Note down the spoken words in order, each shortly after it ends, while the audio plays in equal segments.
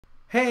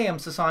Hey, I'm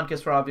Sasan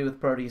Kasravi with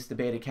Proteus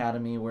Debate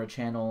Academy. We're a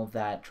channel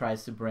that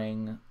tries to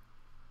bring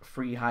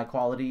free,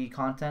 high-quality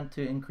content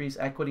to increase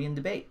equity in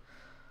debate.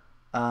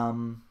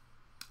 I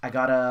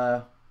got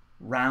a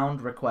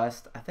round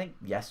request, I think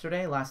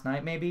yesterday, last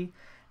night maybe,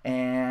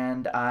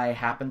 and I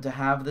happened to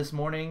have this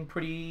morning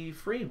pretty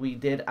free. We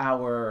did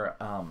our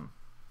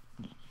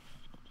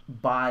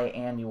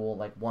biannual,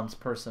 like once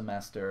per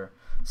semester,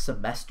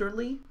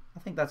 semesterly,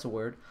 I think that's a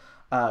word,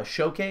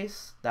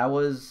 showcase. That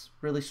was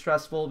really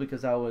stressful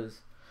because I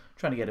was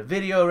trying to get a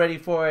video ready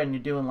for it and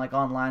you're doing like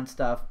online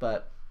stuff.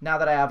 But now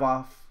that I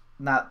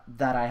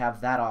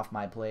have that off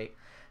my plate,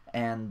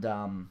 and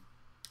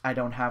I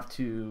don't have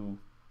to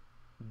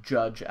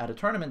judge at a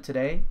tournament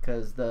today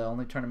because the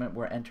only tournament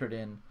we're entered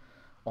in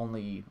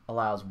only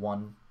allows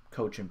one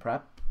coach in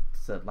prep.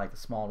 It's like a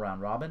small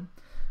round robin.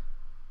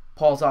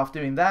 Paul's off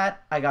doing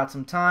that. I got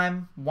some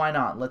time. Why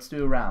not? Let's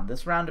do a round.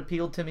 This round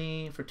appealed to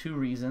me for two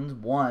reasons.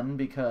 One,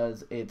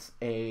 because it's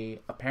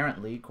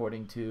apparently,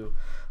 according to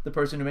the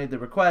person who made the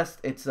request,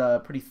 it's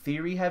a pretty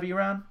theory-heavy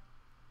round,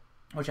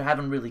 which I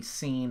haven't really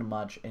seen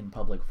much in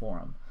public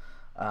forum.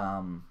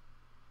 And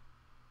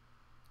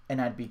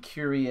I'd be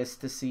curious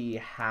to see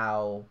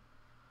how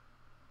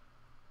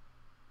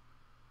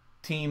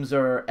teams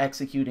are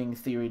executing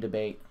theory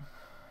debate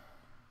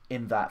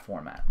in that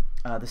format.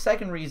 The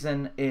second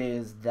reason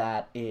is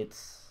that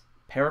it's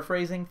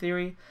paraphrasing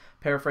theory.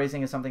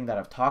 Paraphrasing is something that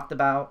I've talked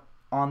about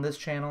on this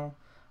channel.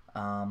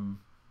 I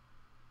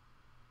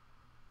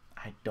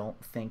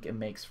don't think it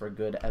makes for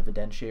good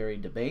evidentiary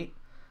debate,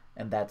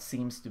 and that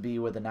seems to be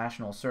where the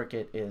national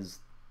circuit is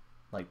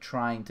like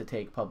trying to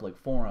take public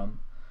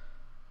forum.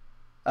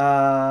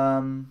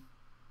 So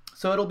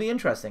it'll be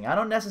interesting. I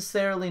don't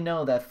necessarily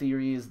know that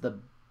theory is the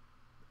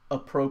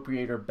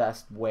appropriate or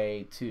best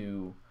way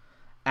to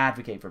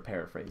advocate for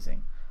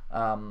paraphrasing.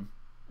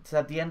 It's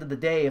at the end of the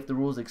day, if the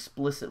rules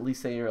explicitly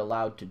say you're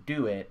allowed to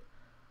do it,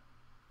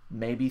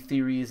 maybe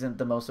theory isn't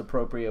the most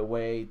appropriate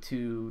way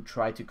to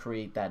try to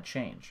create that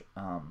change.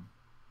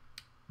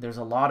 There's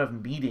a lot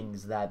of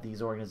meetings that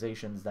these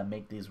organizations that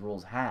make these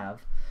rules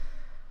have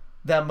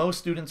that most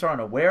students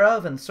aren't aware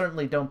of and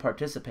certainly don't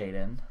participate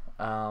in.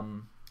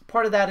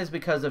 Part of that is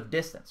because of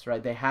distance,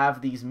 right? They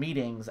have these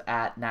meetings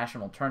at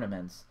national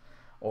tournaments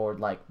or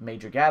like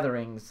major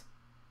gatherings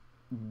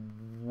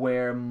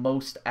where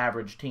most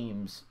average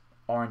teams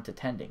aren't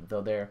attending,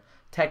 though they're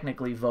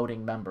technically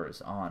voting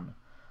members on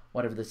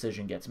whatever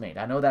decision gets made.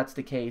 I know that's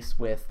the case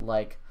with,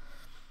 like,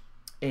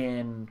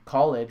 in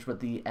college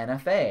with the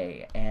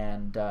NFA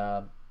and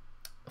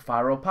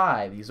Phi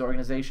Pi, these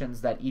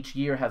organizations that each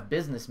year have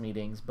business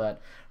meetings,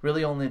 but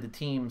really only the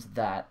teams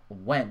that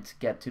went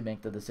get to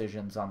make the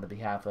decisions on the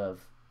behalf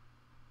of,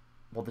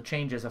 well, the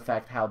changes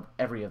affect how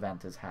every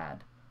event is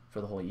had for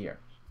the whole year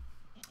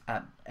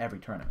at every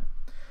tournament.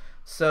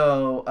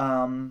 So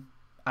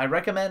I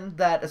recommend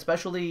that,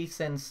 especially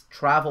since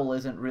travel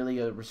isn't really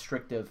a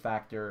restrictive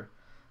factor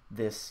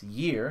this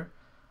year.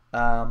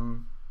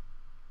 You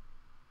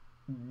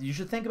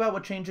should think about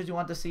what changes you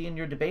want to see in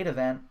your debate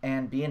event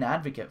and be an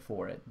advocate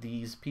for it.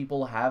 These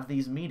people have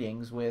these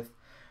meetings with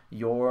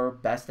your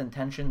best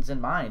intentions in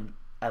mind,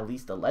 at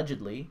least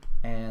allegedly.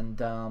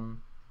 And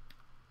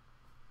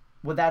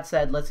with that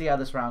said, let's see how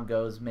this round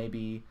goes.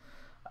 Maybe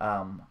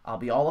I'll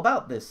be all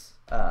about this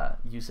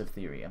use of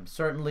theory. I'm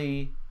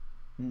certainly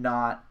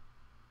not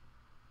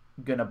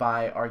going to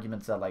buy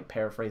arguments that like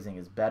paraphrasing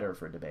is better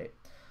for debate.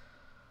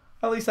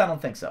 At least I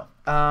don't think so.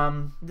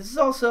 This is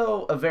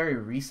also a very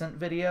recent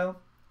video.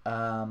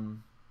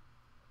 From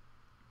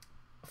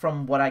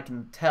what I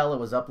can tell, it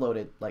was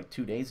uploaded like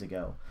 2 days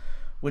ago,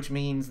 which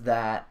means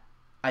that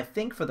I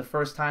think for the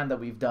first time that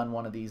we've done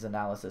one of these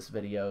analysis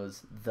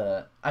videos,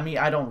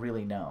 I don't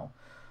really know,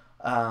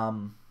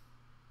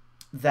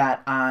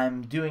 that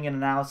I'm doing an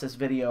analysis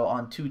video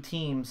on two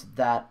teams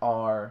that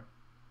are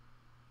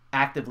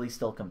actively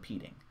still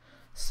competing.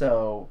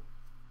 So,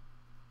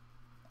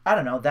 I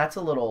don't know, that's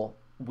a little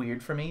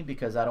weird for me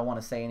because I don't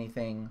want to say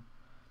anything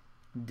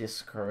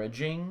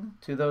discouraging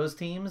to those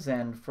teams.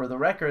 And for the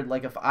record,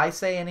 like, if I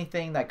say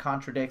anything that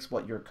contradicts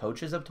what your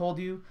coaches have told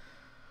you,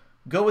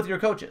 go with your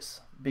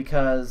coaches,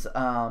 because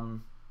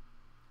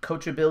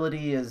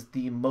coachability is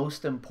the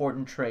most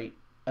important trait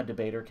a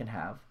debater can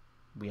have.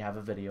 We have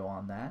a video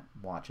on that.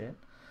 Watch it.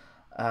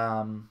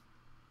 But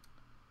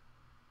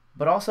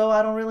also,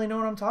 I don't really know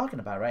what I'm talking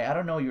about, right? I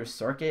don't know your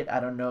circuit.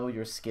 I don't know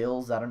your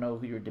skills. I don't know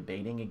who you're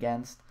debating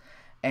against.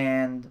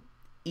 And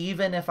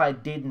even if I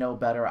did know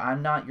better,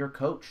 I'm not your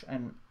coach.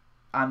 And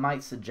I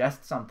might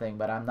suggest something,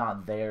 but I'm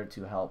not there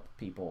to help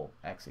people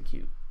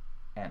execute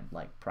and,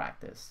 like,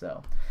 practice.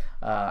 So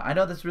I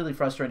know that's really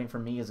frustrating for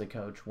me as a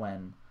coach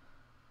when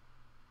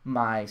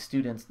my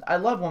students, I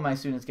love when my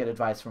students get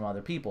advice from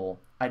other people.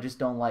 I just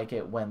don't like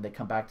it when they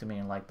come back to me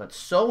and like, but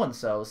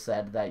so-and-so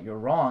said that you're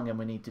wrong and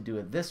we need to do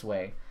it this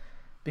way.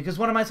 Because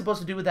what am I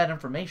supposed to do with that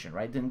information,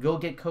 right? Then go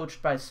get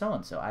coached by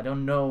so-and-so. I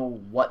don't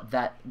know what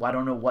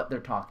they're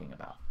talking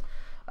about.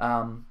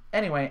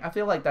 Anyway, I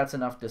feel like that's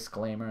enough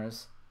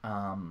disclaimers.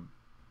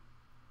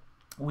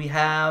 We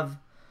have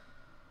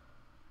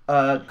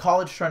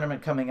college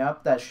tournament coming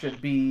up that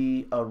should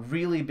be a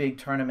really big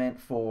tournament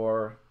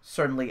for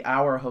certainly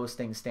our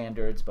hosting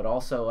standards, but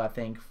also I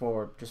think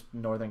for just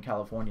Northern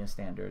California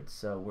standards.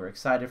 So we're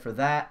excited for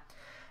that.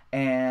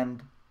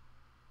 And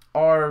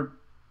our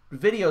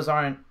videos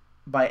aren't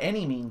by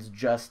any means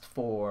just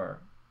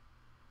for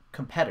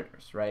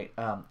competitors, right?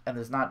 And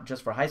it's not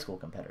just for high school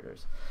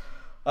competitors.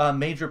 A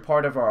major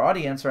part of our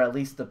audience, or at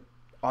least the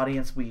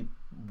audience we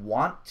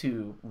want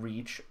to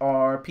reach,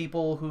 are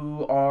people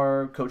who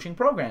are coaching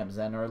programs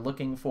and are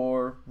looking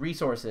for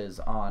resources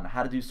on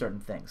how to do certain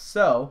things.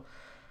 So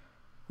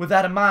with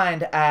that in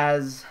mind,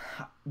 as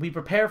we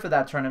prepare for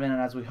that tournament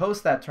and as we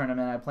host that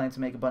tournament, I plan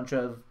to make a bunch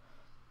of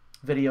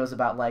videos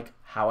about like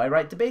how I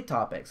write debate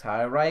topics, how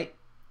I write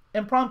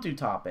impromptu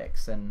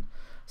topics, and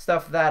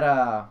stuff that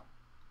I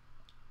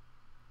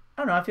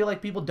don't know, I feel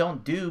like people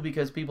don't do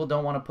because people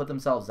don't want to put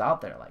themselves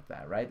out there like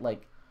that, right?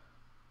 Like,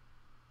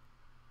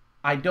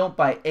 I don't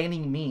by any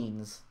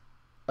means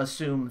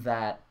assume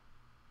that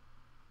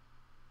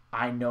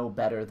I know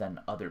better than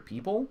other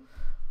people,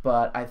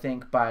 but I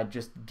think by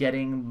just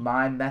getting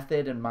my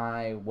method and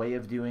my way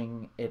of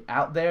doing it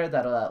out there,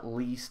 that'll at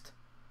least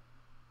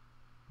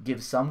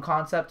give some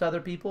concept to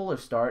other people or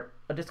start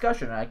a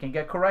discussion. And I can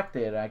get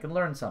corrected and I can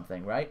learn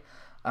something, right?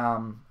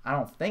 I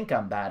don't think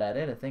I'm bad at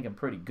it. I think I'm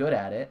pretty good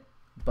at it.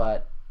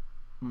 But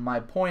my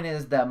point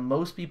is that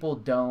most people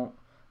don't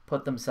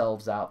put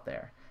themselves out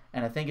there.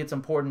 And I think it's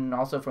important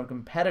also for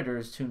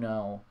competitors to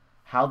know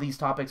how these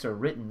topics are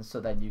written so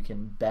that you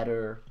can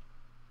better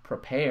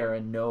prepare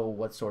and know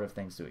what sort of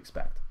things to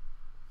expect.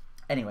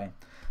 Anyway,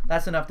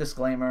 that's enough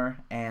disclaimer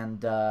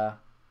and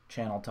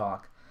channel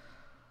talk.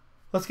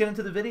 Let's get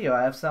into the video.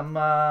 I have some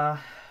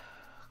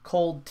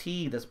cold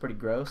tea that's pretty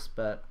gross,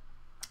 but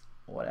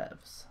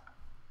whatevs.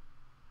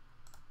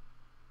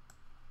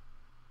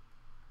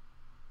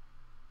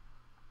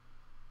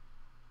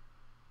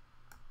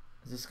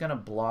 Is this gonna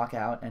block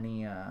out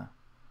any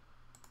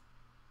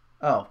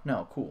oh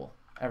no, cool,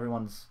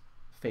 everyone's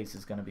face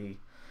is gonna be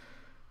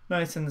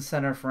nice in the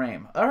center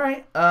frame. All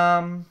right,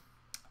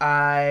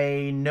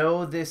 I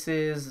know this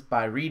is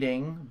by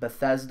reading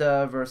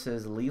Bethesda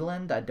versus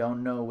Leland. I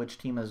don't know which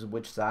team is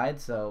which side,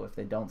 so if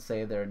they don't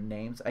say their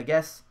names, I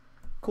guess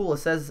cool, it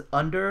says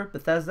under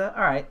Bethesda.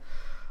 All right,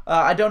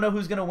 I don't know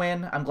who's gonna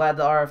win. I'm glad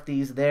the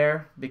RFD's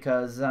there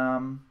because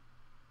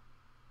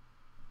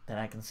then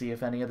I can see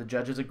if any of the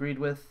judges agreed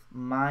with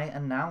my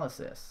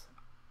analysis.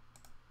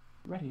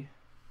 Ready.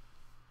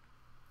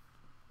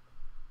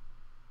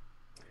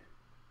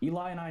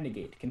 Eli and I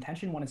negate.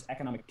 Contention 1 is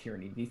economic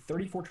tyranny. The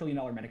 $34 trillion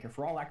Medicare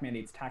for All Act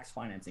mandates tax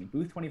financing.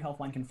 Booth 20 of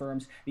Healthline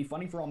confirms the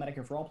funding for all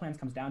Medicare for All plans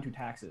comes down to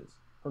taxes.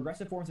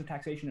 Progressive forms of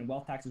taxation and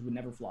wealth taxes would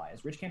never fly,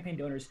 as rich campaign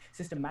donors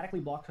systematically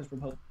block such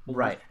proposals.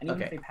 Right, and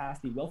even if they pass,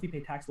 the wealthy pay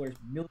tax lawyers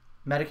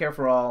Medicare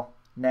for All,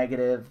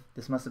 negative.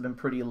 This must have been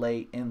pretty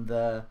late in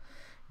the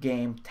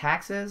game.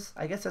 Taxes,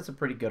 I guess that's a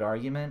pretty good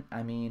argument.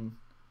 I mean,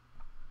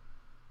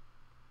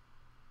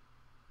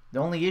 the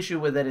only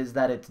issue with it is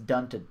that it's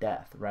done to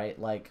death, right?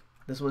 Like,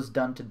 this was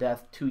done to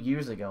death 2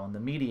 years ago in the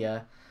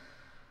media,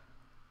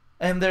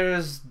 and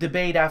there's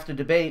debate after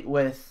debate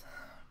with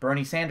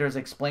Bernie Sanders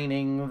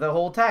explaining the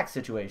whole tax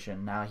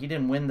situation. Now, he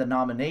didn't win the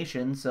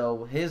nomination,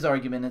 so his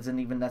argument isn't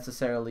even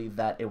necessarily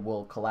that it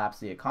will collapse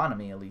the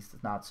economy, at least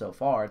it's not so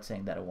far. It's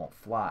saying that it won't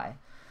fly.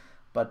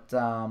 But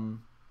I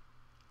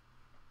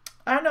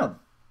don't know.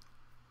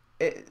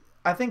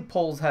 I think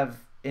polls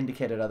have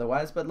indicated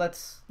otherwise, but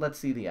let's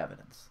see the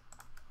evidence.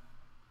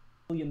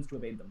 Billions to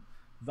evade them.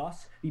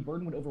 Thus, the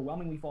burden would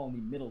overwhelmingly fall on the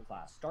middle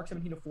class. Dark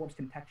 17 of Forbes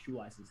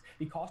contextualizes.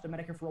 The cost of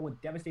Medicare for All would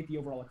devastate the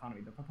overall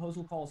economy. The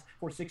proposal calls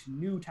for 6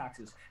 new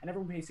taxes, and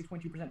everyone pays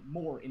 6.2%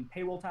 more in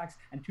payroll tax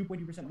and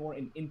 2.2% more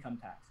in income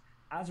tax.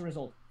 As a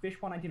result,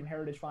 Fishpaw 19 of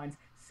Heritage finds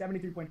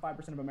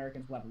 73.5% of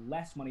Americans will have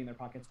less money in their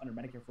pockets under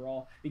Medicare for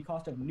All. The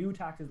cost of new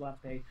taxes they'll have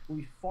to pay will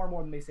be far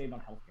more than they saved on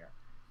healthcare.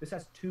 This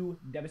has 2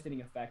 devastating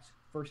effects.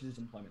 First is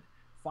employment.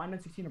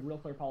 Feynman 16 of Real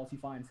Clear Policy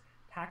finds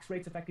tax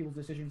rates affect people's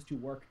decisions to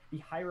work. The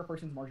higher a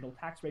person's marginal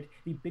tax rate,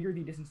 the bigger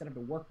the disincentive to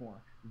work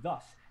more.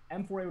 Thus,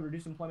 M4A would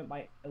reduce employment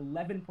by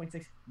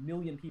 11.6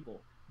 million people.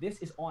 This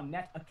is on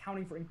net,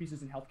 accounting for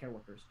increases in healthcare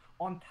workers.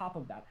 On top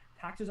of that,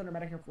 taxes under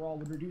Medicare for All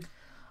would reduce...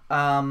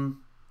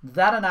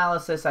 That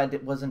analysis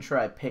wasn't sure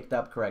I picked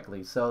up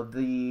correctly. So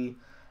the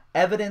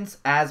evidence,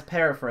 as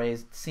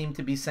paraphrased, seemed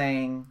to be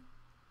saying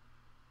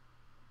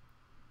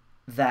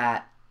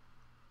that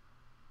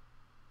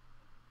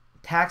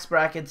tax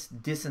brackets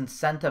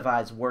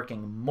disincentivize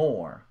working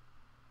more.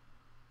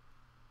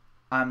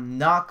 I'm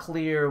not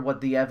clear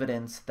what the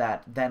evidence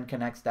that then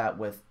connects that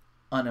with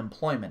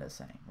unemployment is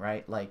saying,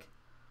 right? Like,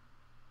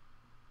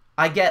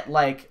 I get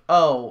like,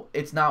 oh,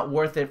 it's not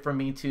worth it for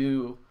me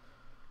to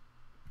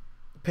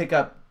pick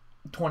up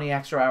 20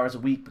 extra hours a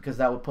week because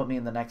that would put me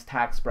in the next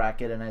tax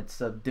bracket and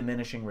it's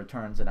diminishing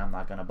returns and I'm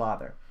not going to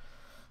bother.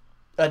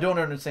 I don't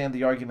understand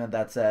the argument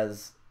that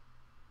says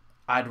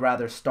I'd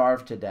rather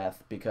starve to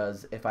death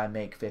because if I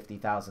make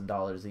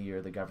 $50,000 a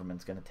year, the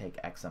government's going to take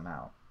X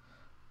amount.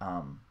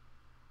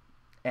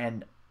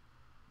 And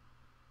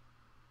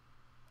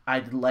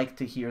I'd like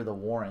to hear the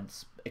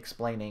warrants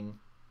explaining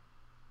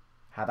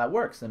how that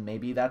works, and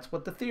maybe that's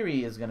what the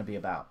theory is going to be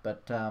about.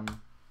 But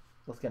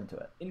let's get into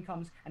it.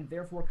 Incomes and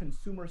therefore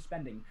consumer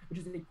spending, which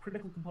is a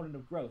critical component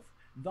of growth.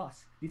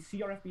 Thus, the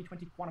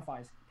CRFB20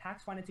 quantifies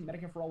tax financing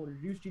Medicare for All will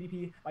reduce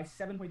GDP by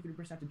 7.3% in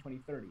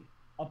 2030.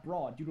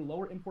 Abroad, due to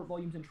lower import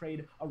volumes in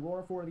trade,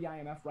 Aurora 4 of the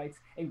IMF writes,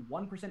 a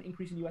 1%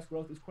 increase in U.S.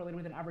 growth is correlated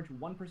with an average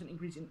 1%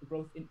 increase in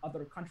growth in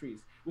other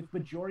countries, with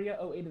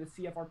Bajoria 08 of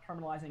the CFR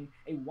terminalizing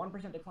a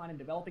 1% decline in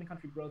developing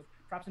country growth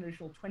traps an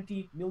additional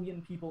 20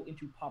 million people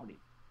into poverty.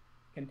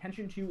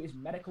 Contention 2 is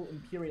medical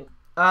imperialism.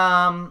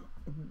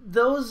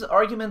 Those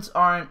arguments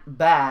aren't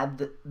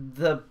bad.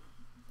 The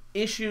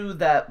issue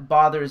that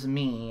bothers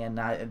me, and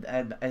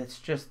it's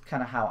just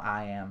kind of how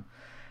I am,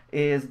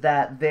 is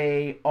that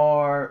they're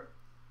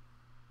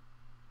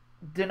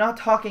not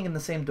talking in the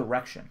same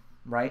direction,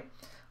 right?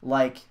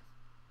 Like,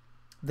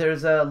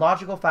 there's a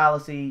logical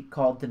fallacy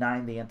called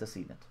denying the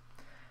antecedent.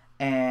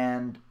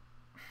 And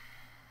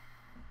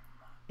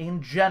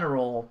in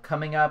general,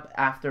 coming up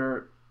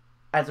after,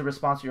 as a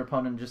response to your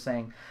opponent, just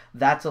saying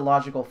that's a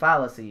logical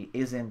fallacy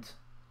isn't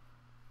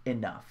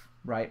enough,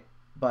 right?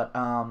 But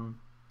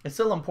it's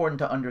still important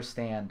to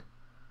understand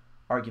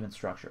argument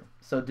structure.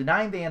 So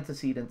denying the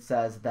antecedent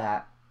says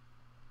that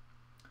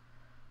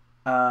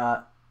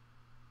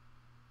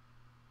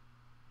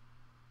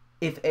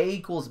if A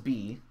equals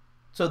B,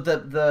 so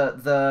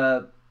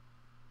the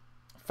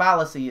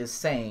fallacy is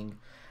saying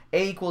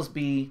A equals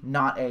B,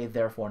 not A,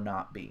 therefore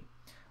not B.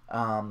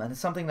 And it's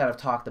something that I've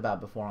talked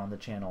about before on the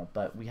channel,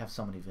 but we have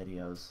so many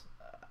videos,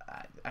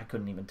 I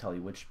couldn't even tell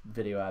you which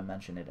video I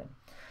mentioned it in.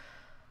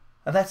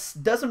 That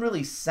doesn't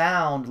really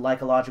sound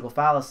like a logical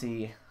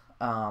fallacy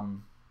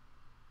when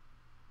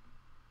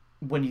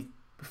you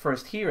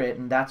first hear it,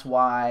 and that's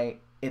why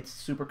it's a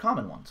super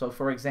common one. So,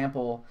 for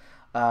example,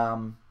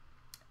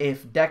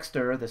 if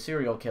Dexter, the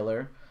serial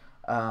killer,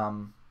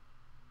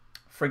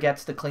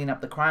 forgets to clean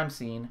up the crime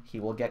scene, he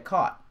will get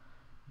caught.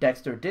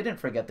 Dexter didn't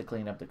forget to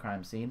clean up the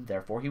crime scene,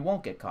 therefore he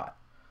won't get caught.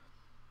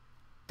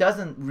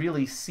 Doesn't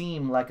really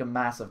seem like a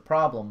massive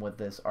problem with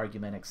this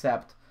argument,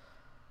 except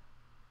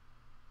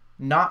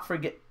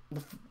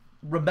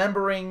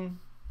remembering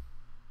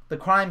the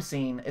crime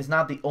scene is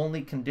not the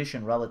only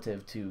condition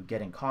relative to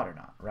getting caught or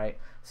not, right?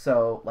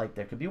 So, like,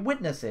 there could be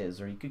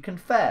witnesses, or you could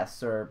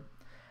confess, or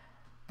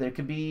there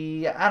could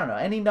be, I don't know,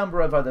 any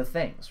number of other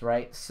things,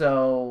 right?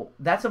 So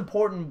that's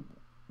important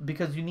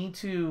because you need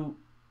to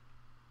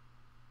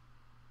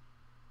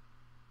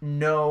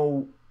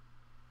know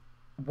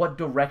what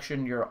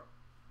direction your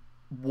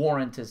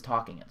warrant is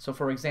talking in. So,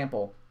 for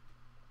example,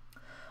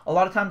 a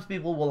lot of times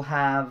people will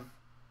have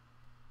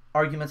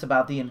arguments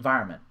about the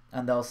environment,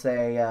 and they'll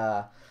say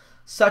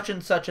such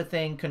and such a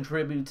thing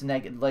contributes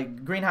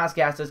like greenhouse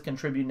gases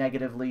contribute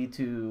negatively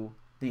to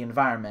the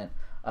environment.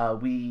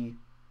 We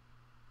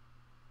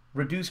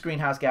reduce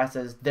greenhouse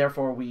gases,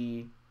 therefore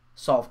we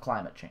solve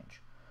climate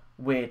change,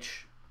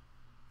 which,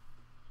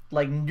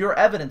 like, your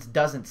evidence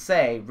doesn't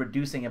say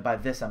reducing it by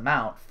this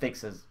amount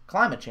fixes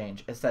climate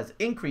change. It says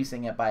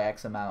increasing it by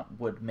X amount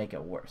would make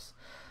it worse.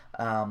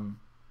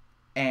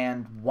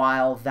 And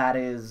while that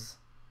is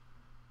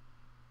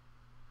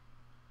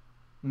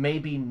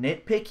maybe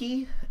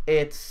nitpicky,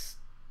 it's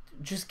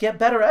just get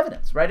better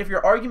evidence, right? If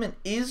your argument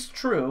is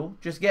true,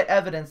 just get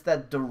evidence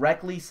that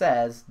directly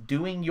says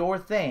doing your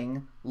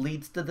thing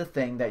leads to the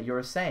thing that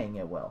you're saying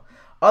it will.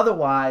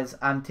 Otherwise,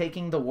 I'm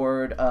taking the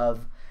word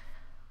of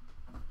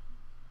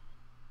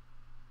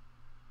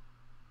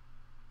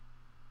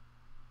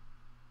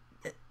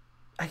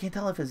I can't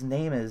tell if his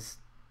name is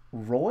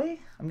Roy.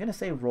 I'm going to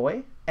say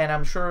Roy. And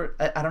I'm sure,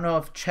 I don't know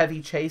if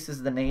Chevy Chase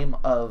is the name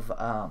of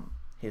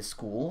his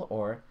school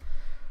or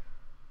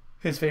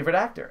his favorite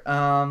actor.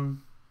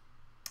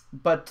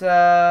 But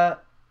yeah,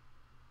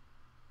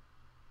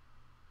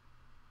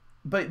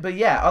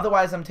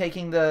 otherwise I'm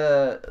taking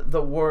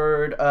the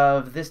word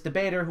of this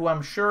debater who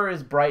I'm sure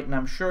is bright and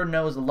I'm sure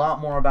knows a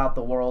lot more about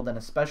the world and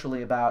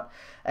especially about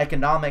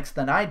economics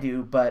than I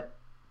do, but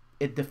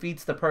it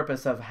defeats the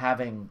purpose of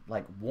having,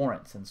 like,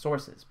 warrants and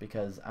sources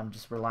because I'm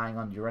just relying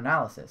on your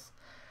analysis,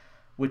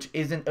 which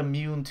isn't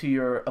immune to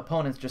your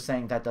opponents just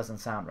saying that doesn't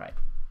sound right.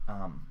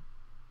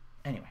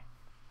 Anyway.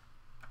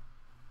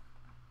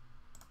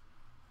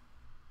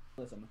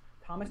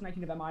 Thomas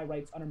 19 of MI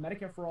writes, under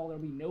Medicare for All, there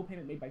will be no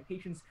payment made by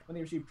patients when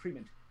they receive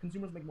treatment.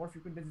 Consumers make more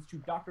frequent visits to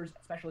doctors,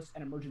 specialists,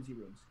 and emergency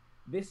rooms.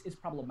 This is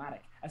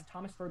problematic. As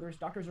Thomas furthers,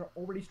 doctors are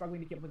already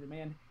struggling to keep up with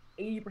demand.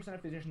 80%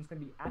 of physicians can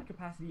be at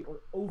capacity or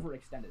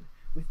overextended.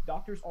 With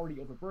doctors already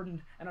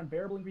overburdened, an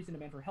unbearable increase in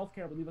demand for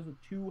healthcare will leave us with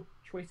two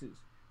choices.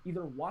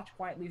 Either watch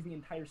quietly as the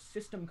entire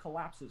system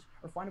collapses,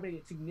 or find a way to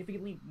get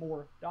significantly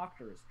more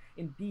doctors.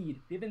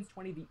 Indeed, Bivens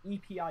 20, the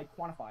EPI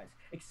quantifies,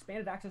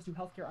 expanded access to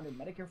healthcare under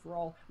Medicare for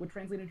All would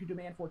translate into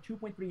demand for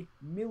 2.3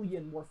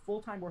 million more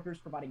full-time workers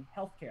providing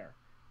healthcare.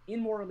 In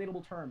more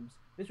relatable terms,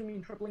 this would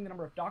mean tripling the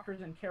number of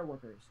doctors and care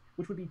workers,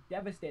 which would be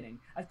devastating.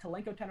 As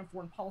Telenko 10 of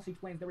Foreign Policy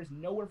explains, there is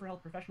nowhere for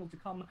health professionals to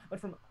come but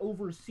from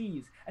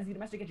overseas, as the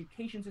domestic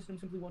education system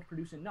simply won't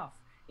produce enough.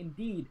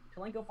 Indeed,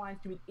 Telenko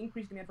finds to meet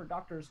increased demand for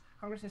doctors,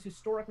 Congress has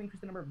historically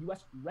increased the number of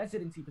U.S.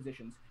 residency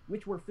positions,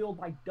 which were filled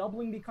by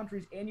doubling the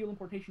country's annual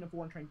importation of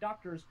foreign-trained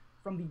doctors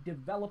from the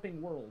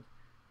developing world.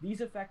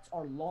 These effects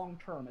are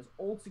long-term, as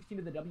Old 16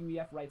 of the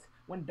WEF writes,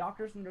 when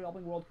doctors from the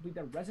developing world complete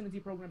their residency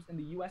programs in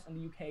the US and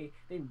the UK,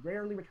 they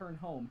rarely return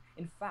home.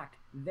 In fact,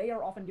 they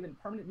are often given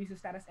permanent visa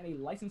status and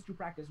a license to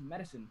practice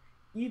medicine.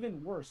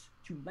 Even worse,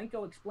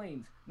 Telenko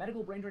explains,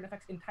 medical brain drain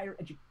affects entire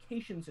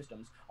education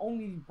systems.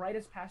 Only the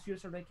brightest pass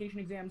US certification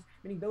exams,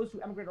 meaning those who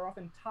emigrate are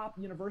often top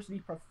university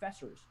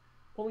professors.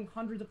 Pulling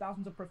hundreds of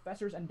thousands of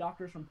professors and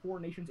doctors from poor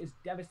nations is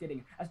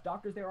devastating, as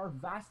doctors there are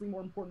vastly more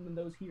important than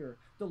those here.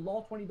 The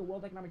Law 20 of the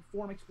World Economic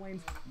Forum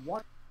explains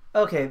what...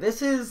 Okay,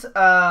 this is,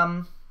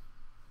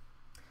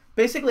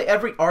 basically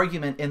every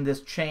argument in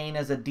this chain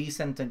is a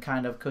decent and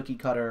kind of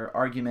cookie-cutter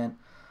argument.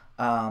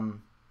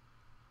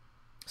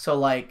 So,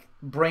 like,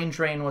 brain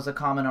drain was a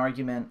common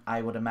argument,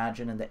 I would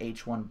imagine, in the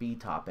H1B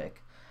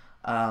topic.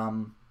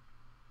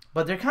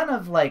 But they're kind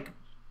of, like,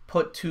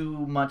 put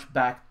too much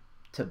back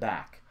to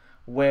back,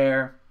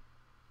 where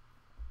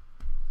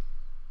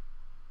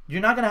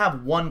you're not going to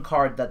have one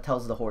card that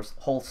tells the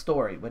whole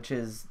story, which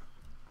is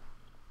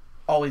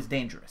always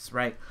dangerous,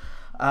 right?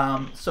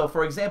 So,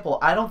 for example,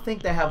 I don't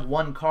think they have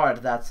one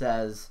card that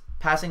says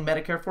passing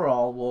Medicare for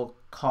all will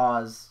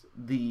cause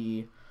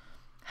the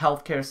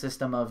healthcare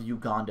system of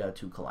Uganda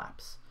to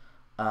collapse.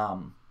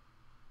 And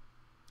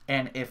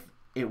if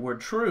it were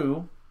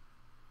true,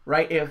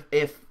 right,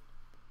 if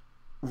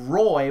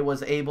Roy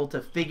was able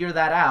to figure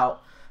that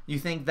out, you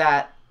think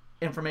that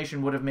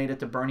information would have made it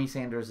to Bernie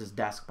Sanders'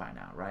 desk by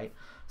now, right?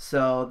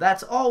 So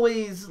that's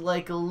always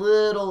like a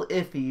little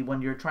iffy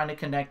when you're trying to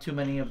connect too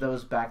many of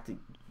those back to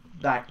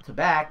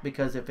back,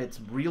 because if it's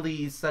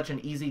really such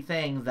an easy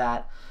thing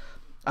that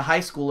a high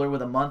schooler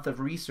with a month of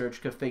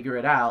research could figure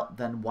it out,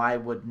 then why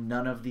would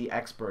none of the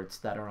experts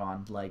that are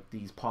on like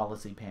these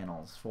policy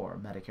panels for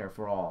Medicare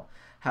for All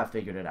have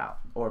figured it out?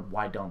 Or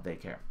why don't they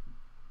care?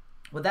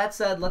 With that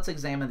said, let's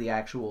examine the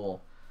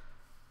actual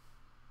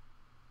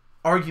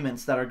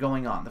arguments that are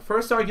going on. The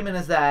first argument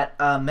is that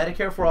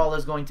Medicare for All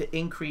is going to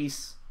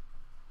increase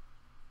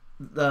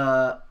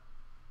the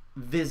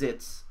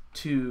visits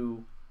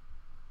to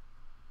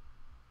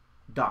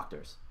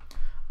doctors,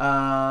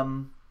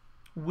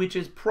 which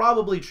is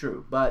probably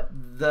true, but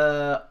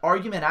the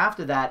argument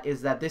after that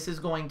is that this is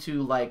going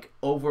to like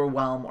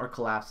overwhelm or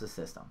collapse the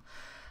system.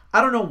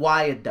 I don't know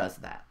why it does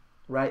that,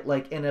 right?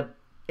 Like in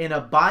a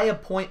by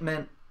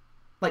appointment,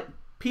 like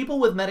people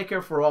with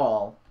Medicare for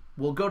All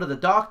will go to the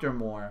doctor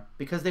more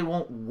because they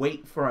won't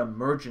wait for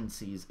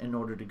emergencies in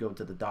order to go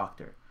to the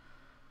doctor.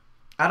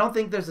 I don't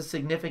think there's a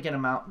significant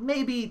amount.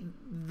 Maybe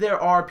there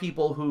are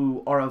people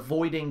who are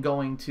avoiding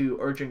going to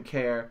urgent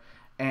care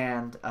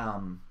and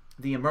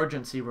the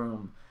emergency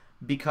room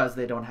because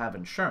they don't have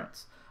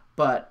insurance.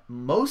 But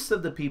most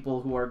of the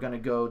people who are going to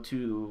go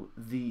to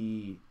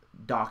the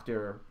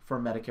doctor for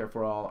Medicare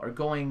for All are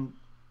going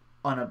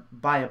on a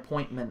by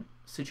appointment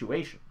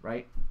situation,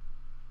 right?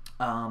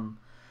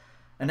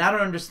 And I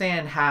don't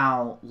understand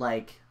how,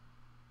 like,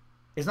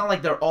 it's not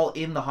like they're all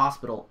in the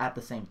hospital at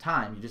the same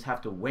time. You just have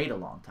to wait a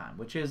long time,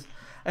 which is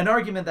an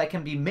argument that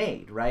can be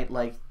made, right?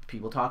 Like,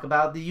 people talk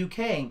about the UK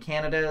and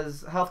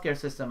Canada's healthcare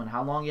system and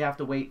how long you have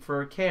to wait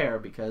for care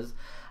because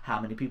how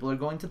many people are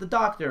going to the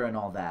doctor and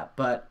all that.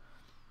 But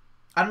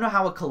I don't know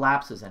how it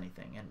collapses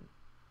anything. And,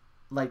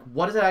 like,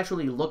 what does it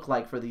actually look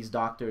like for these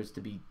doctors to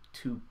be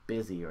too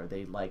busy? Are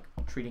they, like,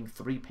 treating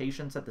 3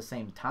 patients at the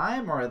same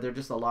time? Or are there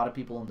just a lot of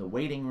people in the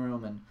waiting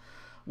room? And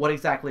what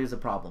exactly is the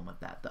problem with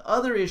that? The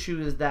other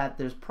issue is that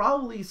there's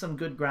probably some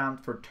good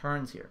ground for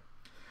turns here,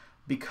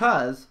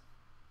 because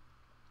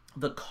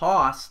the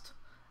cost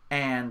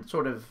and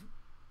sort of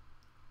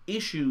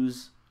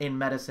issues in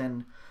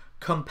medicine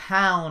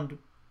compound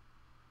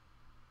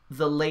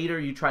the later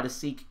you try to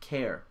seek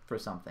care for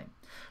something.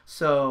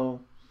 So,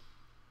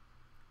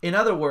 in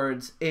other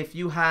words, if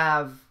you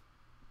have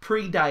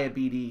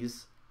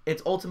pre-diabetes,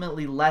 it's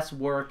ultimately less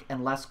work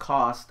and less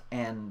cost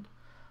and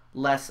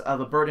less of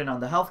a burden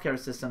on the healthcare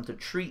system to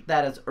treat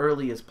that as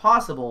early as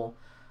possible,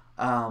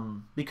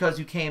 because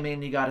you came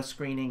in, you got a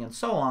screening and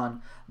so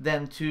on,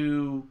 than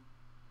to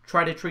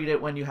try to treat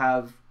it when you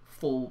have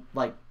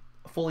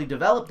fully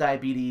developed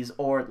diabetes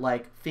or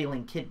like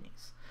failing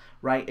kidneys,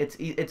 right?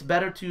 It's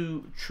better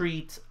to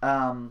treat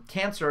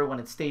cancer when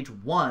it's stage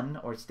 1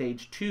 or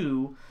stage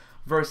 2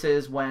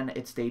 versus when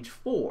it's stage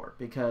 4,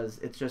 because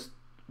it's just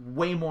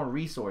way more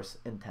resource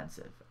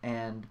intensive.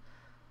 And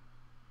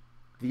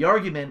the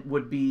argument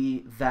would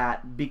be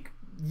that,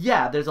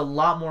 yeah, there's a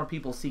lot more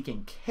people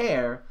seeking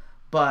care,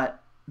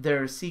 but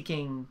they're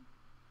seeking,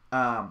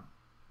 man,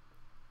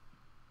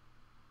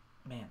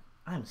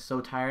 I'm so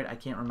tired. I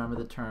can't remember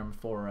the term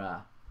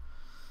for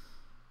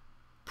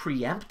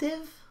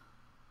preemptive?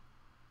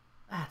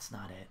 That's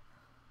not it.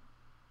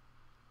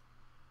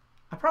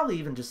 I probably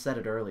even just said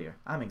it earlier.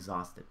 I'm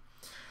exhausted.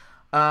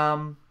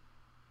 Yeah,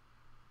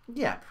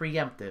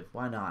 preemptive.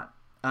 Why not?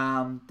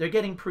 They're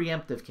getting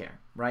preemptive care,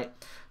 right?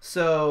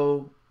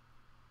 So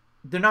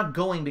they're not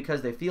going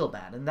because they feel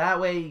bad. And that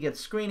way you get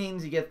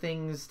screenings, you get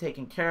things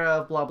taken care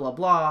of, blah, blah,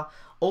 blah.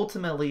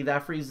 Ultimately,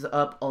 that frees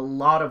up a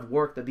lot of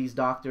work that these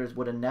doctors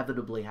would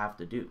inevitably have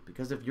to do.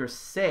 Because if you're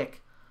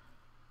sick,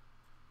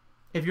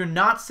 if you're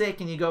not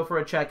sick and you go for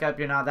a checkup,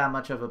 you're not that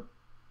much of a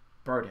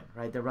burden,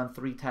 right? They run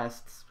 3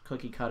 tests,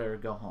 cookie cutter,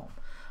 go home.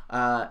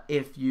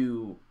 If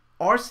you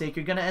are sick,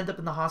 you're going to end up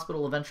in the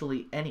hospital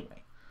eventually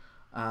anyway.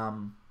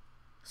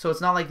 So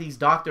it's not like these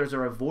doctors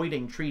are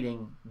avoiding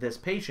treating this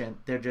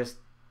patient. They're just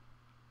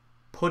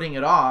putting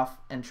it off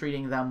and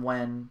treating them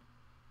when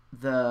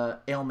the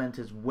ailment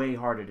is way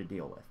harder to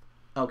deal with.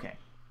 Okay.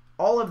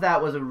 All of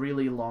that was a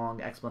really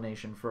long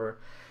explanation for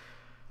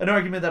an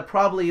argument that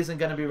probably isn't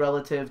going to be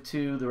relative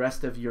to the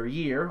rest of your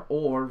year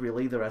or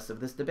really the rest of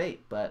this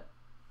debate. But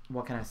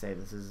what can I say?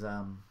 This is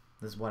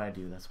what I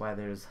do. That's why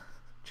there's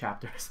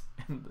chapters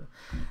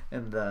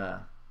in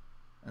the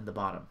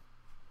bottom.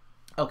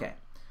 Okay.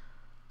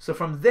 So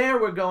from there,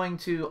 we're going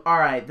to, all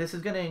right, this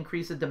is going to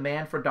increase the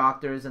demand for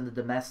doctors, and the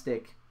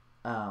domestic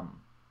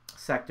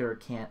sector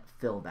can't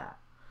fill that.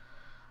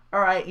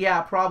 All right,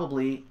 yeah,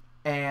 probably.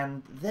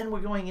 And then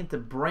we're going into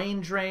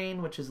brain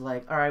drain, which is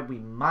like, all right, we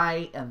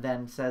might, and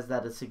then says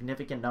that a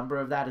significant number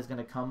of that is going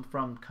to come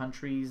from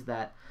countries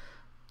that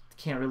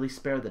can't really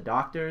spare the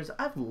doctors.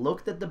 I've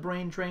looked at the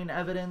brain drain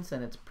evidence,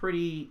 and it's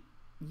pretty,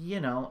 you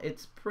know,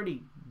 it's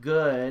pretty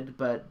good,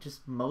 but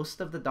just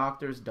most of the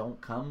doctors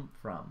don't come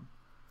from,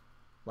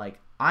 like,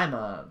 I'm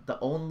the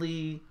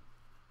only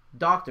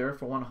doctor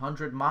for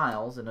 100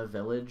 miles in a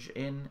village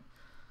in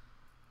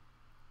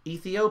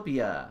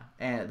Ethiopia,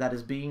 and that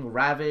is being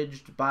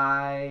ravaged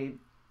by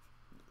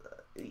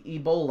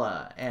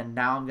Ebola, and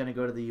now I'm going to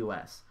go to the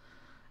US.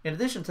 In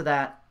addition to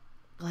that,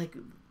 like,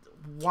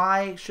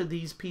 why should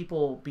these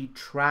people be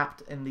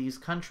trapped in these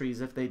countries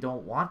if they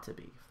don't want to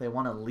be? If they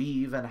want to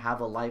leave and have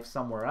a life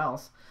somewhere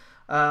else,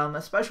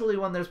 especially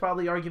when there's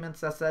probably arguments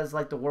that says,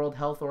 like, the World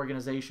Health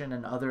Organization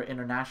and other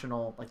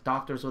international, like,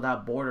 Doctors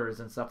Without Borders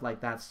and stuff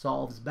like that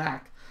solves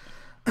back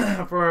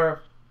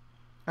for,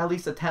 at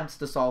least attempts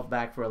to solve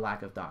back for a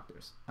lack of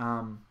doctors.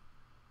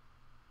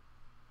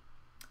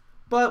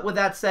 But with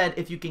that said,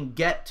 if you can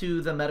get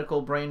to the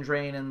medical brain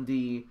drain in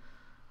the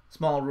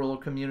small rural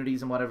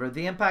communities and whatever,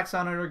 the impacts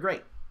on it are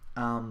great.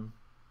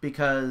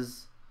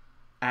 Because,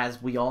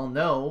 as we all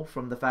know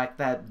from the fact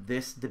that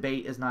this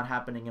debate is not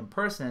happening in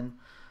person,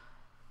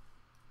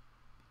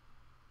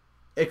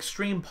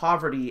 extreme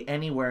poverty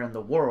anywhere in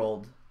the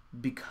world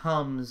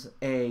becomes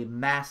a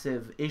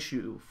massive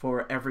issue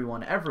for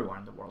everyone everywhere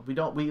in the world.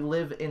 We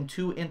live in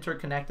too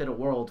interconnected a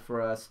world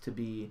for us to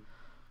be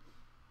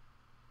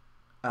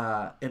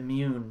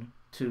immune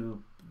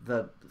to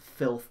the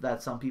filth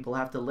that some people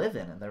have to live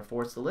in, and they're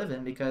forced to live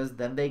in, because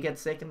then they get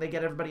sick and they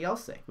get everybody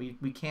else sick.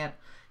 We can't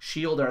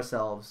shield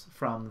ourselves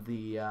from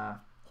the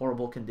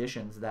horrible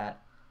conditions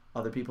that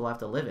other people have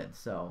to live in.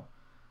 So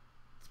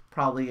it's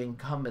probably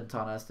incumbent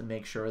on us to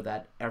make sure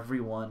that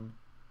everyone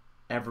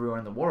everywhere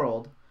in the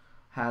world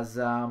has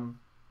a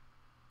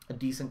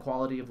decent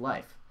quality of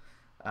life,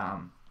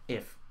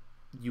 if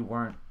you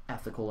weren't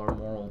ethical or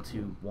moral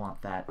to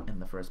want that in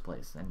the first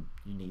place, and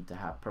you need to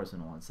have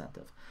personal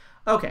incentive.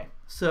 Okay,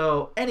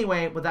 so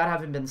anyway, with that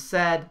having been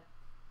said,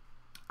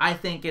 I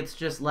think it's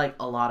just like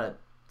a lot of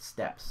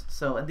steps.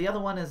 So, and the other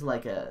one is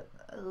like a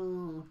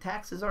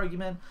taxes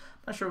argument.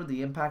 I'm not sure what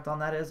the impact on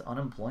that is.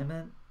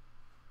 Unemployment.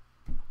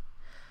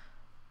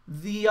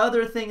 The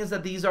other thing is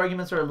that these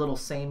arguments are a little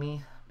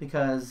samey,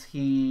 because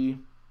the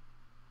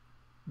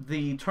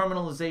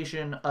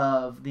terminalization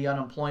of the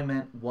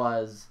unemployment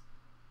was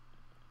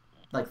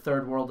like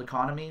third world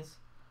economies,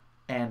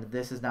 and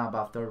this is now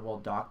about third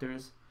world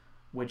doctors,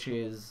 which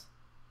is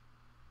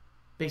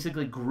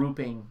basically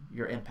grouping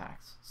your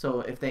impacts. So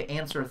if they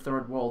answer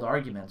third world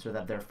arguments, or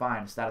that they're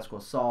fine, status quo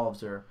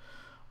solves, or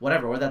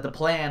whatever, or that the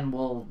plan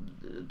will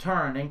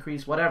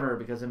increase whatever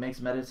because it makes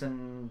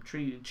medicine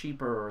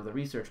cheaper or the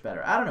research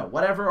better, I don't know,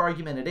 whatever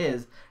argument it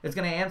is, it's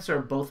going to answer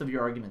both of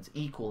your arguments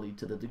equally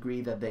to the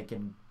degree that they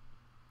can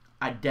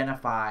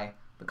identify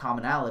the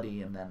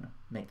commonality and then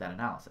make that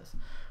analysis.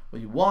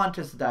 What you want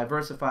is to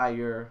diversify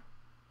your,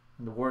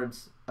 in the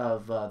words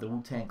of the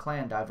Wu-Tang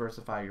Clan,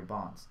 diversify your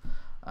bonds.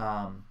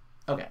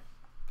 Okay,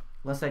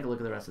 let's take a look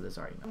at the rest of this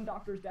argument.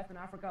 Doctors' death in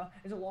Africa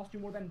is a loss to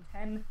more than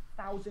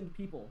 10,000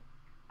 people.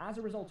 As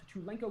a result,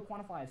 Chulenko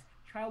quantifies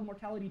child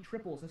mortality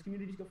triples as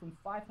communities go from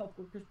 5 health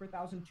workers per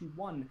 1,000 to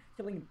 1,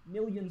 killing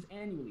millions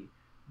annually.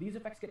 These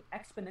effects get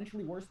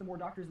exponentially worse the more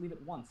doctors leave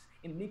at once.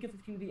 In NICA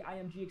 15 of the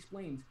IMG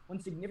explains, when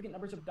significant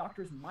numbers of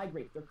doctors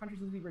migrate, their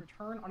countries lose the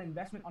return on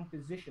investment on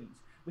physicians.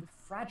 With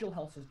fragile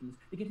health systems,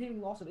 the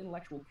continuing loss of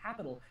intellectual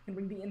capital can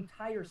bring the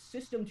entire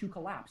system to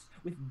collapse,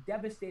 with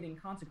devastating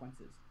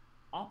consequences.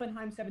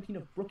 Oppenheim 17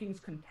 of Brookings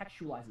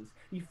contextualizes.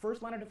 The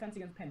first line of defense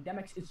against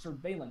pandemics is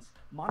surveillance,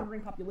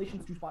 monitoring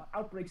populations to spot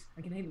outbreaks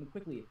and contain them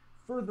quickly.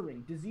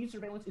 Furthering, disease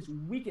surveillance is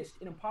weakest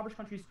in impoverished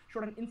countries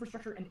short on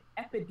infrastructure and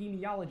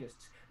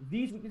epidemiologists.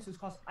 These weaknesses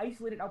cause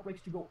isolated outbreaks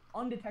to go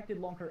undetected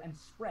longer and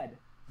spread,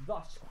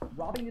 thus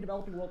robbing the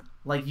developing world.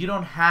 Like, you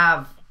don't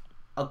have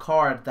a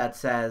card that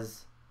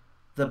says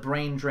the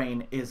brain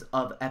drain is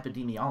of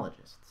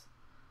epidemiologists.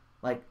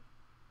 Like,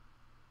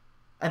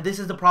 and this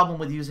is the problem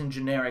with using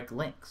generic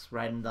links,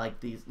 right? And like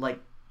these, like,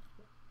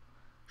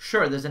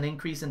 sure, there's an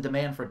increase in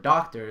demand for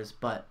doctors,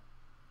 but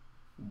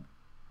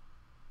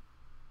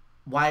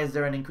why is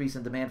there an increase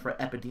in demand for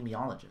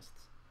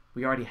epidemiologists?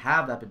 We already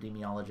have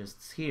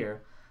epidemiologists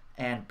here,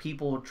 and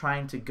people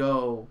trying to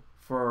go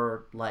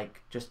for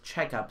like just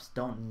checkups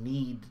don't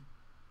need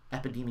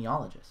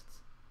epidemiologists.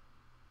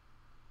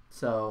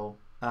 So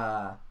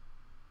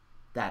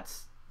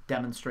that's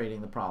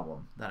demonstrating the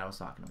problem that I was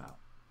talking about.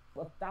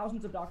 Of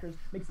thousands of doctors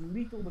makes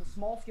lethal with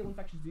small-scale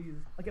infectious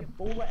diseases like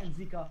Ebola and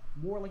Zika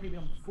more likely to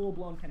become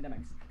full-blown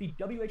pandemics. The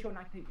WHO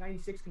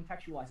 1996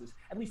 contextualizes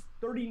at least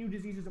 30 new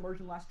diseases emerged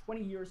in the last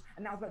 20 years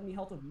and now threaten the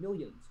health of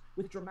millions.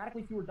 With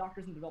dramatically fewer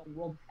doctors in the developing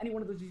world, any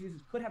one of those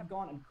diseases could have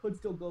gone and could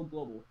still go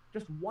global.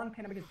 Just one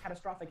pandemic is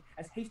catastrophic,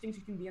 as Hastings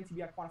 16 the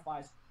NCBI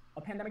quantifies.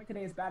 A pandemic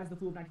today as bad as the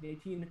flu of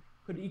 1918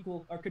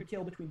 could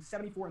kill between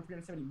 74 and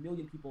 370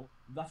 million people.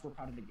 Thus, we're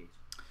proud to negate.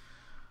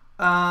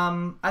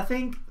 I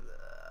think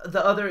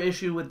the other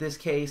issue with this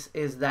case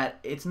is that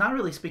it's not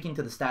really speaking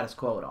to the status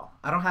quo at all.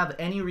 I don't have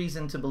any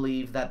reason to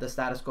believe that the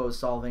status quo is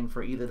solving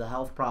for either the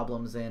health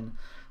problems in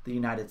the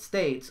United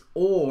States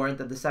or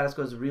that the status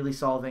quo is really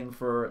solving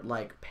for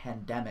like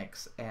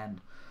pandemics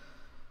and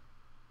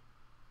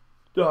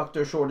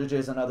doctor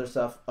shortages and other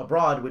stuff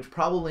abroad, which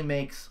probably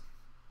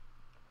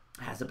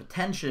has the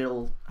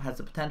potential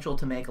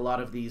to make a lot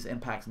of these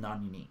impacts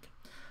non-unique,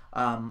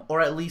 or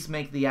at least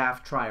make the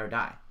Aff try or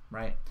die,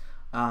 right?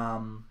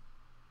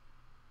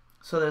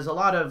 So there's a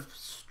lot of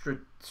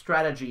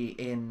strategy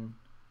in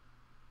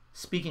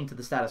speaking to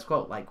the status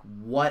quo, like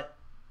what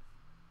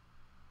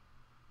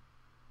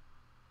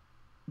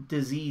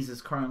disease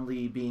is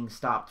currently being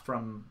stopped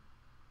from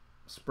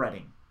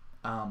spreading.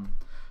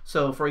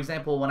 So, for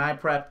example, when I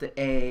prepped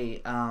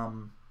a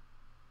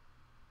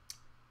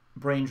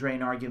brain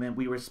drain argument,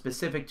 we were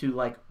specific to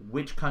like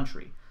which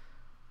country,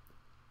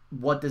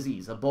 what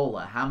disease,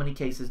 Ebola, how many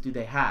cases do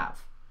they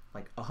have?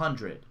 Like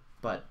 100,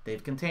 but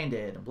they've contained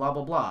it, and blah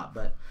blah blah.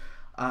 But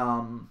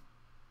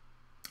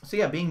so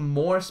yeah, being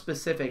more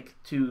specific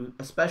to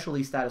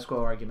especially status quo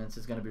arguments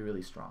is going to be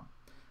really strong.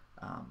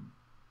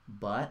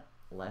 But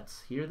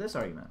let's hear this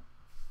argument.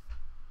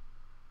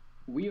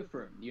 We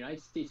affirm the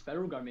United States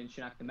federal government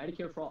should enact the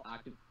Medicare for All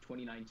Act of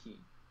 2019.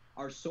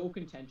 Our sole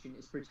contention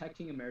is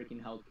protecting American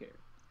healthcare.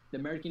 The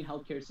American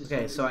healthcare system.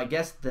 Okay, so I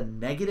guess the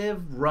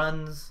negative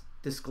runs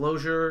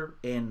disclosure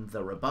in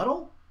the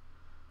rebuttal.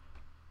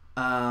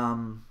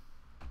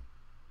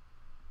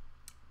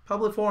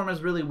 Public forum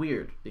is really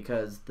weird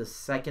because the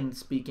second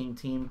speaking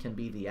team can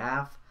be the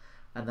Aff,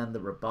 and then the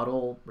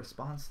rebuttal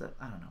response that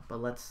I don't know.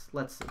 But let's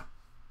see.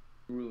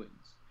 Ruins.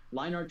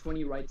 Line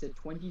R20 writes that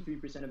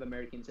 23% of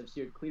Americans have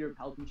steered clear of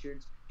health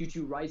insurance due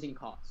to rising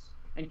costs,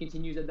 and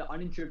continues that the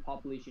uninsured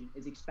population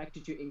is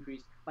expected to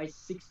increase by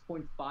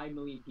 6.5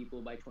 million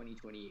people by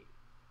 2028.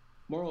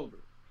 Moreover,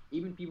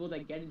 even people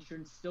that get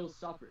insurance still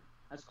suffer,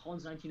 as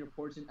Collins 19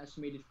 reports an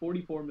estimated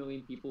 44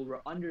 million people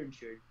were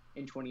underinsured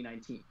in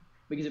 2019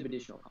 because of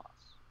additional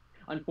costs.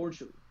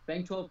 Unfortunately,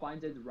 Bank 12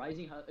 finds that the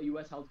rising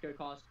U.S. healthcare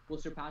costs will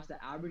surpass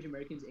the average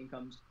American's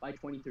incomes by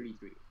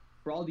 2033.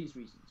 For all these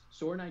reasons,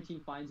 SOAR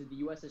 19 finds that the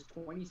U.S. has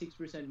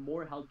 26%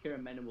 more healthcare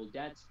amenable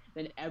debts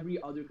than every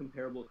other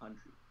comparable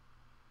country.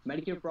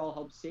 Medicare for All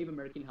helps save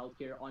American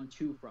healthcare on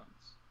two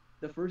fronts.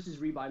 The first is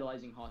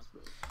revitalizing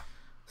hospitals.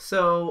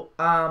 So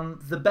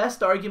the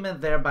best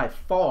argument there by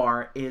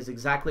far is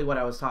exactly what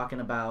I was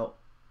talking about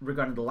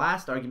regarding the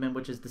last argument,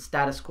 which is the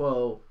status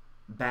quo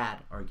bad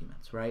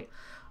arguments, right?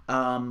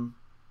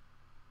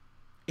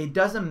 It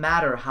doesn't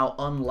matter how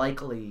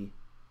unlikely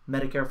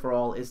Medicare for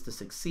All is to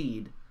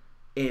succeed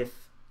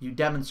if you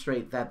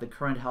demonstrate that the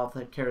current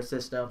healthcare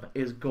system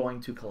is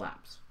going to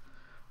collapse,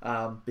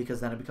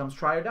 because then it becomes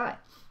try or die.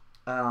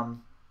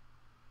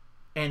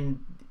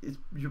 And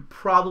you're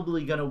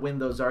probably going to win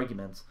those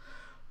arguments,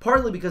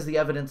 partly because the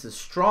evidence is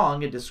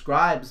strong. It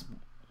describes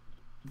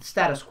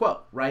status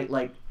quo, right?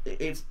 Like,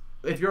 it's,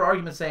 if your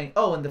argument's saying,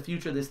 oh, in the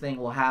future this thing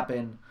will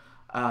happen,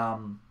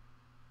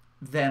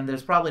 then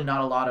there's probably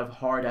not a lot of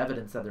hard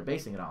evidence that they're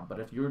basing it on. But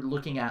if you're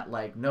looking at,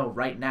 like, no,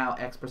 right now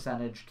X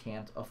percentage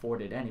can't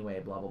afford it anyway,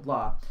 blah, blah,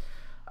 blah,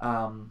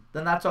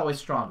 then that's always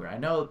stronger. I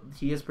know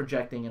he is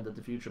projecting into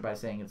the future by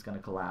saying it's going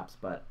to collapse,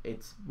 but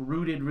it's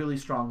rooted really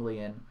strongly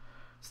in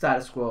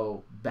status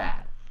quo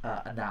bad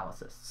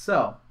analysis.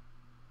 So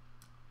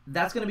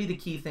that's going to be the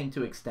key thing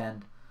to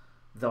extend,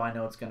 though I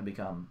know it's going to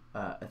become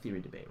a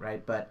theory debate,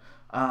 right? But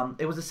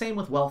it was the same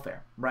with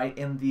welfare, right?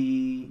 In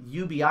the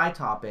UBI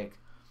topic,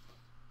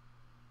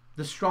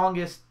 the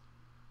strongest,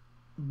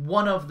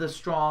 one of the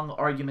strong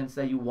arguments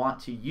that you want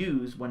to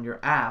use when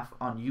you're Aff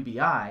on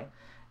UBI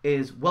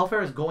is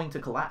welfare is going to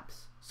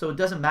collapse. So it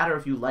doesn't matter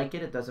if you like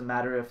it. It doesn't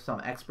matter if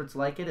some experts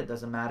like it. It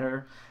doesn't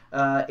matter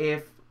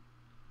if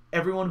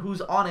everyone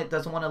who's on it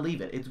doesn't want to leave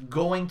it. It's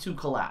going to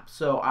collapse.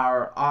 So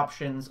our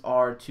options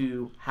are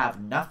to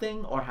have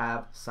nothing or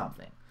have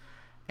something.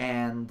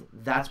 And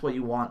that's what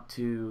you want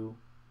to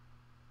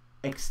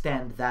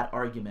extend that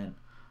argument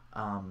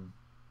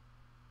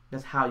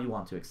That's how you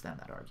want to extend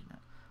that argument.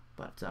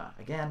 But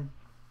again,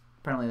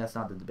 apparently that's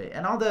not the debate.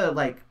 And all the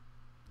like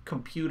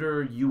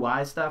computer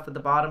UI stuff at the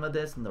bottom of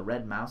this and the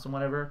red mouse and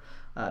whatever,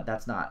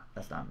 that's not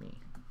me.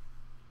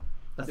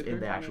 That's in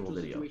the actual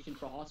video. The situation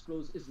for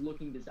hospitals is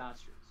looking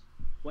disastrous.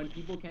 When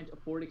people can't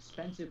afford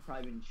expensive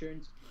private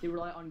insurance, they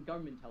rely on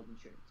government health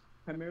insurance,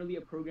 primarily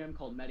a program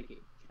called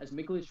Medicaid, as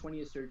Michaelis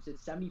 20 asserts that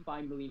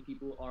 75 million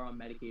people are on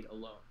Medicaid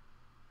alone.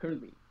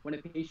 Currently, when a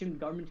patient with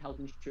government health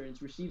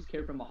insurance receives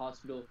care from a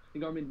hospital, the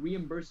government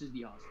reimburses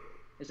the hospital,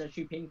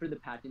 essentially paying for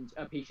the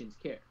patient's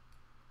care.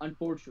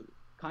 Unfortunately,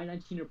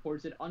 Chi-19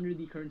 reports that under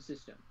the current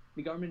system,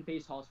 the government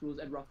pays hospitals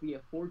at roughly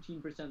a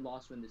 14%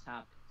 loss when this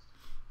happens.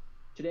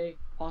 Today,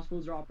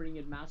 hospitals are operating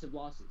at massive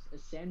losses,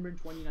 as Sandburn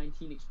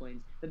 2019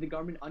 explains that the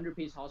government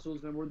underpays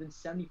hospitals by more than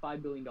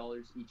 $75 billion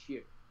each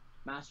year.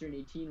 Master in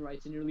 18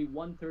 writes that nearly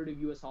 1/3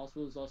 of U.S.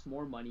 hospitals lost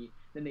more money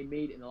than they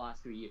made in the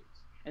last 3 years,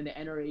 and the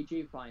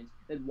NRHA finds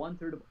that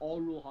 1/3 of all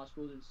rural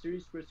hospitals are at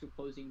serious risk of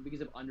closing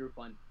because of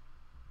underfunding.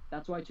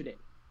 That's why today,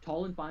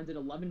 Tolan finds that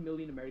 11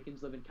 million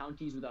Americans live in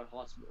counties without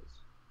hospitals.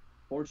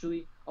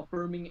 Fortunately,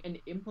 affirming and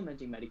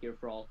implementing Medicare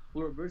for All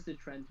will reverse the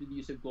trend through the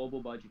use of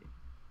global budgeting.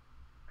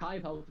 Kai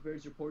of Health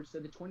Affairs reports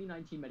that the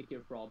 2019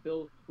 Medicare for All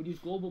bill would use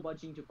global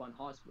budgeting to fund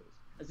hospitals,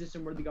 a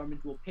system where the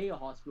government will pay a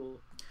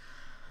hospital.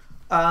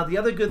 The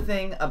other good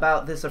thing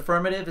about this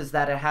affirmative is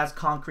that it has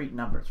concrete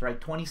numbers, right?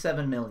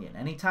 27 million.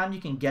 Anytime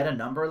you can get a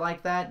number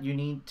like that, you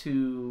need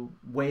to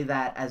weigh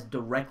that as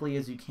directly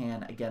as you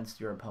can against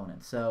your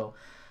opponent. So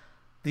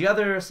the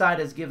other side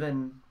has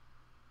given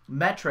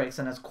metrics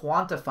and has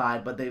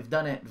quantified, but they've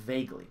done it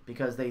vaguely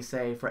because they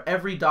say for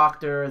every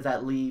doctor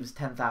that leaves,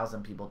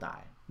 10,000 people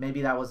die.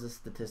 Maybe that was a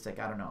statistic.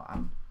 I don't know.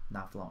 I'm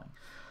not flowing.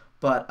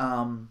 But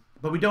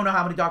we don't know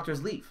how many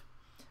doctors leave.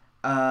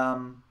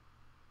 And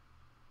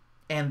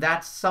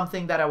that's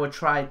something that I would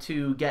try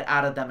to get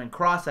out of them in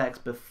cross-ex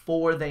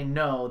before they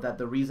know that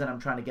the reason I'm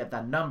trying to get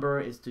that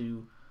number is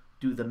to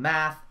do the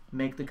math,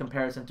 make the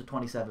comparison to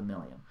 27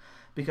 million.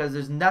 Because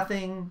there's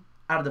nothing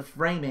out of the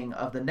framing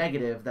of the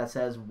negative that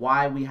says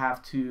why we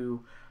have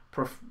to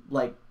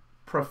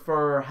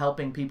prefer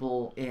helping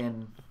people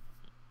in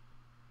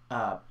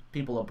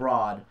people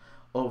abroad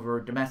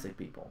over domestic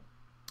people.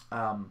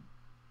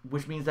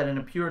 Which means that in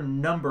a pure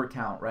number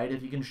count, right,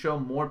 if you can show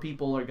more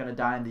people are going to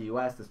die in the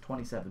U.S., that's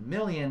 27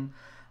 million,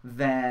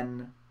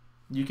 then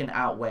you can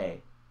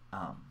outweigh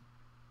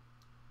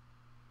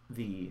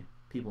the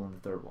people in the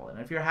third world. And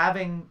if you're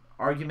having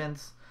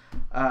arguments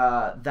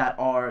that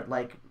are,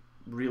 like,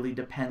 really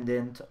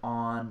dependent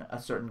on a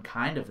certain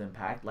kind of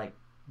impact, like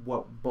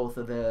what both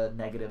of the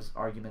negatives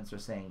arguments are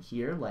saying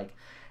here, like,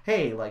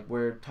 hey, like,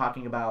 we're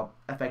talking about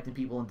affecting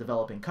people in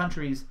developing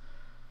countries,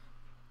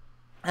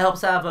 it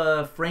helps have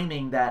a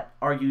framing that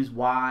argues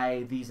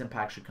why these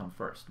impacts should come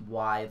first,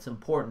 why it's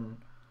important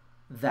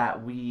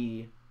that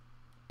we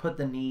put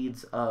the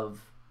needs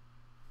of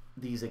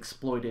these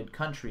exploited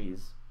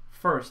countries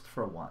first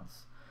for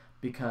once,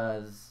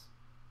 because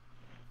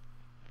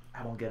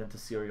I won't get into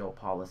serial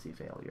policy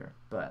failure,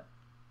 but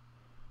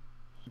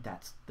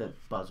that's the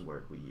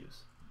buzzword we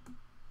use.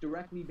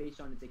 Directly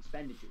based on its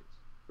expenditures.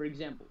 For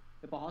example,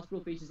 if a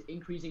hospital faces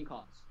increasing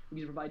costs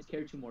because it provides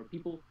care to more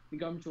people, the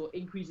government will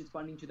increase its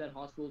funding to that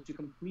hospital to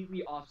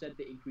completely offset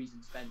the increase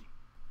in spending.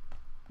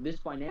 This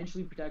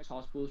financially protects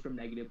hospitals from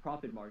negative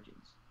profit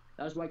margins.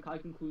 That is why Kai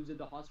concludes that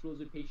the hospitals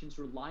with patients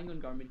relying on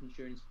government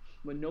insurance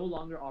will no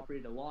longer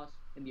operate at a loss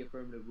in the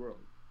affirmative world,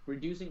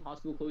 reducing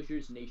hospital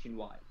closures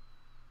nationwide.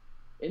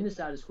 In the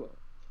status quo,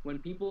 when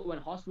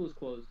hospitals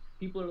close,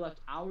 people are left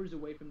hours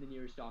away from the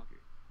nearest doctor,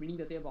 meaning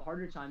that they have a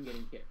harder time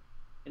getting care.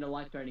 In a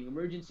life-threatening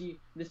emergency,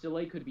 this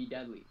delay could be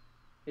deadly.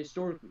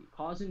 Historically,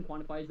 Kasravi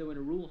quantifies that when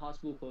a rural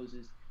hospital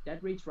closes,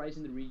 death rates rise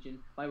in the region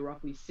by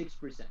roughly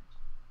 6%.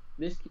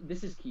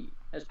 This is key,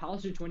 as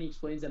Palliser 20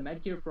 explains that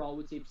Medicare for All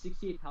would save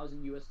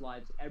 68,000 U.S.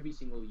 lives every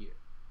single year.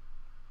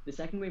 The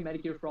second way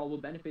Medicare for All will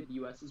benefit the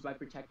U.S. is by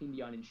protecting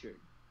the uninsured.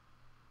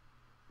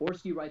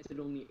 Forsky writes that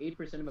only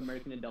 8% of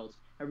American adults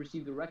have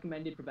received the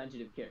recommended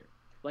preventative care,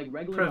 like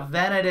regular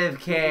preventative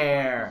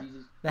care.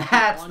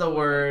 That's the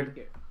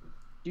word.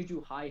 Due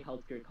to high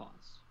healthcare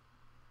costs.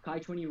 Kai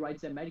 20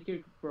 writes that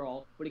Medicare for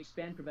All would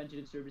expand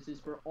preventative services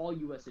for all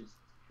U.S. citizens,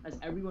 as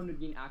everyone would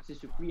gain access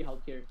to free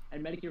healthcare,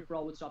 and Medicare for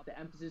All would stop the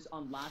emphasis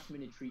on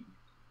last-minute treatment.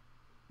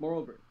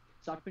 Moreover,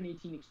 Sakpan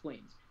 18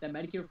 explains that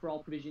Medicare for All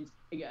provisions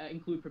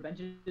include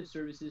preventative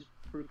services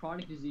for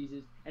chronic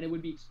diseases, and it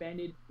would be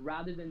expanded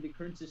rather than the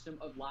current system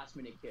of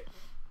last-minute care.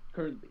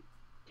 Currently,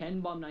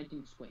 Tenenbaum 19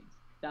 explains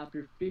that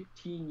after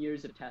 15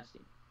 years of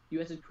testing, the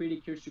U.S. has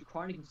created cures to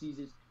chronic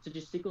diseases such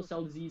as sickle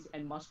cell disease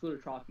and muscular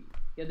atrophy,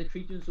 yet the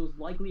treatments will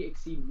likely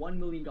exceed $1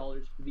 million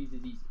for these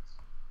diseases.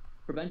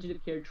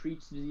 Preventative care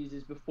treats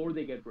diseases before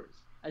they get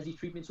worse, as these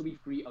treatments will be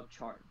free of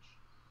charge.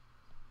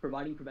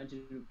 Providing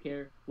preventative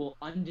care will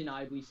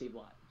undeniably save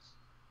lives.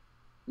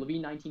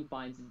 Levine 19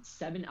 finds that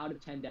 7 out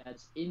of 10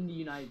 deaths in the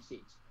United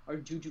States are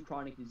due to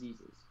chronic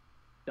diseases.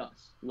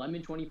 Thus,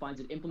 Lemon 20 finds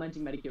that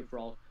implementing Medicare for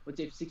All would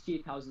save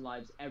 68,000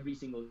 lives every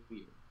single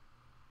year.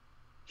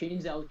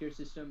 change the healthcare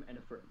system, and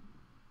affirm.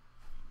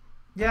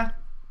 Yeah,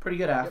 pretty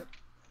good, Aff. Yep.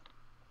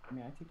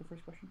 May I take the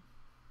first question?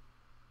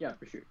 Yeah,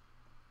 for sure.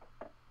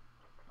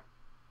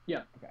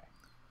 Yeah. Okay.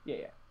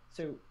 Yeah.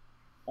 So,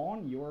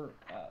 on your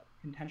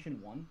contention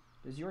 1,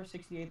 does your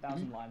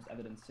 68,000 lives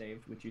evidence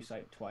saved, which you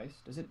cite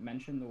twice, does it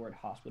mention the word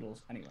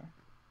hospitals anywhere?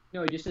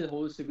 No, it just says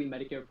holistically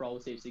Medicare for all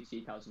will save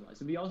 68,000 lives.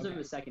 So we also have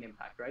a second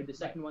impact, right? The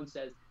second one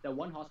says that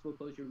one hospital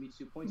closure leads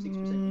to 0.6%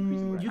 increase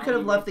in mortality. You could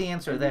have left the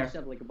answer there. We just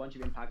have like a bunch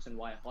of impacts on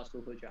why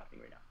hospital closure are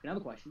happening right now. Can I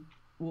have a question?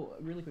 Well,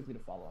 really quickly to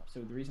follow up.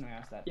 So the reason I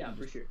asked that,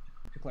 for sure.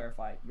 To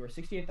clarify, your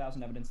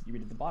 68,000 evidence that you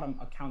read at the bottom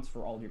accounts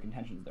for all of your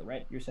contentions, though,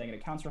 right? You're saying it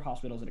accounts for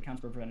hospitals, it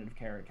accounts for preventative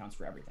care, it accounts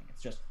for everything.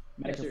 It's just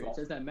Medicare for all. It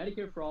says that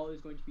Medicare for all is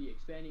going to be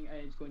expanding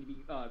and it's going to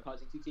be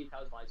causing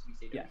 68,000 lives to be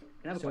saved. Yeah. Can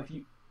I have a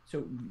question?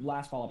 So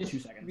last follow-up, 2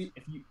 seconds.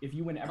 If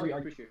you win every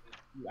argument, sure.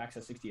 you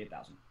access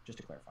 68,000. Just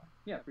to clarify.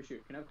 Yeah, for sure.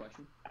 Can I have a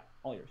question?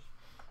 All yours.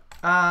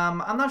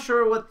 I'm not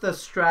sure what the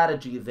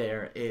strategy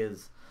there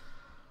is.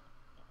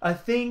 I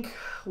think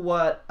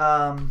what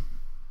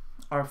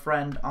our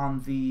friend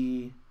on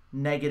the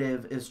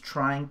negative is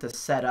trying to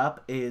set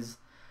up is,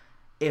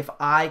 if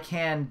I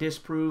can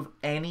disprove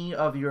any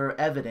of your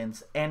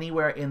evidence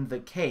anywhere in the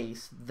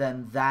case,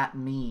 then that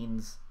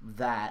means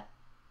that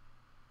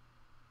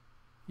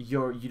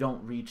you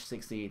don't reach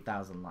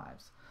 68,000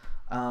 lives.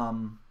 I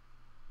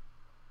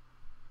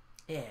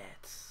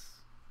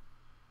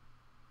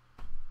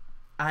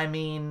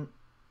mean,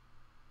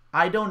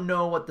 I don't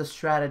know what the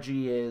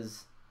strategy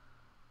is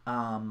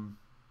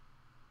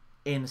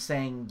in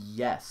saying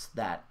yes,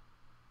 that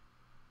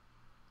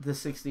the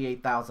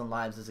 68,000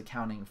 lives is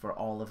accounting for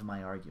all of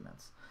my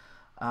arguments.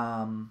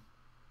 I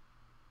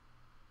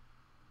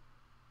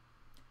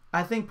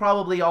think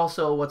probably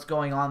also what's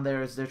going on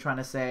there is they're trying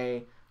to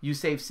say you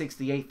saved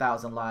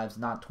 68,000 lives,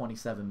 not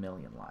 27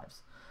 million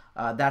lives.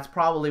 That's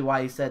probably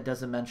why he said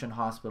doesn't mention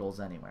hospitals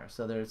anywhere.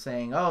 So they're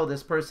saying, oh,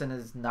 this person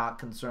is not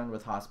concerned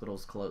with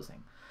hospitals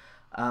closing.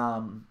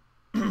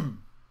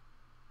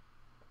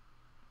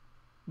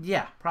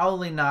 Yeah,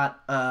 probably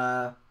not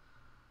a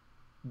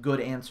good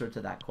answer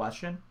to that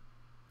question.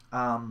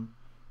 I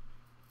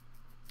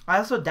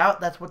also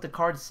doubt that's what the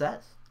card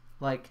says.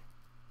 Like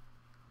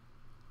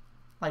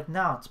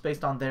no, it's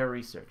based on their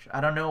research. I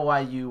don't know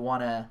why you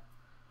want to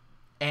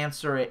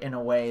answer it in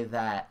a way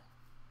that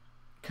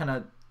kind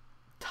of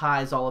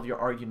ties all of your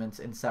arguments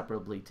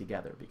inseparably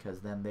together,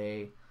 because then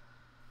they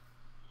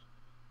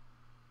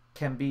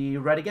can be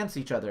read against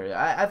each other.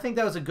 I think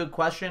that was a good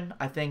question.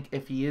 I think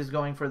if he is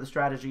going for the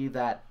strategy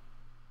that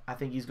I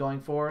think he's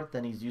going for,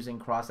 then he's using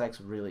cross-X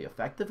really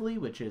effectively,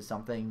 which is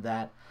something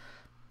that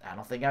I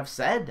don't think I've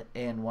said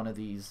in one of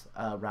these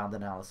round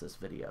analysis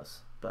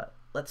videos. But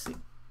let's see.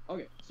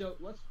 Okay, so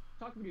let's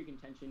talk about your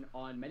contention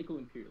on medical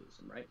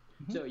imperialism, right?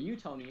 So you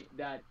tell me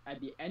that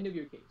at the end of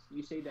your case,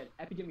 you say that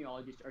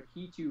epidemiologists are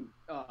key to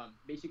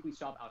basically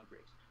stop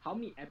outbreaks. How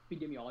many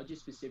epidemiologists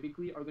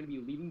specifically are going to be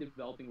leaving the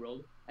developing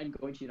world and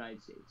going to the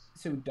United States?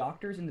 So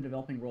doctors in the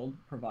developing world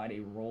provide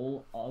a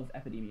role of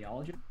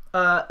epidemiology?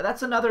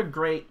 That's another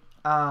great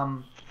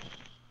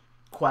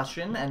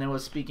question, and it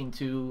was speaking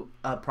to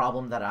a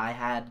problem that I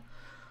had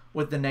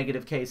with the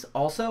negative case.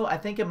 Also, I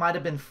think it might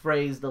have been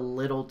phrased a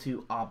little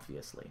too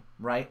obviously,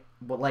 right?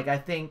 But like, I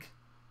think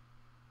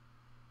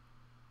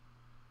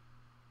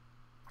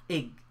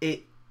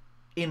it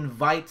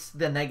invites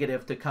the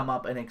negative to come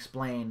up and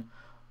explain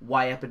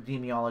why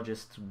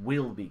epidemiologists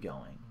will be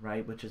going,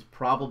 right? Which is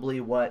probably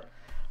what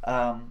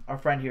our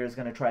friend here is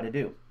going to try to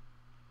do.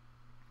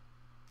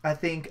 I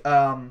think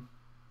a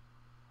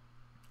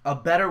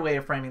better way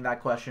of framing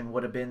that question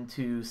would have been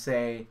to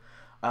say,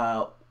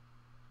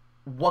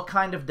 what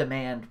kind of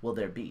demand will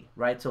there be,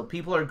 right? So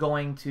people are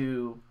going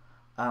to,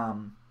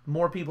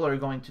 more people are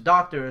going to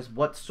doctors.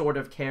 What sort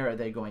of care are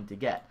they going to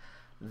get?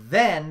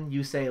 Then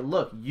you say,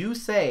 look, you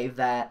say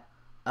that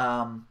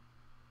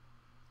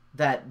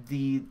that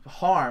the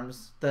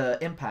harms, the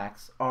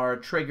impacts, are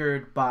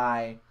triggered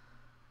by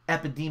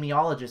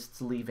epidemiologists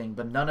leaving,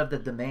 but none of the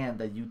demand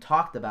that you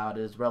talked about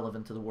is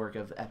relevant to the work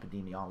of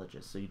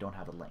epidemiologists, so you don't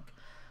have a link.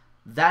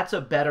 That's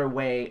a better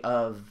way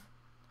of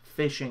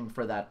fishing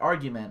for that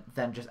argument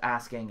than just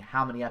asking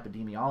how many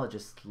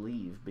epidemiologists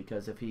leave,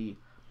 because if he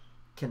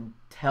can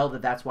tell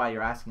that that's why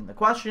you're asking the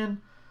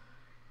question,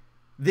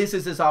 this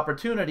is his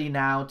opportunity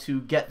now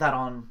to get that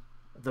on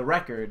the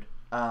record,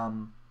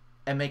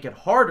 and make it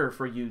harder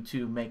for you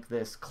to make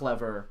this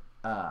clever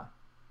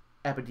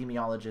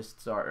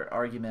epidemiologist's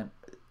argument,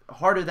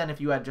 harder than if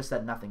you had just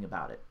said nothing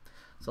about it.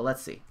 So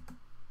let's see.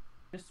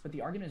 But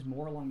the argument is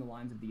more along the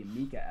lines of the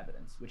Amica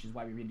evidence, which is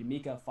why we read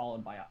Amica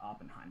followed by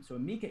Oppenheim. So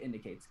Amica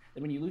indicates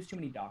that when you lose too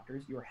many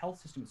doctors, your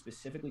health system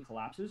specifically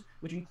collapses,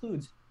 which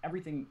includes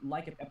everything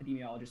like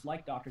epidemiologists,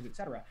 like doctors,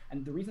 etc.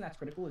 And the reason that's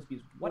critical is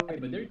because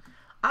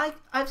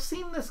I've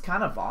seen this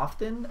kind of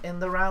often in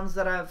the rounds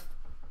that I've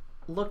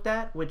looked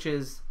at, which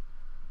is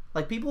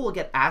Like, people will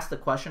get asked a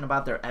question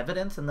about their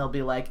evidence, and they'll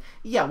be like,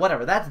 yeah,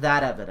 whatever, that's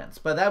that evidence.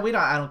 But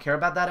I don't care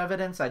about that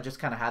evidence. I just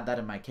kind of had that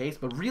in my case.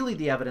 But really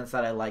the evidence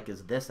that I like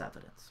is this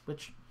evidence.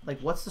 Which, like,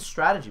 what's the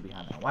strategy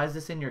behind that? Why is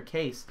this in your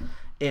case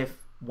if,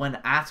 when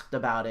asked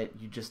about it,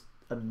 you just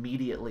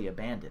immediately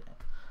abandon it?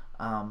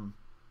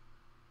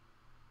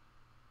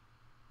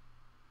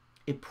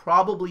 It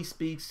probably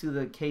speaks to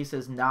the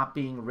cases not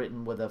being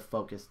written with a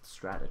focused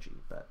strategy.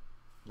 But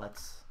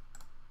let's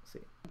see.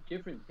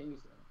 Different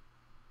things, though.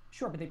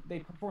 Sure, but they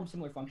perform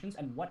similar functions,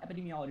 and what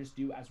epidemiologists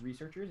do as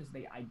researchers is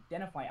they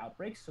identify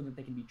outbreaks so that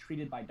they can be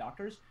treated by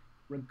doctors.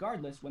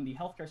 Regardless, when the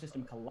healthcare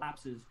system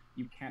collapses,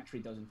 you can't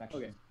treat those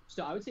infections. Okay,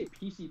 so I would say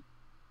PC.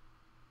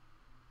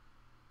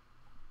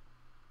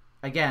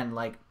 Again,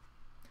 like,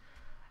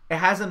 it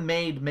hasn't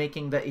made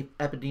making the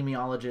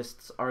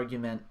epidemiologist's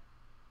argument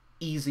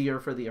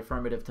easier for the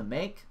affirmative to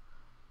make.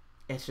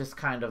 It's just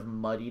kind of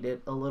muddied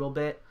it a little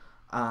bit,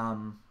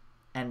 and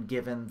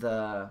given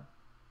the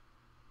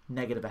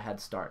negative a head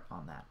start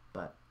on that.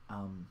 But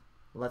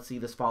let's see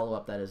this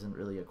follow-up that isn't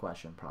really a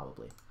question,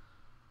 probably.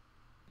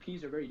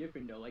 Ps are very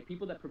different, though. Like,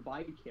 people that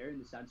provide care in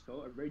the status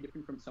quo are very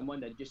different from someone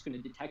that's just going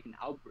to detect an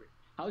outbreak.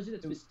 How is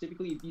it that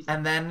specifically these...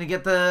 And then you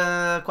get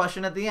the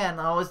question at the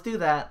end. I always do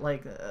that.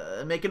 Like,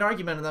 make an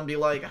argument and then be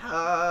like,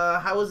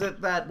 how is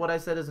it that what I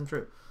said isn't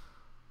true?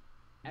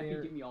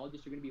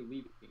 Epidemiologists are going to be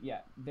leaving.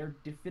 Yeah, they're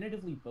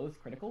definitively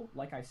both critical.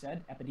 Like I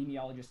said,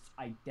 epidemiologists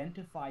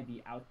identify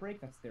the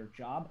outbreak. That's their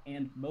job.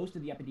 And most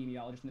of the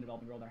epidemiologists in the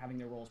developing world are having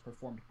their roles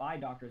performed by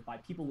doctors, by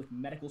people with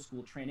medical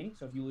school training.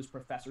 So if you lose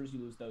professors, you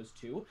lose those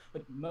too.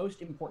 But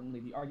most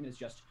importantly, the argument is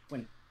just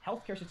when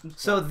healthcare systems...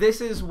 So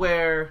this is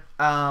where...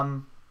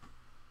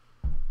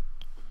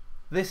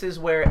 This is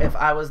where, if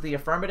I was the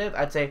affirmative,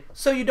 I'd say,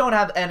 so you don't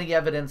have any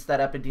evidence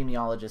that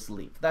epidemiologists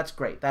leave. That's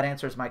great. That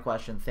answers my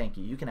question. Thank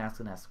you. You can ask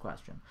the next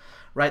question.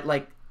 Right?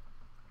 Like,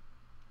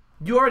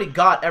 you already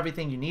got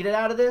everything you needed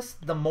out of this.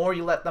 The more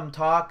you let them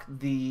talk,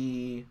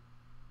 the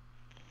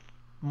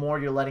more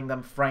you're letting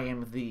them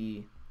frame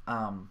the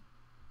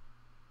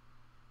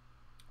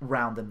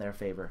round in their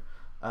favor.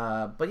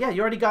 But yeah, you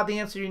already got the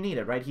answer you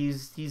needed, right?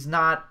 He's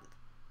not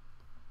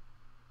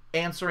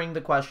answering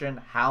the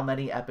question, how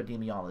many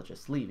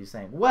epidemiologists leave? He's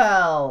saying,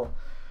 well,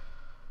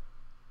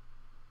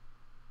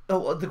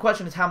 the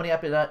question is how many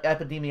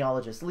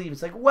epidemiologists leave.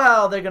 It's like,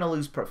 well, they're going to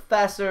lose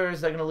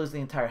professors, they're going to lose the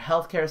entire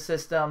healthcare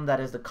system,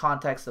 that is the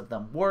context of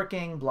them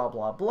working, blah,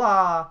 blah,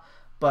 blah.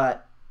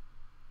 But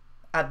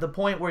at the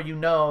point where you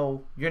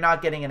know you're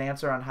not getting an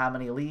answer on how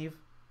many leave,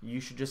 you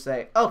should just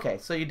say, okay,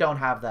 so you don't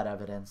have that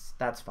evidence,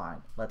 that's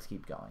fine, let's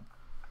keep going.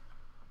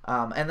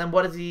 And then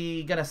what is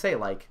he going to say?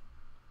 Like,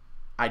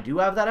 I do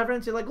have that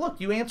evidence. You're like, look,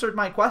 you answered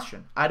my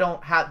question. I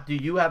don't have... Do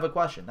you have a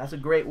question? That's a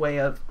great way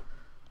of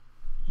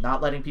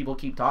not letting people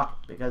keep talking.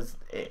 Because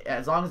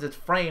as long as it's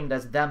framed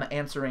as them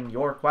answering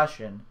your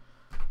question,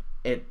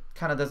 it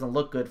kind of doesn't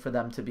look good for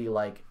them to be,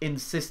 like,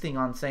 insisting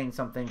on saying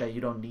something that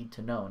you don't need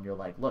to know. And you're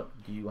like, look,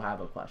 do you have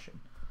a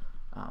question?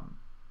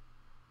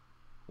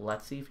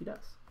 Let's see if he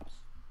does.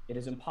 It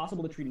is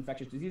impossible to treat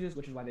infectious diseases,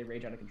 which is why they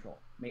rage out of control.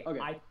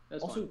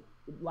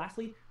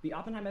 Lastly, the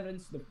Oppenheim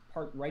evidence, the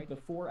part right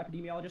before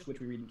epidemiologist,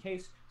 which we read in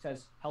case,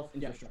 says health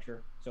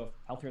infrastructure. So if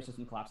healthcare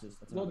system collapses,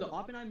 that's well, the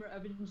Oppenheimer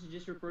evidence is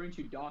just referring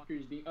to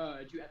doctors being, to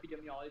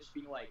epidemiologists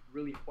being like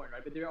really important,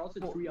 right? But there are also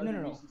three other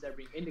reasons that are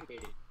being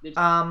indicated.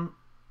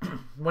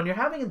 When you're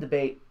having a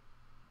debate,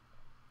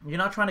 you're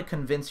not trying to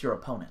convince your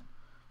opponent.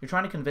 You're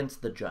trying to convince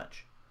the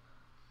judge.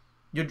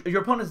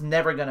 Your opponent's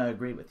never going to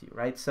agree with you,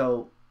 right?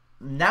 So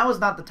now is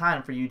not the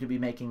time for you to be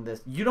making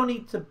this. You don't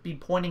need to be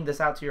pointing this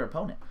out to your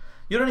opponent.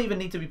 You don't even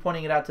need to be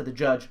pointing it out to the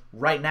judge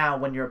right now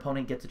when your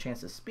opponent gets a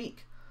chance to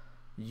speak.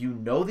 You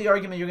know the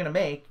argument you're going to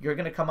make. You're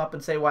going to come up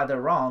and say why they're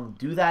wrong.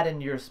 Do that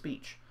in your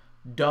speech.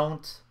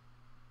 Don't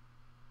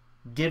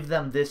give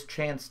them this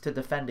chance to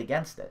defend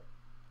against it.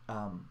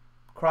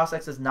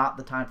 Cross-ex is not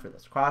the time for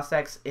this.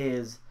 Cross-ex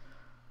is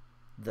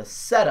the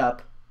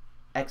setup.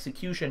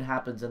 Execution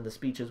happens in the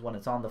speeches when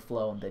it's on the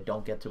flow and they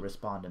don't get to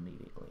respond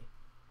immediately.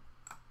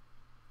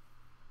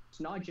 It's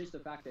not just the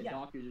fact that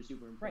doctors are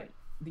super important.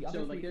 Right.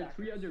 So like there are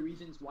three other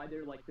reasons why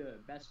they're like the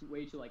best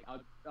way to like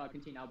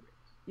contain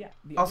outbreaks. Yeah.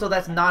 Also,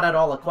 that's not at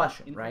all a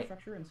question, right?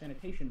 Infrastructure and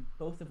sanitation,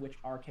 both of which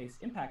our case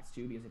impacts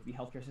too, because if the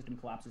healthcare system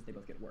collapses, they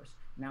both get worse.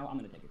 Now I'm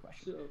going to take a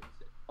question.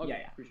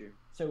 For sure.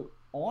 So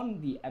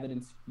on the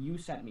evidence you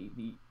sent me,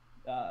 the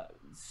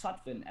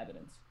Sutphin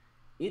evidence,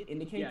 it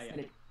indicates that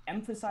it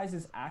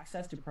emphasizes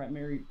access to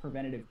primary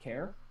preventative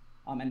care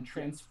and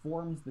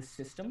transforms the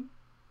system.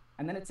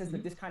 And then it says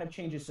that this kind of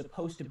change is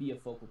supposed to be a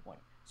focal point.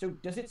 So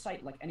does it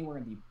cite like anywhere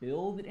in the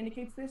bill that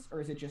indicates this,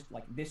 or is it just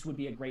like this would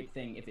be a great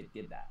thing if it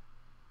did that?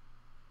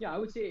 Yeah, I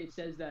would say it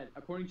says that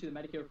according to the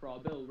Medicare for All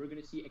bill, we're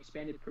going to see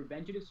expanded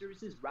preventative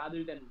services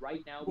rather than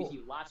right now we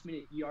see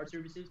last-minute ER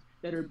services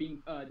that are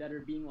being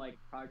like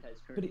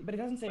prioritized currently. But it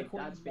doesn't say like,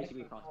 according that's to the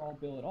basically Medicare for All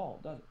bill at all,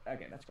 does it?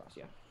 Okay, that's cross,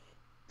 yeah.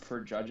 For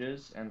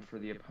judges and for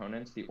the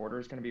opponents, the order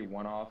is going to be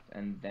one off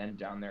and then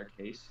down their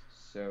case.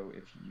 So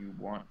if you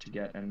want to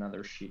get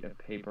another sheet of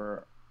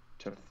paper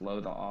to flow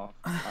the off,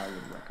 I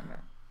would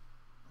recommend.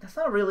 That's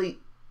not really...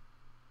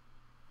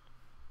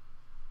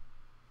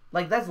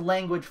 Like, that's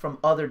language from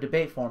other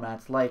debate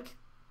formats. Like,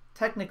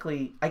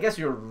 technically, I guess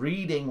you're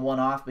reading one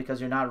off because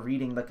you're not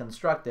reading the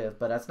constructive,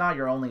 but that's not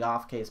your only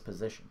off-case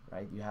position,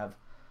 right? You have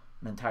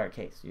an entire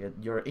case.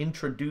 You're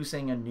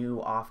introducing a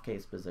new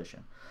off-case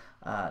position.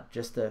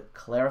 Just to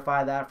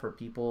clarify that for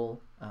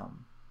people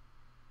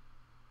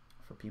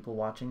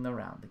watching the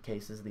round, the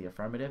case is the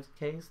affirmative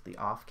case. The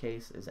off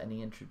case is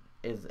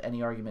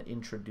any argument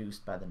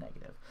introduced by the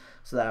negative.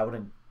 So that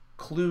would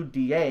include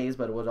DAs,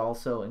 but it would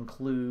also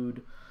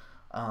include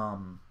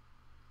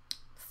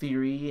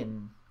theory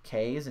and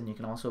Ks, and you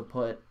can also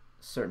put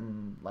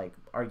certain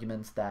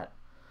arguments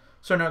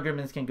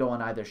can go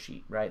on either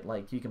sheet, right?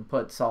 Like you can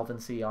put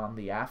solvency on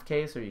the Aff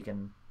case, or you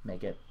can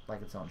make it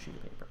like its own sheet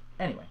of paper.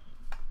 Anyway.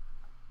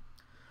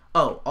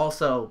 Oh,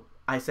 also,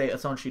 I say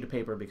its own sheet of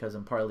paper because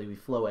in Parley we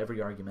flow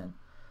every argument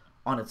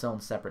on its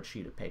own separate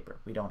sheet of paper.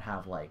 We don't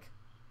have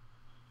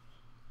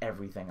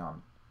everything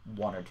on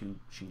one or two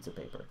sheets of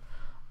paper.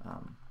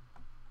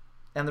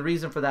 And the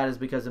reason for that is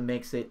because it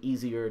makes it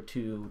easier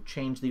to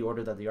change the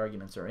order that the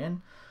arguments are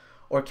in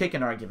or kick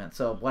an argument.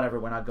 So whatever,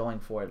 we're not going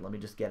for it. Let me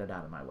just get it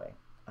out of my way.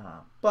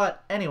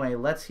 But anyway,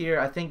 let's hear.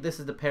 I think this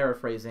is the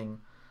paraphrasing,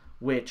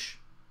 which...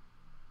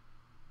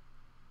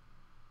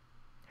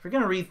 If you're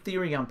going to read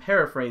theory on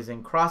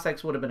paraphrasing,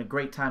 cross-ex would have been a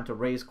great time to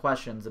raise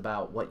questions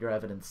about what your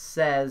evidence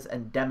says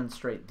and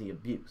demonstrate the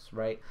abuse,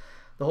 right?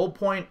 The whole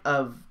point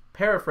of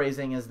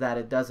paraphrasing is that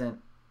it doesn't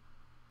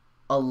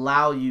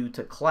allow you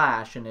to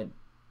clash, and it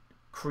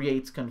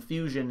creates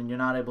confusion and you're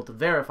not able to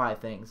verify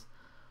things.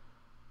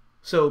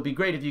 So it'd be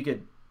great if you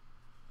could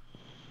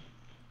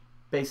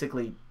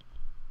basically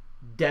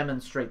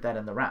demonstrate that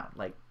in the round.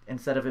 Like,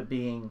 instead of it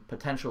being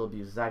potential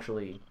abuse, it's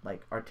actually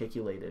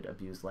articulated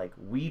abuse. Like,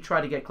 we try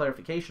to get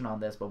clarification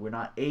on this, but we're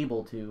not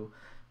able to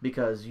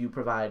because you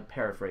provide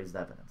paraphrased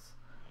evidence.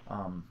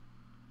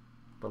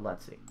 But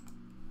let's see.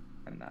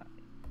 And that.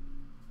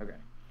 Okay.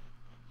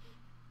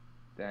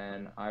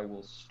 Then I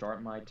will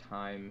start my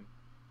time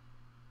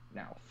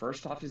now.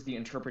 First off is the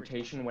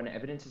interpretation. When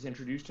evidence is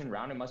introduced in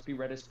round, it must be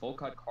read as full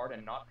cut card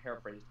and not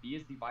paraphrased. B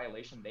is the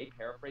violation. They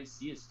paraphrase.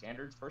 C is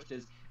standards. First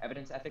is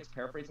evidence ethics.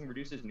 Paraphrasing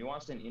reduces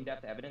nuanced and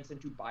in-depth evidence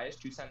into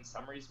biased two-sentence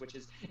summaries, which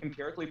is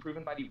empirically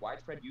proven by the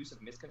widespread use of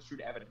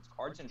misconstrued evidence.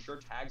 Cards ensure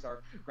tags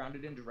are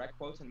grounded in direct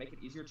quotes and make it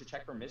easier to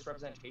check for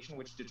misrepresentation,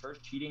 which deters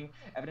cheating.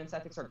 Evidence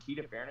ethics are key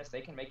to fairness. They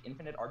can make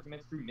infinite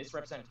arguments through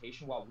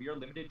misrepresentation, while we are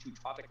limited to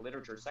topic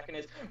literature. Second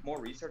is more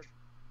research.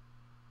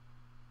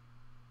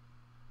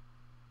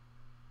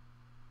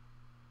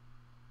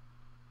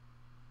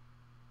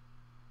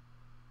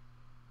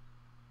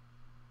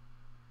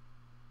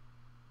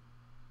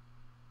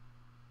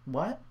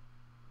 What?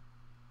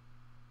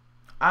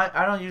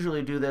 I don't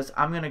usually do this.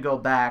 I'm going to go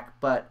back,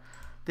 but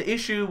the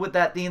issue with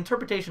that, the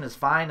interpretation is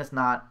fine. It's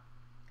not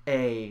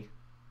a...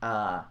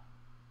 the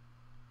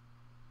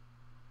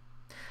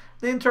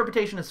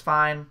interpretation is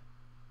fine.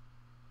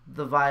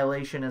 The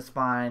violation is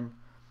fine.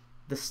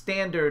 The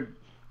standard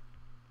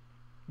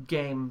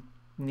game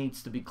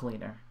needs to be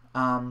cleaner.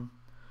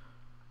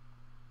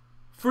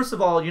 First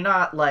of all, you're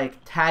not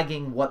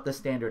tagging what the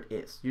standard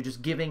is. You're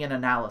just giving an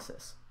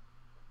analysis.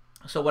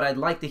 So what I'd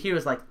like to hear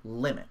is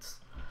limits,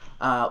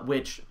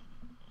 which,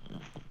 oh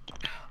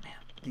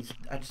man,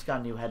 I just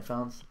got new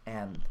headphones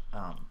and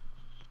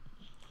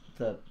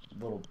the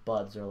little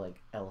buds are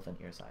elephant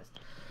ear sized.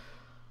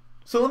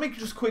 So let me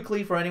just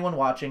quickly, for anyone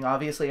watching,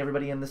 obviously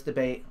everybody in this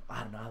debate,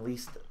 I don't know, at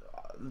least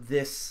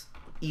this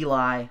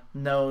Eli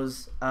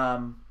knows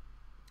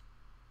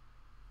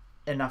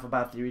enough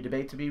about theory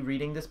debate to be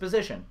reading this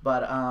position,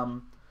 but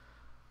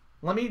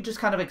let me just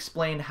kind of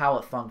explain how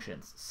it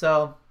functions.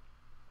 So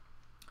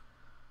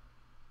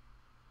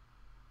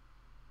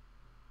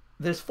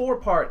there's 4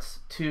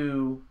 parts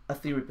to a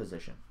theory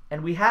position,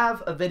 and we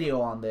have a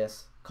video on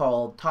this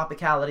called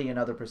Topicality and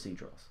Other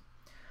Procedurals.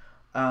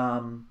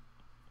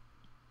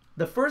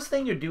 The first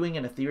thing you're doing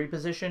in a theory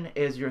position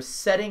is you're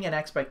setting an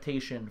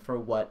expectation for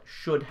what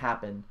should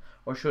happen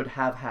or should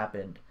have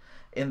happened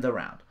in the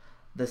round.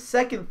 The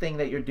second thing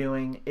that you're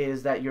doing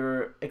is that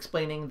you're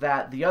explaining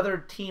that the other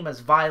team has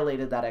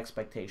violated that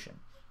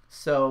expectation.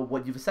 So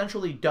what you've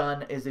essentially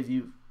done is if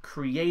you've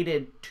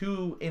created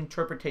 2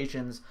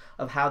 interpretations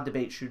of how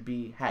debate should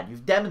be had.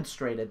 You've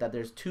demonstrated that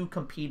there's 2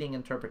 competing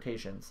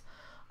interpretations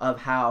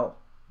of how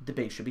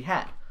debate should be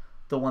had.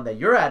 The one that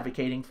you're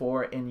advocating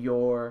for in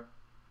your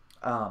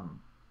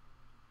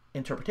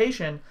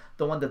interpretation,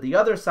 the one that the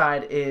other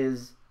side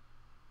is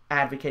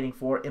advocating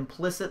for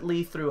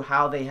implicitly through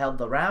how they held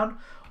the round,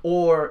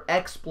 or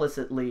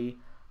explicitly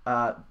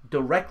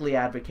directly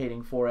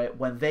advocating for it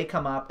when they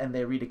come up and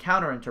they read a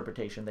counter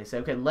interpretation. They say,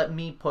 okay, let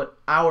me put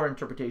our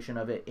interpretation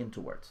of it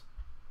into words.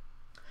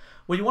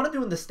 What you want to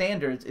do in the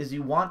standards is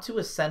you want to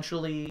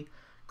essentially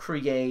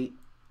create,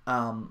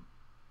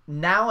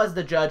 now as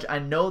the judge, I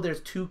know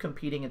there's 2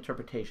 competing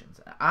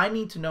interpretations. I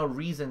need to know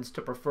reasons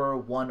to prefer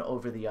one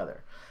over the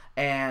other.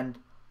 And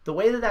the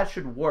way that that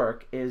should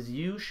work is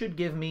you should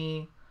give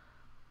me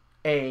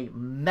a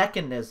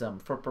mechanism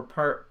for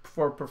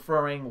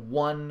preferring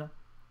one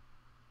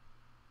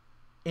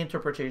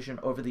interpretation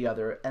over the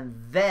other, and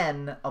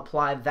then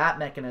apply that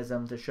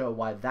mechanism to show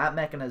why that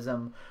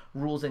mechanism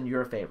rules in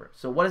your favor.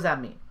 So what does that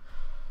mean?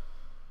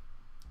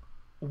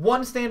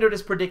 One standard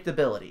is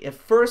predictability. It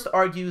first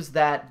argues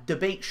that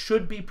debate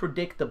should be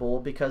predictable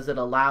because it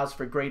allows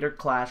for greater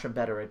clash and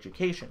better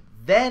education.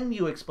 Then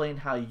you explain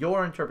how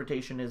your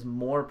interpretation is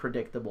more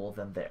predictable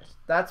than theirs.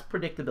 That's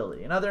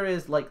predictability. Another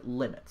is like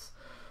limits.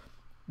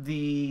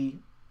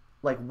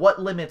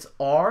 What limits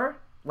are,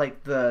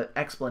 like the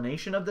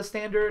explanation of the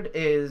standard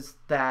is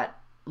that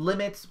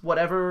limits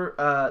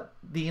whatever,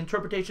 the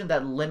interpretation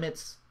that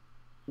limits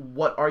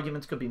what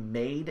arguments could be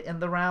made in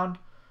the round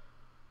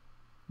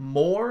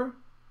more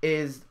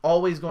is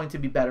always going to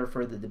be better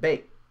for the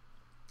debate,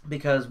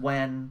 because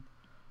when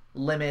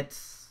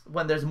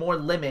there's more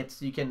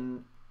limits, you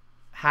can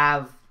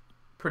have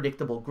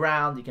predictable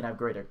ground, you can have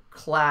greater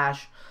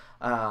clash,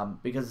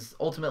 because it's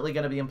ultimately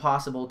going to be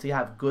impossible to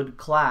have good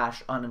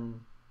clash on,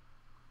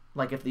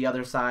 like, if the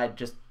other side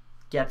just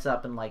gets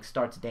up and like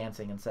starts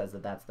dancing and says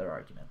that that's their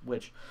argument,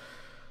 which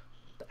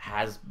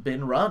has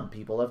been run.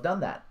 People have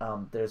done that.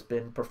 There's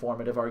been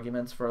performative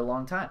arguments for a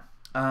long time.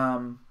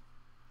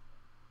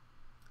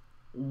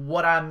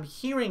 What I'm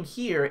hearing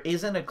here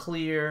isn't a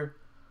clear,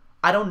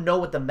 I don't know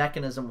what the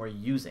mechanism we're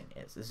using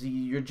is.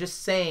 You're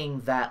just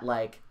saying that,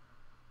 like,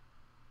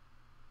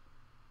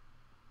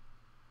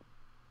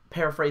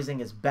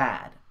 paraphrasing is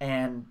bad,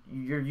 and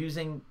you're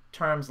using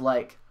terms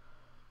like,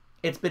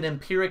 it's been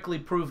empirically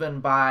proven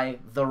by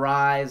the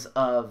rise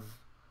of,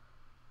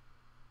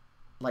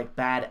 like,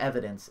 bad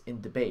evidence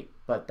in debate.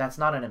 But that's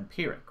not an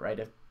empiric, right?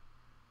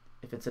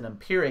 If it's an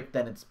empiric,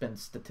 then it's been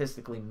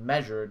statistically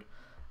measured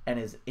and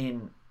is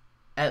in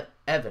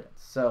evidence.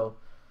 So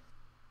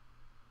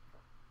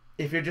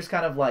if you're just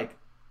kind of like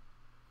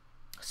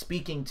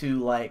speaking to,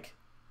 like,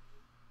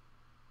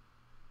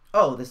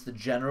 oh, this is the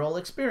general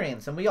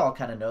experience and we all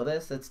kind of know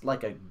this, it's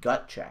like a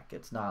gut check.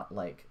 It's not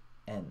like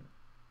an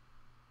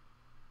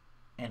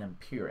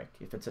empiric.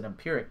 If it's an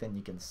empiric, then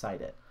you can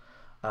cite it,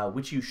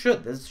 which you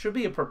should. This should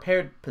be a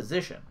prepared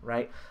position,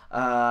 right?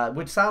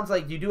 Which sounds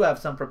like you do have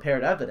some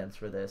prepared evidence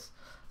for this.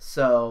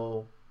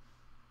 So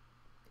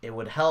it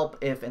would help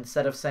if,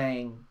 instead of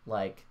saying,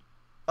 like,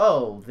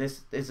 oh,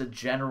 this is a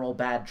general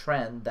bad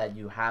trend, that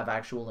you have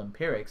actual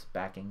empirics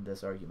backing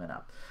this argument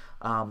up.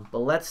 But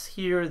let's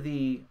hear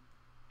the...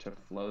 To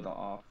flow the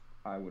off,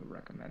 I would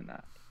recommend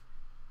that.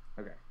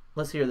 Okay.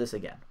 Let's hear this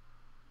again.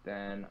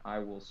 Then I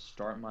will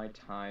start my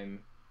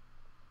time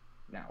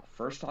now.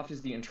 First off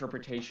is the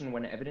interpretation.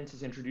 When evidence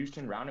is introduced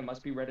in round, it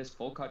must be read as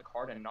full cut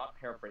card and not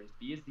paraphrased.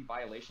 B is the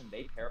violation.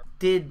 They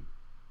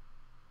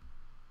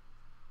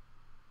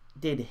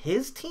Did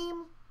his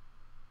team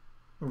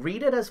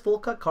read it as full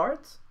cut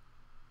cards?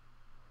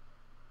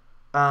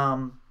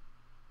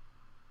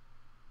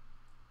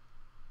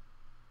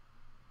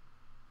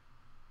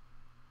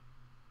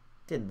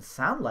 Didn't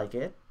sound like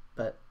it,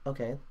 but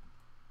okay.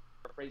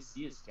 Paraphrase.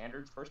 C is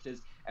standards. First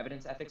is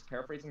evidence ethics.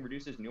 Paraphrasing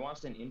reduces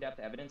nuanced and in-depth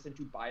evidence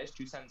into biased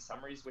two-sentence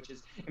summaries, which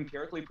is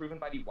empirically proven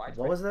by the widespread.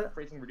 What was that?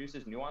 Paraphrasing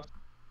reduces nuanced.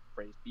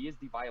 B is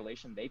the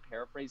violation. They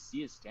paraphrase.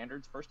 C is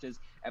standards. First is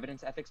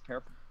evidence ethics.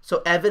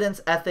 So evidence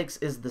ethics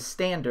is the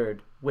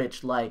standard,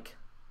 which, like,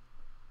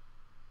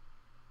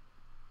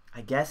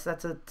 I guess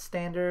that's a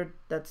standard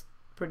that's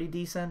pretty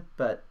decent,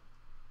 but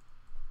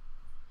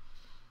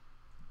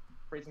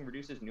Paraphrasing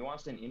reduces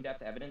nuanced and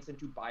in-depth evidence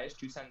into biased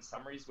two-sentence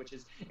summaries, which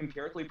is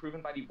empirically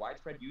proven by the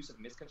widespread use of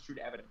misconstrued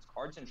evidence.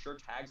 Cards ensure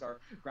tags are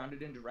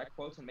grounded in direct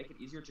quotes and make it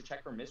easier to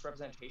check for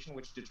misrepresentation,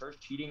 which deters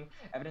cheating.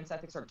 Evidence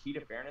ethics are key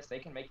to fairness. They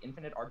can make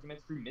infinite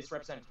arguments through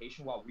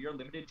misrepresentation, while we are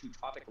limited to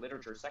topic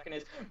literature. Second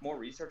is more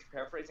research.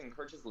 Paraphrasing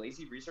encourages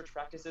lazy research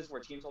practices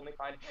where teams only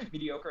find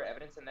mediocre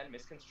evidence and then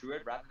misconstrue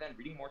it, rather than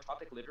reading more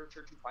topic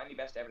literature to find the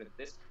best evidence.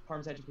 This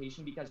harms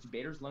education because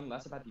debaters learn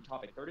less about the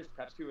topic. Third is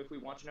prep skew. If we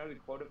want to know the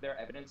quote of their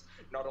evidence,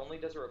 not only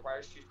does it require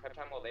us to use prep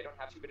time while they don't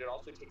have to, but it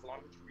also takes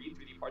longer to read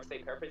through the parts they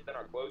paraphrase than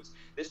our quotes.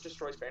 This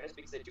destroys fairness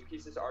because it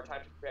decreases our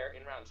time to prepare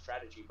in-round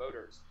strategy.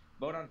 Voters.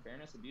 Vote on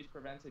fairness. Abuse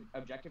prevents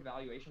objective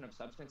valuation of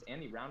substance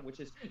and the round,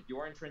 which is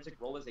your intrinsic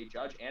role as a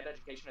judge, and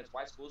education. It's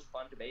why schools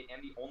fund debate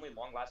and the only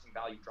long-lasting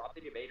value. Drop the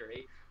debater.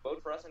 A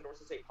vote for us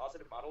endorses a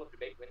positive model of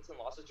debate. Wins and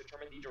losses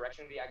determine the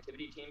direction of the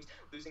activity. Teams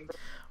losing.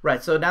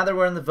 Right, so now that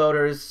we're in the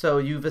voters, so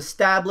you've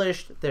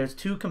established there's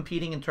two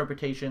competing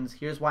interpretations.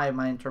 Here's why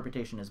my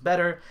interpretation is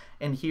better,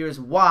 and here's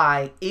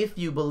why, if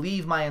you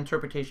believe my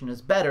interpretation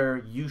is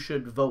better, you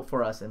should vote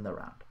for us in the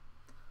round.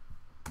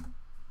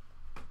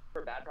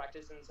 For bad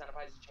practice and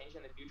incentivizes change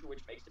in the future, which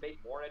makes debate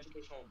more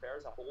educational and fair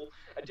as a whole.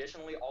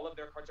 Additionally, all of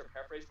their cards are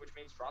paraphrased, which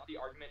means drop the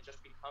argument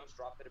just becomes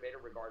drop the debater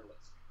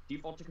regardless.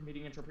 Default to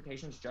competing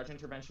interpretations, judge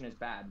intervention is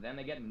bad. Then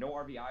they get no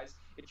RVIs.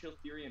 It kills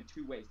theory in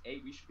two ways. A,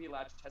 we should be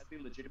allowed to test the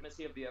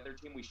legitimacy of the other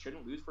team. We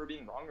shouldn't lose for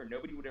being wrong, or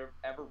nobody would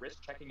ever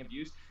risk checking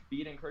abuse.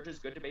 B, it encourages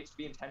good debates to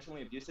be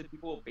intentionally abusive.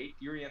 People will bait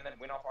theory and then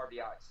win off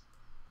RVIs.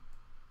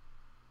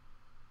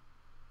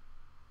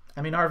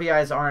 I mean,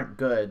 RVIs aren't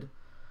good.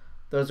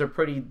 those are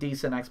pretty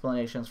decent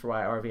explanations for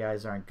why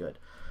RVIs aren't good.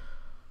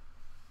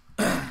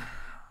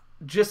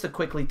 Just to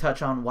quickly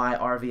touch on why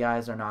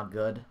RVIs are not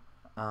good,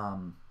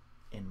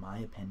 in my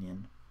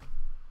opinion.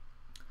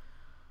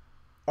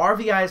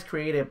 RVIs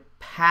create a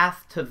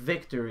path to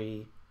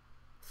victory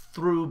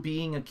through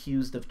being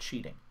accused of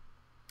cheating.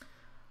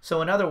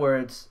 So in other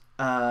words,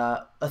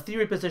 a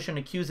theory position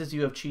accuses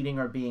you of cheating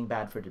or being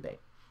bad for debate.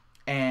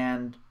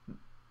 And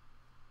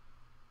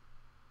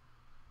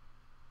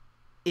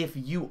if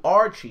you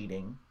are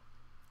cheating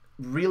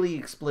really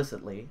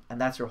explicitly, and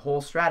that's your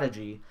whole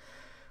strategy,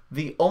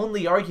 the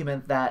only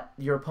argument that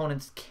your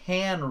opponents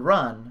can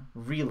run,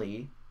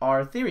 really,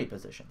 are theory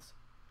positions.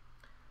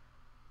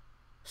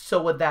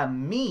 So what that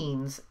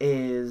means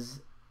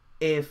is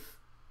if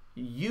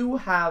you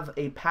have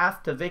a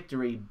path to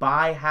victory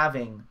by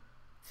having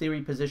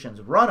theory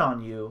positions run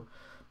on you,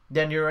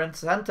 then you're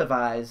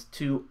incentivized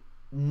to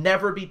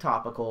never be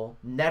topical,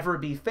 never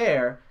be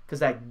fair, because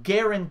that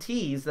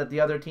guarantees that the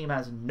other team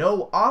has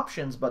no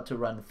options but to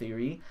run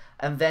theory,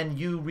 and then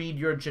you read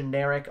your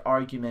generic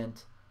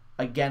argument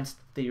against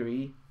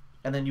theory,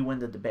 and then you win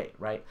the debate,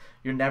 right?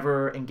 You're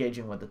never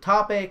engaging with the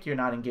topic, you're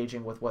not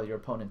engaging with what your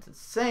opponent is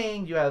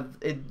saying,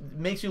 it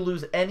makes you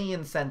lose any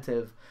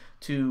incentive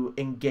to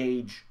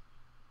engage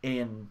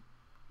in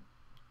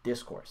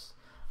discourse.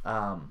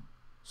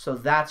 So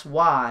that's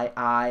why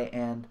I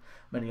and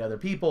many other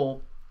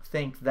people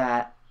think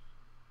that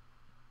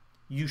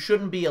you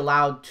shouldn't be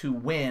allowed to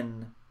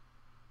win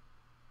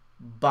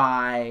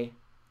by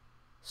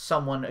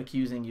someone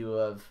accusing you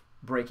of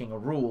breaking a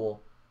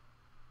rule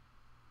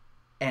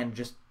and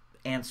just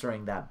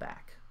answering that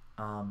back.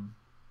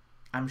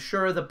 I'm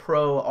sure the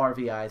pro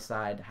RVI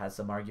side has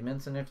some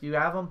arguments, and if you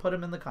have them, put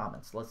them in the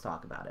comments. Let's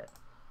talk about it.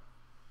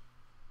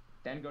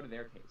 Then go to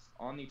their case.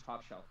 On the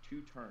top shelf,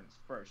 2 turns.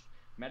 First,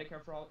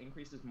 Medicare for All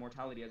increases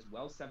mortality as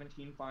well,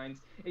 17 fines.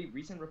 A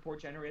recent report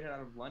generated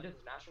out of London's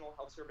National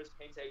Health Service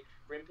paints a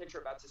grim picture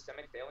about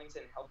systemic failings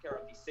in healthcare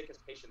of the sickest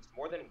patients.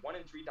 More than 1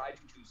 in 3 died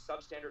due to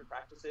substandard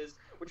practices,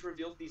 which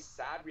reveals the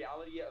sad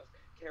reality of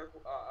care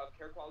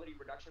quality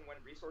reduction when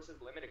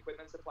resources limit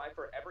equipment supply,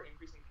 forever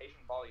increasing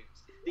patient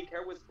volumes. The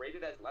care was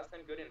rated as less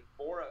than good in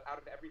 4 out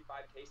of every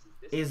 5 cases.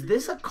 Is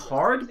this a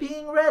card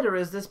being read, or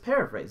is this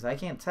paraphrased? I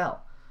can't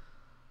tell.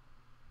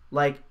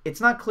 Like, it's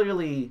not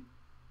clearly...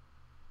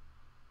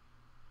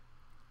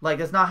 Like,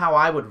 it's not how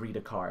I would read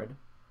a card.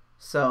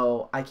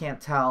 So, I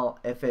can't tell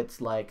if it's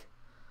like,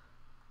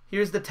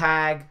 here's the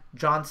tag,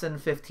 Johnson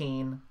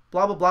 15,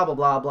 blah, blah, blah, blah,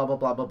 blah, blah, blah,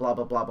 blah, blah, blah,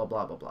 blah, blah, blah,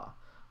 blah, blah,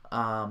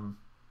 blah.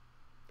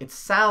 It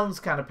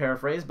sounds kind of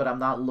paraphrased, but I'm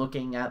not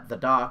looking at the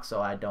doc,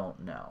 so I don't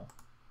know.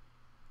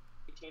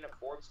 Of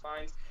Forbes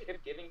finds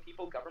if giving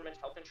people government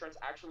health insurance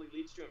actually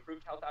leads to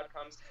improved health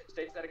outcomes.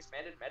 States that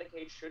expanded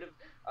Medicaid should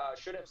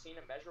have seen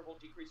a measurable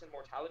decrease in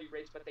mortality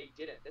rates, but they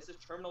didn't. This is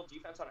terminal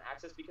defense on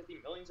access because the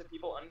millions of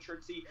people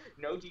uninsured see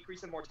no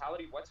decrease in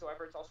mortality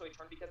whatsoever. It's also a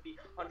turn because the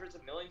hundreds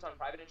of millions on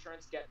private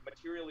insurance get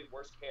materially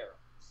worse care.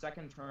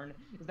 Second turn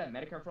is that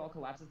Medicare for All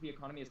collapses the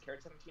economy, as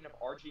Carrot 17 of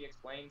RG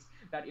explains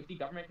that if the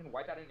government can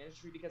wipe out an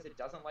industry because it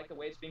doesn't like the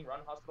way it's being run,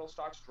 hospital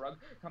stocks, drug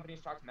company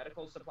stocks,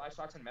 medical supply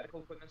stocks, and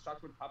medical equipment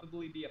stocks would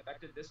probably be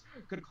affected. This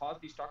could cause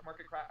the stock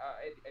market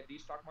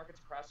these stock markets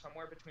to crash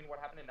somewhere between what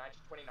happened in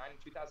 1929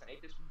 and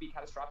 2008. This would be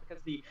catastrophic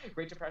because the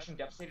Great Depression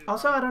devastated.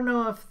 Also, I don't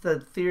know if the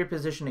theory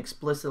position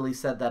explicitly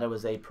said that it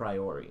was a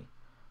priori.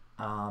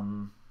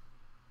 It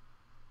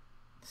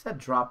said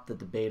drop the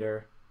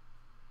debater.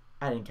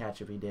 I didn't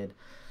catch if he did.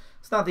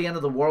 It's not the end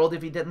of the world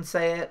if he didn't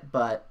say it,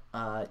 but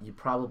you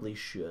probably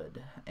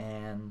should.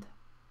 And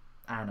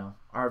I don't know.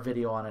 Our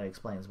video on it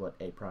explains what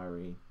a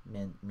priori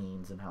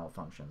means and how it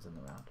functions in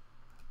the round.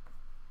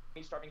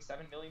 Starving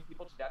 7 million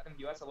people to death in the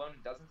U.S. alone,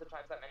 and dozens of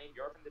times that many in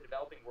Europe and the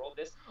developing world.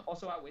 This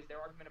also outweighs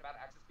their argument about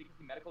access because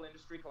the medical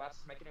industry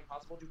collapses, making it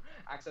impossible to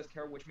access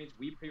care, which means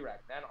we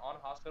prereq. Then on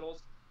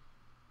hospitals,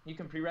 you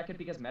can prereq it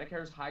because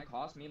Medicare's high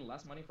costs mean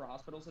less money for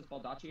hospitals, as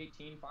Baldacci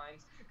 18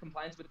 finds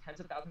compliance with tens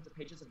of thousands of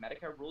pages of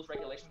Medicare rules,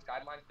 regulations,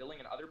 guidelines, billing,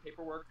 and other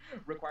paperwork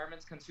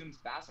requirements consumes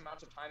vast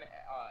amounts of time,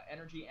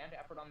 energy, and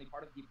effort on the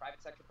part of the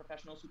private sector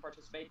professionals who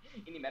participate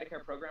in the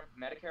Medicare program.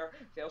 Medicare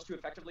fails to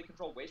effectively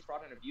control waste,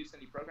 fraud, and abuse in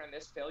the program.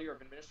 This failure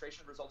of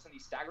administration results in the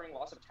staggering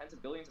loss of tens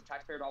of billions of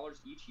taxpayer dollars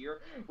each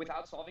year.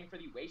 Without solving for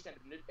the waste and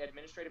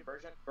administrative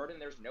burden,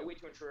 there's no way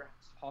to ensure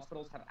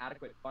hospitals have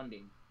adequate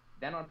funding.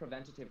 Then on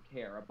preventative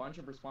care, a bunch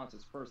of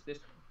responses. First, this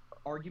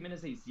argument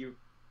is a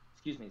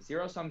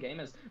zero-sum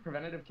game. As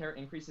preventative care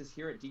increases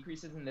here, it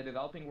decreases in the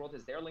developing world.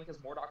 As their link is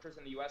more doctors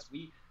in the U.S.,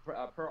 we, per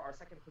our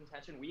second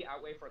contention, we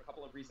outweigh for a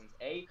couple of reasons.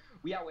 A,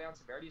 we outweigh on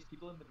severity as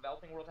people in the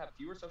developing world have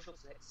fewer social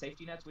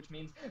safety nets, which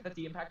means that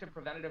the impact of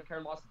preventative care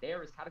loss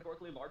there is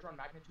categorically larger on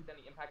magnitude than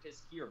the impact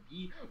is here.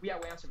 B, we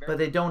outweigh on severity. But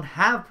they don't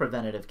have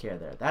preventative care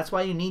there. That's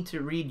why you need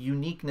to read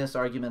uniqueness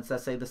arguments that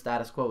say the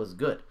status quo is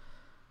good.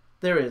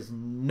 There is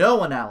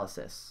no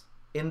analysis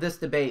in this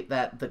debate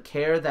that the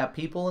care that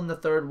people in the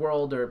third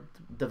world or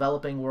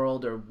developing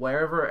world or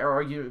wherever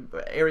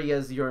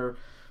areas you're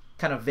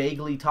kind of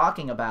vaguely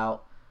talking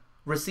about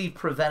receive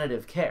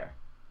preventative care.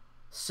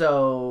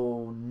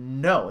 So,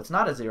 no, it's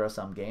not a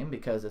zero-sum game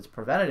because it's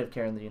preventative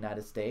care in the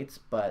United States,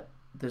 but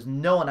there's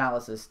no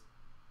analysis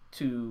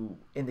to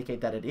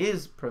indicate that it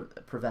is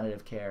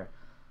preventative care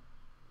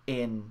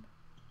in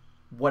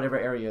whatever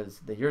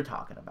areas that you're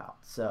talking about.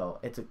 So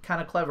it's a kind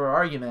of clever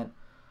argument.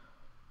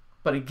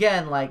 But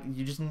again, like,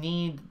 you just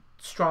need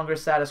stronger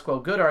status quo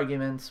good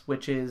arguments,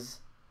 which is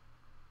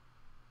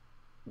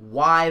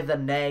why the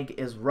neg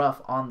is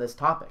rough on this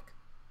topic.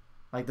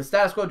 Like, the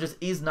status quo just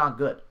is not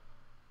good,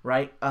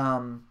 right?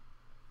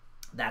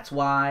 That's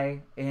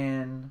why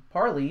in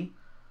Parley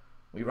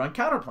we run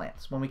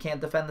counterplans when we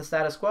can't defend the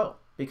status quo,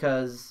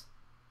 because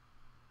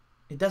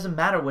it doesn't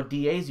matter what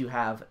DAs you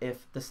have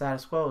if the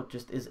status quo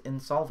just is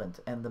insolvent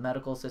and the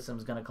medical system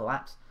is going to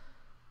collapse.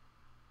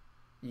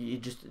 You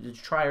just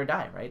try or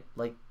die, right?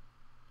 Like,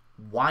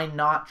 why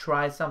not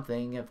try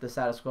something if the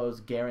status quo is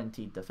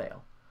guaranteed to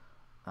fail?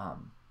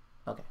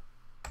 Okay.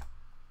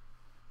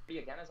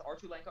 Again, as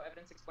R2 Lanko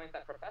evidence explains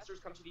that professors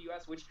come to the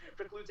U.S., which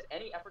precludes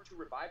any effort to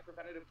revive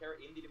preventative care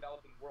in the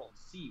developing world.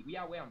 C, we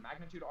outweigh on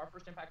magnitude. Our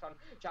first impact on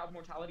child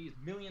mortality is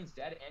millions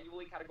dead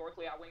annually,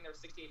 categorically outweighing their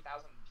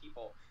 68,000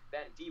 people.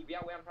 Then D, we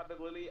outweigh on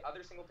probability.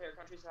 Other single-payer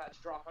countries have had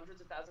to draw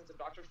hundreds of thousands of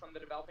doctors from the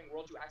developing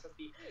world to access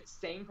the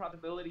same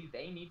probability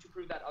they need to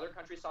prove that other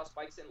countries saw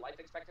spikes in life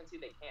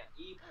expectancy. They can't.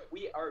 E,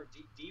 we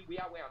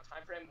outweigh on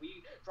time frame.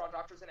 We draw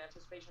doctors in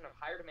anticipation of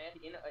higher demand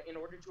in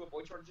order to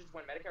avoid shortages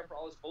when Medicare for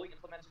All is fully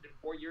implemented in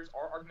 4 years.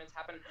 Our arguments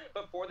happen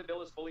before the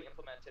bill is fully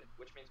implemented,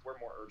 which means we're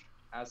more urgent.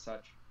 As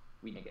such,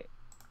 we negate.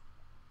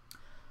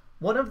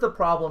 One of the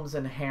problems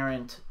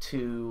inherent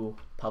to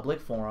public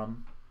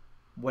forum,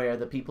 where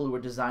the people who were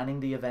designing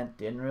the event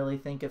didn't really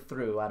think it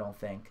through, I don't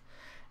think,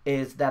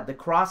 is that the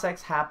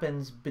cross-X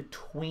happens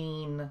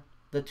between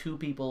the two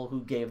people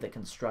who gave the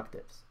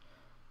constructives.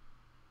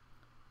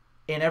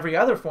 In every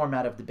other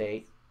format of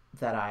debate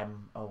that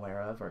I'm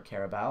aware of or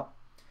care about,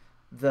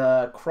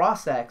 the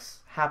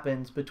cross-X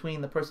happens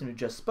between the person who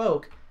just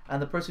spoke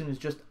and the person who's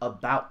just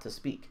about to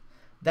speak.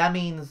 That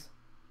means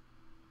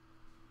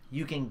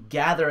you can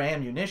gather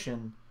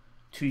ammunition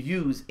to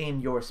use in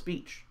your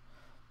speech.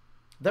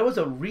 There was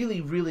a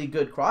really, really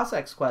good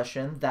cross-X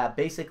question that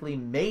basically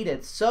made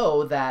it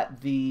so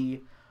that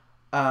the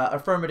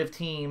affirmative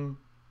team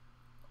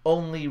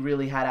only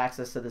really had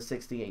access to the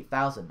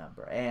 68,000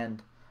 number.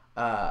 And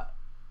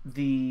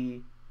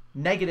the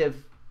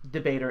negative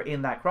debater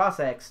in that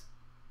cross-X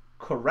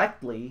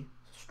correctly,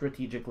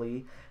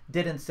 strategically,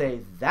 didn't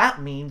say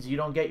that means you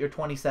don't get your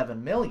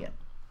 27 million.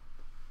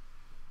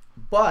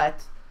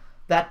 But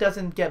that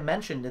doesn't get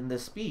mentioned in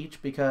this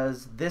speech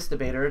because this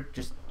debater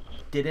just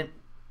didn't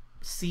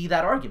see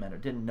that argument or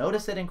didn't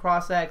notice it in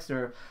cross-X,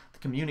 or the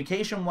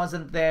communication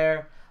wasn't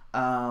there.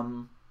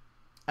 And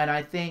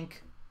I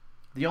think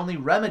the only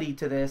remedy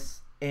to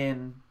this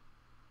in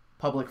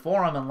public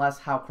forum, unless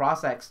how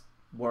cross-X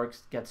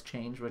works gets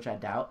changed, which I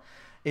doubt,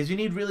 is you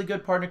need really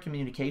good partner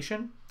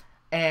communication.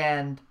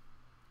 And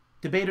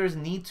debaters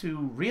need to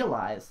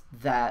realize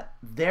that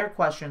their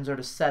questions are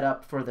to set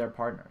up for their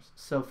partners.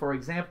 So, for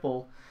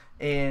example,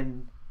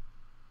 in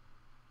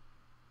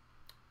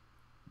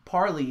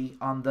Parley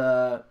on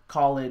the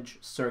college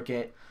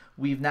circuit,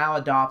 we've now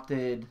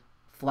adopted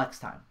flex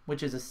time,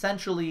 which is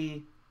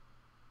essentially,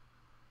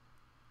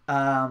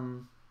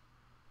 imagine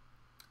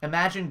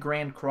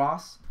Grand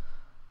Cross.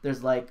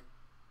 There's like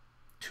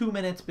 2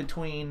 minutes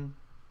between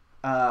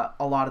a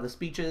lot of the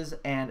speeches,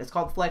 and it's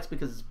called flex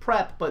because it's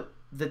prep, but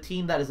the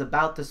team that is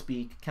about to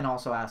speak can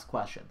also ask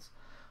questions.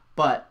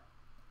 But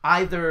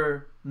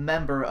either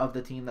member of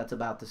the team that's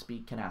about to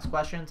speak can ask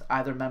questions.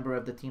 Either member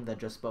of the team that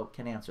just spoke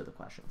can answer the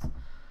questions.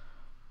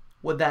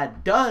 What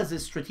that does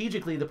is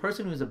strategically the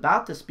person who's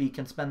about to speak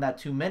can spend that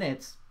 2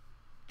 minutes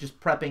just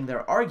prepping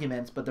their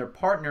arguments, but their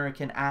partner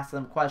can ask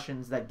them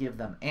questions that give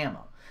them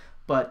ammo.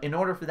 But in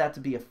order for that to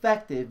be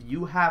effective,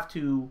 you have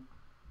to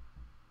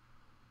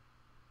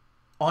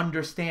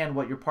understand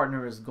what your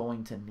partner is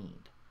going to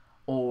need.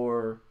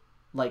 Or,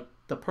 like,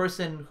 the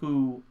person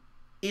who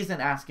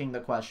isn't asking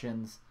the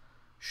questions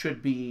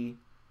should be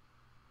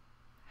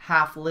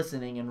half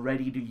listening and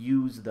ready to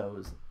use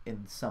those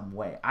in some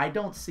way. I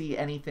don't see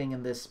anything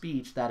in this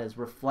speech that is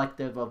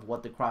reflective of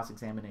what the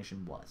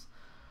cross-examination was.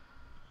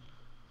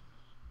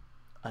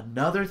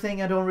 Another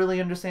thing I don't really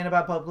understand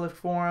about public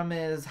forum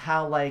is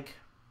how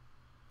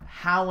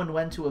and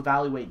when to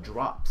evaluate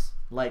drops.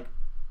 Like,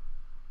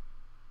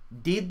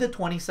 did the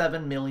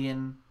 27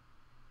 million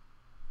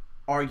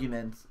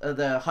arguments,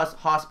 the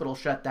hospital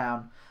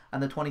shutdown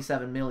and the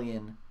 27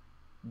 million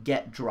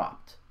get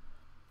dropped?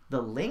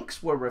 The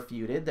links were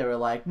refuted. They were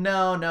like,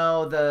 no,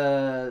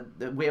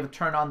 we have to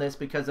turn on this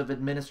because of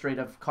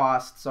administrative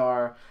costs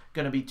are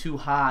going to be too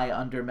high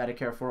under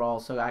Medicare for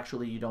All, so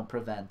actually you don't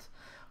prevent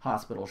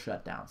hospital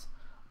shutdowns.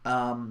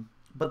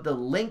 But the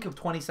link of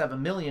 27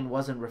 million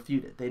wasn't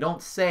refuted. They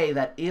don't say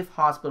that if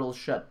hospitals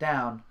shut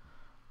down,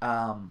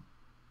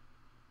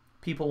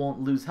 people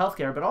won't lose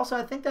healthcare. But also,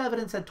 I think the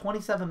evidence said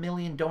 27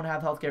 million don't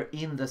have healthcare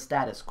in the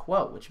status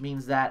quo, which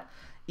means that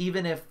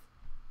even if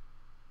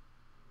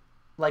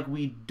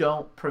we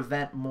don't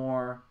prevent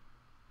more,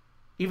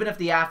 even if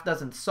the aff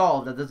doesn't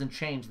solve, that doesn't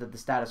change that the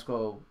status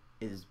quo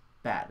is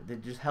bad.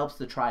 It just helps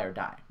the try or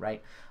die,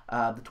 right?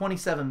 The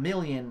 27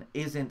 million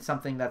isn't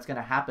something that's going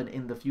to happen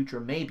in the future,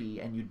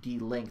 maybe, and you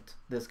delinked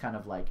this kind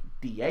of like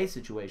DA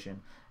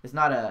situation. It's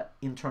not a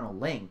internal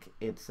link.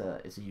 It's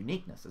a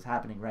uniqueness. It's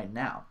happening right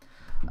now.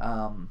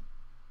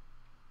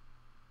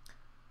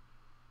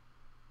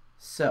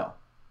 So,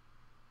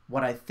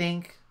 what I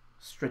think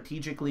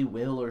strategically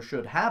will or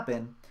should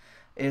happen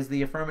is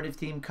the affirmative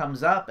team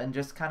comes up and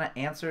just kind of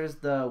answers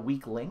the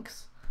weak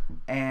links,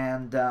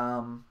 and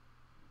on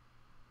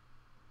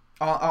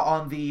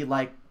the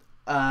like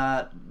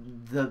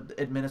the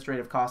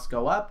administrative costs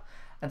go up,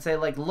 and say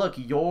like, look,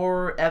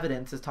 your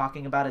evidence is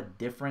talking about a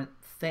different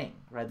thing,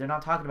 right? They're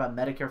not talking about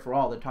Medicare for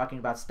all. They're talking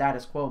about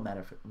status quo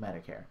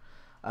Medicare,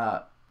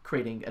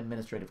 creating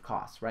administrative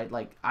costs, right?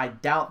 Like, I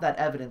doubt that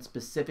evidence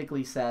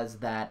specifically says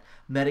that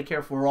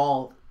Medicare for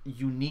all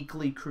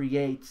uniquely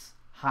creates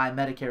high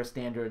Medicare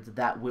standards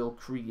that will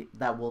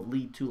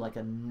lead to like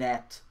a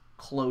net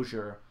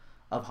closure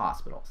of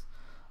hospitals.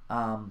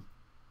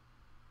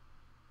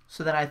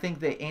 So then I think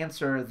the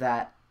answer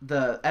that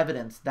the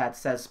evidence that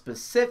says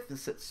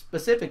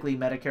specifically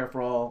Medicare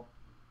for all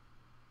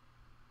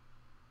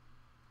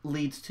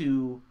leads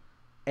to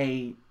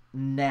a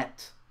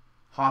net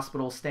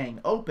hospital staying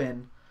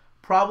open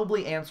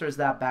probably answers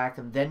that back,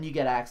 and then you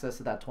get access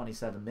to that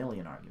 27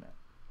 million argument.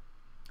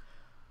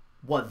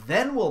 What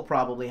then will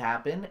probably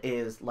happen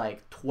is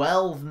like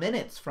 12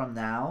 minutes from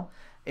now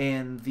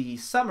in the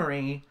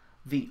summary,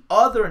 the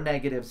other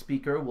negative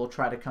speaker will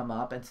try to come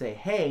up and say,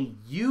 hey,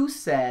 you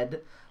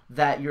said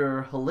that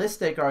your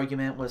holistic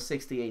argument was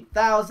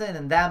 68,000,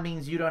 and that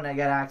means you don't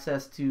get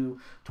access to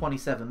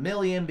 27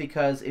 million,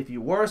 because if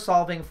you were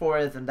solving for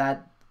it, then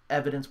that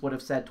evidence would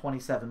have said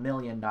 27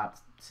 million, not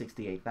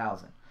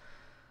 68,000.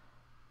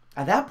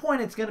 At that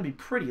point, it's going to be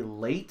pretty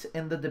late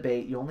in the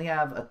debate. You only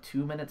have a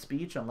 2-minute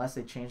speech, unless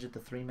they change it to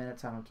 3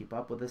 minutes. I don't keep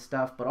up with this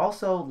stuff. But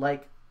also,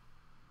 like,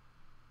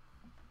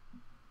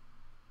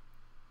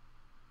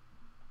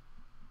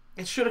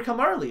 it should have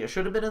come early. It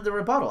should have been in the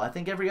rebuttal. I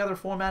think every other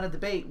formatted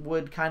debate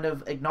would kind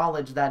of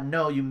acknowledge that,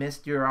 no, you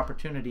missed your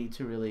opportunity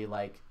to really,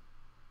 like,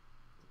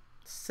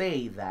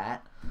 say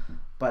that.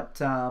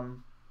 But,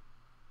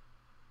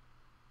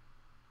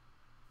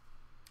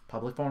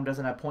 public forum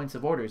doesn't have points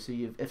of order, so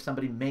if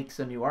somebody makes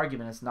a new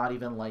argument, it's not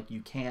even like you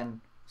can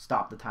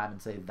stop the time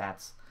and say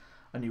that's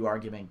a new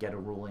argument, get a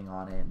ruling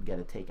on it, and get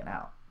it taken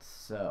out.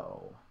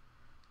 So,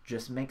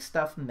 just makes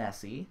stuff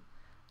messy,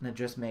 and it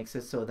just makes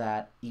it so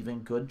that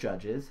even good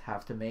judges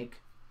have to make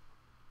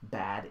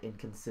bad,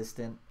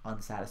 inconsistent,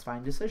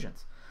 unsatisfying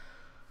decisions.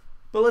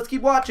 But let's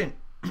keep watching.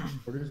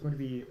 Order is going to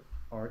be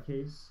our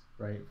case,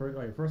 right?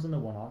 First on the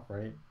one-off,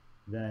 right?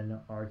 Then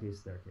our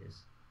case, their case.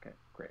 Okay,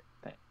 great.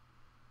 Thanks.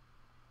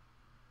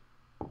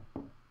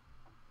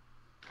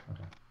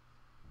 Okay.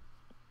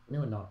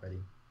 Anyone not ready?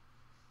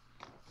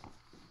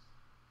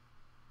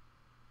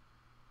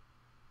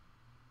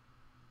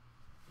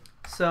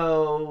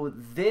 So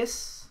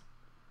this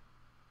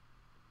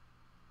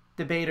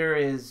debater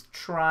is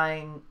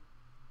trying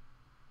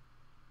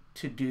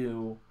to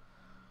do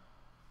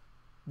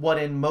what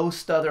in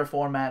most other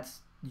formats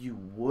you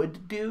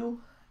would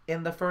do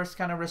in the first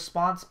kind of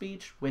response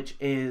speech, which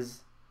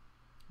is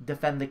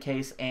defend the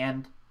case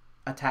and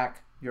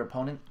attack your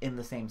opponent in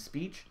the same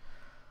speech.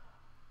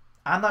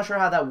 I'm not sure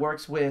how that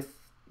works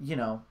with, you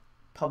know,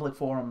 public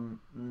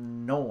forum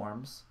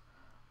norms,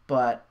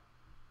 but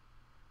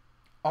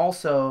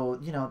also,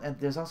 you know, and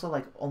there's also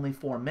like only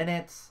 4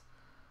 minutes.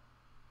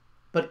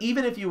 But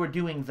even if you were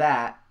doing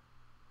that,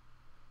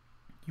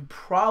 you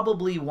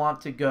probably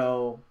want to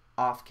go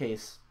off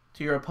case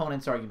to your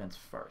opponent's arguments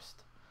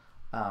first,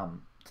 to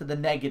the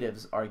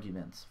negatives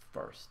arguments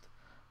first.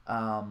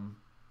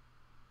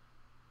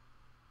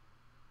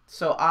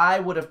 So I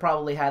would have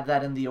probably had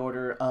that in the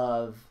order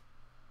of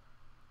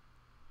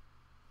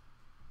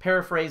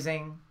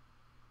paraphrasing,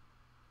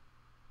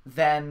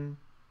 then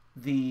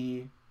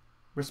the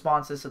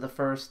responses to the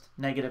first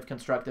negative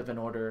constructive in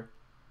order,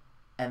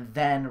 and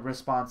then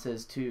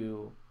responses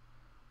to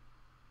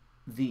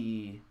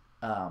the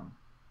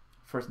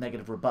first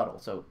negative rebuttal.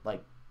 So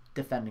like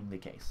defending the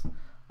case.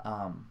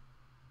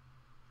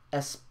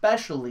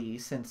 Especially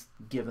since,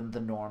 given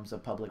the norms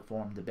of public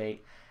forum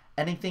debate,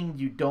 anything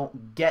you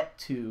don't get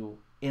to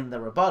in the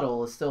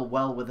rebuttal is still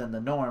well within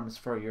the norms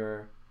for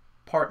your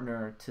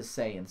partner to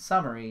say in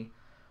summary,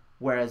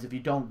 whereas if you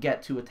don't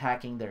get to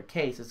attacking their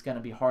case, it's going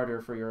to be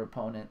harder for your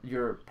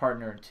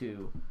partner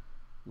to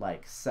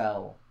like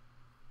sell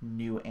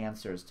new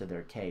answers to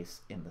their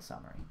case in the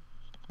summary.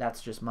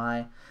 That's just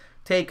my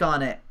take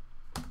on it.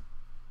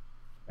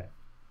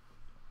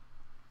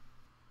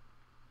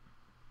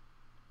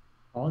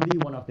 On the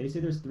one-off, they say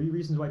there's 3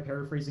 reasons why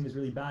paraphrasing is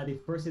really bad. They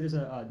first say there's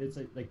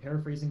like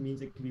paraphrasing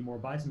means it can be more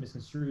biased and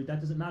misconstrued.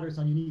 That doesn't matter. It's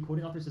on unique.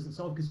 Quoting authors doesn't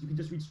solve, because you can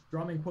just read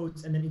strawman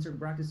quotes and then insert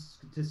brackets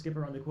to skip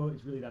around the quote.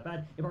 It's really that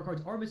bad. If our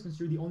cards are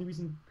misconstrued, the only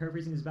reason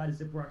paraphrasing is bad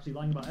is if we're actually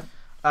lying about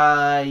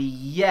it.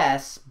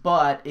 Yes,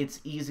 but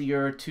it's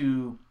easier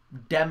to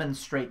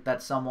demonstrate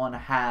that someone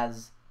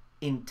has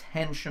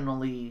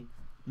intentionally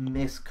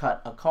miscut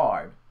a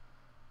card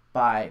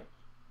by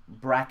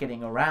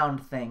bracketing around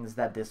things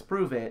that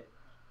disprove it,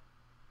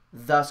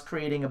 thus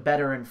creating a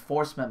better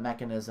enforcement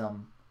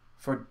mechanism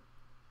for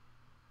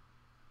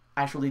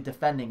actually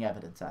defending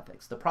evidence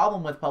ethics. The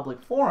problem with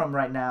public forum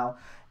right now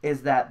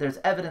is that there's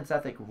evidence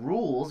ethic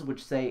rules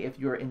which say if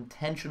you're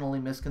intentionally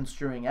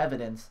misconstruing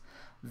evidence,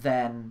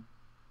 then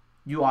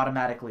you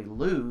automatically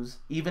lose,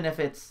 even if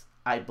it's,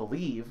 I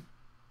believe,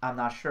 I'm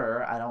not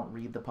sure, I don't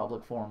read the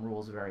public forum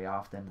rules very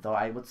often, though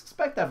I would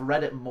suspect I've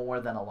read it more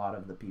than a lot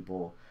of the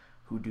people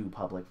who do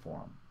public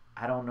forum.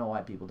 I don't know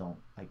why people don't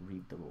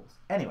read the rules.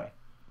 Anyway,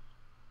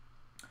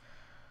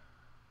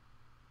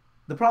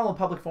 the problem with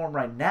public forum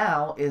right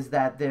now is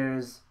that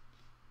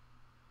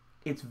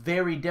it's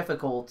very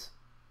difficult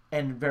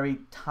and very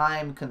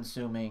time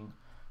consuming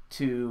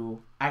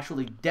to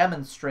actually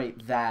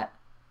demonstrate that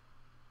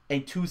a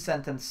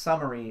 2-sentence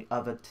summary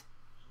of a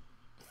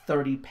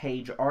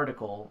 30-page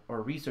article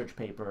or research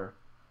paper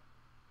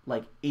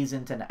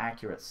isn't an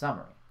accurate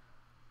summary,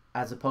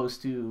 as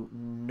opposed to,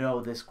 no,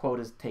 this quote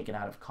is taken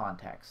out of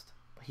context,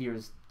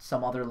 here's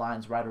some other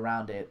lines right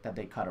around it that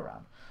they cut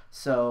around.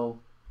 So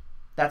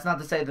that's not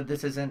to say that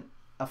this isn't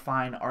a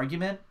fine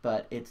argument,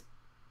 but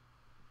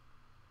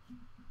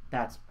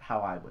that's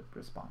how I would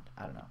respond.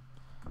 I don't know.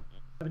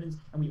 Evidence,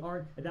 and we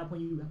are at that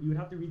point you would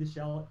have to read the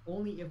shell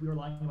only if we were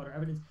lying about our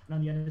evidence. And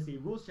on the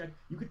NSA rules check,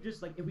 you could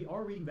just if we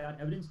are reading bad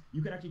evidence,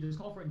 you could actually just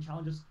call for it and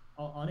challenge us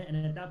on it, and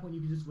then at that point you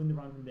could just win the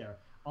round from there.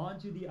 On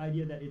to the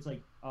idea that it's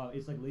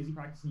lazy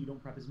practice and you don't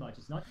prep as much.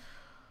 It's not.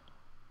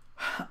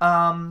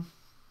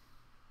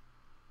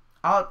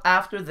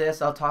 After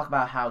this, I'll talk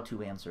about how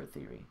to answer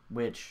theory,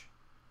 which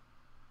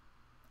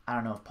I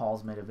don't know if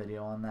Paul's made a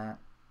video on that,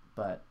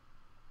 but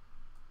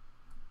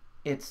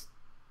it's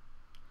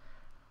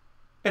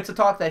a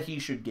talk that he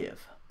should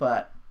give,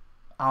 but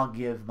I'll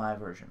give my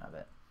version of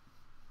it.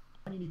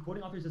 Unique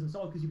quoting authors doesn't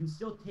solve, because you can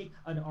still take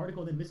an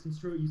article and then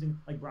misconstrue it using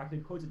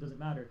bracketed quotes. It doesn't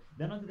matter.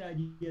 Then onto the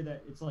idea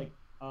that it's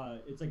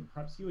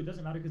prep skew. It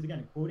doesn't matter, because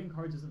again, quoting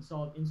cards doesn't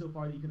solve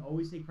insofar that you can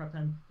always take prep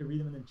time to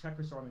read them and then check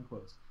for Starman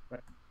quotes.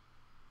 Right.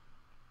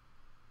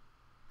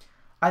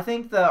 I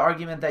think the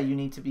argument that you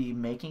need to be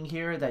making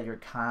here, that you're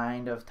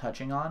kind of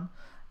touching on,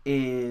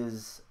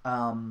 is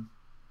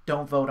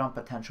don't vote on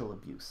potential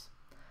abuse.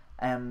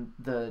 And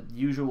the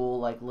usual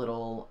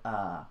little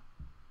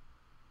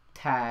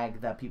tag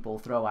that people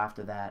throw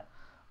after that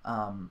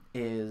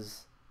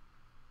is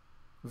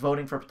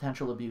voting for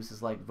potential abuse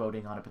is like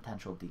voting on a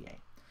potential DA.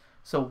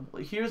 So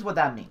here's what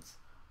that means.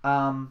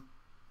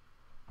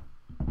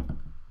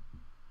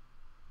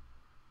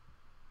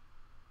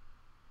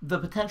 The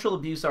potential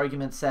abuse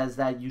argument says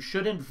that you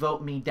shouldn't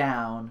vote me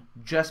down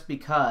just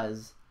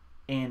because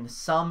in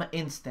some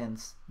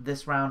instance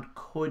this round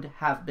could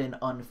have been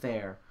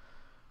unfair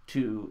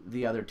to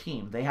the other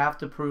team. They have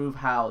to prove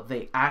how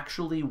they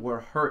actually were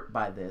hurt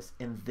by this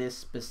in this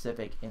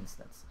specific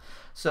instance.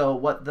 So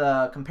what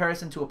the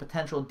comparison to a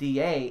potential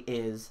DA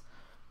is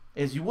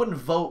you wouldn't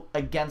vote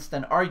against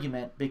an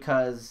argument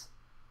because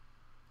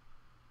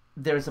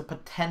there's a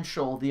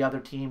potential the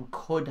other team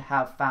could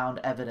have found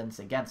evidence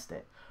against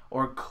it,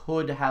 or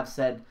could have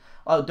said,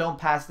 oh, don't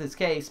pass this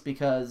case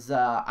because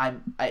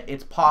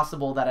it's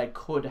possible that I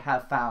could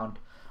have found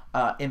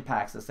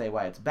impacts to say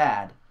why it's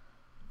bad.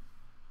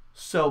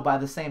 So by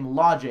the same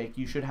logic,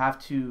 you should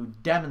have to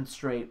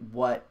demonstrate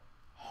what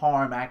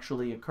harm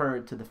actually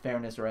occurred to the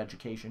fairness or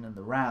education in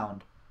the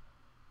round,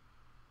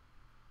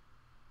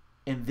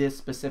 in this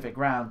specific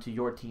round, to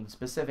your team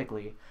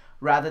specifically,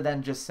 rather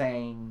than just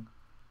saying,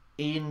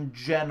 in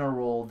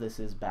general, this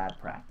is bad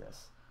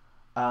practice.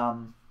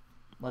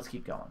 Let's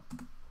keep going.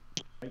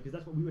 Because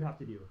that's what we would have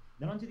to do.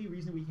 Then on to the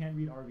reason we can't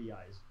read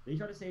RVIs. They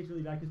try to say it's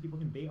really bad because people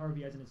can bait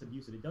RVIs and it's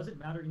abusive. It doesn't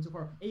matter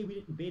insofar, hey, we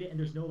didn't bait it, and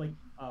there's no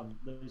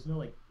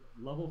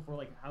level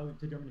for how to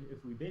determine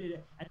if we baited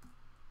it. And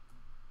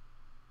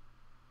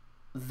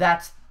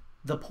that's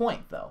the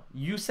point, though.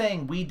 You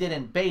saying we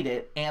didn't bait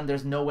it and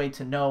there's no way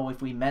to know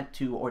if we meant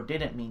to or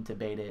didn't mean to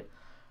bait it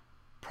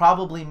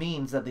probably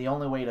means that the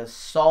only way to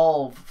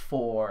solve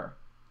for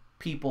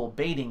people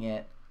baiting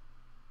it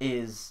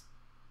is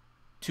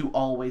to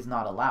always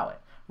not allow it,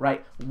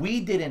 right?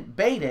 We didn't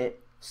bait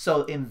it,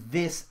 so in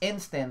this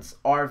instance,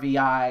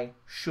 RVI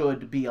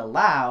should be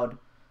allowed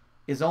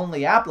is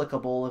only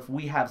applicable if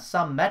we have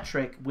some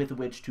metric with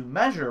which to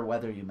measure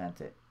whether you meant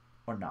it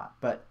or not.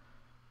 But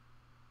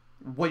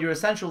what you're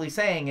essentially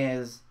saying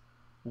is,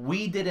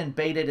 we didn't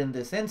bait it in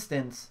this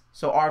instance,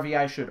 so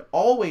RVI should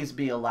always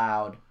be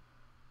allowed,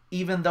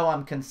 even though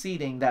I'm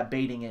conceding that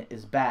baiting it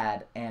is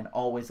bad and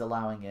always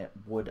allowing it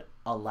would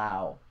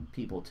allow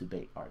people to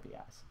bait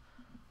RVIs.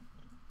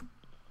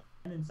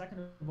 And then second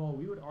of all,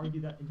 we would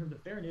argue that in terms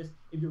of fairness,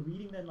 if you're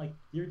reading then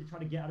theory to try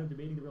to get out of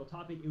debating the real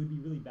topic, it would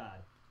be really bad.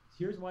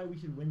 Here's why we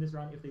should win this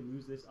round if they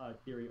lose this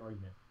theory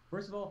argument.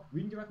 First of all,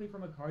 reading directly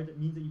from a card, that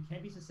means that you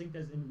can't be succinct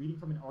as in reading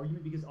from an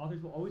argument, because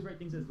authors will always write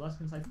things as less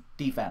concise.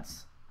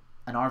 Defense.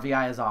 An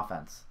RVI is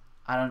offense.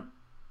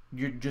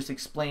 You're just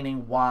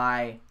explaining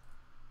why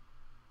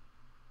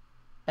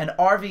an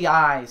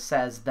RVI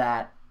says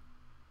that.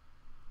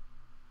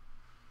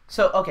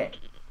 So, okay.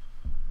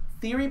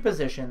 Theory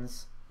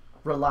positions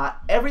rely.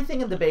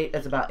 Everything in debate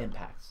is about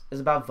impacts, is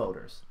about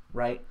voters,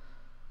 right?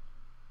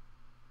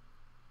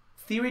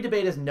 Theory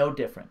debate is no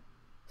different.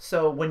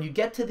 So when you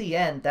get to the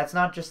end, that's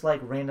not just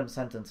like random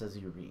sentences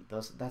you read.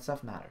 That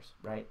stuff matters,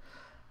 right?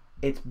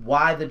 It's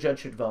why the judge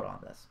should vote on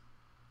this.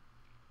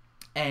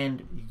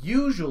 And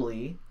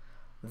usually,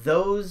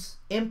 those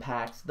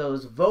impacts,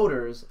 those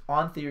voters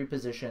on theory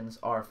positions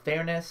are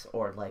fairness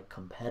or like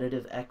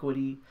competitive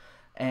equity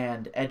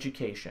and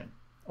education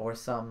or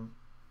some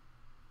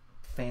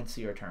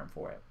fancier term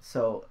for it.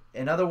 So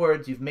in other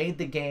words, you've made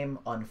the game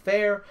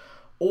unfair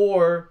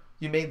or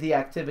you made the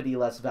activity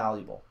less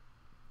valuable,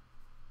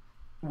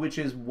 which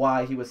is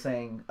why he was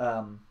saying,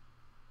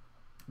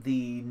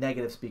 the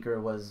negative speaker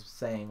was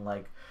saying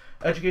like,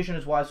 education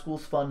is why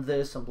schools fund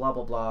this and blah,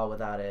 blah, blah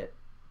without it.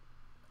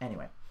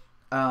 Anyway,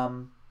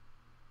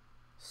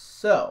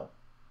 so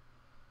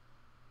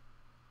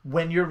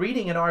when you're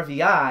reading an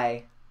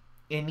RVI,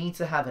 it needs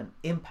to have an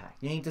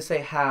impact. You need to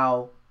say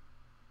how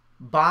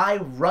by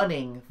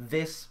running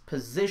this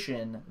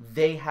position,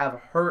 they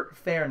have hurt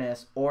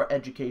fairness or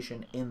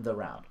education in the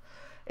round.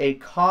 A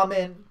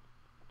common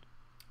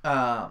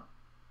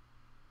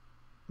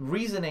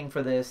reasoning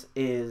for this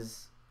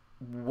is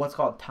what's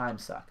called time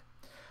suck,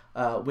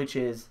 which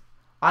is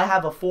I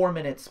have a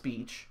 4-minute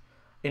speech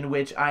in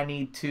which I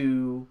need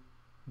to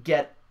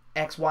get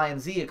X, Y, and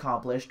Z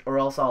accomplished or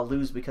else I'll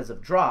lose because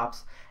of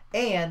drops.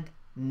 And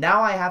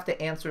now I have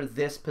to answer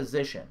this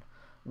position,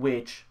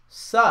 which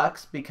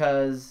sucks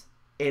because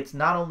it's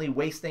not only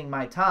wasting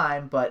my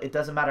time, but it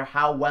doesn't matter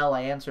how well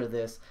I answer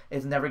this,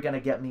 it's never going to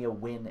get me a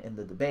win in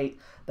the debate.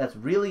 That's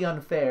really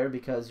unfair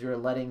because you're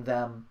letting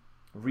them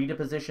read a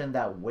position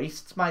that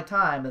wastes my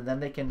time and then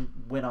they can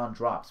win on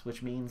drops,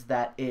 which means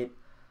that it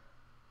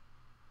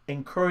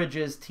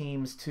encourages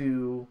teams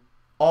to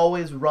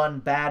always run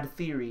bad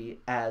theory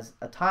as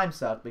a time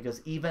suck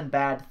because even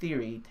bad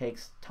theory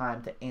takes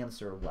time to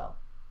answer well.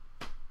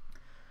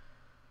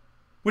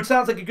 Which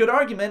sounds like a good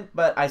argument,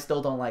 but I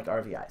still don't like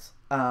RVIs.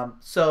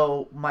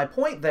 So my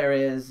point there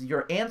is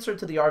your answer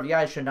to the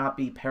RVI should not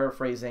be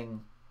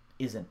paraphrasing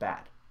isn't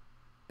bad,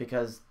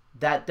 because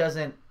that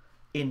doesn't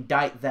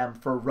indict them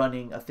for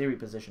running a theory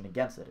position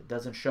against it. It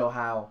doesn't show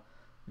how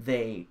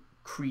they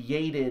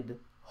created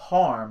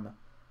harm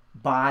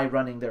by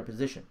running their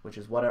position, which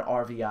is what an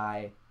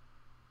RVI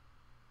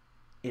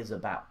is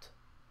about.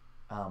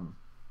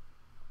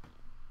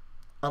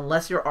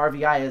 Unless your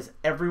RVI is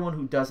everyone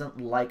who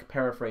doesn't like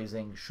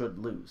paraphrasing should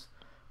lose,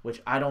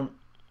 which I don't.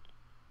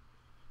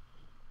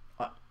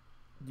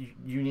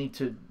 You need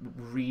to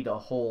read a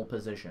whole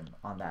position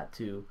on that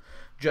to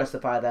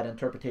justify that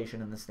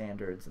interpretation and the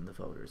standards and the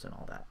voters and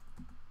all that.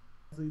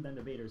 Than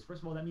debaters.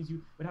 First of all, that means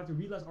you would have to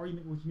read less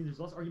argument, which means there's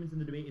less arguments in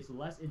the debate. It's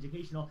less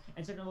educational.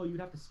 And second of all, you would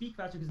have to speak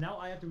faster because now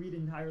I have to read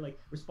an entire like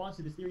response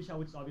to this theory shell,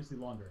 which is obviously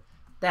longer.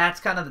 That's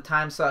kind of the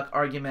time suck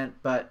argument,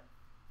 but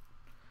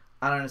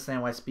I don't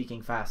understand why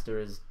speaking faster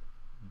is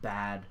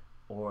bad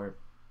or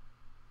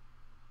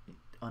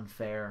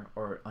unfair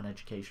or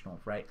uneducational,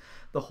 right?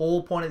 The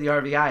whole point of the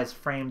RVI is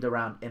framed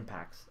around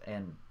impacts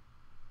and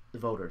the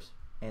voters,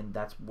 and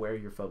that's where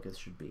your focus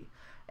should be.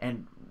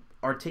 And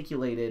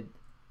articulated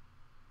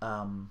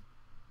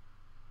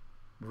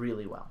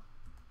really well.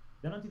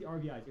 Then onto the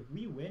RVIs. If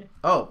we win...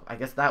 Oh, I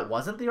guess that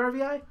wasn't the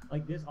RVI?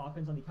 Like this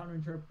offense on the counter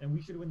interp, and we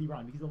should win the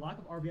round because the lack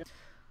of RVI...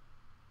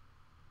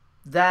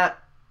 The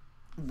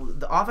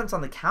offense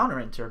on the counter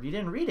interp, you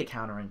didn't read a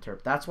counter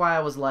interp. That's why I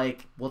was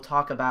like, we'll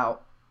talk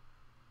about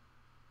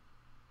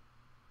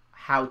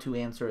how to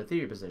answer a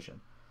theory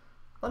position.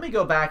 Let me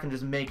go back and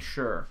just make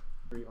sure.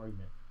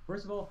 Argument.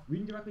 First of all,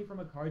 reading directly from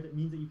a card, that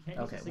means that you can't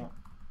use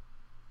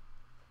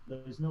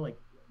there's no like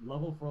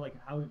level for like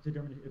how to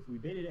determine if we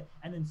debated it.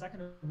 And then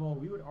second of all,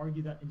 we would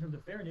argue that in terms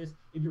of fairness,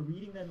 if you're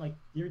reading then like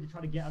theory to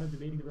try to get out of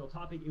debating the real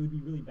topic, it would be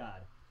really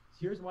bad. So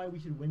here's why we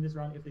should win this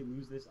round if they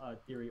lose this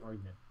theory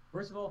argument.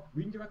 First of all,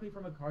 reading directly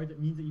from a card,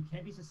 that means that you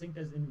can't be succinct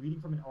as in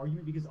reading from an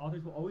argument because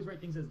authors will always write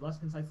things as less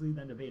concisely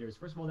than debaters.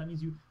 First of all, that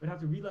means you would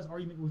have to read less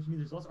argument, which means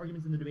there's less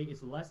arguments in the debate.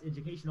 It's less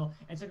educational.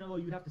 And second of all,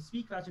 you'd have to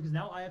speak faster because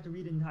now I have to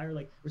read an entire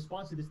like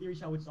response to this theory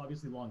shell, which is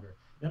obviously longer.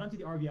 Then onto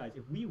the RVIs.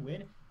 If we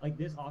win like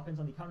this offense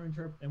on the counter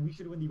interp, then we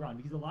should win the round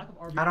because the lack of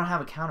RVIs... I don't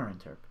have a counter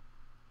interp.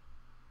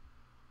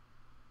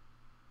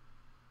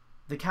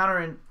 The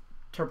counter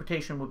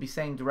interpretation would be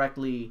saying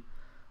directly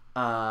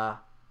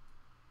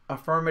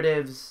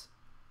affirmatives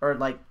or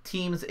like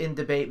teams in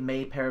debate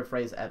may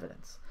paraphrase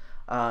evidence.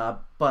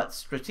 But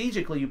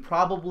strategically, you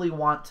probably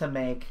want to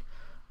make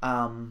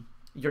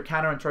your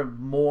counter interp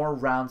more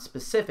round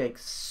specific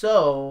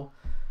so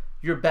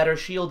you're better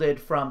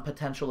shielded from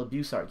potential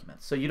abuse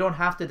arguments. So you don't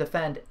have to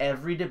defend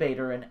every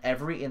debater in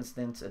every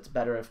instance. It's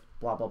better if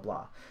blah, blah,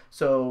 blah.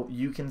 So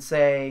you can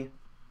say,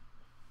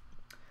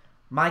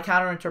 my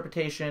counter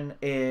interpretation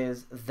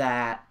is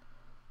that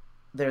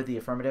they're the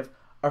affirmative.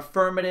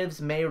 Affirmatives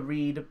may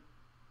read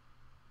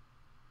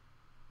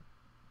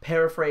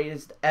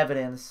paraphrased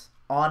evidence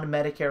on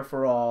Medicare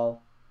for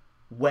All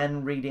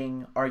when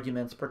reading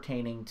arguments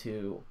pertaining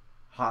to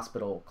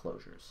hospital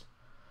closures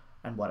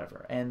and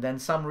whatever. And then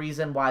some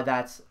reason why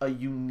that's a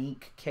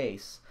unique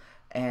case.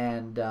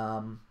 And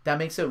that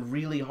makes it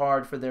really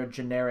hard for their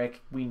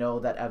generic, we know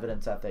that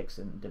evidence ethics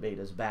and debate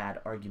is bad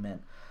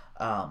argument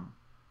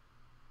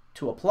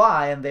to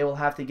apply, and they will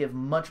have to give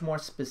much more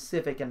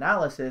specific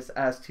analysis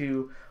as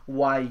to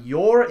why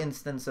your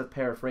instance of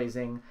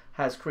paraphrasing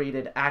has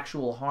created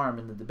actual harm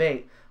in the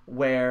debate,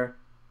 where,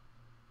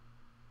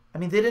 I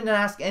mean, they didn't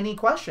ask any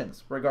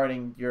questions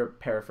regarding your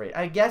paraphrase.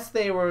 I guess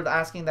they were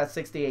asking that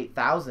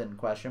 68,000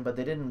 question, but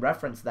they didn't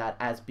reference that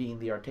as being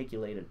the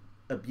articulated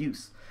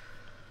abuse.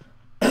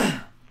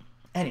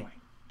 Anyway,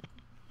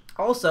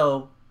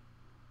 also,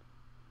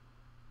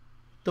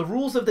 the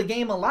rules of the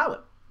game allow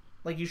it.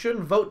 Like, you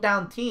shouldn't vote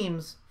down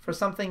teams for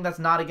something that's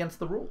not against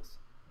the rules.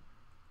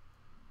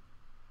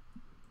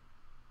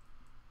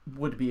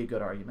 Would be a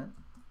good argument.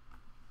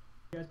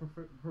 You guys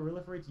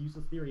proliferates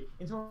useless theory.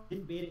 Until we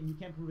didn't bait it and you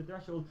can't prove a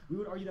threshold, we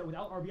would argue that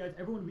without RVIs,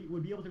 everyone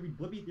would be able to read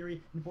Blippi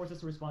theory and force us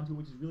to respond to it,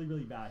 which is really,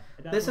 really bad.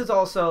 This is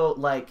also,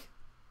 like,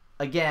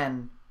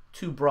 again,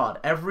 too broad.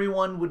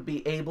 Everyone would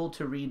be able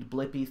to read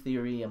Blippi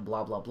theory and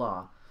blah, blah,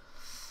 blah.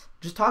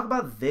 Just talk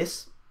about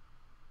this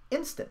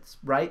instance,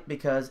 right?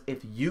 Because if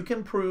you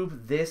can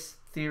prove this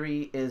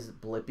theory is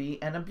Blippi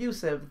and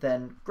abusive,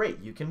 then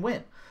great, you can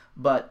win.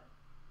 But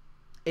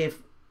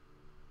if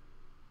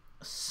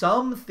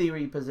some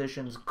theory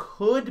positions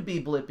could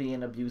be Blippi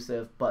and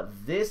abusive,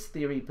 but this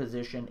theory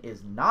position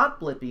is not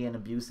Blippi and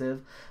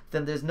abusive,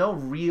 then there's no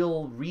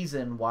real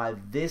reason why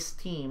this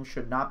team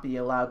should not be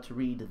allowed to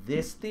read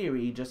this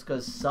theory just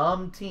because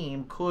some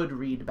team could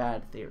read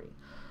bad theory.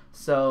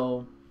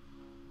 So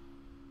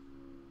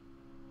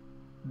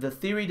the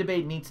theory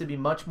debate needs to be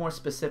much more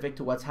specific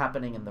to what's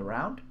happening in the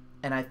round.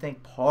 And I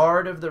think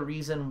part of the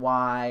reason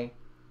why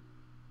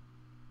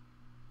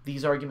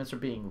these arguments are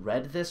being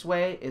read this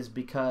way is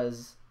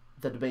because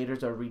the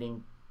debaters are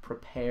reading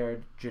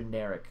prepared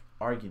generic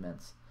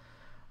arguments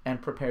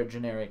and prepared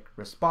generic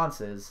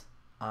responses,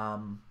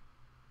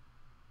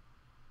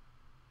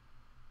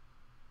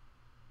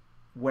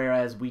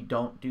 whereas we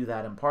don't do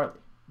that in Parley,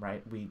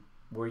 right?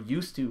 We're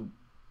used to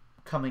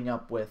coming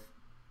up with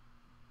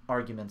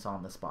arguments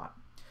on the spot.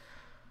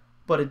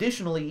 But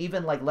additionally,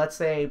 even like, let's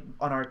say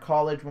on our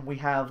college when we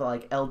have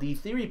like LD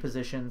theory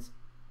positions,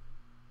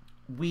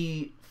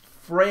 we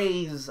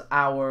phrase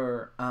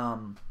our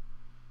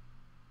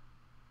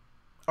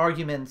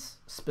arguments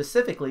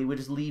specifically. We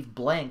just leave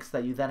blanks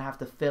that you then have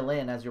to fill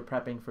in as you're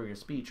prepping for your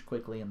speech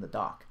quickly in the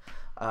doc.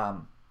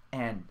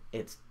 And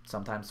it's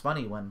sometimes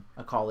funny when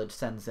a college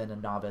sends in a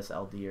novice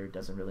LDer who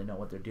doesn't really know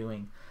what they're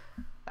doing,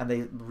 and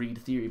they read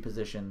theory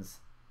positions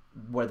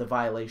where the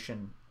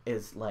violation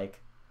is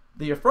like,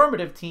 the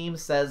affirmative team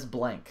says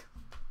blank.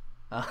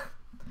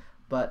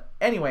 But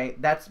anyway,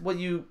 that's what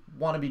you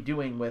want to be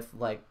doing with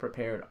like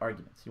prepared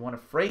arguments. You want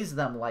to phrase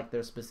them like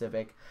they're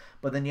specific,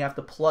 but then you have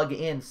to plug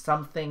in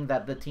something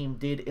that the team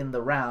did in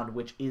the round,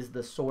 which is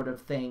the sort of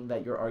thing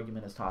that your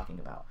argument is talking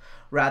about,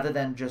 rather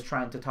than just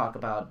trying to talk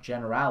about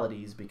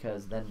generalities,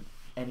 because then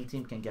any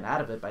team can get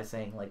out of it by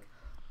saying like,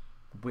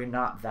 we're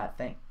not that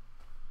thing.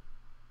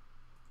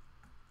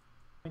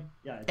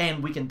 Yeah.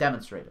 And we can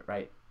demonstrate it,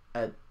 right?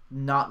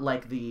 Not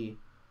like the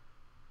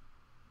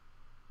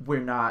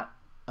we're not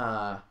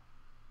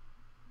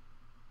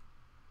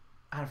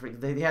I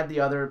forget, they had the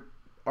other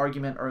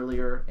argument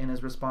earlier in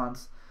his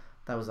response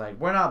that was like,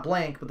 we're not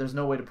blank, but there's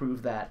no way to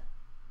prove that,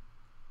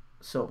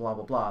 so blah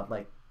blah blah.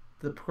 Like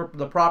the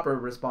proper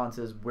response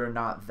is, we're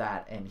not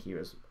that, and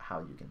here's how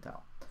you can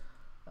tell.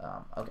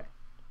 Okay,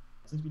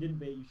 since we didn't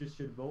bait, you just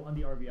should vote on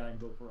the RVI and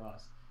vote for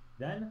us.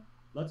 Then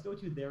let's go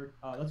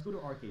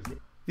to our case.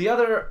 The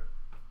other,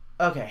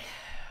 okay.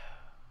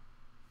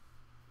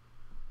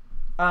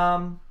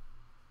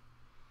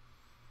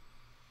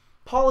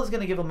 Paul is going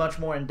to give a much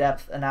more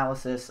in-depth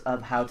analysis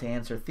of how to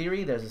answer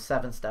theory. There's a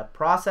 7-step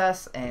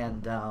process,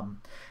 and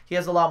he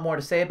has a lot more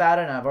to say about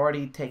it, and I've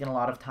already taken a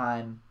lot of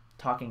time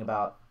talking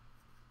about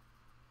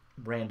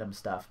random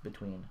stuff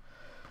between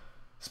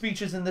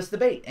speeches in this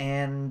debate,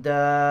 and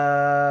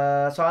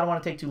so I don't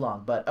want to take too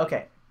long, but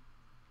okay.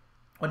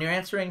 When you're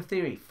answering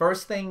theory,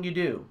 first thing you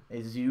do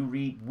is you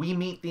read, we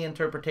meet the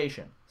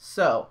interpretation.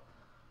 So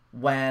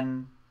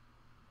when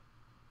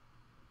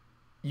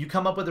you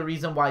come up with a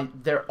reason why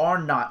there are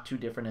not two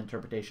different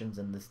interpretations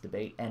in this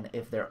debate, and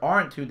if there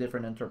aren't two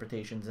different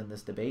interpretations in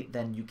this debate,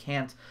 then you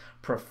can't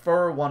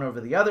prefer one over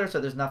the other, so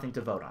there's nothing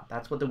to vote on.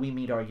 That's what the we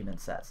meet argument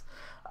says.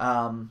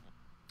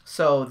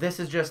 So this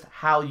is just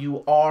how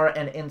you are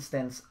an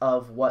instance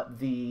of what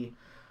the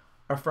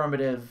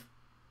affirmative,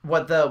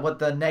 what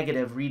the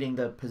negative reading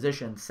the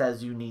position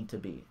says you need to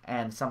be,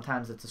 and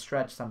sometimes it's a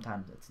stretch,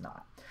 sometimes it's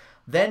not.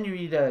 Then you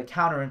read a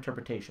counter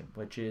interpretation,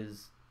 which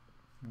is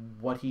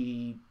what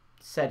he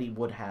said he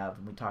would have,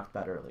 and we talked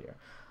about earlier.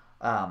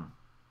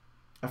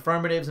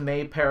 Affirmatives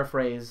may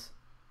paraphrase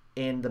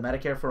in the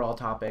Medicare for All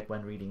topic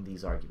when reading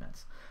these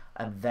arguments,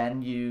 and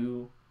then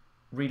you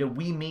read a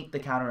we meet the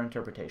counter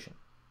interpretation.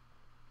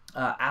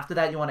 After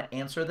that, you want to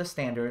answer the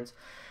standards.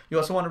 You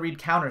also want to read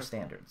counter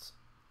standards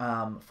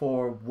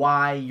for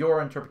why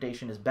your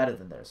interpretation is better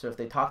than theirs. So if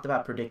they talked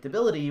about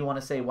predictability, you want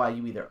to say why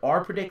you either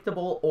are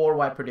predictable or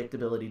why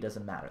predictability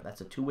doesn't matter. That's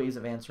the two ways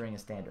of answering a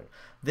standard.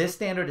 This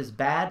standard is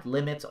bad,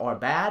 limits are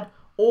bad,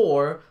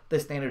 or the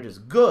standard is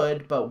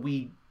good, but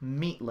we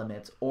meet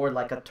limits, or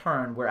like a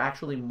turn, we're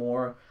actually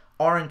more,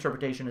 our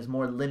interpretation is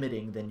more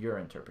limiting than your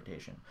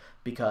interpretation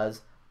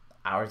because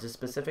ours is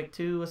specific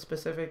to a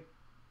specific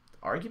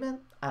argument?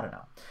 I don't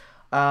know.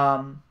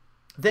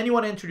 Then you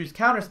want to introduce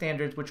counter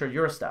standards, which are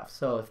your stuff.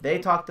 So if they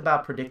talked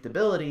about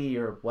predictability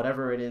or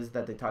whatever it is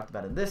that they talked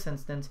about in this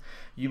instance,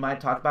 you might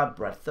talk about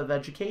breadth of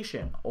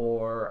education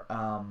or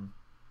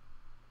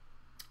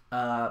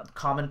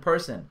common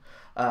person.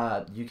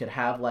 You could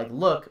have like,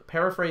 look,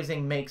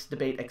 paraphrasing makes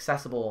debate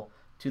accessible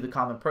to the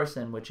common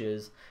person, which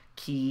is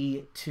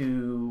key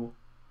to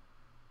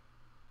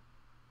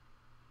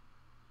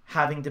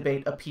having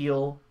debate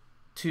appeal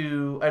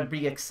to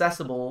be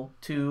accessible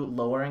to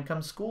lower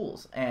income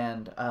schools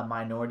and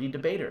minority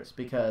debaters,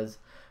 because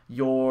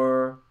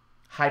your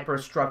hyper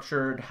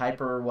structured,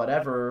 hyper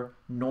whatever,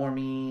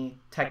 normie,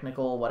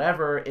 technical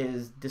whatever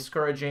is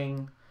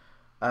discouraging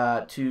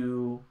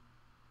to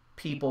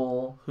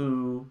people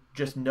who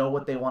just know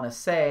what they want to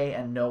say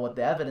and know what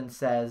the evidence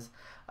says,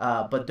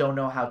 but don't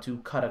know how to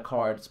cut a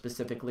card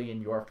specifically in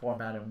your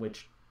format, in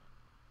which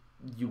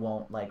you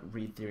won't like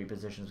read theory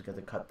positions because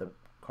it cut the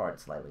card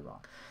slightly wrong.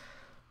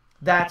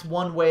 That's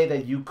one way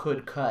that you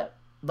could cut,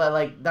 but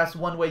like that's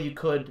one way you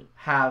could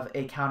have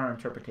a counter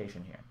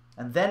interpretation here.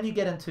 And then you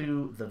get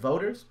into the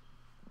voters,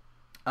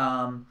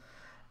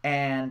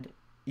 and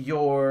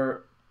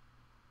your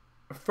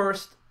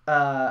first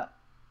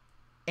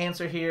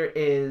answer here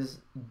is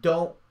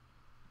don't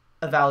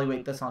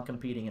evaluate this on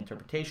competing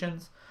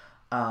interpretations.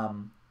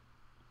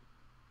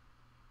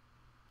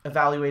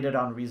 Evaluate it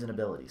on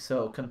reasonability.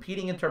 So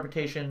competing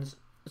interpretations,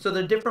 so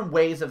there are different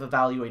ways of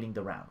evaluating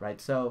the round, right?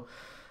 So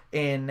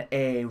in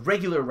a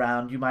regular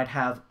round, you might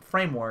have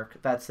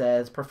framework that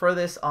says prefer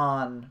this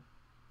on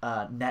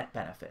net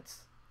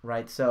benefits,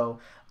 right? So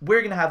we're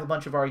going to have a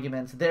bunch of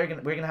arguments. We're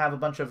going to have a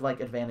bunch of like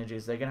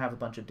advantages. They're going to have a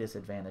bunch of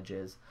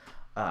disadvantages.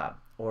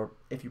 Or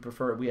if you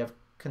prefer, we have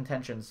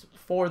contentions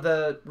for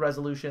the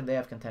resolution. They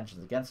have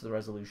contentions against the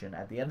resolution.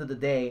 At the end of the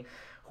day,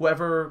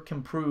 whoever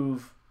can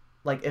prove,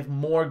 like if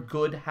more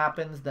good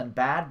happens than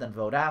bad, then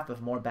vote Aff.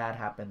 If more bad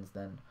happens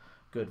than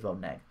good,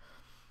 vote Neg.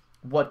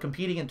 What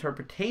competing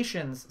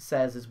interpretations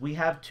says is we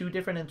have two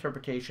different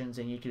interpretations,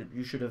 and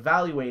you should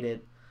evaluate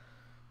it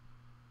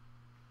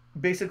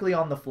basically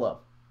on the flow.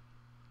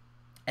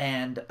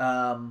 And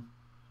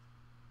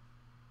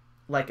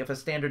like if a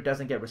standard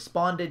doesn't get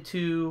responded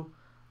to,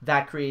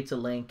 that creates a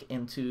link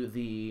into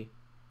the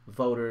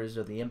voters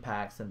or the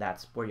impacts, and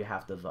that's where you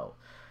have to vote.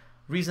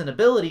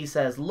 Reasonability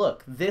says,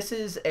 look, this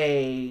is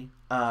a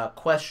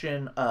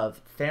question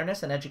of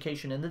fairness and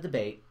education in the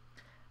debate,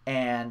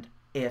 and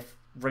if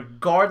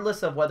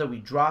regardless of whether we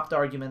dropped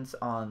arguments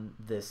on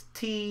this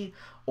T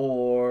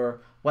or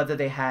whether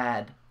they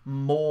had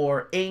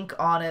more ink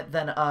on it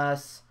than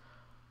us,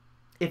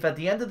 if at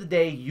the end of the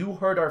day you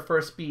heard our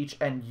first speech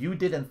and you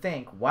didn't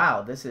think,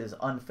 wow, this is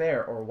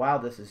unfair or wow,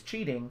 this is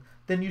cheating,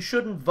 then you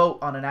shouldn't vote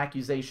on an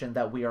accusation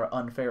that we are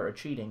unfair or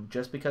cheating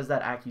just because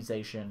that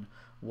accusation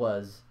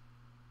was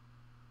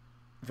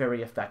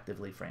very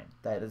effectively framed.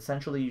 That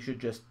essentially you should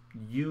just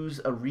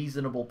use a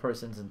reasonable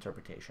person's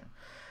interpretation.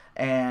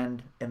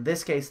 And in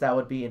this case, that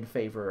would be in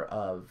favor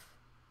of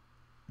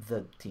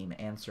the team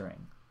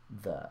answering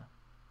the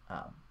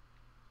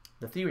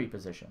theory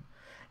position.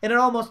 And it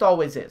almost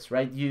always is,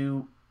 right?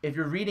 If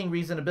you're reading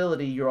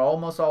reasonability, you're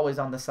almost always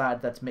on the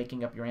side that's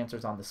making up your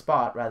answers on the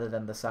spot rather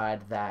than the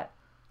side that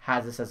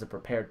has this as a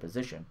prepared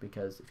position.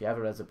 Because if you have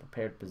it as a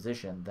prepared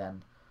position,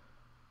 then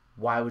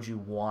why would you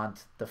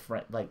want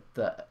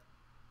the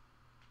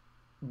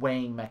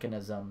weighing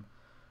mechanism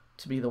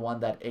to be the one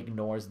that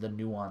ignores the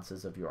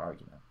nuances of your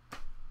argument?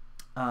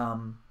 I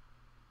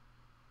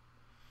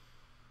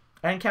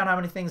didn't count how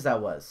many things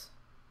that was.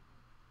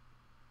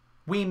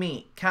 We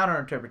meet counter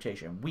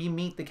interpretation. We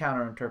meet the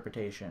counter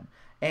interpretation.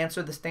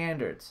 Answer the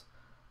standards.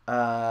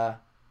 Counter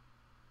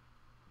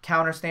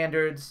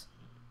standards.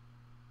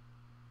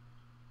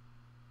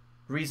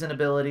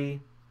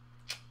 Reasonability.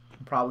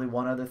 Probably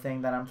one other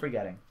thing that I'm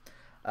forgetting.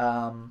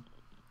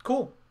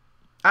 Cool.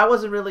 I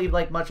wasn't really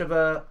like much of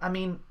a. I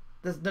mean,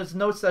 there's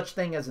no such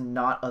thing as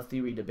not a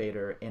theory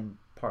debater in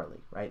Partly,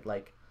 right?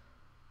 Like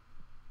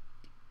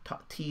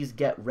T's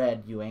get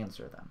read, you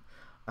answer them.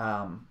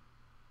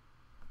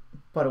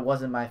 But it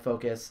wasn't my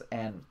focus,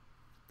 and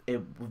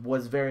it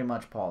was very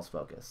much Paul's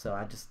focus. So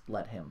I just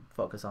let him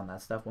focus on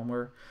that stuff when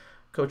we're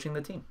coaching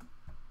the team.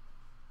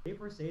 They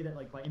first say that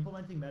like by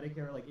implementing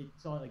Medicare, like it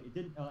saw like it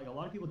did like a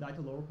lot of people died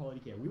to lower quality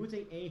care. We would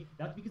say A,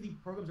 that's because the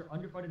programs are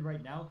underfunded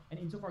right now, and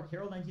insofar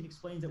Carol 19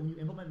 explains that when you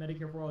implement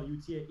Medicare for all, you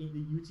would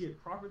see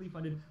it properly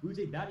funded. We would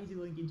say that is the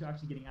link into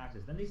actually getting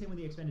access. Then they say when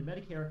they expanded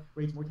Medicare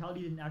rates,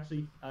 mortality didn't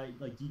actually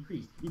like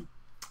decrease.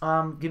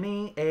 Give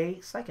me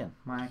a second.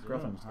 My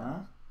girlfriend's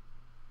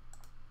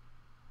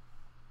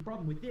The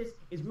problem with this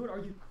is we would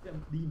argue that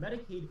the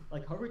Medicaid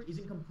coverage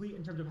isn't complete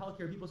in terms of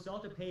healthcare. People still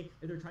have to pay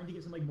if they're trying to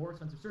get some more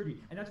expensive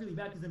surgery, and that's really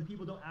bad because then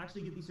people don't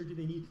actually get the surgery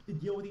they need to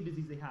deal with the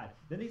disease they had.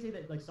 Then they say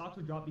that stocks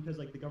would drop because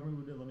the government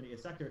would eliminate a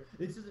sector.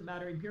 This doesn't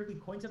matter. Empirically,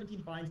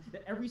 Coin17 finds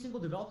that every single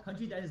developed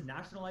country that has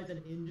nationalized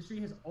an industry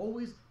has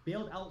always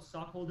bailed out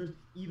stockholders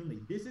evenly.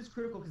 This is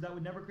critical because that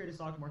would never create a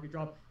stock market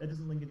drop. That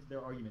doesn't link into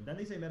their argument. Then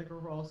they say Medicare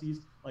for all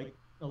sees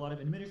a lot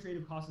of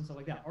administrative costs and stuff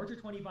like that. Archer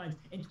 20 finds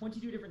in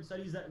 22 different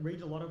studies that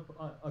range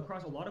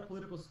across a lot of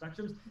political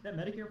spectrums that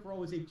Medicare for all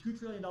would save $2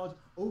 trillion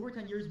over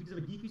 10 years because of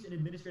a decrease in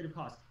administrative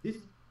costs. This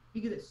is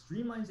because it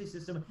streamlines the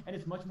system and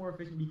it's much more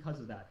efficient because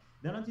of that.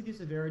 Then onto the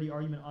severity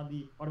argument on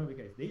the automobile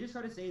case. They just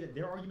try to say that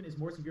their argument is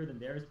more severe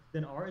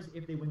than ours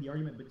if they win the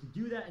argument. But to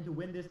do that and to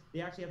win this,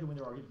 they actually have to win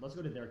their argument. Let's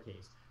go to their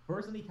case.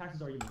 First on the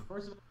taxes argument.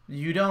 First of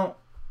all,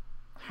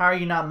 how are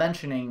you not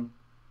mentioning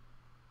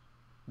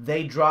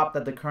they drop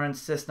that the current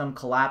system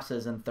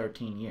collapses in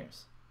 13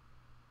 years?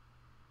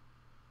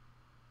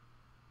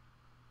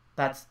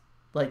 That's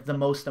the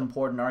most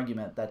important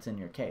argument that's in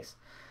your case.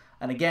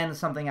 And again,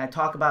 something I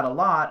talk about a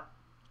lot,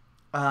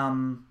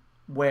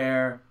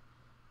 where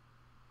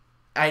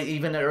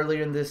even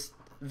earlier in this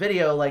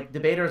video,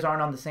 debaters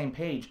aren't on the same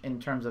page in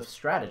terms of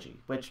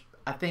strategy, which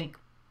I think,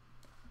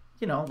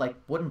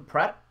 wouldn't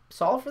prep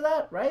solve for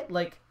that, right?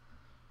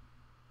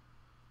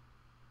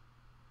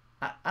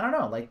 I don't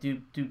know.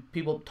 Do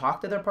people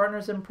talk to their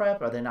partners in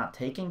prep? Are they not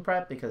taking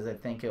prep because they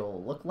think it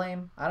will look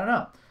lame? I don't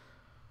know.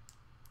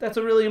 That's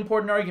a really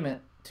important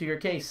argument to your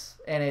case,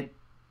 and it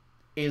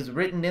is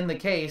written in the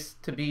case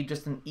to be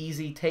just an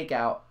easy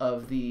takeout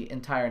of the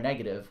entire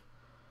negative,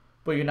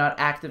 but you're not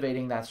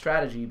activating that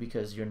strategy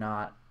because you're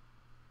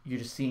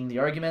just seeing the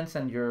arguments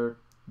and you're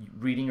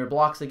reading your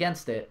blocks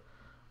against it,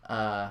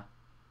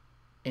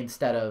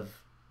 instead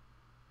of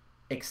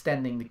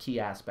extending the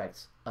key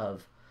aspects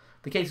of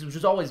the case, which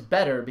is always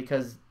better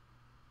because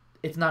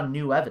it's not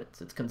new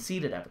evidence. It's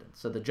conceded evidence.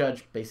 So the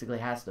judge basically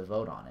has to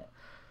vote on it.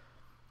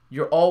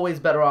 You're always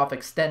better off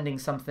extending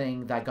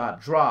something that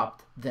got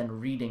dropped than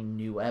reading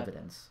new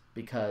evidence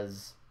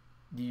because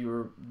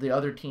the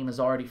other team is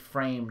already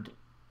framed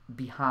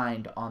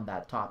behind on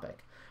that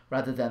topic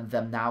rather than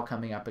them now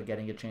coming up and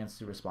getting a chance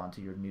to respond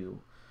to your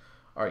new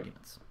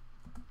arguments.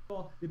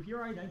 The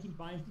PRI 19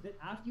 finds that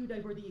after you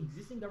divert the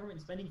existing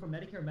government spending from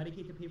Medicare and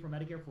Medicaid to pay for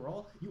Medicare for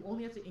all, you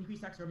only have to increase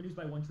tax revenues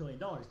by $1 trillion.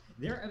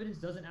 Their evidence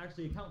doesn't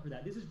actually account for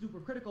that. This is super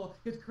critical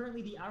because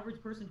currently the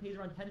average person pays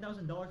around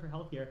 $10,000 for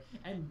healthcare,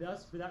 and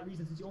thus, for that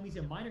reason, since you only see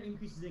minor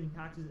increases in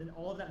taxes and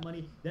all of that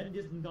money then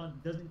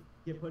doesn't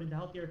get put into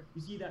healthcare,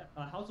 you see that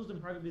households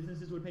and private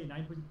businesses would pay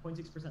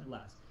 9.6%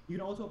 less. You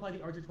can also apply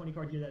the Archer 20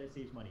 card here that it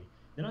saves money.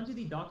 Then onto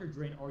the doctor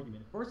drain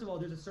argument. First of all,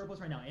 there's a surplus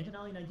right now.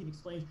 Antonelli 19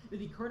 explains that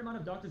the current amount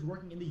of doctors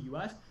working in the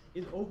U.S.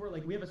 is over,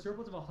 we have a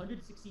surplus of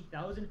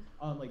 160,000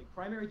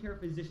 primary care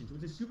physicians,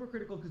 which is super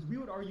critical because we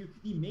would argue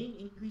the main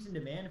increase in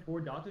demand for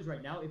doctors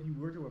right now, if you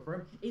were to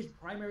affirm, is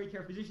primary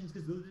care physicians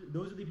because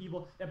those are the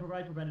people that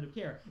provide preventative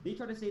care. They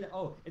try to say that,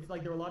 it's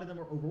there are a lot of them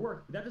are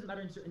overworked, but that doesn't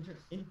matter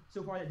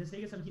insofar that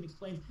Bethesda 17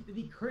 explains that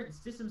the current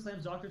system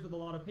slams doctors with a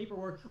lot of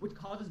paperwork, which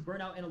causes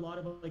burnout and a lot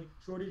of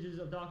shortages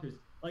of doctors.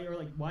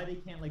 Why they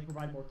can't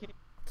provide more care.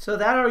 So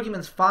that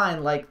argument's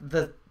fine.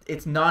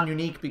 It's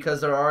non-unique because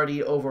they're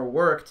already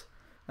overworked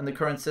and the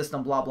current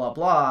system blah blah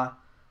blah.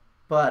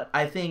 But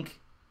I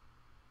think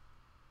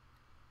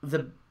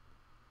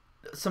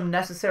some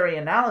necessary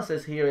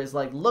analysis here is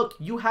look,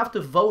 you have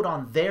to vote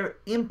on their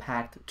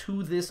impact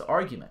to this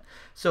argument.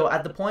 So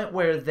at the point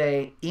where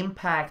they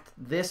impact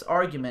this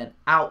argument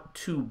out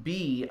to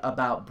be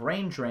about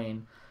brain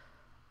drain,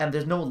 and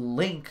there's no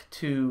link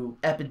to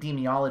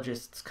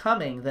epidemiologists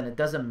coming, then it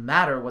doesn't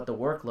matter what the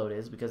workload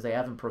is because they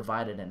haven't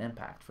provided an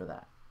impact for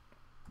that.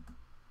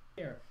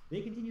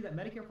 They continue that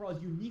Medicare for all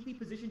is uniquely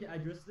positioned to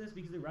address this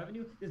because the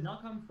revenue does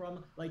not come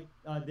from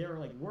they're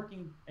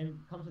working and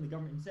comes from the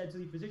government instead. So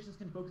the physicians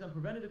can focus on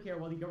preventative care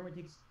while the government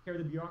takes care of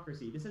the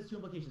bureaucracy. This has two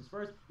implications.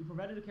 First, the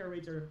preventative care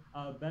rates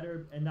are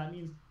better, and that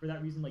means for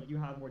that reason you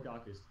have more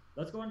doctors.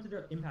 Let's go on to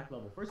the impact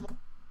level. First of all,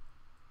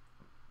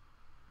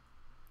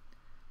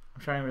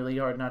 I'm trying really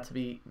hard not to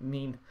be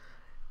mean.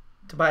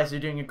 Tobias,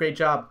 you're doing a great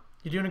job.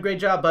 You're doing a great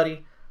job,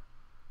 buddy.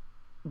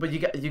 But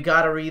you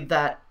got to read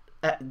that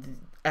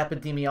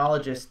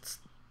epidemiologists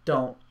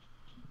don't.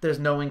 There's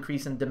no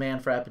increase in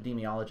demand for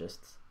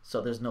epidemiologists, so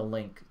there's no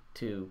link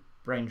to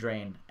brain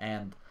drain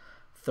and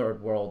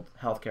third world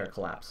healthcare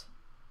collapse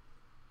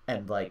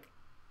and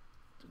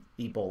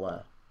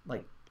Ebola.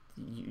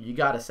 You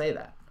got to say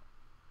that.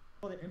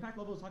 The impact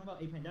level is talking about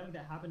a pandemic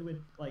that happened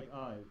when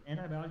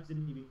antibiotics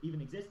didn't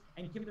even exist,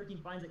 and Kim 13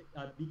 finds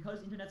that because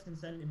internets can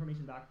send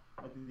information back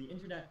through the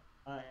internet,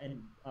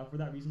 and for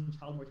that reason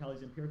child mortality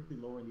is empirically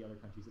lower in the other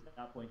countries. At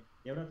that point,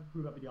 they would have to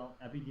prove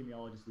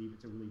epidemiologists leave.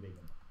 It's a really big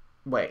one.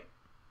 Wait.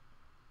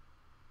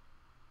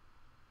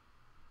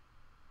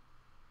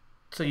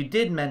 So you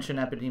did mention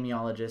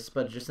epidemiologists,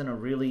 but just in a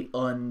really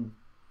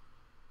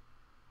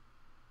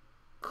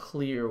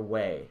unclear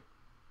way.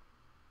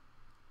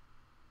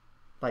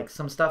 Like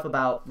some stuff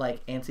about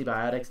like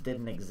antibiotics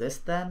didn't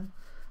exist then.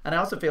 And I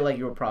also feel like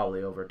you were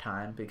probably over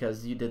time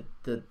because you did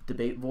the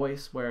debate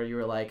voice where you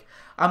were like,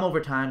 I'm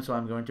over time, so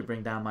I'm going to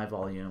bring down my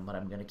volume, but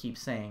I'm going to keep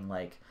saying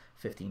like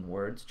 15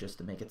 words just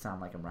to make it sound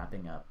like I'm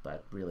wrapping up.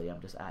 But really, I'm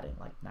just adding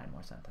like 9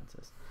 more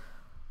sentences.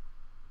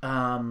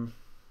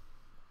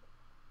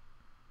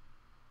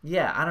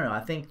 Yeah, I don't know.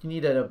 I think you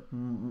needed a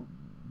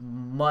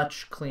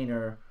much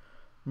cleaner,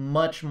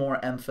 much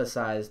more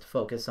emphasized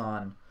focus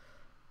on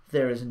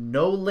there is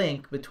no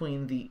link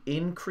between the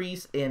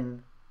increase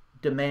in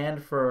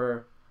demand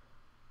for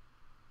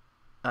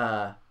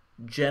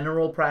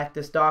general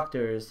practice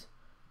doctors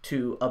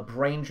to a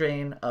brain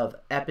drain of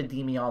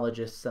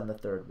epidemiologists in the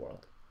third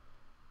world.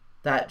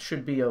 That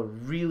should be a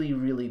really,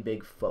 really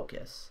big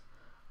focus.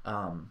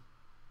 And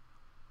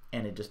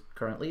it just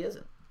currently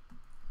isn't.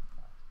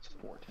 It's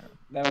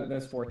 410.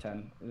 That's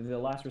 410. The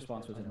last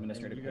response was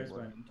administrative You guys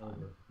paperwork. went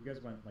over. You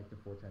guys went like to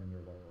 410 in your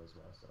rebuttal as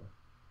well. So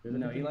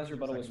No, Eli's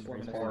rebuttal was 4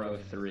 minutes.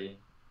 403.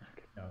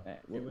 No,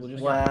 We'll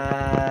just What?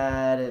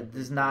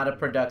 This is not a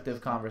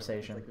productive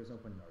conversation. Like, there's no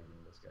point in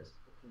arguing this, guys.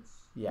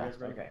 Yeah. You guys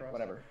ready Okay, to cross?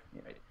 whatever.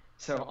 Right.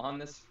 So on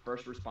this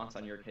first response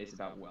on your case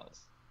about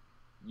Wells,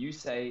 you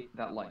say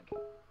that like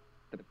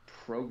the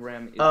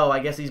program is Oh, I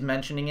guess he's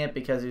mentioning it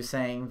because he's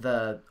saying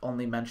the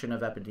only mention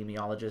of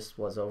epidemiologists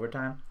was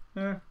overtime.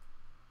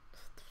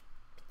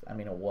 I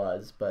mean, it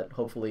was, but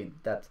hopefully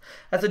that's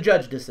a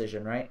judge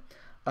decision, right?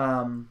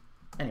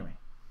 Anyway.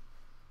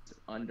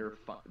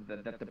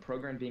 that the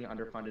program being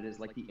underfunded is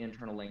like the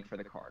internal link for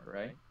the card,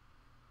 right?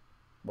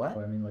 What?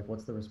 Well, I mean, like,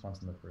 what's the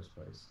response in the first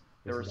place?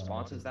 The This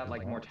response on is that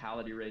like autism.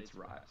 mortality rates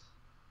rise.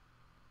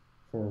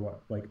 For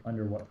what? Like,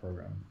 under what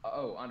program?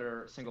 Oh,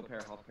 under single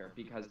payer healthcare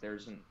because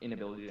there's an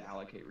inability to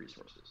allocate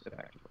resources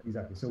effectively.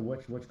 Exactly. So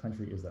which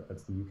country is that?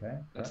 That's the UK?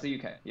 That's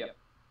correct? the UK. Yep.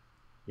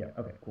 Yeah,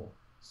 okay, cool.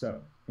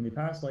 So, in the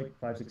past, like,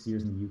 5-6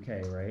 years in the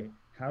UK, right,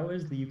 how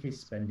has the UK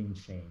spending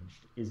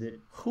changed? Is it...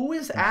 Who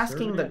is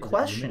asking the conservative? Is it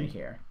question limited?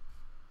 here?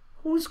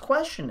 Whose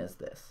question is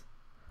this?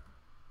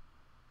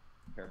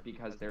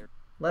 Because they're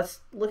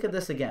Let's look at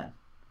this again.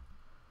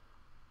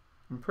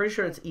 I'm pretty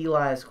sure it's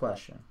Eli's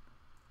question.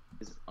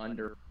 is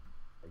under.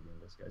 Arguing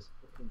this, guys.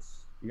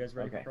 You guys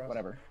ready Okay, to cross?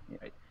 whatever.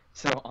 Right.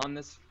 So on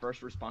this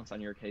first response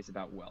on your case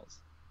about Wells,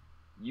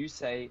 you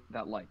say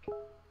that like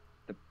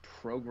the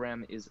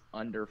program is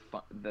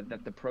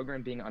that the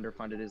program being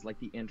underfunded is like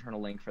the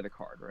internal link for the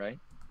card, right?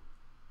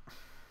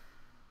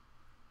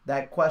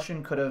 That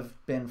question could have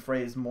been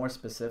phrased more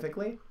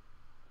specifically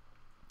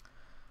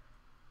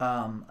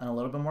and a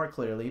little bit more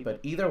clearly, but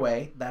either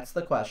way, that's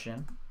the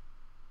question.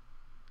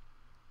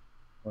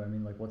 Well, I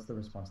mean, like, what's the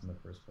response in the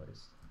first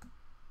place?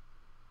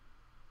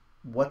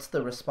 What's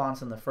the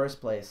response in the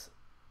first place?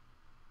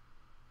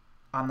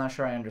 I'm not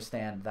sure I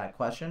understand that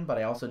question, but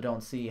I also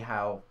don't see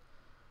how...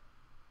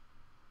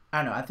 I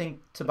don't know. I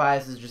think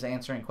Tobias is just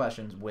answering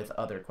questions with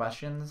other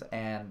questions,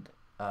 and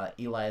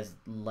Eli is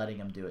letting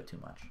him do it too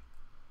much.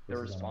 The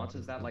This is on response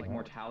is autism that like as well.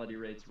 mortality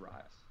rates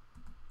rise.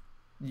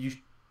 You...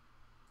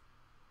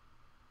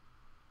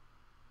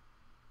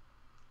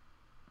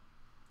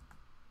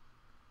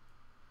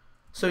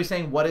 So he's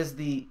saying, what is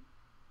the...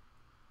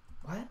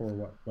 What? For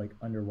what? Like,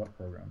 under what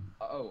program?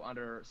 Oh,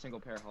 under single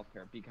payer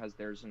healthcare because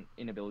there's an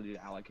inability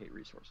to allocate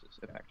resources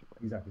effectively.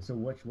 Exactly. So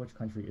which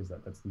country is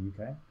that? That's the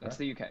UK? That's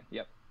correct? the UK.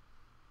 Yep.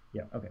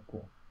 Yeah, okay,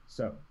 cool.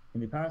 So,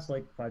 in the past,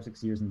 like,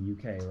 5-6 years in the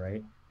UK,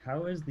 right,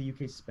 how has the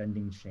UK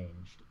spending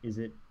changed? Is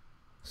it...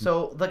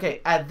 So,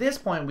 okay, at this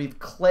point, we've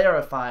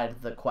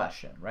clarified the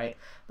question, right?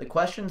 The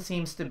question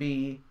seems to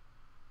be...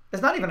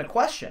 It's not even a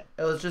question.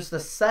 It was just a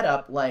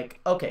setup like,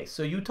 okay,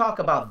 so you talk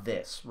about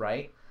this,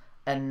 right?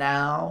 And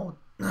now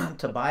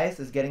Tobias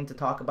is getting to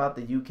talk about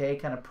the UK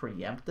kind of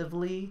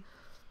preemptively.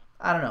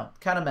 I don't know,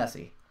 kind of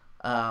messy.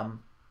 I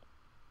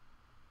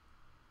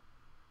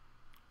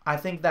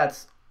think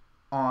that's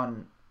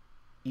on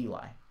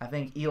Eli. I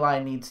think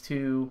Eli needs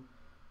to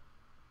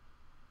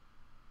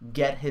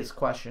get his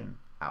question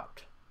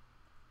out.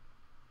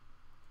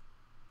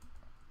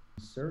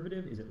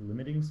 Conservative? Is it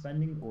limiting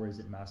spending, or is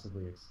it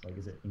massively, like,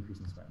 is it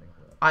increasing spending?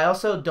 I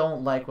also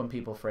don't like when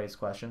people phrase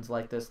questions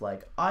like this,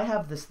 like, I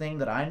have this thing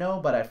that I know,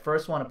 but I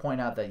first want to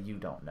point out that you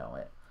don't know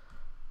it.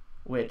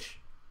 Which,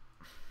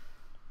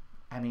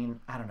 I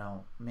mean, I don't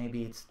know.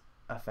 Maybe it's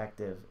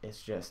effective.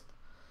 It's just,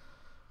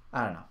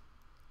 I don't know.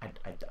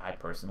 I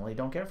personally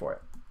don't care for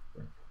it.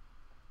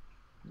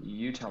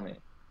 You tell me.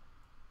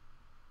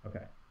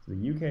 Okay, so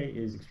the UK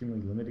is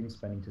extremely limiting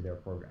spending to their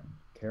program.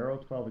 Carol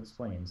 12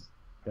 explains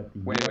that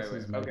the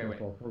US's medical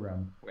control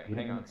program would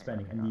limit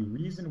spending, and the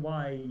reason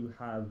why you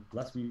have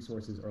less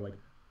resources or like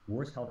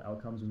worse health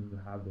outcomes when you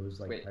have those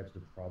like types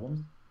of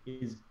problems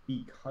is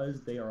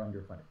because they are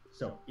underfunded.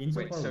 So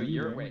insofar so we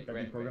you're win that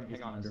the program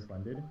isn't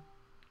underfunded,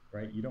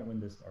 right? You don't win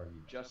this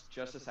argument. Just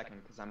a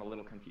second, because I'm a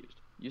little confused.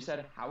 You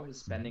said how has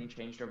spending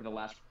changed over the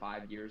last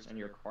 5 years, and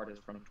your card is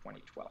from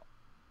 2012.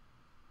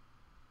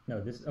 No,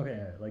 this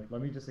okay. Like,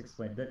 let me just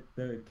explain that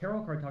the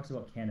Carroll card talks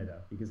about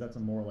Canada because that's a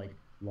more like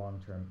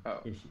long-term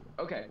issue.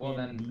 Okay, well in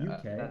then the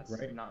UK, that's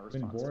right? not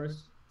When responsive.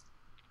 Boris,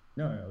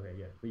 No, okay,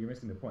 yeah, but you're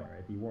missing the point,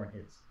 right? The warrant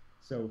is.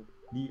 So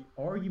the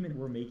argument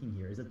we're making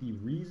here is that the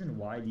reason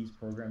why these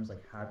programs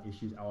like have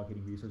issues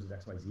allocating resources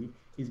XYZ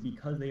is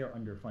because they are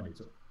underfunded.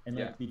 So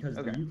because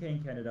the UK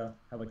and Canada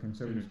have like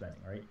conservative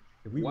spending, right?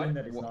 If we win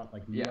that, it's not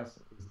like the US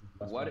is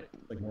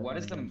like more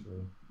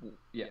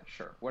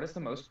sure. What is the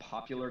most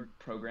popular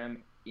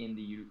program in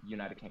the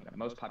United Kingdom?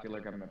 Most popular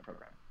government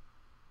program?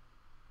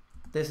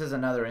 This is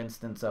another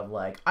instance of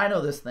like, I know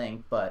this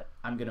thing, but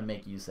I'm gonna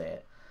make you say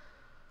it.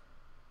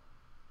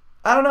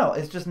 I don't know.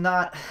 It's just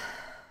not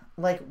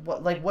like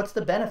what's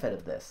the benefit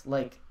of this?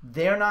 Like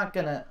they're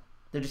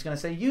just gonna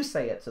say you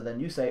say it. So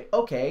then you say,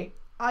 okay,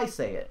 I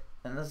say it,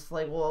 and it's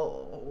like,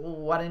 well,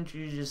 why didn't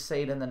you just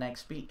say it in the next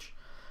speech?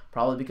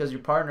 Probably because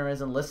your partner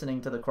isn't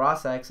listening to the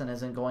cross-ex and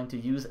isn't going to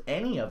use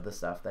any of the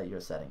stuff that you're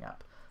setting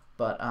up.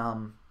 But I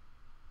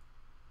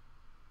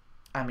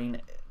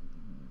mean,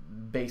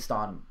 based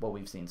on what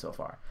we've seen so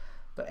far.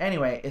 But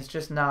anyway, it's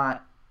just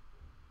not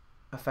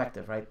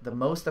effective, right? The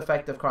most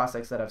effective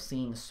cross-ex that I've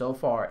seen so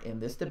far in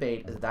this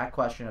debate is that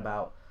question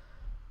about,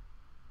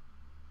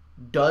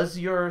 does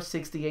your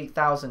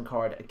 68,000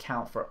 card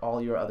account for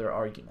all your other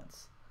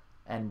arguments?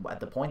 And at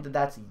the point that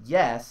that's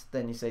yes,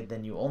 then you say,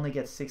 then you only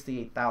get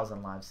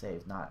 68,000 lives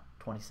saved, not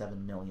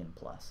 27 million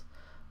plus.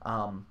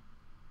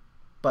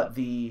 But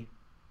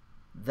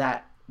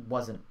that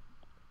wasn't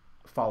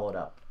followed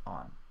up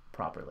on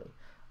properly.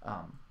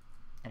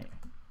 Anyway.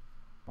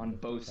 On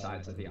both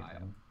sides of the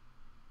aisle.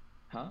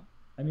 Huh?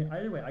 I mean,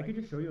 either way, I could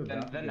just show you a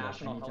the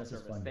National Health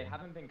Service. They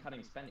haven't been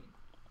cutting spending.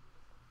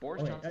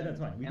 Boris Johnson that's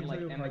fine.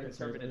 and the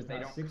Conservatives, they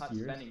don't cut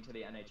spending to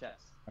the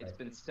NHS. It's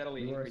been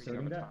steadily increasing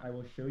over time. I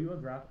will show you a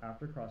graph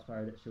after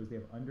Crossfire that shows they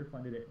have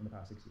underfunded it in the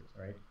past 6 years.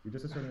 All right, you're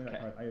just asserting that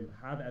part. I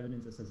have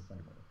evidence that says it's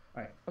underfunded.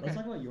 All right, let's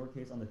talk about your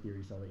case on the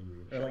theory shell that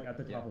you read, or like at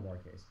the top of our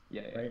case.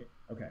 Right.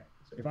 Okay.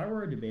 So if I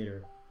were a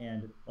debater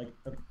and like,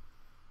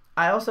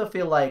 I also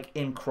feel like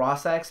in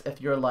cross-ex, if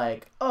you're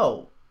like,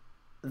 oh,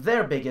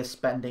 their biggest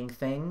spending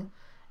thing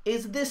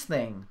is this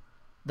thing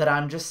that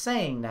I'm just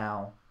saying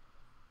now,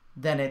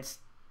 then it's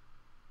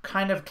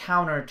kind of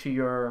counter to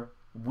your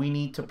we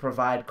need to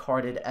provide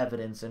carded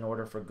evidence in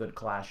order for good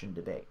clash and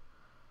debate,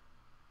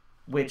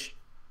 which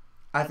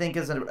I think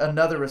is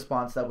another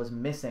response that was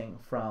missing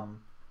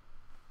from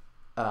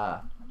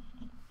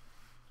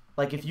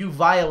like if you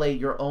violate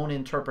your own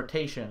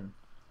interpretation,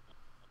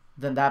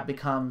 then that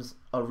becomes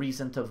a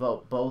reason to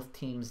vote both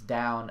teams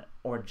down,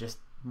 or just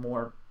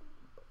more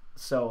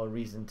so a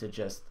reason to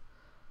just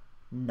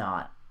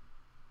not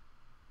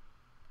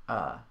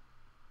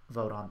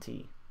vote on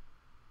T,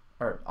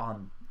 or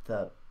on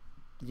the,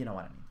 you know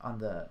what I mean, on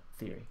the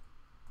theory.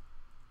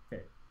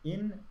 Okay.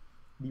 In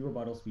the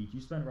rebuttal speech,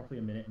 you spend roughly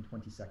 1 minute and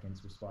 20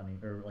 seconds responding,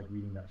 or like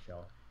reading that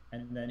shell.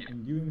 And then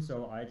in doing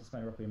so, I had to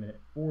spend roughly 1 minute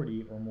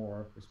 40 or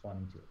more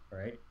responding to it, all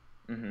right?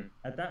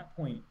 At that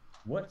point,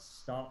 what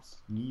stops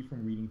me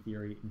from reading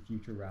theory in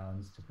future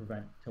rounds to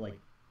like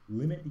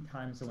limit the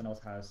time someone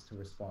else has to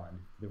respond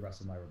to the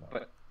rest of my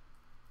rebuttal?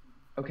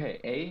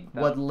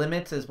 What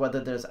limits is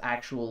whether there's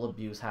actual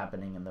abuse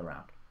happening in the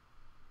round.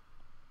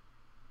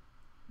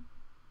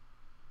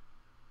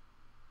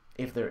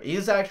 If there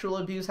is actual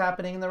abuse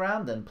happening in the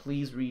round, then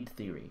please read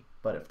theory.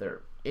 But if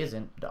there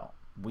isn't, don't.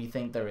 We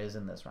think there is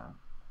in this round.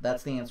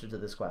 That's the answer to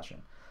this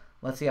question.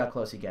 Let's see how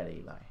close you get,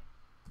 Eli.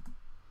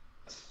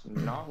 That's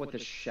not what the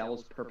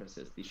shell's purpose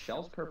is. The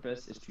shell's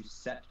purpose is to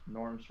set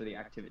norms for the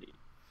activity.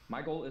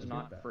 My goal is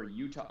not for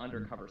you to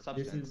undercover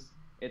substance.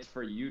 It's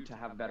for you to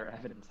have better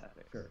evidence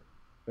ethics. Sure.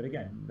 But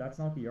again, that's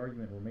not the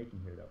argument we're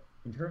making here, though.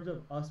 In terms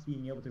of us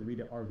being able to read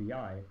an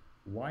RVI,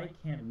 why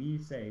can't we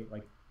say,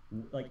 like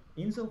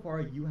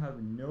insofar you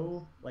have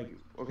no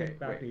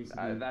kickback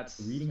basically that's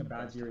reading a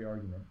bad theory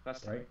argument,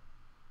 that's right?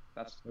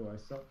 That's I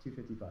still have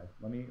 2:55.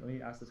 Let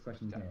me ask this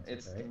question. You can answer.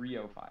 It's right?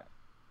 3:05.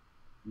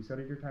 You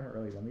started your timer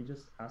early. Let me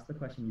just ask the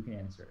question. You can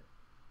answer it.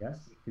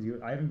 Yes, because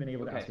I haven't been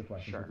able to ask a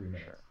question for 3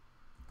 minutes. Sure.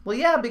 Well,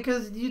 yeah,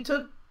 because you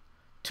took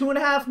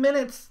 2.5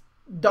 minutes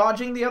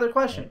dodging the other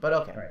question. Right. But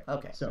okay,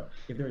 okay. So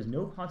if there is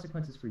no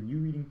consequences for you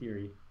reading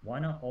theory, why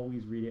not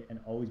always read it and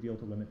always be able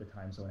to limit the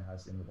time someone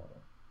has in rebuttal?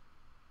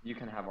 You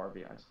can have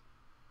RVIs.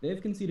 They've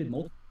conceded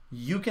multiple.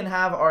 You can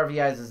have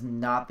RVIs is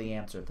not the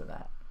answer to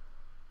that.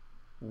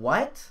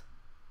 What?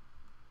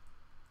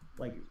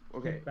 Like,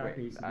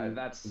 basically,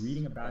 that's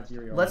reading a bad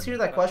theory. Let's hear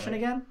that question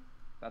again.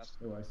 I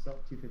still have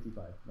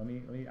 2:55. Let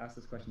me ask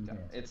this question. You can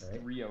answer. It's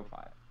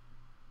 3:05.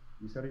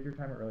 You started your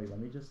timer early. Let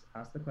me just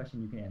ask the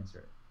question. You can answer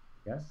it.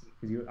 Yes,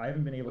 because I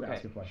haven't been able to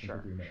ask a question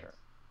for 3 minutes.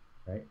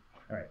 Right.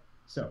 All right.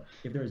 So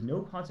if there is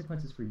no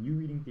consequences for you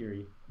reading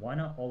theory, why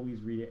not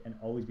always read it and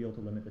always be able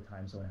to limit the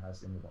time someone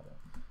has in rebuttal?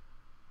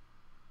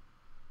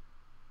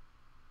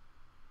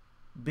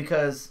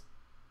 Because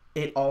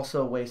it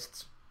also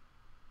wastes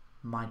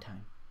my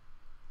time.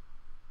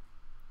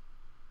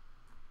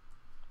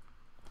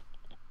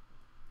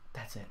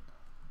 That's it.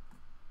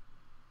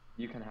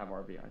 You can have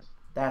RVIs.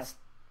 That's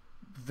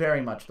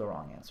very much the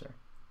wrong answer.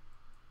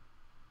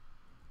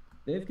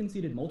 They have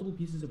conceded multiple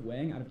pieces of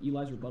weighing out of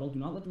Eli's rebuttal. Do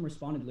not let them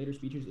respond in later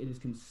speeches. It is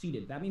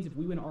conceded. That means if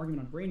we win an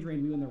argument on brain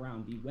drain, we win the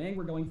round. The weighing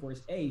we're going for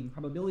is A, the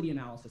probability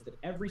analysis that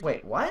every...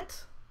 Wait,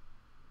 what?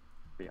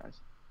 RVIs.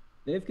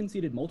 They have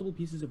conceded multiple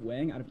pieces of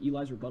weighing out of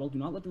Eli's rebuttal. Do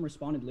not let them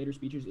respond in later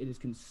speeches. It is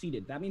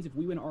conceded. That means if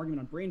we win an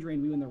argument on brain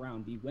drain, we win the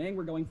round. The weighing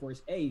we're going for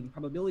is A, the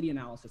probability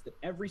analysis that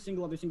every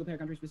single other single-payer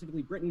country,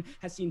 specifically Britain,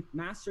 has seen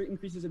massive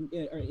increases in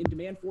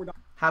demand for...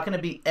 How can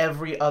it be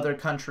every other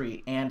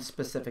country and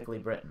specifically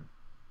Britain?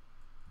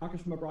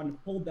 Doctors from abroad and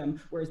have pulled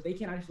them, whereas they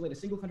can't isolate a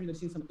single country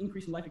that's seen some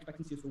increase in life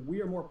expectancy, so we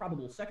are more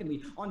probable.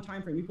 Secondly, on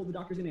time frame, we pulled the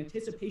doctors in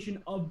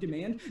anticipation of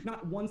demand,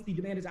 not once the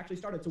demand has actually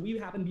started. So we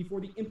happen before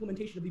the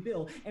implementation of the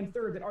bill. And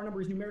third, that our number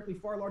is numerically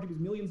far larger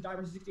because millions die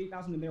versus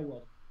 68,000 in their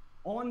world.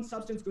 On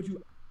substance, go to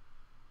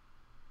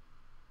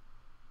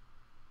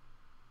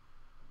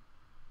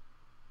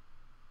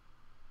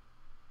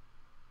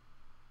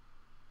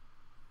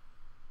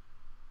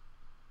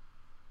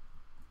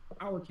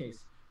our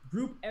case.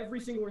 Group every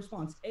single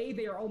response. A,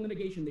 they are all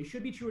mitigation. They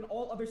should be true in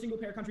all other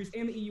single-payer countries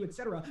and the EU,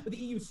 etc. But the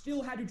EU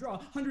still had to draw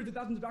hundreds of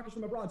thousands of doctors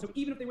from abroad. So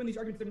even if they win these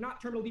arguments, they're not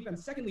terminal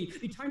defense. Secondly,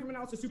 the time from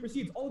analysis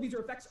supersedes. All of these are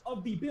effects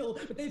of the bill,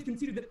 but they've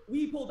conceded that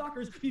we pull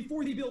doctors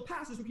before the bill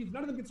passes, which means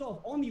none of them can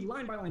solve on the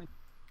line-by-line.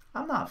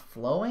 I'm not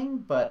flowing,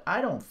 but I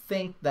don't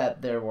think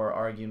that there were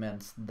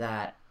arguments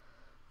that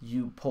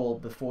you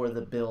pulled before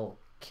the bill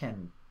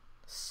can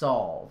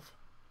solve.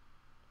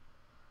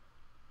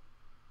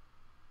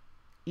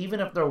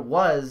 Even if there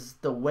was,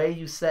 the way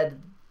you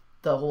said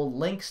the whole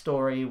link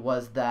story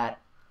was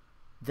that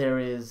there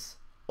is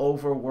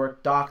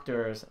overworked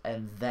doctors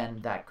and then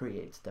that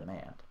creates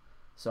demand.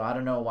 So I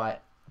don't know why,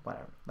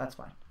 whatever, that's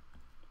fine.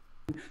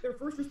 Their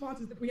first response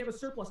is that we have a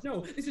surplus.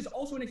 No, this is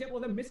also an example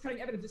of them miscutting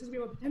evidence. This is we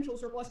have a potential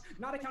surplus,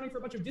 not accounting for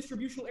a bunch of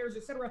distributional errors,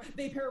 etc.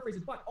 They paraphrase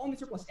it. But on the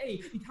surplus,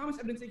 A, the Thomas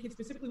evidence indicates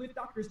specifically with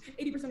doctors,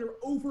 80% are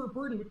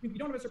overburdened, which means we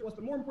don't have a surplus.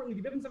 But more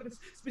importantly, the Bivens evidence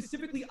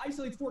specifically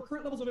isolates for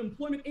current levels of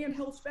employment and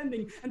health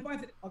spending and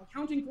finds that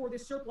accounting for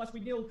this surplus, we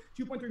deal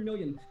 2.3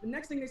 million. The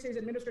next thing they say is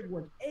administrative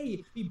work.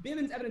 A, the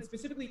Bivens evidence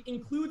specifically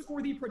includes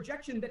for the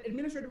projection that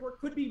administrative work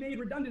could be made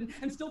redundant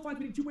and still finds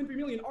we need 2.3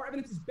 million. Our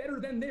evidence is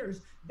better than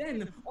theirs.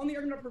 Then, on the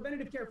argument of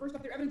preventative care, first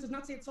off, their evidence does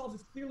not say it solves.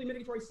 It's clearly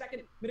mitigatory.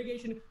 Second,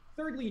 mitigation.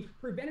 Thirdly,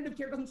 preventative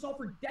care doesn't solve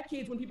for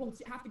decades when people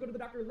have to go to the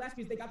doctor less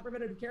because they got the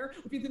preventative care,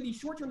 which means in the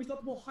short term, we still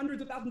have to pull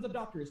hundreds of thousands of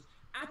doctors.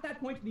 At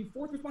that point, the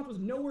fourth response was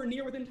nowhere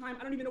near within time.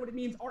 I don't even know what it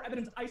means. Our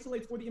evidence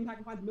isolates for the impact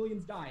and finds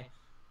millions die.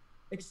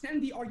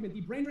 Extend the argument. The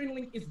brain drain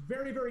link is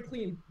very, very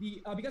clean.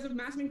 Because of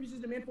massive increases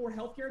in demand for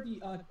healthcare, the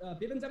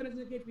Bivens evidence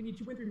indicates we need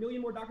 2.3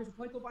 million more doctors.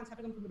 Plentiful funds have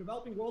to come from the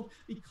developing world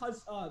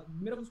because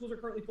medical schools are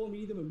currently full and we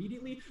need them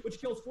immediately,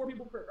 which kills 4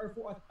 people per,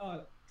 or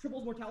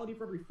triples mortality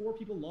for every 4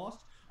 people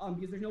lost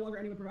because there's no longer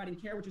anyone providing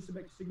care, which is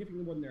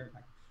significantly more than their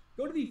impact.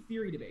 Go to the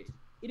theory debate.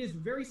 It is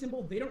very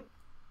simple. They don't...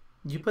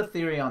 You put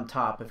theory on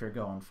top if you're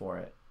going for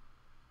it,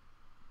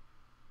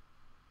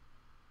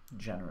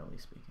 generally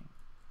speaking.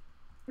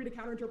 To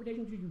counter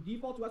interpretation to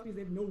default to us because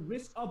they have no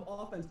risk of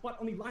offense. But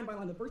on the line by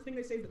line, the first thing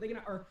they say is that they can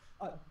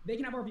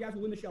have RVIs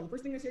will win the shell. The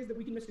first thing they say is that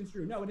we can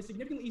misconstrue. No, it is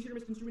significantly easier to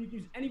misconstrue when you can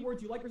use any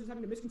words you like versus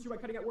having to misconstrue by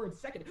cutting out words.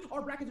 Second,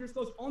 our brackets are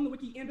disclosed on the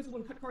wiki and visible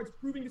in cut cards,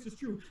 proving this is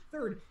true.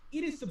 Third,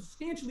 it is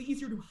substantially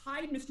easier to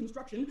hide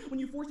misconstruction when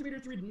you force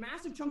debaters to read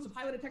massive chunks of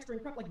highlighted text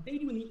during prep like they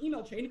do in the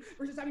email chain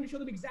versus having to show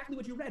them exactly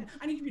what you read.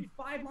 I need to read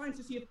 5 lines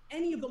to see if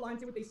any of the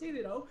lines say what they say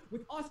they do.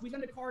 With us, we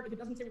send a card. If it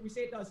doesn't say what we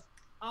say it does,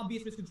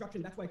 obvious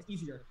misconstruction. That's why it's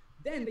easier.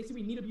 Then they say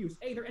we need abuse.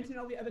 A, their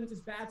intentionality evidence is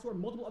bad, so are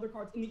multiple other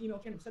cards in the email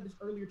chain. I've said this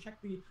earlier,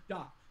 check the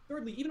doc.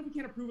 Thirdly, even if we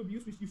can't approve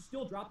abuse, you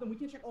still drop them. We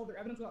can check all of their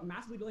evidence without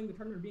massively delaying the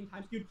tournament or being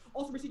time skewed.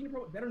 Also, we're seeking to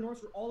promote better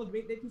norms for all of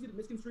debate. They consider that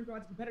misconstruing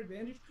provides a competitive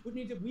advantage, which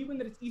means if we win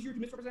that it's easier to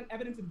misrepresent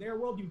evidence in their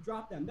world, you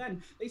drop them.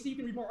 Then they say you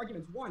can read more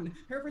arguments. 1,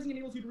 paraphrasing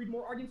enables you to read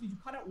more arguments because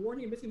you cut out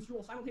warning and misconstrue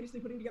while simultaneously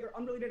putting together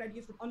unrelated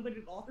ideas from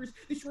unrelated authors.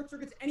 This short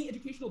circuits any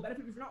educational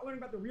benefit because we're not learning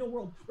about the real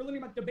world. We're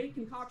learning about debate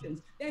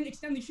concoctions. Then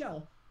extend the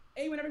shell.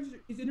 A, when evidence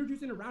is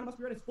introduced in a round, must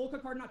be read as full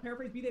cut card, not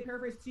paraphrase. B, they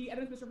paraphrase. C,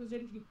 evidence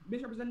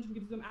misrepresentation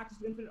gives them access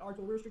to infinite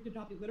article, restricted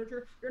topic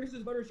literature. Fairness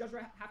is voters just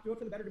have to vote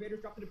for the better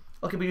debaters. Drop the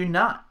Okay, but you're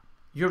not.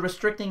 You're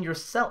restricting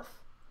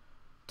yourself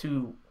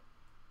to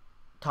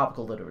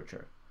topical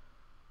literature,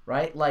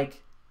 right?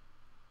 Like,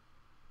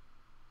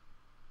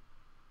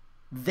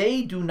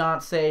 they do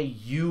not say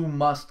you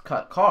must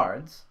cut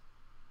cards.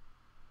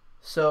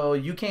 So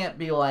you can't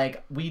be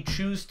like, we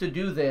choose to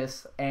do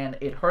this and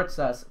it hurts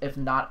us if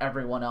not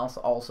everyone else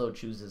also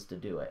chooses to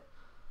do it.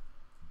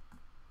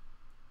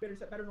 Better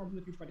set better norms in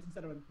the future by just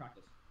instead of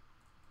practice.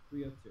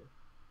 3 of 2.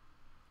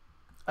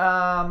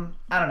 I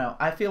don't know.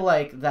 I feel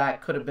like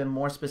that could have been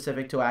more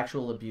specific to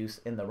actual abuse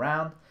in the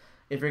round.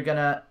 If you're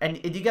gonna,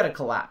 and you gotta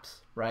collapse,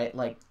 right?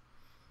 Like,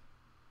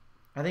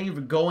 I think if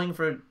you're going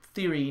for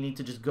theory, you need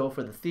to just go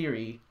for the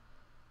theory.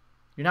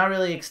 You're not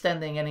really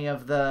extending any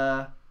of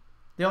the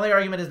only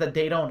argument is that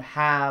they don't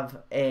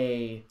have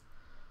a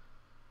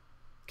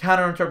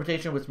counter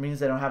interpretation, which means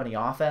they don't have any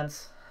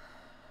offense.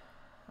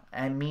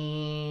 I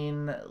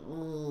mean,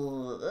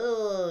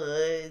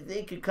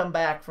 they could come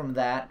back from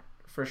that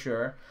for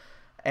sure.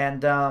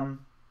 And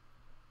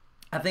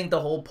I think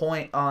the whole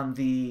point on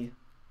there's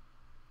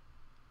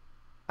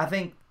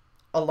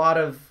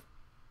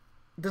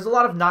a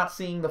lot of not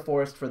seeing the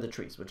forest for the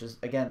trees, which is,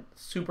 again,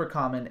 super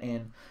common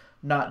in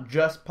not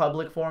just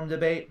public forum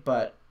debate,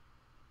 but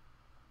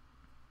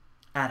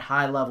at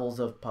high levels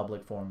of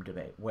public forum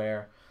debate,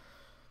 where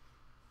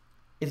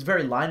it's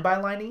very line by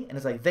liney, and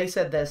it's like, they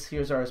said this,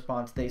 here's our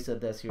response, they said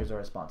this, here's our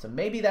response. And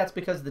maybe that's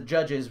because the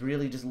judges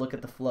really just look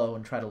at the flow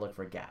and try to look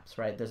for gaps,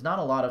 right? There's not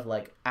a lot of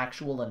like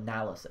actual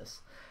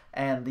analysis.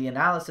 And the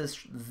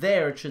analysis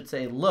there should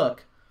say,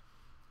 look,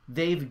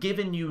 they've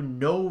given you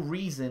no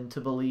reason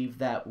to believe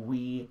that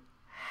we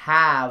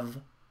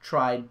have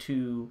tried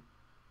to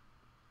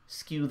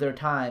skew their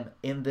time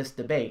in this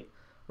debate,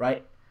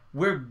 right?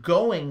 We're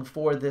going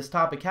for this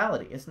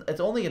topicality. It's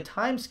only a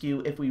time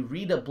skew if we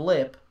read a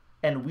blip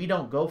and we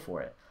don't go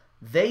for it.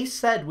 They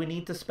said we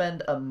need to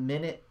spend a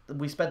minute.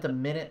 We spent a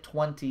minute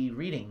 20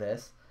 reading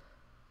this.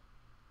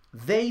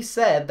 They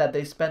said that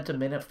they spent a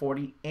minute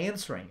 40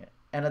 answering it.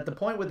 And at the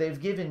point where they've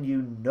given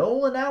you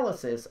no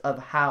analysis of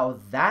how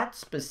that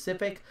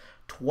specific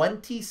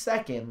 20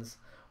 seconds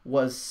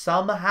was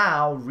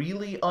somehow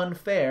really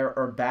unfair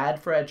or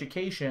bad for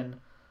education,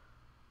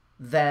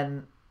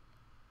 then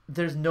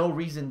there's no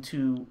reason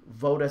to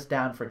vote us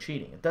down for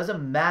cheating. It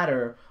doesn't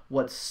matter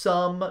what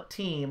some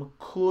team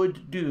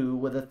could do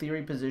with a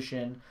theory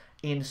position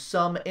in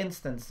some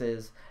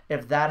instances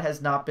if that has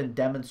not been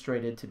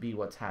demonstrated to be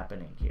what's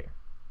happening here.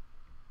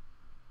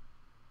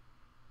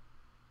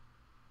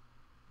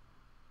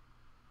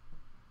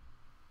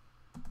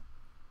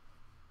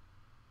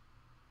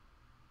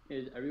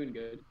 Is everyone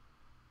good?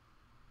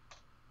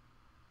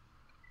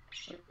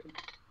 Okay.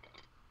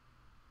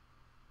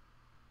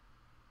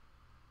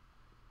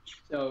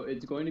 So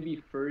it's going to be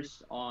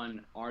first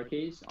on our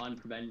case on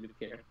preventative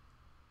care.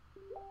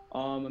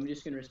 I'm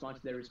just going to respond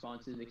to their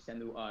responses,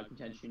 extend the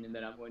contention, and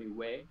then I'm going to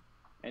weigh.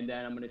 And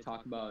then I'm going to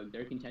talk about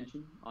their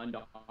contention on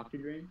Dr.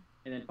 Drain,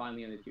 and then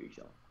finally on the theory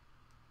shell.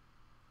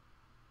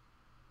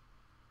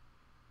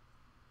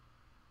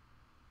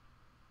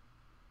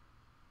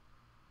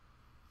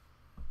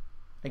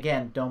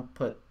 Again, don't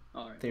put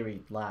All right.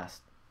 theory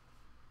last.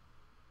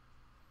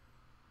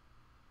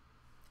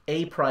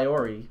 A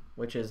priori,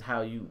 which is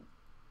how you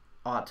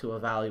ought to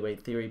evaluate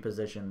theory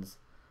positions,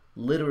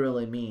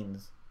 literally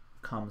means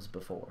comes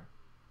before.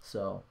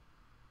 So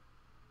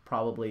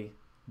probably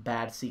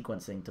bad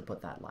sequencing to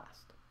put that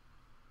last.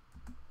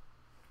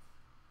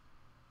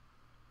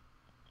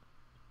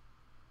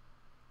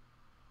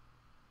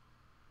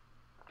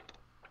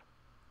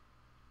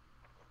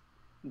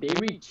 They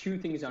read two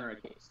things on our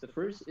case. The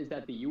first is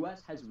that the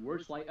U.S. has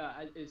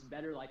is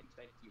better life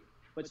expectancy.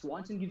 But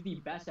Swanson gives the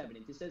best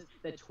evidence. It says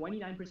that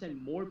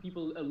 29% more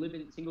people live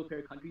in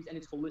single-payer countries, and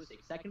it's holistic.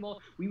 Second of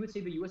all, we would say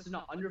the U.S. does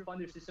not underfund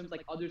their systems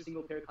like other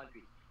single-payer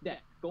countries. Then,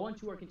 go on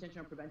to our contention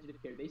on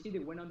preventative care. They say they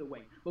win on the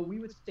wing, but we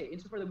would say,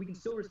 insofar that we can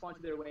still respond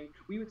to their wing,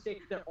 we would say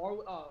that our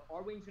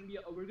wing is going to be,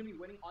 we're going to be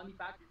winning on the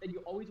fact that you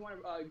always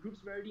want group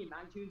severity and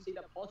magnitude, and say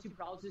that policy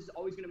paralysis is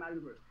always going to matter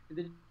the most.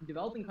 The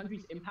developing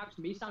countries' impacts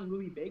may sound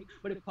really big,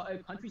 but if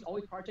countries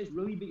always prioritize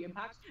really big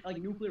impacts, like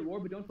nuclear war,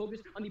 but don't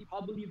focus on the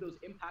probability of those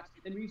impacts,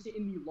 then we say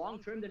in the long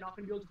term, they're not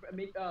going to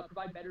be able to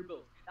provide better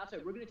bills. That's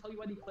right. We're going to tell you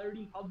why the clarity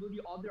and probability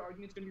of their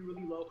argument is going to be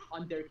really low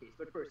on their case.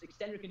 But first,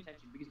 extend your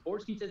contention, because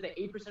Borski says that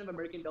 8% of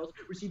American adults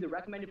receive the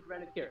recommended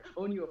preventive care.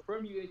 But when you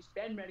affirm, you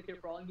expand Medicare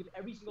for all and give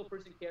every single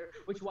person care,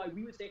 which is why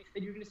we would say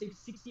that you're going to save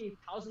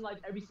 68,000 lives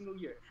every single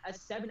year,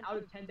 as 7 out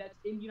of 10 deaths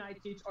in the United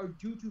States are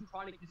due to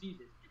chronic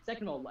diseases.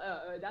 Second of all,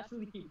 that's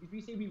really key, because we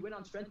say we win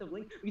on strength of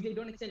link because they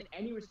don't extend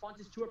any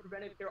responses to our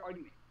preventive care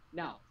argument.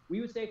 Now,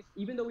 we would say,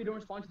 even though we don't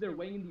respond to their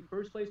weighing in the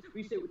first place,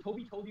 we say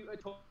Toby told you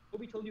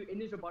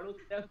in his rebuttal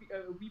that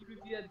we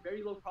proved you that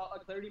very low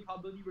clarity and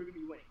probability we're going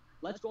to be winning.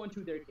 Let's go into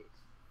their case.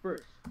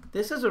 First,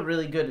 this is a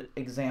really good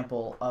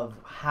example of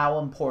how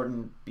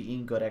important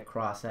being good at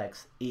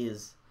cross-ex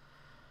is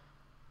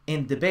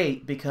in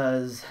debate,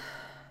 because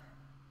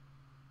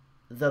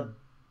the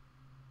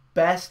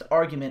best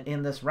argument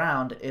in this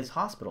round is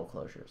hospital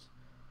closures.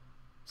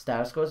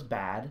 Status quo is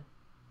bad.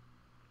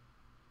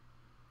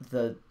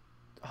 The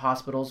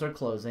hospitals are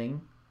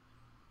closing.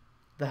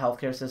 The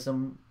healthcare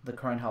system, the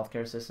current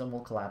healthcare system,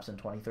 will collapse in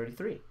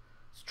 2033.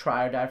 It's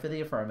try or die for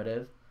the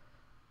affirmative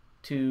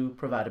to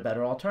provide a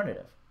better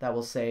alternative that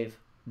will save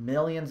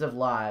millions of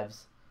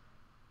lives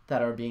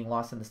that are being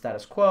lost in the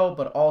status quo,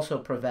 but also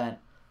prevent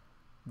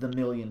the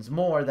millions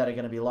more that are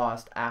going to be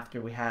lost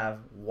after we have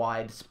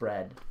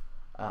widespread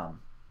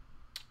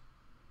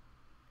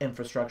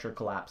infrastructure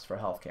collapse for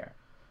healthcare.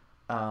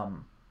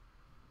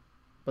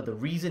 But the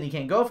reason he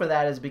can't go for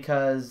that is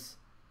because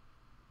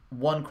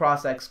one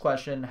cross-ex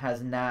question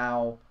has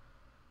now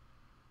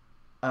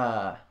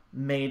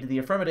made the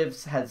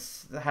affirmatives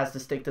has to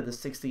stick to the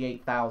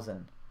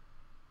 68,000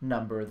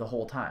 number the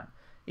whole time,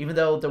 even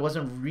though there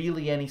wasn't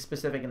really any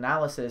specific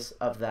analysis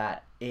of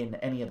that in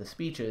any of the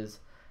speeches.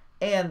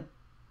 And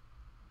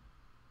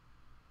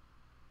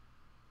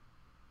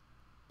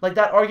Like,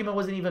 that argument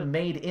wasn't even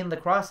made in the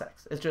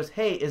cross-ex. It's just,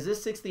 hey, is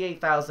this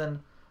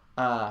 68,000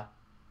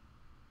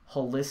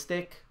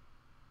 holistic?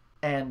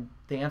 And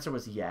the answer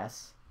was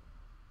yes.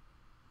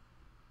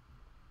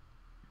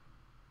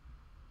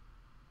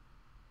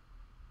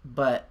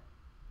 But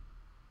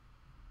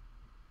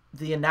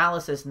the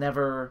analysis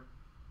never,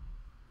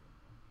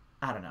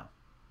 I don't know.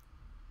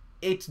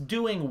 It's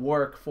doing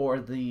work for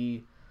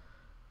the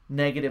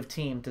negative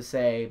team to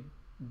say,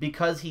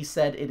 because he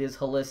said it is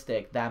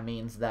holistic, that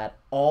means that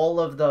all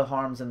of the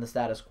harms in the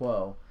status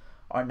quo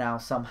are now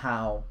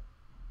somehow,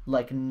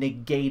 like,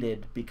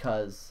 negated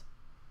because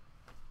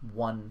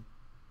one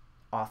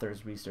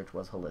author's research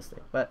was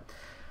holistic. But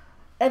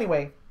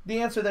anyway,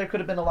 the answer there could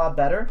have been a lot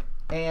better,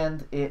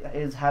 and it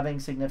is having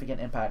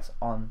significant impacts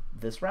on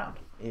this round,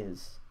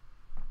 is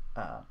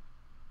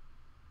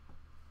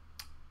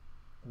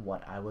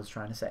what I was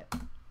trying to say.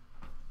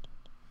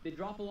 They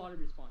drop a lot of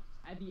responses.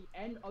 At the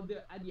end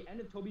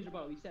of Toby's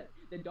rebuttal, he said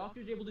the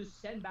doctors are able to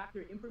send back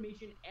their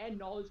information and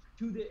knowledge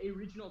to the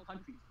original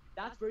countries.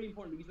 That's very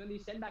important, because when they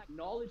send back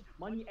knowledge,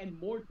 money, and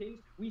more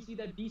things, we see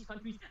that these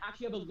countries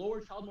actually have a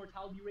lower child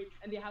mortality rate,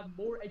 and they have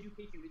more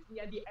education. Which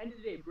means at the end of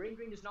the day, brain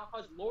drain does not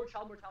cause lower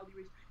child mortality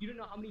rates. You don't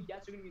know how many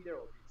deaths are going to be there.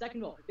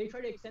 Second of all, they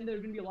try to extend that there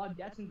are going to be a lot of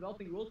deaths in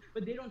developing world,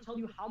 but they don't tell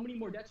you how many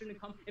more deaths are going to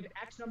come if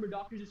X number of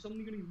doctors is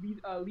suddenly going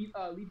to leave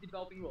the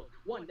developing world.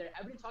 One, their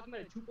evidence talking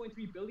about a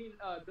 2.3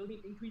 billion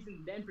increase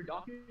in demand for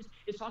doctors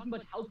is talking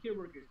about healthcare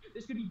workers.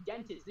 This could be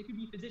dentists. This could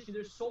be physicians.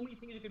 There's so many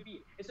things it could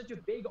be. It's such a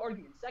big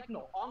argument. Second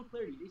of all, on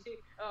clarity, they say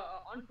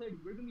on clarity,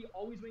 we're going to be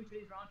always winning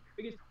today's round,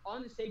 because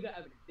on the Sega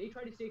evidence, they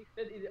try to say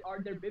that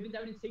their Bivens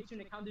evidence takes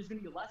into account there's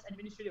going to be less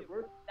administrative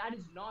work. That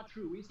is not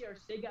true. We see our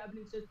Sega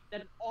evidence says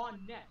that on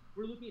net,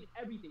 we're looking at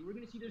everything. We're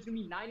going to see there's going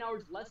to be 9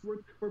 hours less work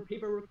for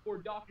paperwork for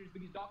doctors,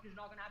 because doctors are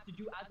not going to have to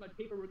do as much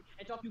paperwork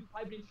and talk to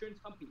private insurance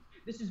companies.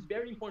 This is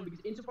very important,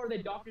 because insofar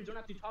that doctors don't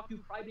have to talk to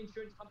private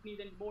insurance companies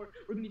anymore,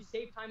 we're going to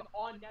save time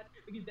on net,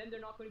 because then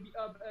they're not going to be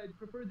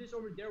prefer this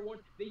over their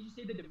ones. They just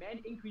say the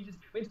demand increases,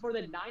 but insofar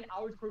that 9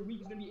 hours per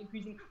week is going to be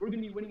increasing, we're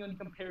going to be winning on the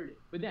comparative.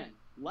 But then,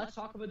 let's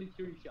talk about the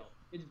theory shell.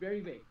 It's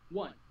very vague.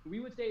 One, we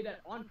would say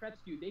that on prep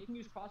SKU, they can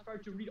use Crossfire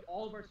to read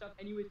all of our stuff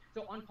anyways,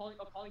 so on calling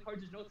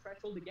cards, there's no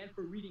threshold again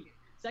for reading it.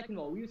 Second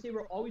of all, we would say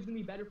we're always going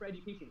to be better for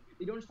education.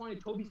 They don't respond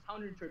to Toby's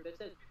counter-interp that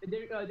says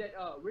that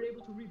we're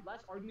able to read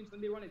less arguments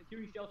when they run a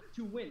theory shell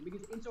to win,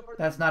 because insofar...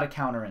 That's not a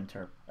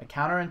counter-interp. A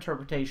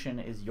counter-interpretation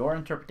is your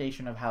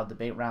interpretation of how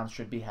debate rounds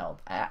should be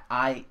held,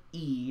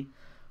 i.e.,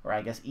 or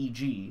I guess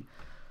e.g.,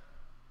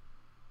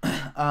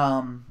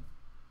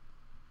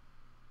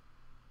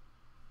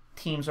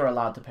 teams are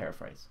allowed to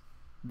paraphrase.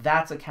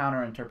 That's a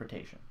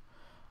counter-interpretation.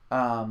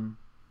 And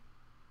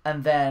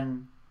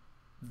then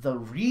the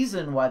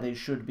reason why they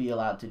should be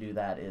allowed to do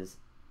that is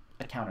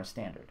a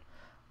counter-standard,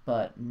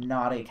 but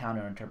not a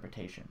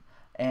counter-interpretation.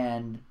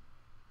 And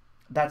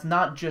that's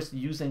not just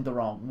using the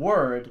wrong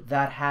word.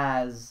 That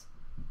has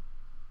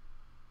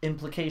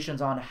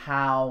implications on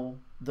how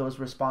those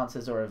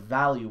responses are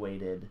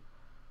evaluated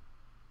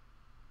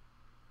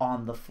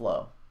on the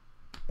flow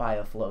by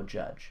a flow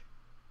judge.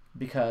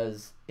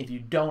 Because if you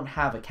don't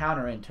have a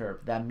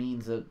counter-interp, that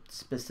means a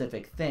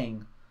specific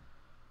thing.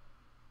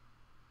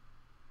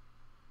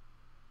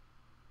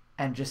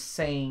 And just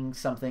saying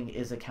something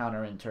is a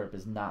counter-interp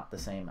is not the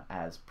same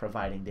as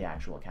providing the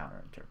actual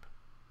counter-interp.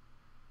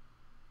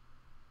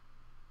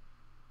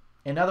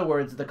 In other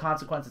words, the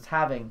consequence it's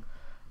having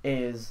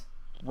is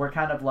we're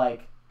kind of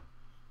like,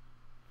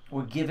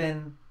 we're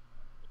given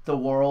the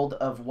world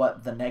of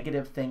what the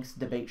negative thinks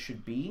debate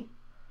should be,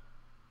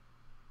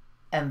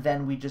 and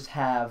then we just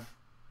have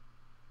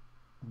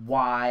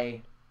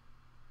why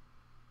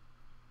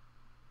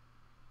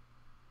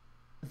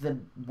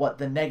what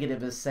the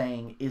negative is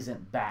saying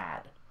isn't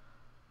bad,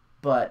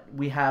 but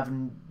we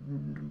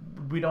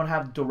don't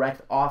have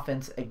direct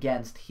offense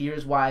against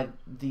here's why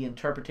the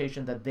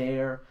interpretation that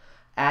they're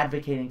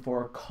advocating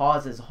for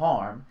causes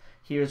harm,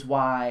 here's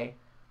why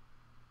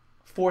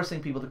forcing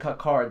people to cut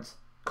cards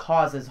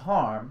causes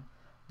harm.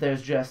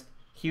 There's just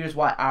here's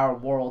why our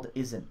world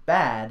isn't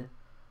bad,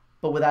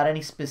 but without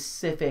any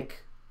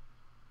specific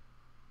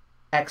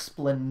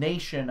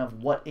explanation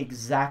of what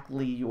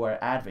exactly you are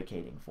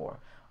advocating for.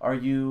 Are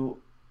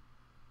you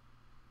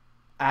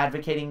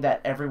advocating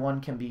that everyone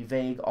can be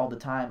vague all the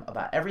time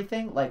about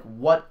everything? Like,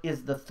 what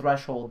is the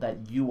threshold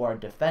that you are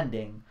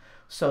defending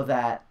so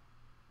that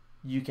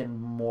you can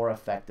more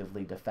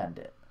effectively defend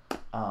it?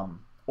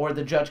 Or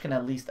the judge can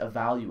at least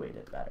evaluate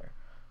it better.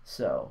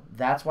 So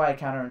that's why a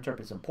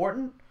counter-interpret is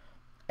important,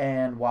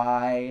 and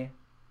why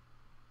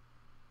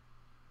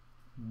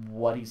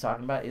what he's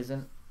talking about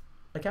isn't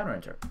a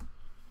counter-interpret.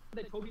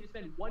 That Toby to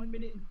spend 1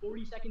 minute and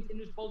 40 seconds in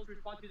his post to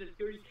respond to the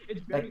theory,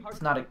 it's very hard.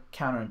 It's not a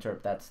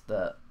counter-interpret, that's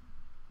the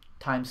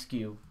time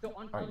skew. So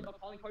on calling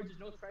cards, there's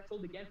no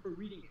threshold again for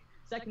reading it.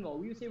 Second of all,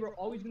 we would say we're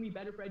always going to be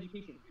better for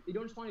education. They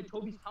don't respond to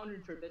Toby's counter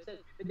interp that says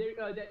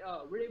that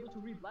we're able to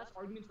read less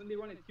arguments when they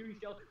run a theory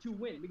shell to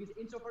win, because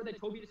insofar that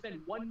Toby had to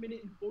spend 1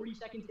 minute and 40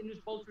 seconds in his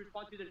poll to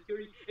respond to the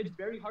theory, it's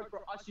very hard for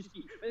us to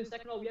speak. But then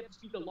second of all, we have to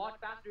speak a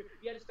lot faster.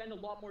 We have to spend a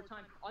lot more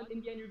time.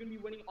 In the end, you're going to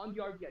be winning on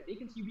the RVI. They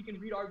can see we can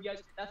read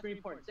RVIs. That's very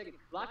important. Second,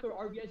 lack of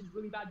RVIs is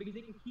really bad because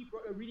they can keep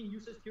reading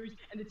useless theories,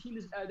 and the team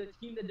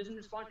that doesn't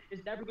respond is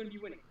never going to be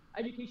winning.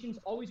 Education is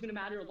always going to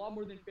matter a lot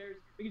more than fairs,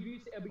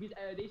 because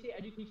they say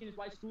education is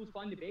why schools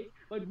fund debate,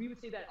 but we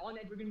would say that on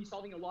edge we're going to be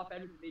solving a lot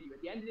better than they do.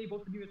 At the end of the day,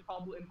 both of you with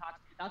probable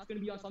impacts, that's going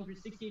to be on something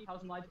for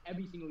 68,000 lives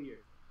every single year.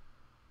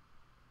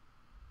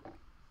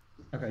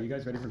 Okay, you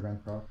guys ready for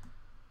Grand Pro?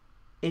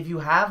 If you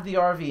have the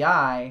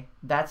RVI,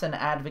 that's an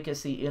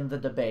advocacy in the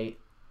debate.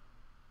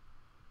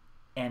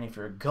 And if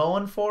you're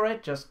going for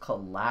it, just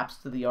collapse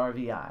to the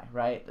RVI,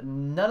 right?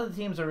 None of the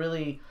teams are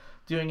really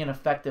doing an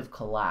effective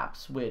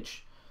collapse,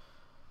 which,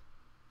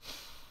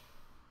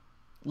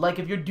 like,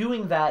 if you're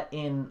doing that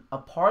in a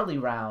parley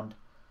round,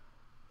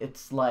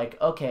 it's like,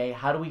 okay,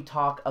 how do we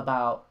talk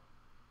about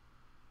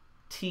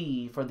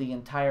T for the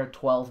entire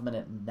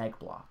 12-minute neg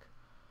block?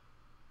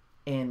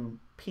 In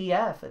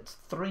PF, it's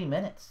 3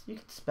 minutes. You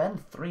could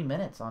spend 3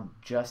 minutes on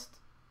just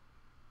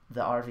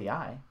the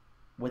RVI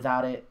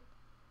without it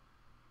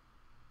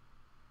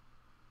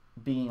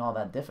being all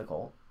that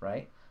difficult,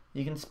 right?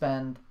 You can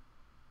spend,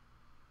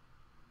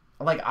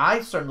 like,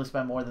 I certainly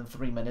spend more than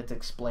 3 minutes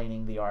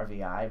explaining the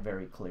RVI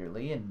very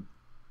clearly, and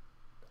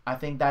I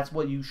think that's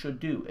what you should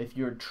do. If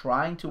you're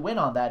trying to win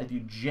on that, if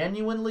you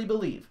genuinely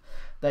believe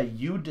that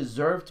you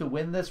deserve to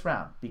win this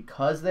round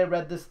because they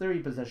read this theory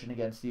position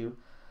against you,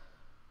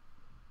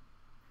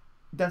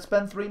 then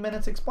spend 3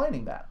 minutes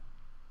explaining that.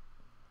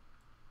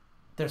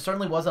 There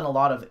certainly wasn't a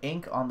lot of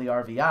ink on the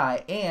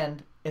RVI,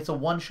 and it's a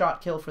one-shot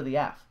kill for the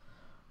Aff,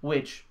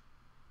 which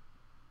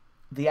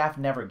the Aff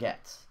never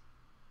gets.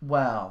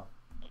 Well,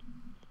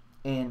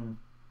 in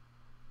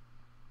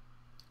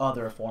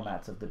other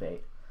formats of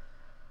debate,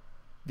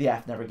 the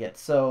Aff never gets.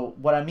 So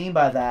what I mean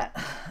by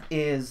that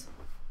is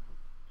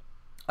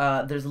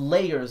there's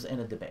layers in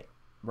a debate,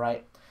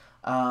 right?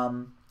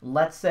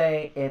 Let's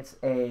say it's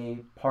a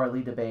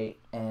parley debate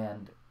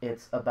and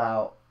it's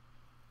about,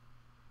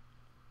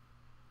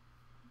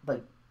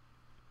 like,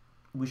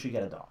 we should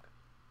get a dog.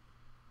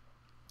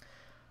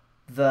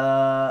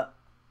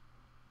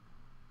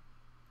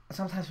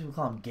 Sometimes people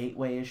call them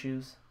gateway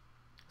issues.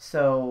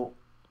 So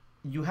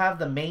you have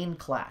the main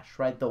clash,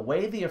 right? The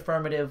way the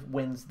affirmative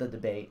wins the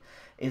debate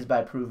is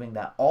by proving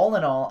that all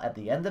in all, at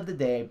the end of the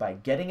day, by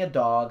getting a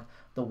dog,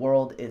 the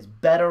world is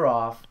better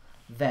off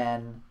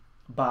than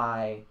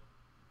by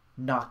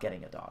not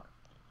getting a dog.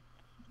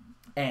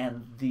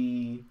 And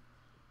the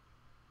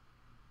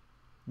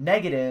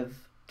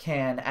negative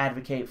can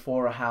advocate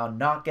for how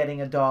not getting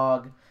a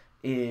dog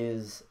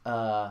is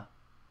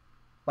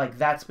like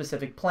that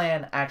specific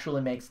plan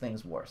actually makes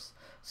things worse.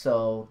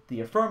 So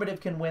the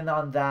affirmative can win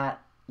on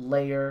that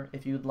layer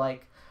if you'd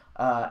like,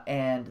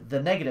 and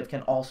the negative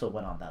can also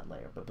win on that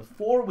layer. But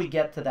before we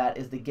get to that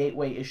is the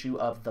gateway issue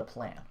of the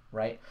plan,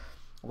 right?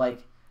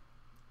 Like,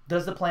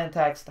 does the plan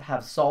text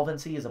have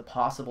solvency? Is it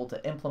possible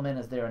to implement?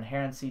 Is there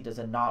inherency? Does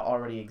it not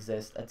already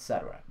exist?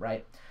 Etc.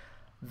 Right?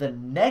 The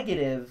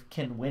negative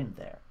can win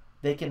there.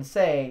 They can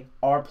say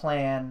our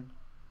plan,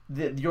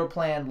 your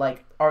plan,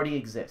 like, already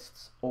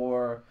exists,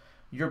 or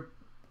your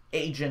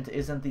agent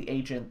isn't the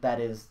agent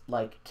that is,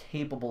 like,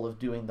 capable of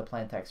doing the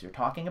plan text you're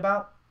talking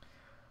about.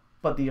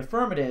 But the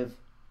affirmative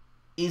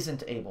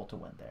isn't able to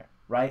win there,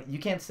 right? You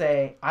can't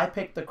say I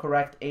picked the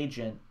correct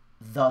agent,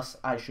 thus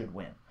I should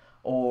win,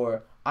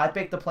 or I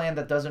picked the plan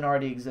that doesn't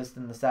already exist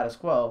in the status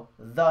quo,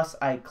 thus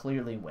I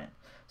clearly win.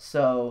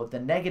 So the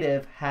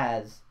negative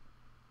has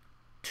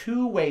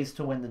 2 ways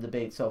to win the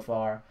debate so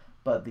far,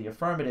 but the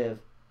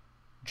affirmative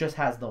just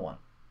has the one.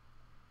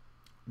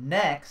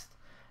 Next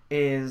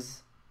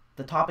is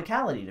the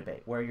topicality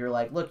debate, where you're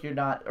like, look, you're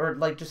not, or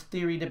like just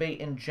theory debate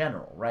in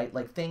general, right?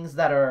 Like things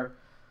that are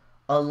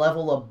a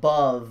level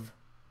above,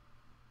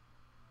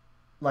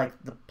 like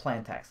the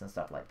plan text and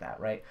stuff like that,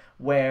 right?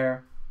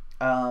 Where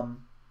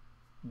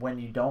when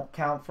you don't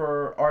count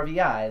for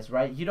RVIs,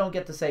 right, you don't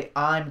get to say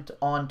I'm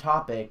on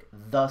topic,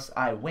 thus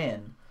I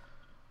win.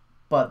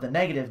 But the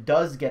negative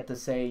does get to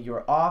say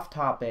you're off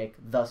topic,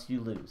 thus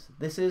you lose.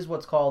 This is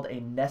what's called a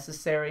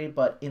necessary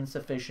but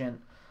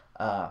insufficient.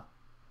 Wow,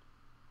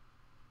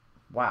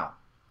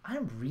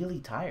 I'm really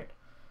tired.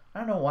 I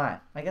don't know why.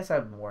 I guess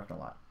I've been working a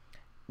lot.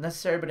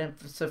 Necessary but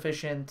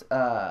insufficient.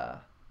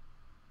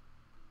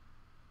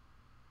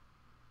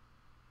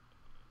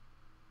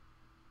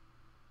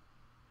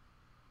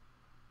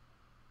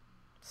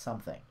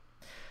 Something.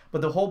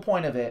 But the whole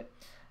point of it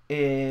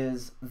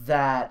is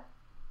that,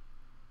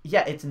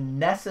 yeah, it's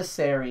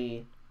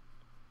necessary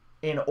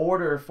in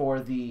order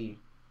for the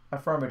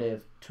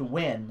affirmative to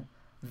win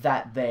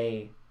that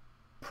they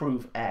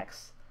prove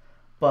X,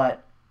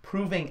 but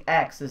proving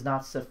X is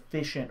not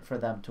sufficient for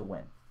them to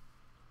win.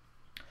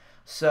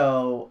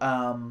 So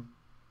an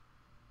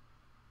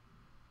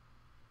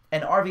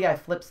RVI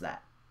flips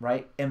that,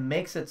 right? It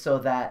makes it so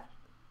that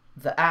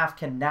the Aff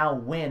can now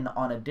win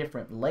on a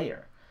different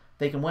layer.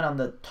 They can win on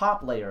the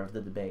top layer of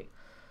the debate.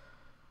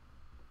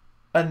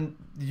 And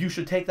you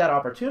should take that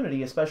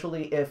opportunity,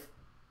 especially if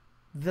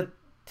the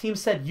team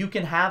said you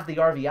can have the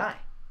RVI.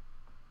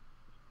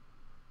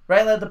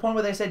 Right? At the point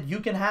where they said you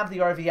can have the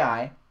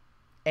RVI,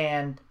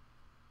 and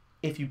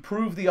if you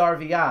prove the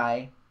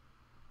RVI,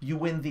 you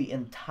win the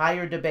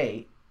entire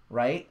debate,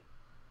 right?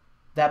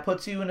 That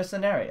puts you in a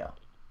scenario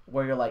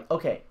where you're like,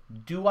 okay,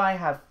 do I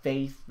have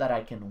faith that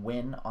I can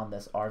win on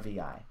this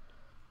RVI?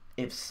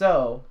 If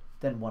so,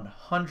 then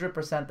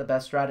 100% the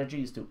best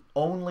strategy is to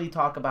only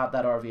talk about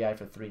that RVI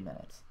for 3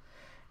 minutes.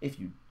 If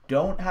you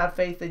don't have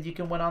faith that you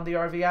can win on the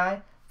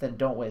RVI, then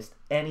don't waste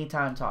any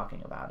time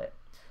talking about it.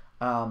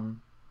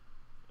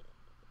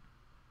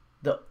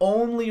 The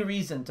only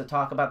reason to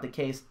talk about the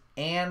case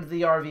and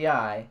the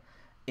RVI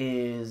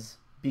is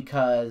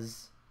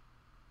because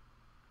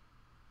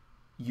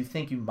you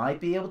think you might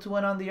be able to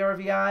win on the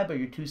RVI, but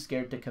you're too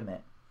scared to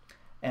commit.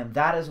 And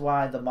that is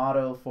why the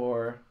motto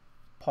for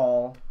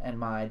Paul and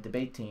my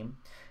debate team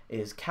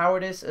is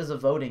cowardice is a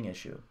voting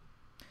issue,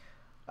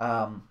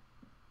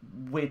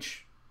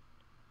 which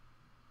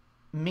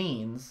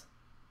means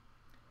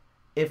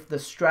if the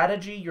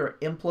strategy you're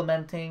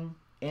implementing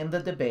in the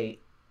debate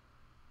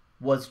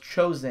was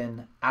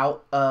chosen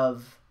out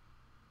of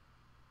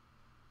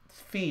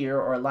fear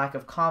or lack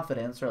of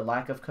confidence or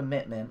lack of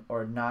commitment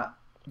or not,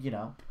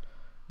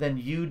 then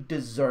you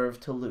deserve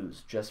to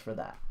lose just for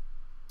that.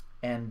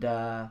 And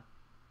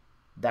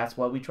that's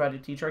what we try to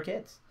teach our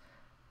kids.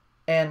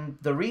 And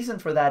the reason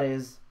for that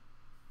is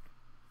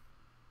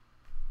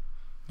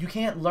you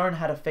can't learn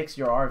how to fix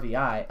your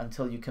RVI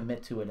until you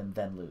commit to it and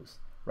then lose,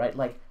 right?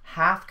 Like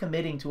half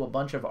committing to a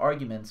bunch of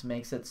arguments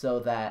makes it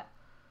so that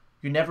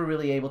you're never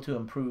really able to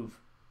improve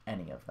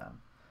any of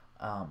them.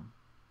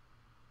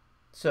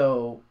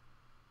 So,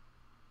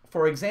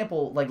 for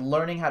example, like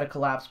learning how to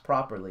collapse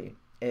properly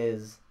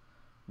is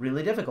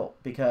really difficult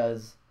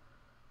because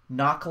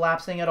not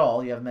collapsing at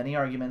all, you have many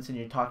arguments and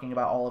you're talking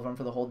about all of them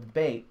for the whole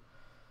debate,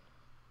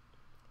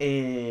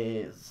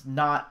 is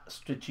not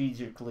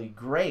strategically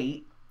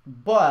great.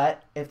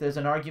 But if there's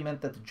an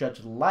argument that the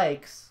judge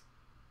likes,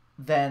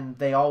 then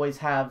they always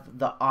have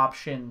the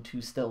option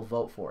to still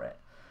vote for it.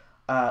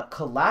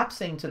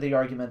 Collapsing to the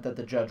argument that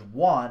the judge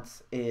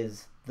wants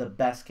is the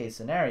best case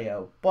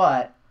scenario,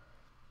 but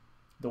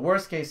the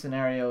worst case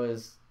scenario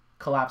is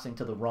collapsing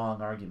to the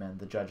wrong argument.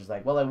 The judge is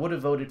like, well, I would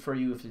have voted for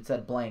you if it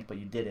said blank, but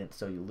you didn't,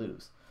 so you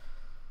lose.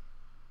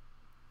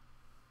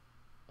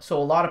 So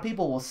a lot of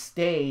people will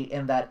stay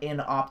in that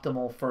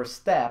inoptimal first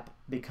step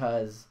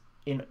because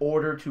in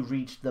order to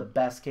reach the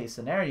best case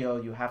scenario,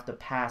 you have to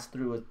pass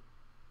through a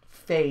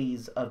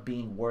phase of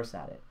being worse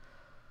at it.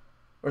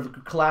 Or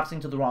collapsing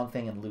to the wrong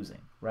thing and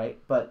losing, right?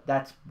 But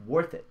that's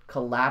worth it.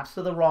 Collapse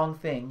to the wrong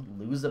thing,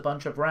 lose a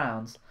bunch of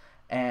rounds,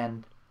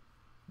 and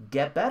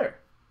get better.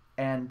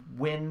 And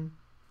win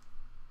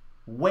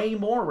way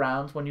more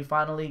rounds when you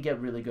finally get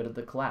really good at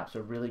the collapse,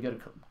 or really good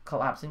at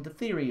collapsing to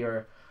theory,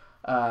 or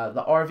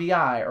the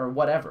RVI, or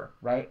whatever,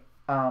 right?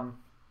 And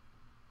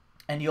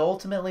you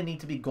ultimately need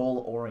to be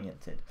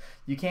goal-oriented.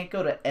 You can't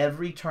go to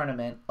every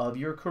tournament of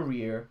your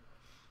career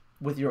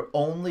with your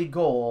only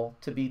goal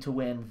to be to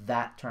win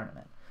that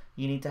tournament.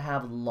 You need to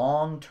have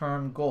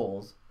long-term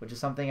goals, which is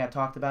something I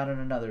talked about in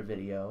another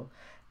video,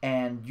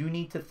 and you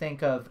need to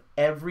think of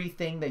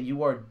everything that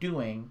you are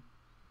doing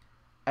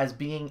as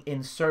being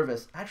in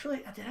service.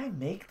 Actually, did I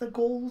make the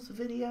goals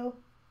video?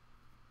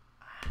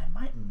 I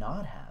might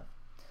not have.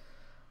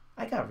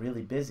 I got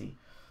really busy.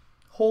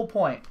 Whole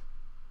point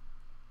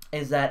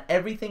is that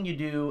everything you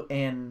do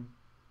in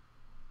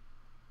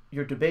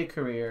your debate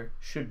career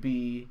should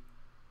be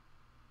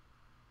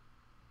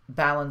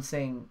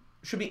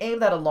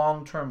aimed at a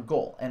long-term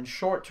goal, and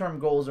short-term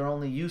goals are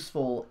only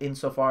useful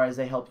insofar as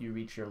they help you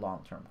reach your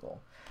long-term goal.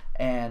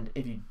 And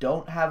if you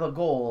don't have a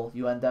goal,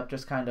 you end up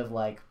just kind of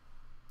like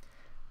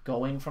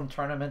going from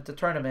tournament to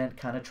tournament,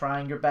 kind of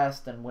trying your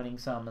best and winning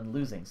some and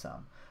losing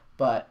some.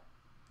 But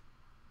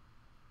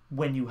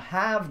when you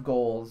have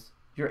goals,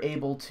 you're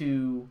able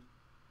to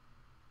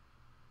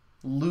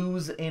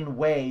lose in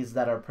ways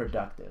that are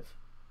productive.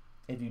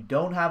 If you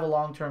don't have a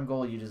long-term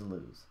goal, you just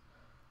lose.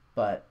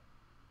 But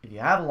if you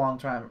have a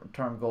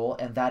long-term goal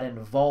and that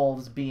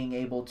involves being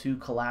able to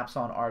collapse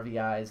on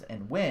RVIs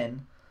and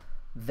win,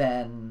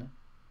 then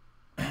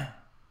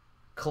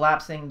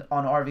collapsing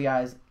on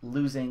RVIs,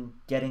 losing,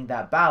 getting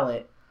that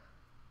ballot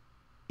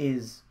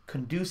is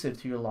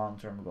conducive to your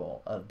long-term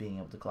goal of being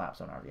able to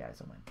collapse on RVIs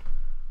and win.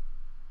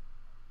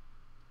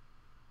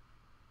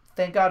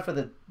 Thank God for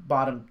the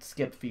bottom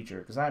skip feature,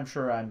 because I'm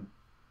sure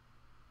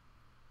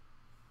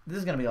this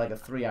is going to be like a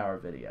 3-hour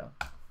video.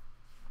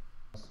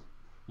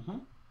 Mm-hmm.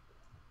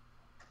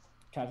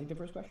 Can I take the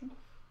first question?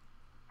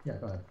 Yeah,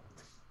 go ahead.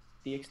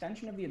 The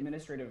extension of the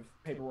administrative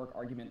paperwork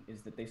argument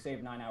is that they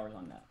save 9 hours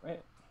on that,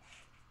 right?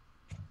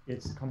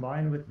 It's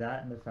combined with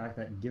that and the fact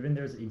that given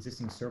there's an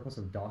existing surplus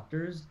of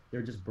doctors,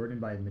 they're just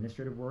burdened by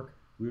administrative work.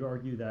 We would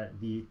argue that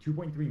the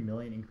 2.3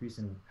 million increase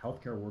in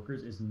healthcare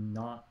workers is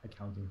not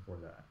accounting for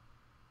that.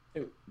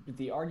 So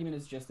the argument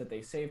is just that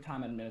they save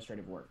time and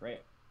administrative work,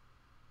 right?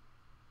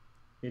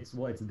 It's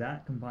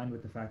that combined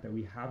with the fact that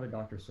we have a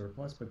doctor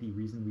surplus, but the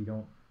reason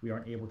we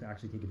aren't able to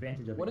actually take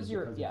advantage of it is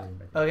because of the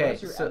Okay, What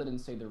does your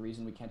evidence say the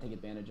reason we can't take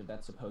advantage of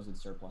that supposed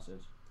surplus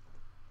is?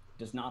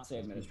 Does not say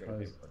administrative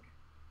paperwork.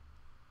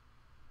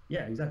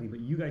 Yeah, exactly.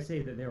 But you guys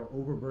say that they are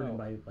overburdened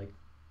by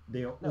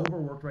they are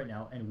overworked right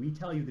now, and we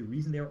tell you the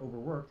reason they are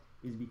overworked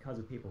is because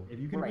of paperwork. If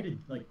you can read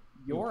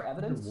your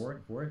evidence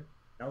warrant for it,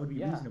 that would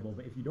be reasonable.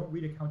 But if you don't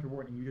read a counter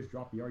warrant and you just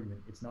drop the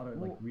argument, it's not a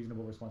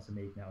reasonable response to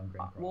make now in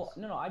Grand Cross. Well,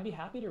 no, I'd be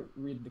happy to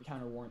read the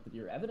counter warrant that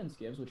your evidence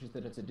gives, which is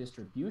that it's a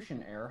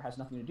distribution error, has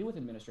nothing to do with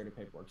administrative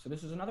paperwork. So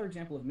this is another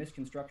example of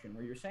misconstruction,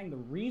 where you're saying the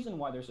reason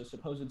why there's a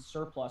supposed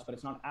surplus, but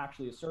it's not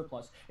actually a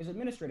surplus, is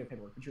administrative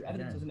paperwork, but your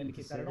evidence doesn't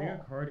indicate that at all.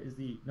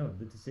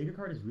 The Tessega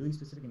card is really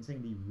specific in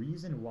saying the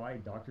reason why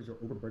doctors are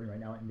overburdened right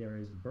now and there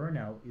is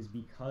burnout is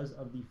because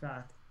of the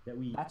fact that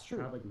we have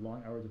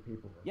long hours of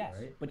paperwork. Yes,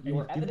 right? but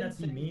your evidence that's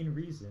the main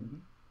reason.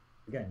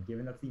 Again,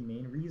 given that's the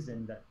main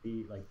reason that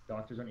the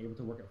doctors aren't able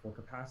to work at full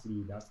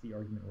capacity, that's the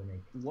argument we're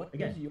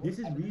making. This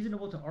is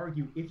reasonable to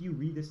argue if you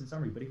read this in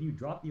summary, but if you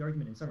drop the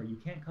argument in summary, you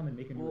can't come and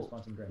make a new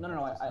response in Grand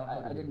Cross.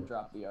 No, I didn't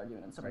drop the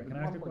argument in summary. Right,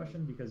 can I ask a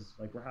question? Because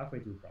we're halfway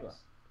through Cross.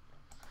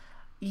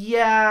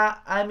 Yeah,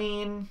 I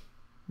mean,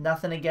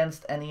 nothing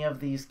against any of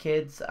these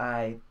kids.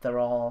 They're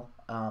all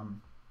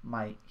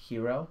my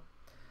hero.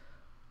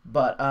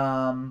 But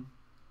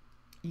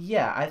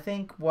yeah, I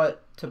think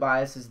what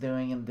Tobias is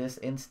doing in this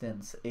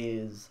instance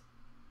is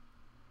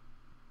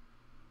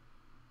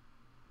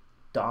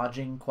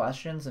dodging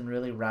questions in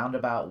really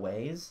roundabout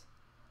ways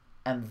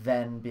and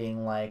then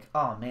being like,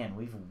 oh man,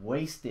 we've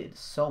wasted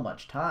so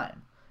much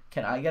time.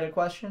 Can I get a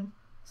question?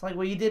 It's like,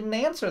 well, you didn't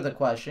answer the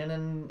question,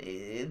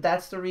 and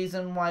that's the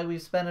reason why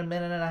we've spent a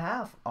minute and a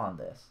half on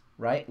this,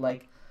 right?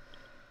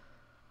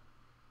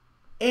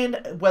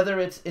 And whether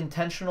it's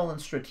intentional and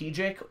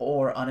strategic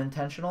or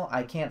unintentional,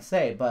 I can't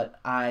say. But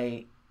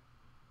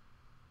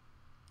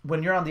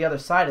when you're on the other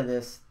side of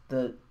this,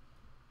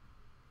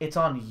 it's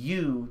on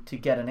you to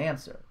get an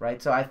answer,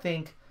 right? So I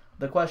think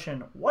the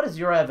question, what does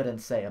your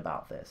evidence say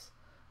about this,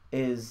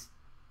 is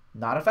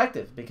not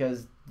effective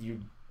because you're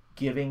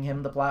giving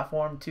him the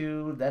platform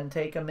to then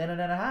take a minute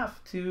and a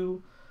half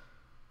to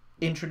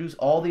introduce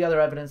all the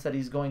other evidence that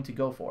he's going to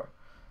go for.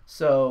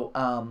 So,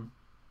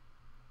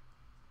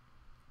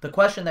 the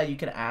question that you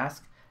can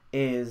ask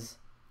is,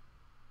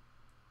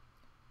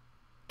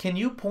 can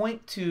you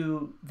point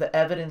to the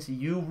evidence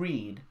you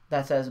read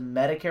that says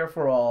Medicare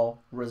for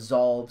All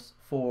resolves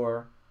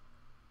for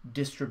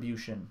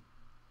distribution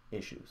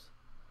issues?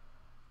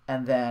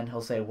 And then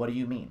he'll say, what do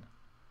you mean?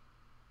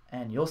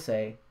 And you'll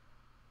say,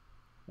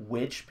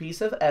 which piece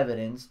of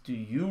evidence do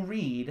you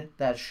read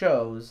that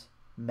shows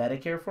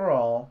Medicare for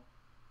All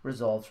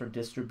resolves for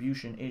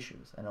distribution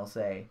issues? And he'll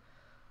say,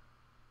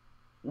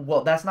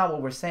 well, that's not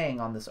what we're saying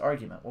on this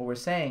argument. What we're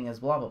saying is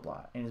blah, blah,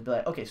 blah. And he'll be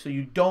like, okay, so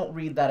you don't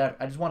read that.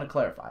 I just want to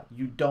clarify.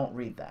 You don't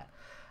read that.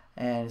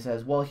 And he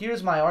says, well,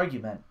 here's my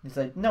argument. He's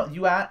like, no,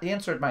 you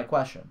answered my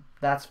question.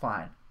 That's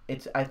fine.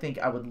 I think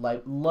I would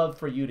love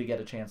for you to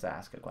get a chance to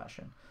ask a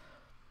question.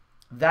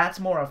 That's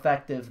more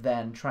effective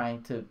than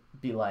trying to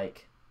be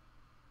like,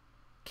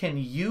 can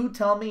you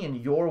tell me in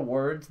your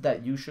words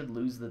that you should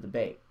lose the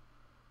debate?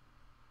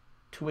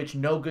 To which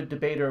no good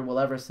debater will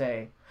ever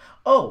say,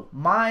 oh,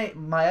 my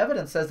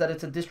evidence says that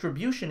it's a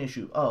distribution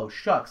issue. Oh,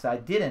 shucks, I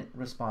didn't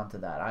respond to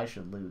that. I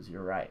should lose.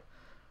 You're right.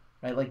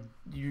 Right? Like,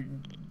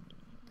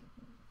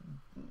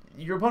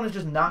 your opponent's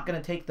just not going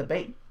to take the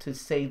bait to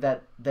say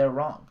that they're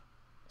wrong.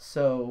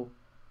 So,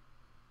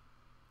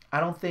 I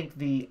don't think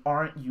the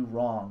aren't you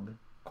wrong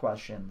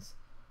questions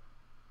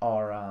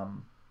are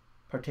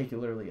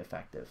particularly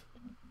effective.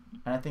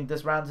 And I think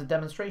this round's a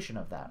demonstration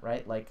of that,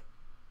 right? Like,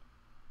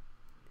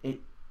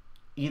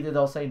 either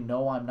they'll say,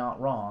 no, I'm not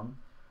wrong,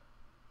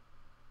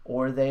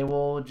 or they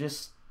will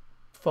just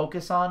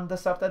focus on the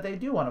stuff that they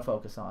do want to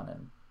focus on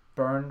and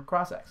burn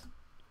cross-ex.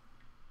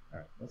 All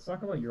right, let's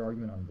talk about your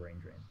argument on brain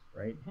drain,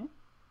 right?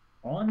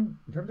 In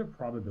terms of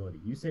probability,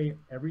 you say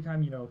every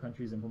time,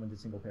 countries implemented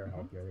single-payer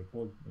healthcare, they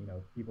pulled,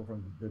 people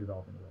from the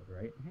developing world,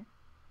 right?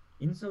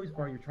 In so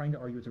far, you're trying to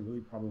argue it's a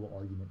really probable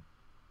argument.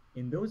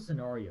 In those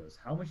scenarios,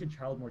 how much did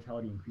child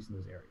mortality increase in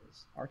those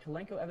areas? Our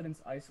Telenko evidence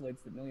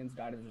isolates that millions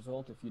died as a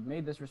result. If you'd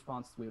made this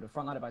response, we would have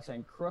frontlined it by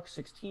saying Crook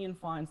 16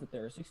 finds that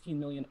there are 16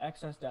 million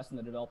excess deaths in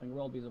the developing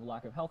world because of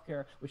lack of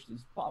healthcare, which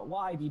is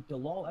why the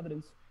Dalal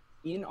evidence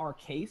in our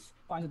case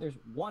finds that there's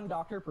one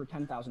doctor per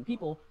 10,000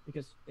 people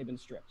because they've been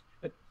stripped.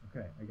 But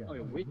okay, again,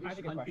 which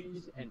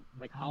countries and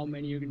how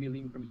many you're going to be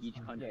leaving from each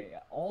country? Yeah.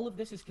 All of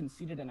this is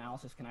conceded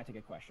analysis. Can I take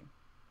a question?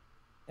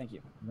 Thank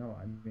you. No,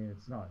 I mean,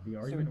 it's not. The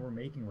argument we're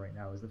making right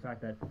now is the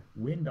fact that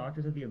when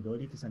doctors have the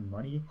ability to send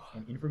money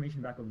and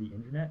information back over the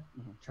internet,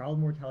 child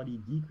mortality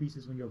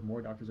decreases when you have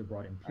more doctors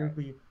abroad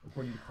empirically,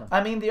 according to Clinton.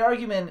 I mean, the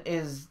argument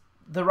is,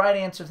 the right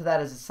answer to that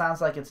is it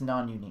sounds like it's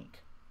non-unique,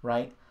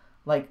 right?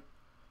 Like,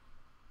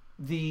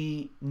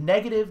 the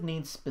negative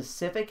needs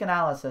specific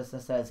analysis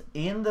that says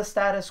in the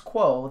status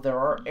quo there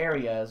are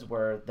areas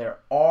where there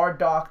are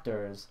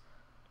doctors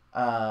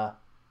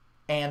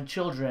and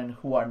children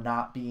who are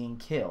not being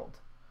killed,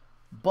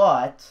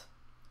 but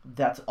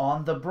that's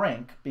on the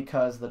brink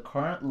because the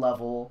current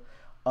level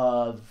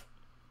of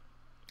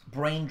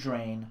brain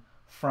drain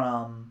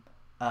from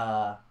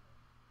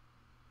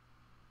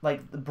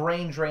like the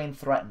brain drain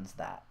threatens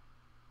that.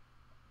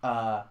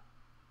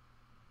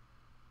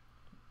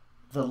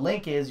 The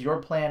link is your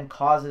plan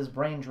causes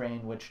brain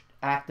drain, which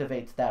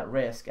activates that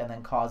risk and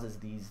then causes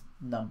these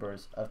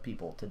numbers of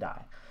people to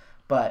die.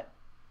 But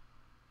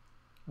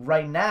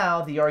right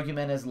now, the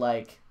argument is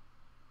like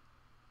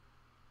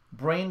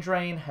brain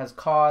drain has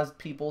caused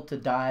people to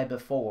die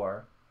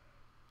before.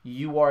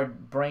 You are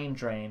brain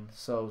drained,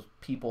 so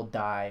people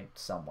die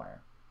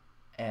somewhere.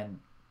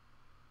 And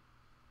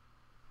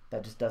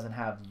that just doesn't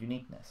have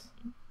uniqueness.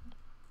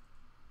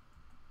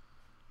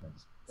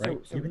 Right?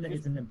 Given that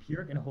it's an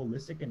empiric and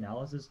holistic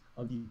analysis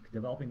of the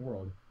developing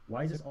world,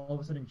 why does this all of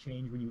a sudden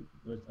change when you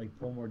like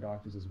pull more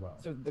doctors as well?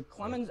 So the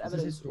Clemens This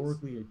evidence is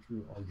historically a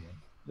true argument.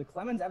 The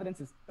Clemens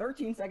evidence is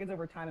 13 seconds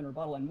over time in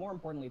rebuttal, and more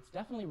importantly, it's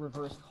definitely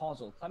reverse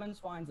causal. Clemens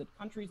finds that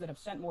countries that have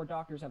sent more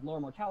doctors have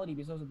lower mortality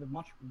because those are the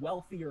much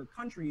wealthier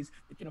countries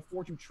that can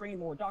afford to train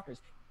more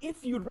doctors.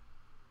 If you'd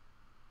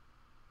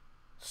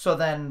So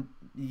then,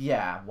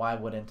 yeah, why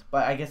wouldn't?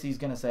 But I guess he's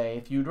going to say,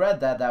 if you'd read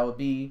that, that would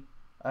be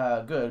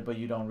good, but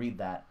you don't read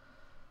that.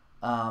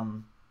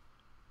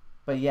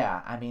 But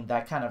yeah, I mean,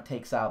 that kind of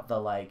takes out the,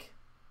 like,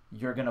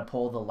 you're going to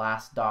pull the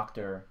last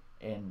doctor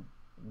in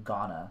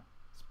Ghana.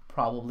 It's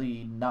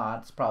probably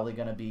not. It's probably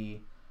going to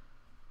be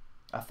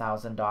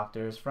 1,000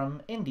 doctors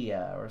from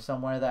India or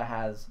somewhere that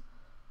has,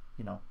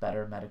 you know,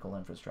 better medical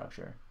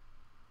infrastructure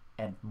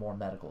and more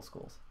medical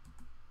schools.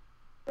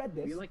 read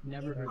this, You, like,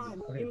 never heard anytime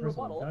this. Okay, in first of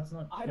all, rebuttal, that's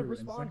not I'd have true.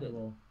 And second responded. of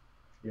all,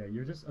 yeah,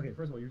 you're just okay.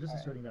 First of all, you're just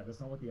asserting that that's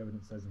not what the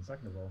evidence says, and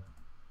second of all,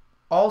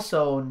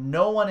 Also,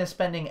 no one is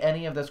spending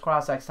any of this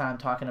cross-ex time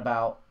talking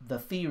about the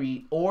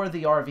theory or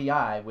the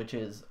RVI, which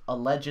is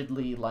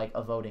allegedly like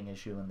a voting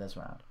issue in this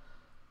round.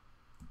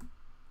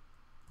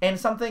 And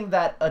something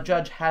that a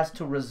judge has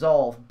to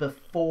resolve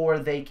before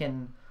they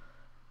can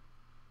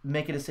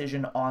make a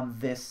decision on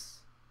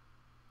this,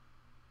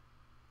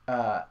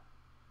 on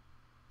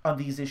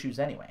these issues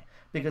anyway.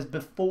 Because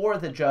before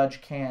the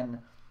judge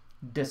can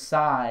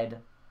decide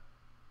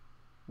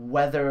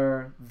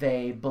whether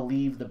they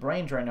believe the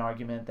brain drain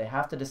argument, they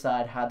have to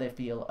decide how they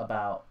feel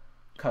about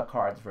cut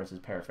cards versus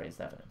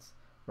paraphrased evidence,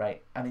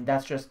 right? I mean,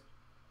 that's just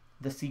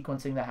the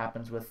sequencing that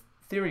happens with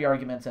theory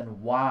arguments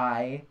and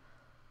why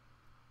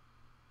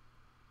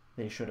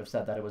they should have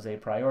said that it was a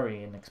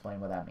priori and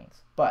explain what that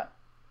means. But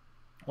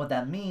what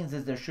that means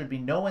is there should be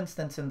no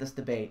instance in this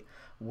debate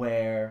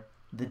where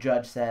the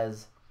judge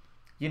says,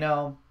 you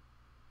know,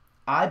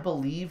 I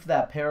believe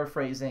that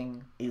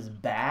paraphrasing is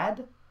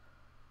bad,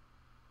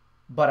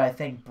 but I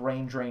think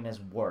brain drain is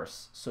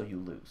worse, so you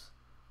lose,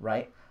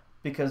 right?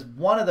 Because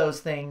one of those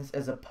things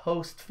is a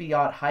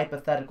post-fiat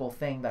hypothetical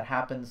thing that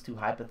happens to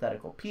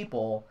hypothetical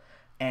people,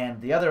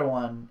 and the other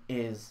one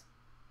is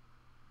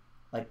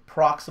like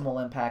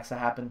proximal impacts that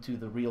happen to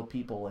the real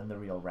people in the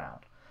real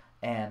round.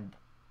 And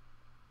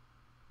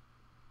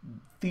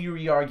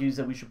theory argues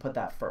that we should put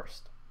that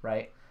first,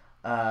 right?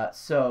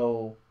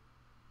 So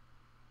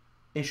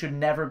it should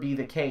never be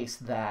the case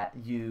that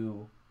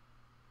you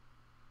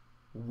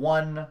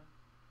won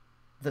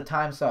the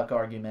time suck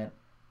argument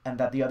and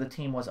that the other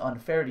team was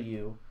unfair to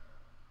you,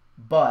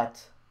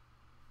 but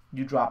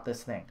you dropped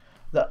this thing.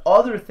 The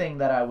other thing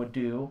that I would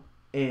do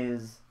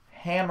is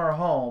hammer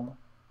home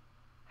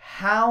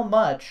how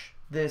much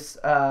this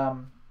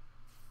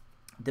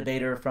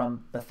debater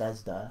from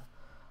Bethesda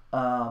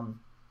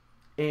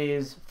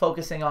is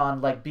focusing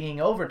on like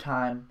being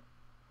overtime,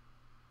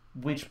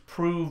 which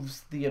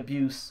proves the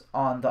abuse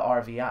on the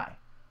RVI,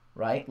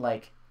 right?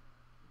 Like,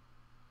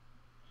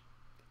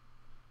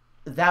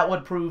 that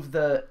would prove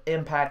the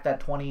impact that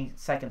 20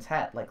 seconds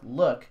had. Like,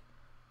 look,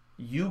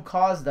 you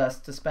caused us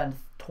to spend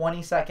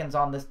 20 seconds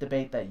on this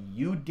debate that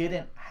you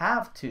didn't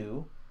have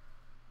to,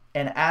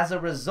 and as a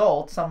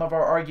result, some of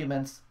our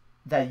arguments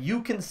that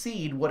you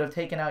concede would have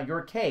taken out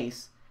your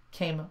case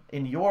came,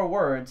 in your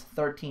words,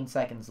 13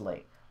 seconds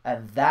late.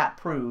 And that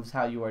proves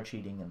how you are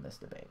cheating in this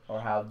debate,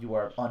 or how you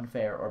are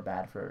unfair or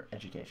bad for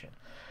education.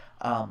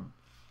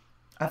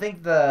 I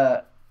think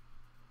the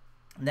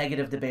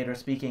negative debater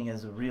speaking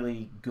is a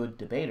really good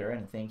debater,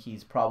 and I think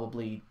he's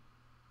probably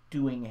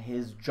doing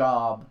his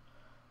job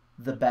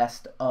the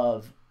best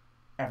of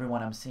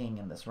everyone I'm seeing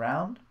in this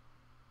round.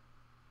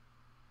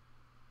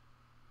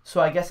 So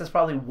I guess that's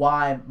probably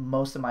why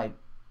most of my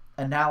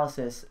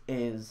analysis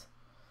is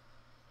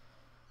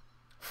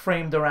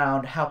framed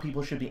around how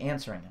people should be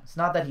answering it. It's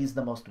not that he's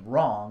the most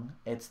wrong,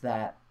 it's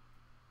that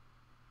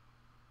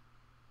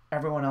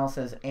everyone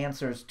else's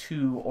answers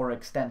to or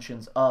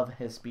extensions of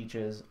his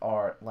speeches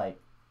are like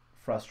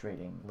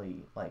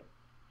frustratingly, like,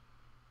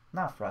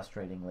 not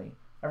frustratingly,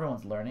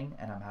 everyone's learning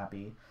and I'm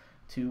happy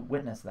to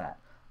witness that,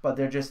 but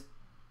they're just,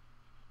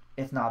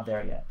 it's not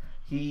there yet.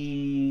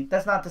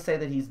 That's not to say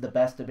that he's the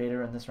best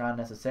debater in this round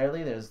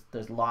necessarily.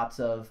 There's lots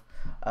of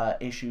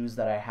issues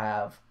that I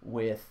have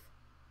with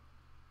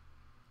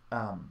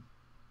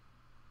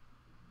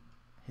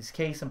his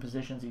case and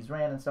positions he's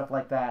ran and stuff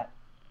like that.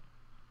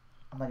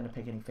 I'm not going to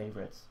pick any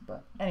favorites.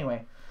 But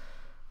anyway,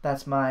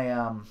 that's my...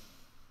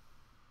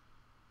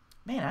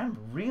 Man, I'm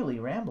really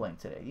rambling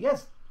today. You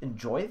guys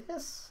enjoy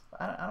this?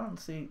 I don't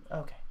see...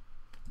 Okay.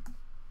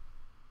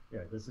 Yeah,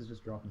 this is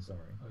just dropping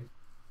summary.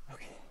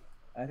 Okay.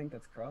 I think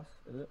that's cross,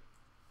 is it?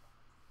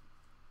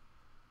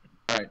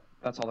 Alright,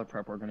 that's all the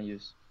prep we're going to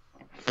use.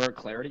 For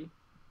clarity,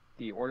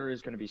 the order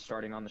is going to be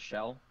starting on the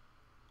shell,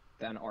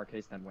 then our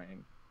case, then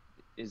weighing.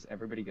 Is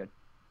everybody good?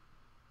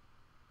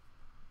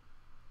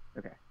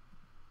 Okay.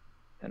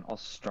 Then I'll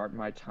start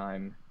my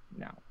time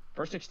now.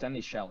 First, extend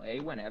the shell.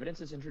 A, when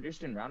evidence is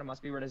introduced in round, it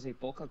must be read as a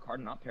full cut card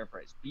and not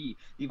paraphrased. B,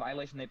 the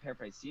violation they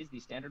paraphrase. C is the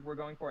standard we're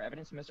going for.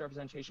 Evidence of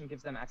misrepresentation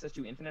gives them access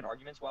to infinite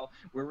arguments while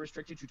we're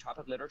restricted to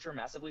topic literature,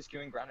 massively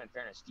skewing ground and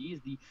fairness. D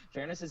is the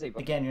fairness is a...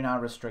 Again, you're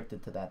not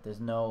restricted to that.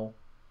 There's no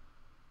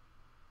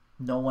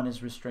one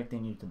is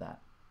restricting you to that.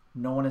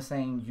 No one is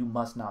saying you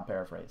must not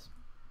paraphrase.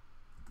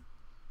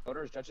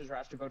 Voters, judges are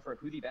asked to vote for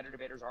who the better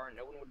debaters are, and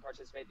no one would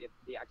participate if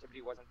the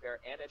activity wasn't fair.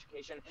 And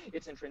education,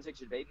 it's intrinsic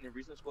to debate, and the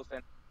reason schools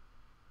spend...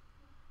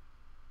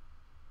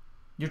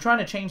 You're trying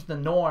to change the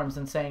norms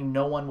and saying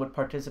no one would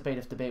participate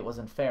if debate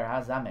wasn't fair. How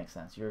does that make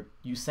sense? You're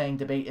saying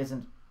debate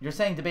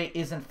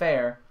isn't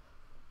fair.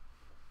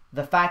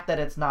 The fact that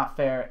it's not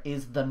fair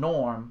is the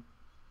norm,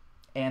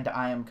 and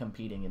I am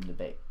competing in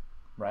debate,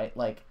 right?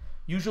 Like,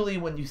 usually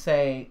when you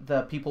say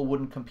the people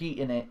wouldn't compete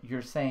in it,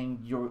 you're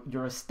saying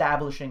you're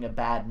establishing a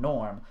bad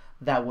norm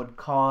that would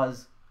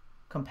cause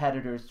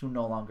competitors to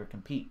no longer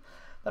compete.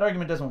 That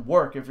argument doesn't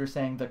work if you're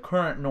saying the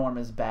current norm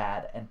is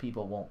bad and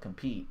people won't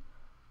compete,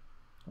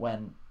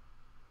 when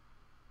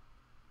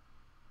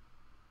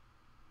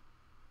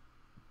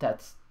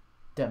that's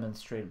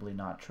demonstrably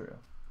not true.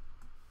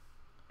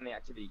 The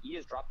activity. E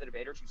is drop the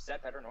debater to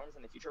set better norms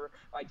in the future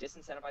by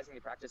disincentivizing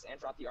the practice, and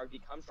drop the RV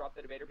becomes drop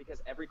the debater because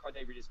every card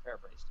they read is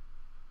paraphrased.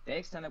 They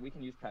extend that we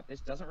can use prep.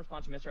 This doesn't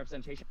respond to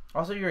misrepresentation.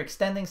 Also, you're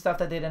extending stuff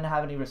that they didn't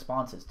have any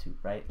responses to,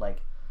 right?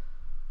 Like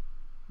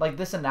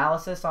this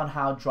analysis on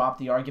how drop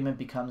the argument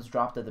becomes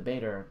drop the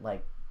debater,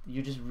 like,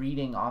 you're just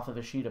reading off of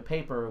a sheet of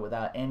paper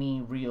without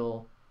any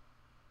real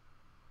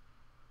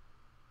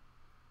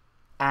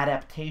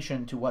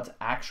adaptation to what's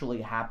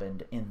actually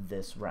happened in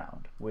this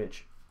round,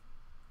 which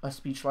a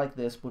speech like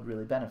this would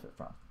really benefit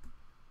from.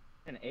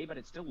 An A, but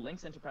it still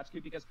links into prep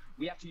scoop because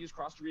we have to use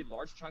cross to read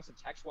large chunks of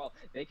text while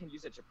they can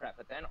use it to prep.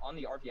 But then on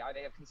the RVI,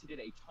 they have conceded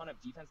a ton of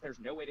defense.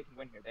 There's no way they can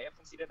win here. They have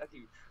conceded that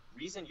the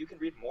reason you can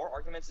read more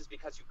arguments is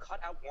because you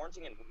cut out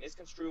warranting and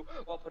misconstrue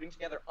while putting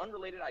together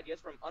unrelated ideas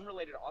from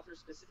unrelated authors.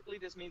 Specifically,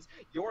 this means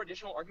your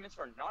additional arguments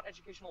are not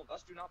educational,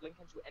 thus do not link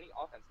into any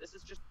offense. This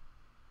is just...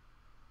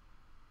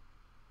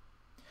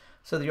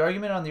 So the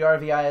argument on the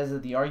RVI is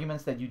that the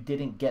arguments that you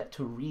didn't get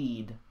to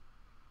read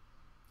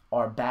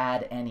are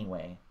bad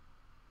anyway.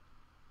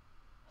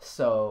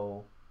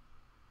 So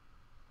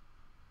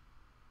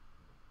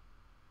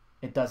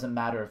it doesn't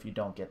matter if you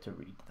don't get to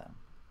read them.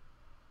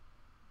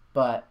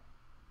 But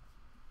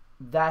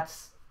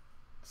that's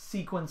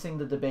sequencing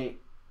the debate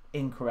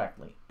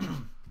incorrectly.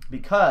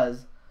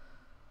 Because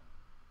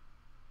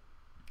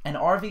an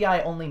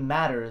RVI only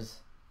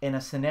matters in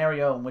a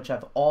scenario in which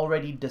I've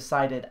already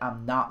decided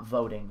I'm not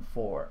voting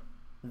for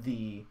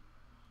the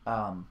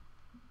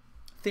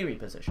theory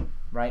position,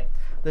 right?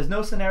 There's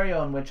no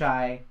scenario in which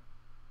I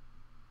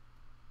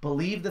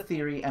believe the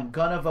theory, I'm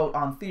gonna vote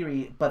on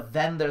theory, but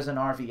then there's an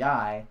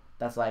RVI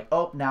that's like,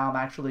 oh, now I'm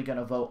actually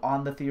gonna vote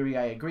on the theory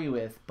I agree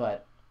with,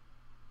 but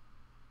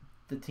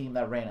the team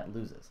that ran it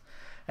loses.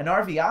 An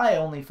RVI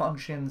only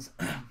functions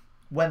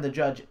when the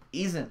judge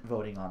isn't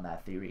voting on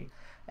that theory,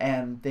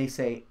 and they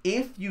say,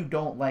 if you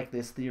don't like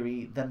this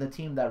theory, then the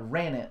team that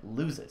ran it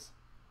loses.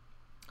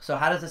 So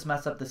how does this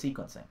mess up the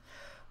sequencing?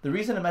 The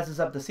reason it messes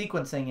up the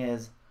sequencing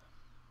is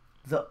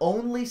the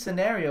only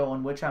scenario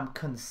in which I'm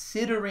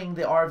considering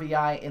the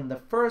RVI in the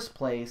first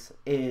place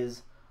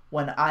is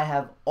when I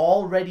have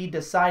already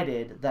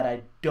decided that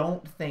I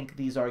don't think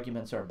these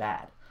arguments are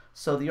bad.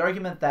 So the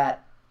argument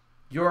that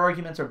your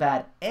arguments are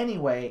bad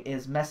anyway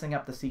is messing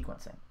up the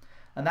sequencing.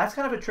 And that's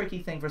kind of a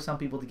tricky thing for some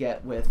people to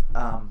get with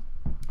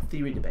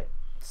theory debate.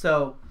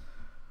 So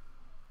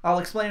I'll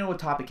explain it with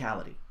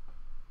topicality.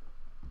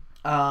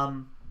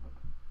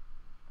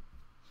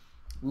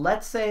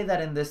 Let's say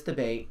that in this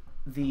debate,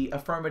 the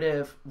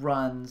affirmative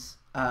runs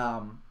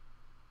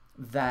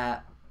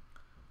that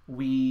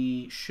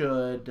we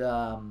should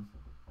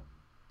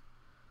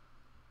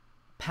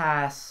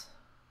pass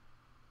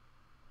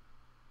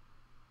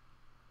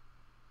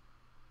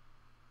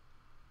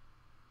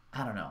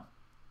I don't know,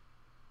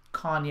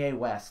 Kanye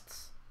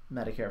West's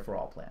Medicare for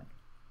All plan,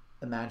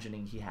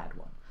 imagining he had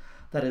one.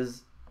 That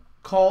is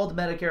called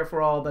Medicare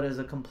for All, but is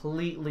a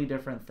completely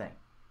different thing.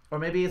 Or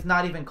maybe it's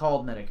not even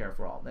called Medicare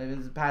for All. Maybe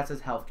it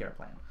passes healthcare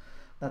plan.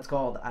 That's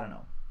called, I don't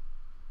know,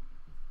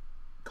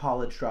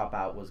 college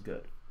dropout was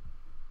good.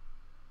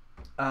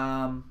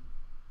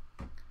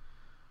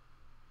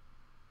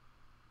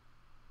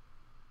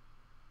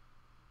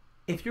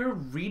 If you're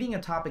reading a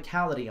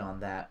topicality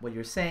on that, what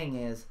you're saying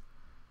is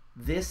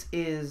this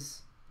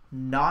is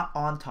not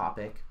on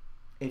topic.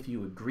 If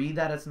you agree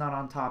that it's not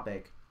on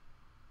topic,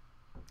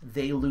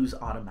 they lose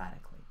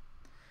automatically.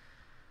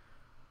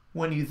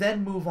 When you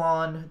then move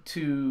on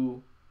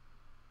to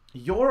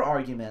your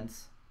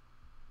arguments,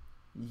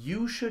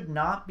 you should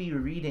not be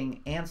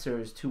reading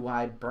answers to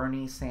why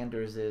Bernie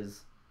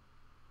Sanders'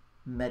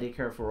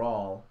 Medicare for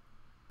All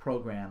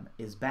program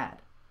is bad.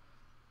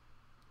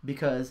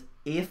 Because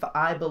if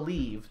I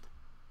believed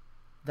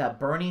that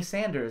Bernie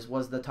Sanders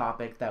was the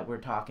topic that we're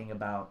talking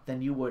about,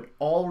 then you would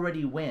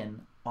already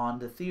win on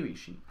the theory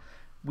sheet.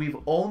 We've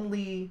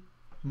only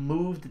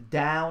moved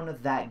down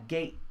that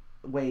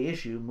gateway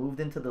issue, moved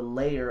into the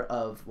layer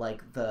of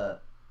like the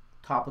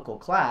topical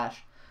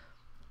clash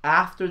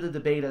after the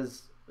debate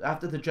is,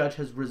 after the judge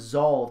has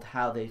resolved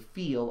how they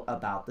feel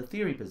about the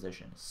theory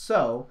position.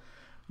 So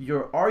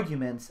your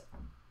arguments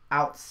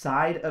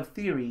outside of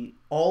theory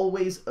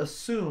always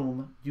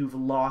assume you've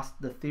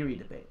lost the theory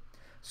debate.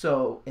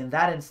 So in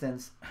that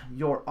instance,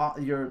 your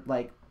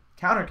like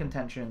counter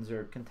contentions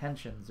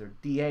or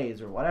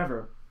DAs or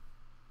whatever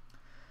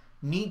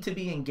need to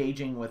be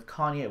engaging with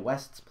Kanye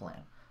West's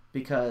plan,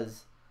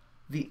 because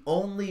the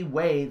only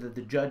way that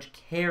the judge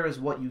cares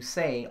what you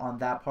say on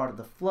that part of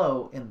the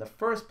flow in the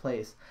first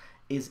place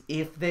is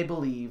if they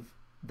believe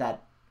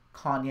that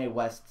Kanye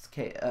West's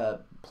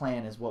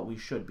plan is what we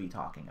should be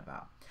talking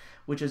about,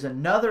 which is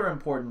another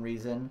important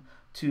reason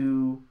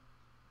to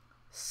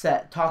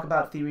talk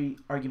about theory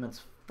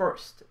arguments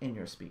first in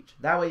your speech.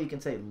 That way you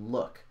can say,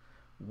 look,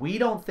 we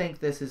don't think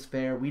this is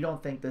fair, we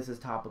don't think this is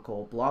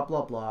topical, blah,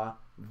 blah, blah,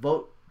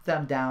 vote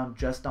them down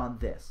just on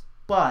this.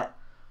 But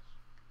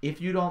if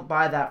you don't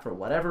buy that for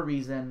whatever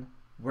reason,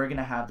 we're going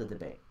to have the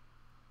debate.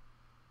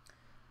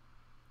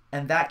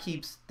 And that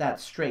keeps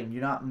that straight.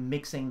 You're not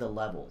mixing the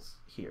levels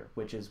here,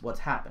 which is what's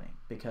happening,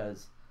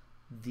 because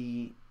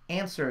the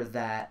answer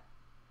that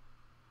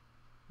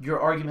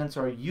your arguments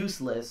are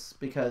useless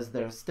because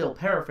they're still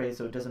paraphrased,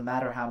 so it doesn't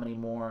matter how many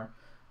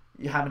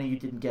you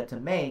didn't get to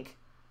make,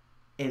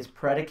 is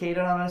predicated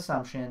on an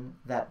assumption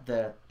that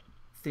the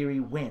theory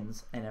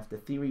wins, and if the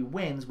theory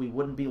wins, we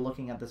wouldn't be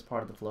looking at this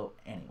part of the flow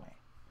anyway.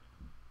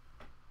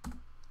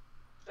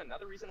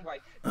 Another reason why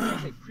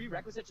it's a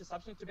prerequisite to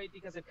substance debate,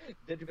 because if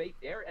the debate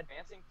they're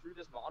advancing through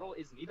this model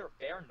is neither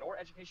fair nor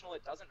educational,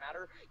 it doesn't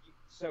matter.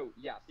 So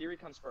yeah, theory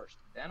comes first.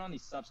 Then on the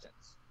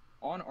substance.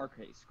 On our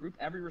case, group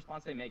every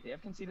response they make. They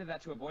have conceded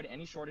that to avoid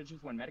any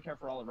shortages when Medicare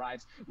for All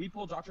arrives, we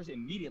pull doctors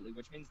immediately,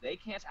 which means they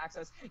can't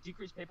access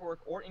decreased paperwork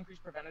or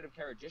increased preventative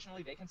care.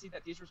 Additionally, they concede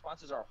that these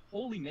responses are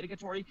wholly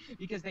mitigatory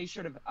because they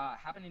should have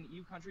happened in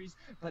EU countries,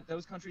 but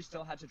those countries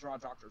still had to draw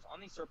doctors.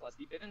 On the surplus,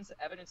 the Bivens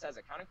evidence says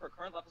accounting for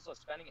current levels of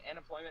spending and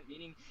employment,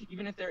 meaning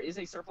even if there is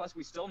a surplus,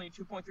 we still need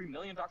 2.3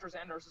 million doctors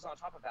and nurses on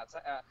top of that.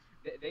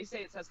 They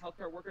say it says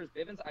healthcare workers.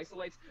 Bivens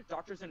isolates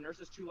doctors and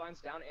nurses 2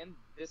 lines down, and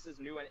this is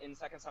new in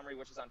second summary,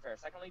 which is unfair.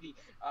 Secondly,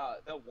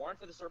 the warrant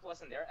for the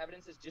surplus and their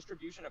evidence is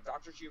distribution of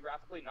doctors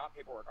geographically, not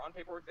paperwork. On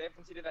paperwork, they have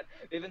conceded that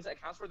Bivens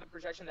accounts for the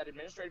projection that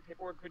administrative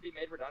paperwork could be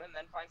made redundant, and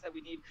then finds that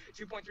we need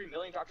 2.3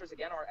 million doctors.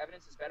 Again, our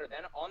evidence is better.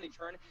 Then on the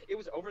turn, it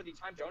was over the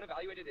time. Don't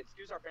evaluate it. It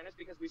skews our fairness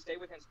because we stay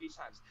within speech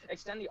times.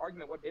 Extend the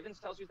argument. What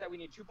Bivens tells you is that we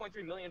need 2.3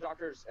 million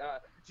doctors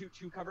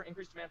to cover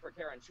increased demand for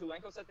care. And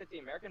Chulenko said that the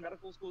American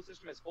medical school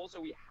system is full,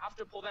 so we have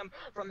to pull them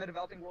from the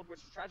developing world,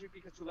 which is tragic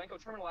because Chulenko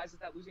terminalizes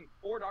that losing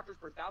 4 doctors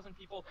per 1,000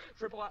 people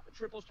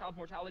triples child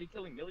mortality,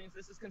 killing millions.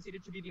 This is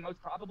conceded to be the most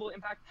probable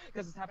impact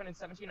because it's happened in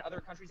 17 other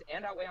countries,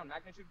 and outweigh on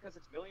magnitude because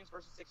it's millions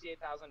versus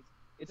 68,000.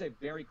 It's a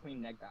very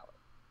clean neg ballot.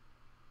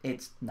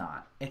 It's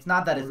not. It's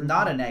not that it's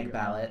not a neg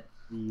ballot.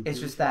 It's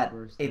just that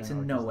it's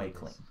in no way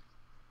clean.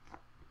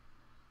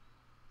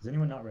 Is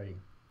anyone not ready?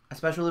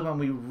 Especially when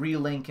we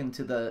relink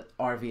into the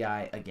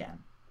RVI again.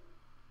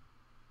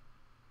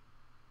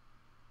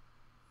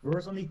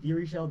 First, on the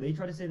theory shell, they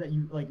try to say that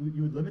you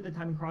would limit the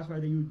time in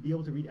Crossfire that you would be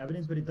able to read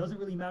evidence, but it doesn't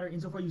really matter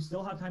insofar you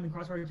still have time in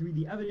Crossfire to read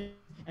the evidence.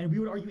 And we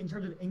would argue in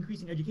terms of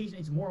increasing education,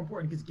 it's more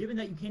important, because given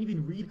that you can't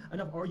even read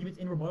enough arguments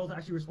in rebuttal to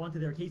actually respond to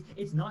their case,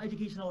 it's not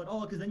educational at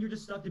all, because then you're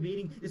just stuck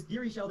debating this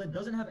theory shell that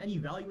doesn't have any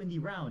value in the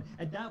round.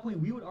 At that point,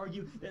 we would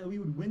argue that we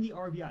would win the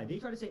RVI. They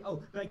try to say,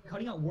 oh, by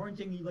cutting out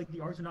warranting, like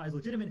the arguments are not as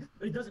legitimate,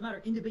 but it doesn't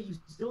matter. In debate, you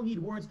still need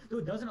warrants, so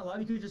it doesn't allow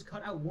you to just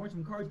cut out warrants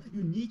from cards.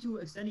 You need to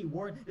extend a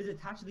warrant that is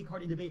attached to the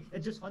card in debate.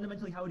 It's just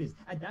fundamentally how it is.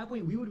 At that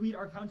point, we would read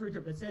our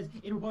counter-interp that says,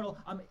 in rebuttal,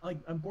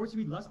 I'm forced to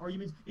read less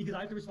arguments because I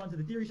have to respond to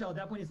the theory shell. At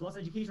that point, it's less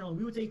educational. And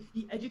we would say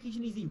the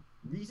education is the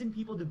reason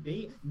people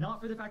debate,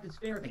 not for the fact it's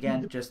fair.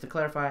 Again, just to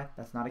clarify,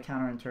 that's not a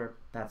counter-interp,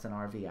 that's an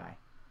RVI.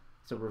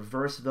 It's a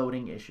reverse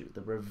voting issue.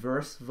 The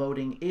reverse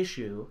voting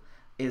issue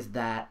is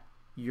that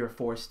you're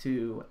forced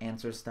to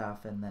answer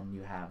stuff and then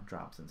you have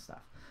drops and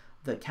stuff.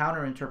 The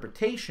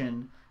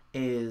counter-interpretation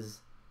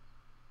is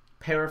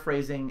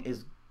paraphrasing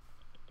is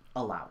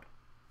allowed.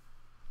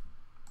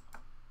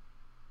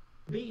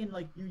 debate and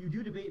like you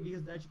do debate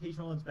because it's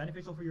educational and it's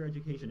beneficial for your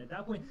education. At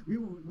that point, we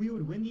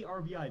would win the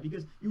RVI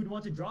because you would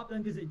want to drop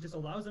them because it just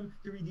allows them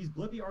to read these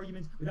blippy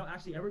arguments without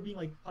actually ever being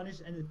like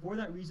punished. And for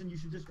that reason, you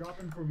should just drop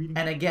them for reading.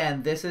 And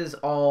again, this is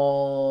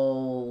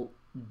all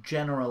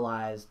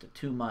generalized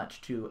too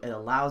much. It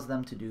allows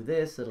them to do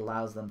this, it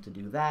allows them to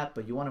do that,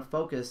 but you want to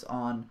focus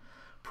on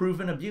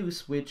proven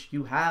abuse, which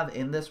you have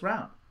in this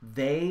round.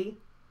 They've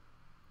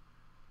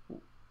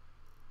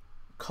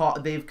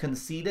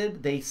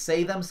conceded. They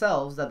say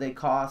themselves that they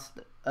caused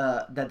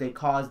a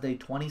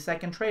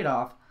 20-second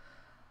trade-off,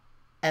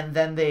 and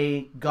then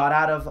they got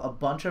out of a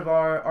bunch of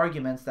our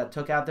arguments that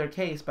took out their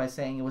case by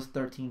saying it was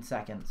 13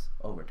 seconds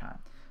overtime.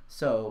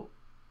 So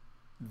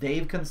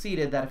they've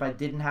conceded that if I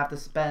didn't have to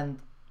spend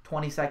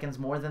 20 seconds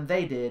more than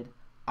they did,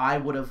 I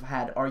would have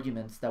had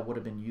arguments that would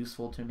have been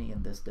useful to me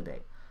in this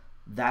debate.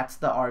 That's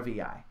the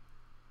RVI.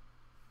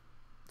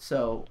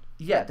 So,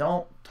 yeah,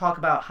 don't talk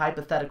about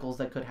hypotheticals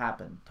that could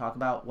happen. Talk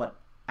about what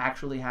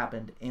actually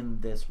happened in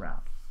this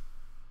round.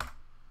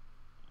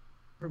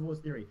 Frivolous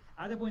theory.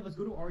 At that point, let's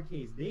go to our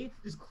case. They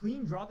just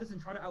clean drop this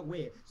and try to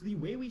outweigh it. So the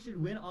way we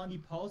should win on the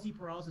policy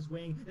paralysis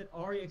weighing that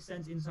Ari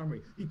extends in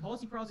summary. The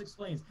policy paralysis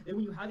explains that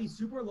when you have these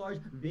super large,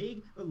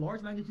 vague, but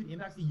large magnitude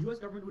impacts, the U.S.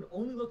 government would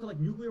only look to like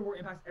nuclear war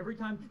impacts every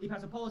time they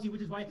pass a policy, which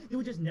is why they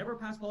would just never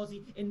pass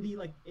policy in the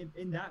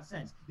in that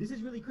sense. This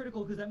is really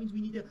critical because that means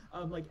we need to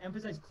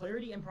emphasize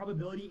clarity and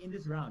probability in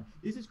this round.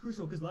 This is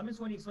crucial because Lemon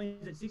Swaney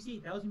explains that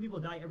 68,000 people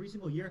die every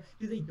single year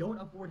because they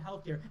don't afford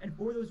healthcare. And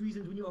for those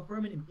reasons, when you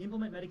affirm and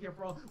implement Medicare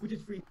for all, which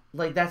is free.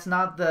 Like, that's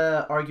not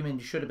the argument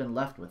you should have been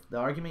left with. The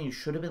argument you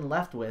should have been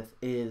left with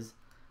is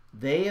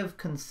they have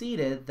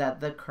conceded that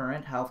the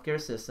current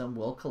healthcare system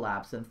will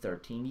collapse in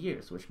 13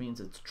 years, which means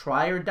it's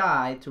try or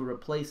die to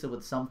replace it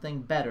with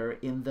something better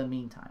in the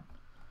meantime.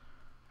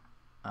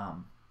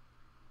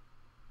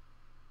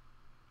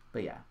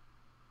 But yeah,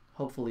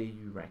 hopefully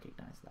you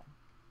recognize that.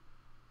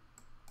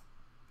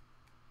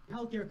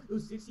 Healthcare,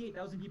 those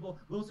 68,000 people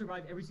will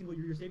survive every single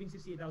year. You're saving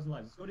 68,000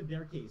 lives. Let's go to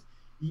their case.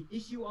 The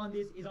issue on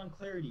this is on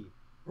clarity.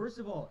 First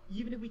of all,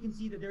 even if we can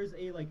see that there's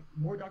a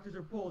more doctors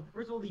are pulled,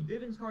 first of all, the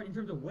Bivens card in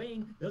terms of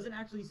weighing doesn't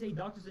actually say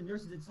doctors and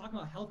nurses. It's talking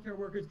about healthcare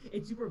workers.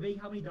 It's super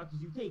vague how many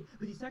doctors you take.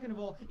 But the second of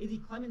all is the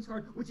Clemens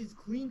card, which is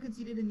clean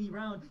conceded in the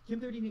round. Kim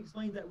 13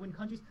 explains that when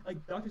countries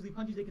doctors leave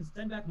countries, they can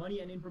send back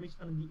money and information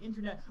on the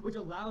internet, which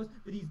allows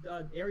for these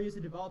areas to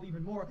develop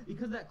even more.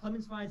 Because that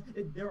Clemens finds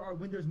that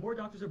when there's more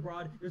doctors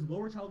abroad, there's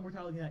lower child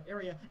mortality in that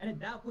area. And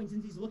at that point,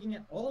 since he's looking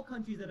at all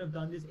countries that have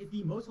done this, it's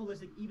the most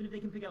holistic. Even if they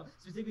can pick out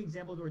specific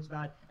examples where it's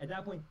bad, at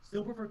that point,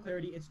 still prefer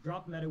clarity. It's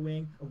drop meta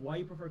weighing of why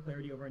you prefer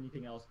clarity over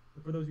anything else.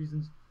 But for those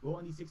reasons, vote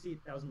on the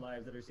 68,000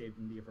 lives that are saved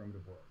in the affirmative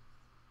world.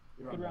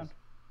 Good round.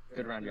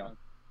 Good round, y'all.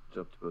 It's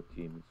up to both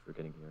teams for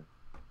getting here.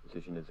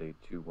 Decision is a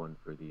 2-1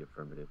 for the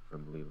affirmative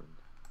from Leland.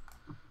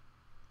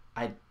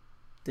 I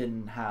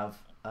didn't have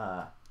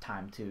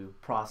time to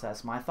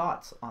process my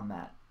thoughts on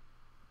that.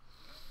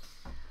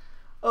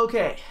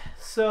 Okay,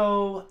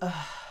 so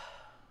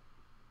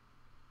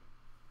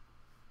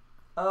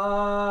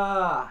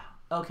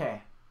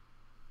okay.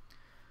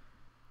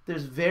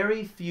 There's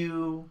very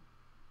few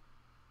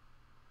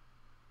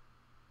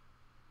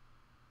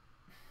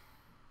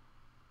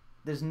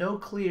there's no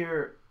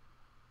clear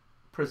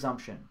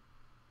presumption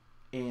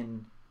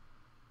in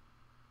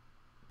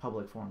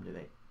public forum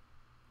debate.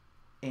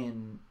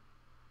 In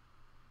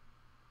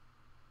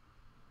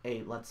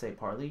a, let's say,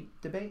 parley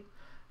debate,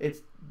 it's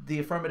the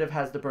affirmative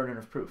has the burden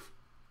of proof.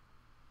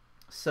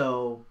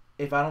 So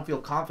if I don't feel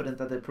confident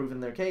that they've proven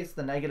their case,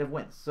 the negative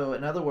wins. So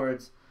in other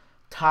words,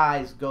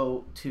 ties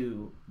go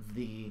to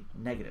the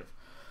negative.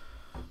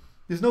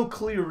 There's no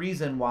clear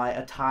reason why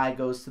a tie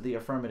goes to the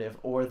affirmative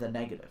or the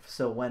negative.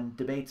 So when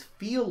debates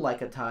feel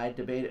like a tie,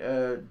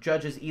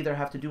 judges either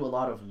have to do a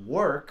lot of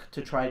work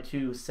to try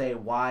to say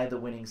why the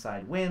winning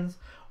side wins,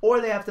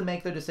 or they have to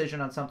make their decision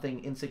on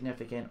something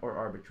insignificant or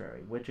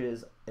arbitrary, which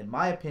is, in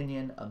my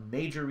opinion, a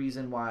major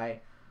reason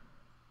why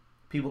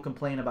people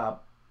complain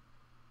about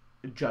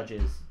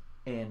judges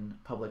in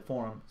public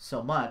forum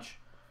so much.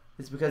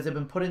 It's because they've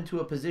been put into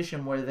a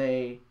position where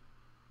they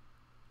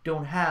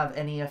don't have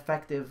any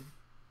effective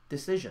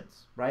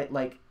decisions, right?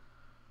 Like,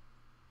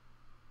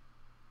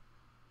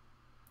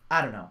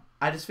 I don't know.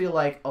 I just feel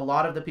like a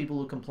lot of the people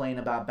who complain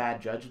about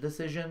bad judge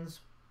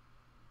decisions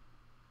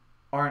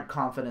aren't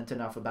confident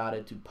enough about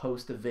it to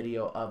post a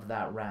video of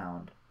that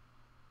round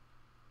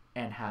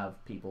and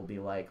have people be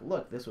like,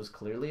 look, this was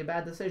clearly a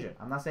bad decision.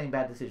 I'm not saying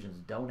bad decisions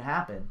don't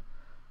happen.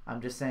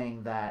 I'm just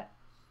saying that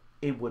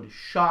it would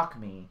shock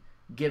me,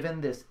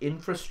 given this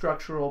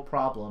infrastructural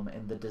problem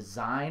in the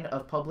design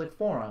of public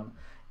forum,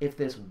 if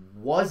this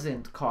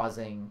wasn't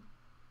causing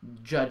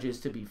judges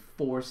to be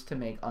forced to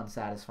make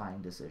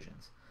unsatisfying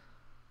decisions.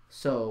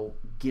 So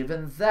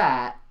given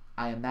that,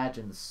 I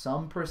imagine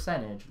some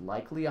percentage,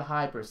 likely a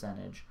high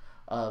percentage,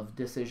 of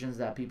decisions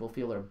that people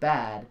feel are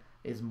bad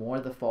is more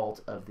the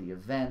fault of the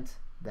event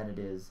than it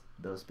is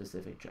those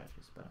specific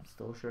judges. But I'm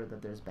still sure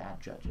that there's bad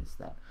judges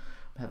that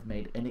have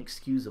made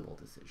inexcusable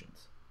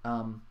decisions.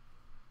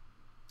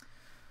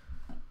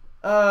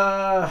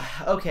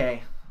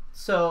 Okay.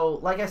 So,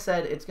 like I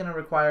said, it's going to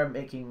require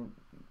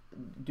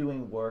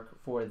doing work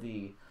for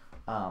the,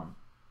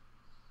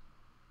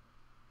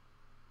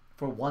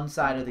 for one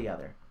side or the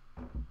other.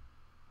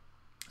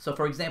 So,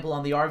 for example,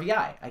 on the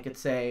RVI, I could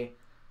say,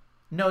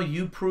 no,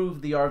 you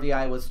proved the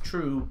RVI was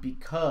true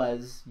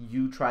because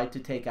you tried to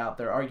take out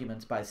their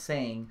arguments by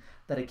saying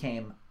that it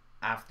came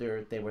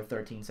after they were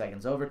 13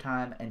 seconds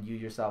overtime, and you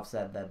yourself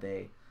said that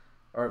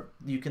or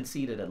you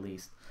conceded at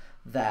least,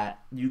 that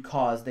you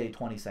caused a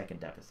 20-second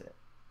deficit.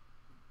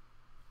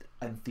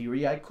 In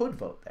theory, I could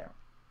vote there.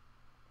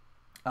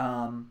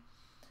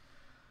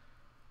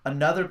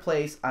 Another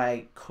place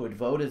I could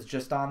vote is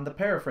just on the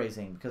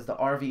paraphrasing, because the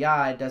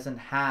RVI doesn't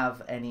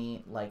have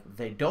any,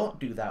 they don't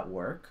do that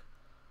work.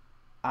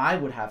 I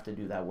would have to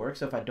do that work,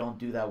 so if I don't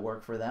do that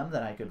work for them,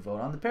 then I could vote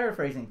on the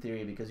paraphrasing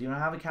theory, because you don't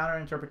have a counter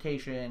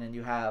interpretation, and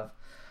you have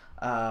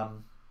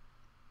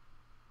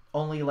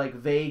only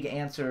vague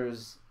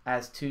answers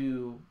as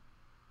to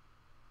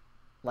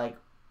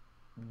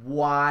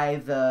why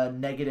the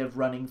negative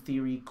running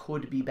theory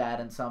could be bad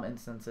in some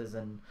instances,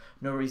 and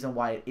no reason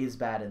why it is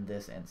bad in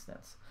this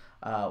instance,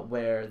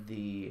 where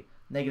the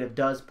negative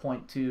does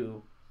point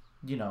to,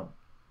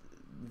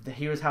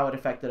 here's how it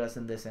affected us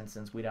in this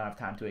instance. We don't have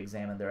time to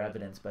examine their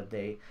evidence, but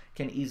they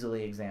can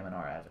easily examine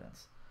our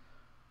evidence.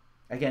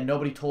 Again,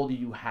 nobody told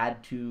you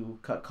had to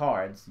cut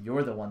cards.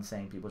 You're the one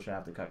saying people should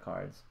have to cut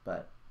cards,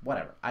 but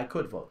whatever. I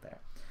could vote there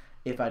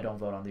if I don't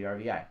vote on the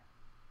RVI.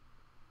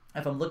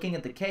 If I'm looking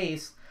at the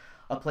case,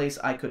 a place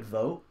I could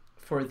vote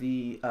for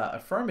the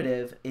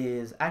affirmative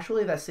is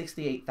actually that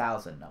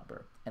 68,000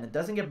 number. And it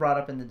doesn't get brought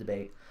up in the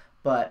debate,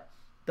 but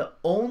the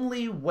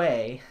only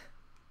way,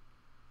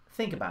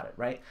 think about it,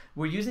 right?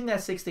 We're using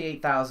that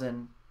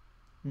 68,000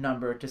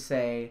 number to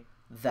say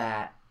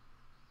that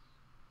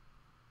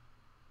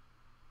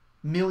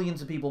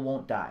millions of people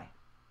won't die.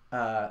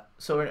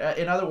 So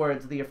in other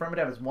words, the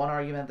affirmative is one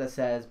argument that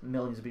says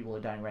millions of people are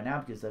dying right now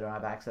because they don't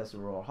have access to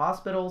rural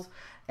hospitals,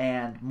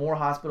 and more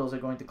hospitals are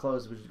going to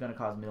close, which is going to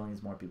cause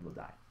millions more people to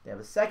die. They have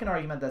a second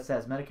argument that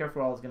says Medicare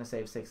for All is going to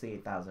save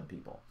 68,000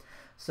 people.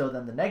 So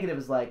then the negative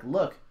is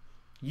look,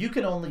 you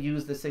can only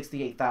use the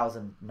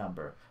 68,000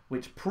 number,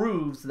 which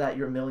proves that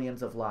your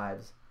millions of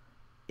lives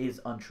is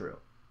untrue.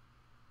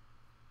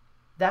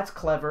 That's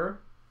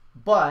clever,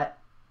 but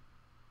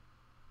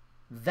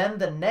then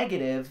the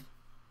negative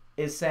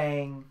is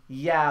saying,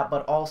 yeah,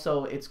 but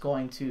also it's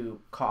going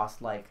to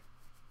cost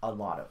a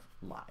lot of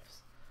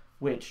lives,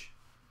 which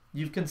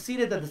you've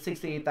conceded that the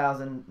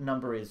 68,000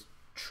 number is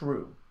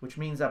true, which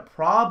means that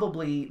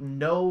probably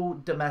no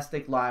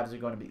domestic lives are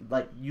going to be,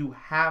 you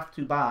have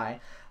to buy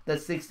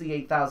that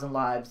 68,000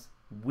 lives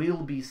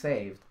will be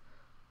saved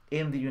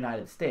in the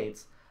United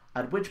States,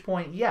 at which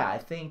point, yeah, I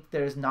think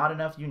there's not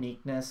enough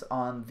uniqueness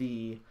on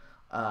the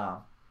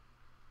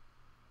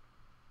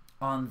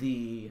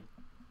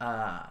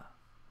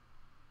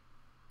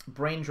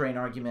brain drain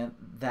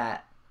argument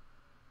that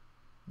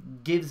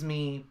gives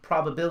me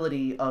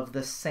probability of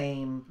the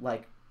same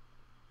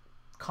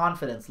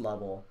confidence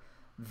level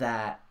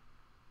that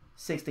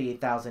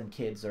 68,000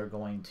 kids are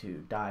going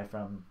to die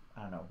from,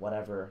 I don't know,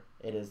 whatever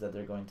it is that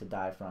they're going to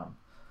die from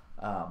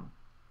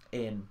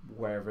in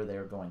wherever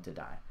they're going to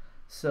die.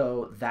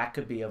 So that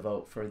could be a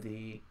vote for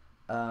the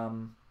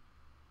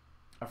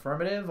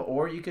affirmative,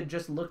 or you could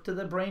just look to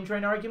the brain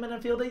drain argument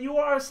and feel that you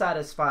are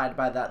satisfied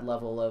by that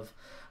level of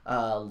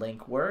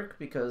link work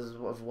because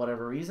of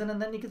whatever reason,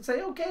 and then you could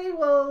say, okay,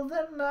 well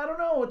then I don't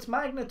know, it's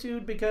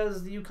magnitude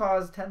because you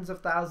caused tens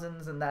of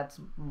thousands, and that's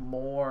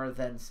more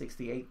than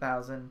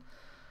 68,000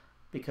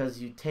 because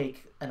you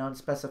take an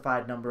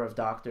unspecified number of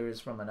doctors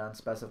from an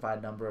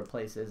unspecified number of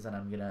places, and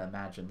I'm gonna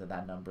imagine that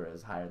that number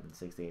is higher than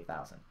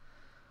 68,000.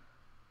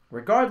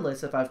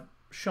 Regardless, if I've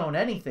shown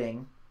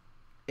anything,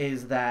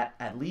 is that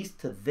at least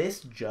to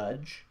this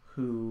judge,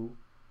 who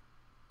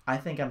I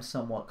think I'm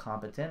somewhat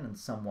competent and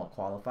somewhat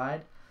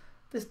qualified,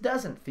 this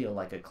doesn't feel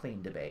like a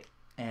clean debate.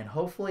 And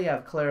hopefully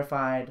I've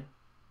clarified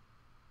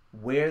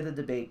where the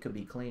debate could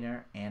be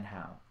cleaner and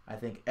how. I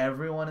think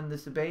everyone in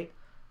this debate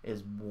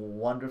is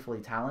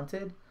wonderfully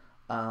talented.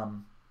 I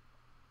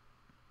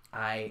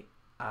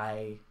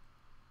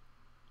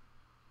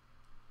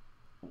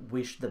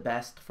wish the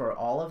best for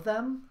all of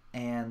them,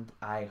 and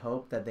I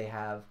hope that they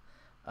have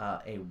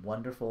a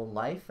wonderful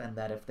life, and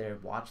that if they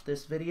watch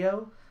this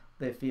video,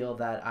 they feel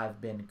that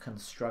I've been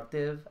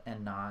constructive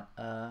and not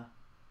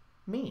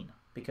mean,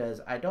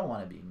 because I don't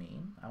want to be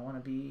mean. I want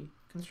to be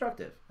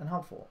constructive and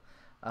helpful.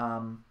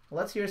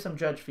 Let's hear some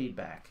judge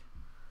feedback.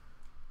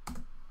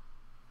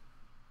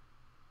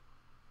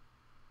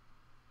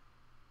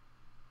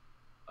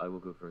 I will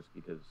go first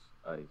because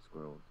I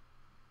squirreled.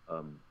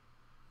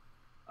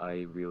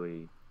 I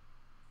really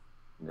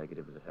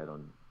negative is ahead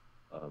on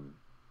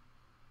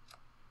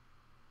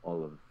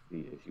all of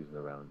the issues in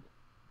the round.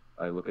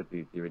 I look at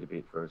the theory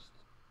debate first.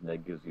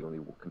 Neg gives the only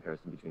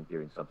comparison between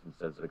theory and substance,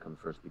 says that it comes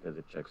first because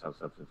it checks how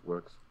substance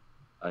works.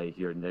 I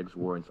hear Neg's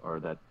warrants are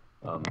that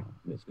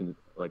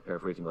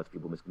paraphrasing lets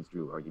people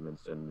misconstrue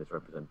arguments and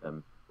misrepresent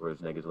them,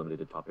 whereas Neg is limited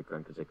to topic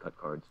ground because they cut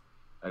cards.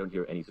 I don't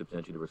hear any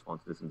substantiated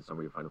response to this in the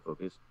summary or final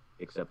focus,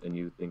 except a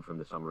new thing from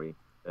the summary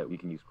that we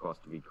can use cross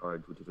to read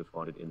cards, which is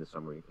responded in the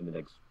summary, in the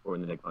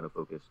neg final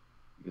focus,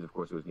 because of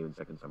course it was new in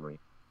second summary.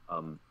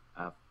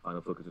 Aff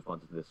final focus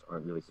responses to this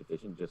aren't really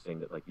sufficient, just saying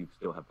that like you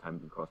still have time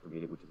to cross to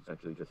read it, which is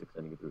essentially just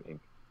extending it through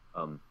ink.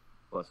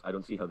 Plus, I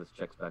don't see how this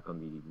checks back on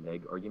the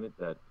neg argument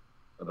that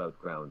about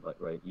ground, like,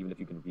 right? Even if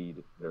you can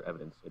read their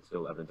evidence, it's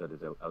still evidence that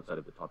is outside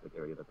of the topic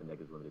area that the neg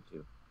is limited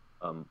to.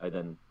 I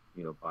then,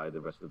 buy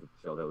the rest of the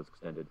shell that was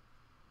extended.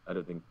 I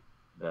don't think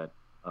that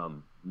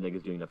neg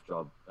is doing a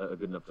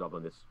good enough job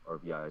on this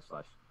RVI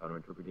 /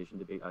 counterinterpretation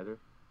debate either.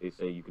 They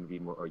say you can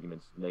read more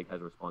arguments. Neg has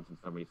a response in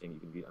summary saying you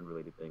can read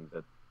unrelated things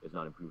that is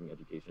not improving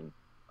education,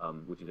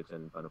 which is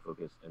extended in final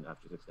focus, and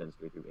Aff just extends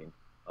straight through ink.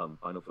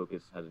 Final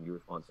focus has a new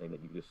response saying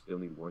that you just still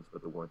need warrants,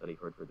 but the warrant that I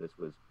heard for this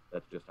was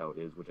that's just how it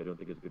is, which I don't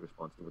think is a good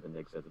response to what the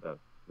neg says about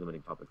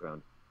limiting topic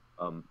ground.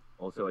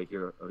 Also, I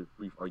hear a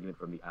brief argument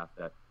from the Aff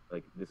that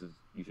like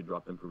you should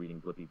drop them for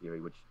reading Blippy theory,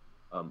 which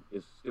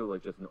is still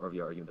like just an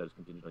RVR argument that is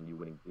contingent on you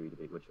winning theory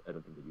debate, which I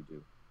don't think that you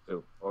do.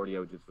 So already I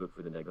would just vote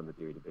for the neg on the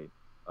theory debate.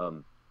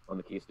 On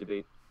the case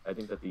debate, I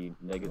think that the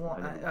neg is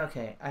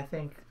okay, I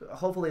think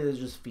hopefully there's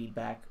just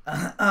feedback.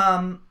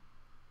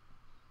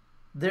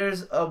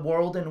 There's a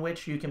world in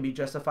which you can be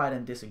justified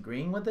in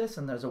disagreeing with this,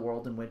 and there's a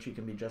world in which you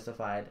can be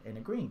justified in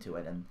agreeing to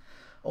it. And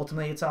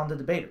ultimately, it's on the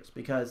debaters,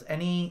 because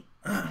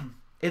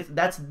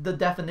that's the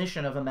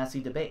definition of a messy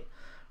debate,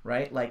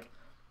 right? Like,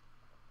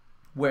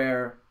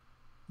 where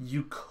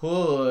you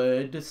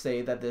could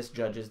say that this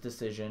judge's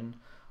decision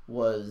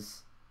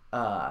was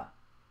not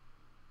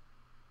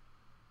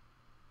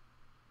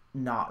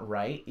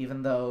right,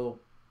 even though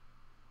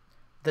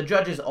the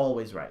judge is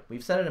always right.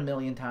 We've said it a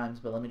million times,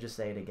 but let me just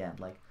say it again.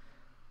 Like,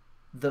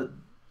 the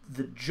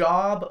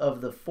job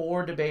of the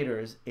 4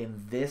 debaters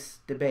in this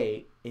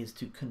debate is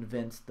to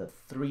convince the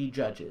 3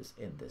 judges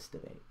in this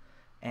debate.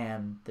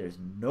 And there's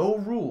no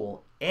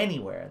rule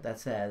anywhere that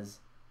says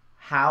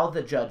how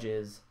the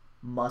judges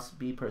must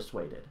be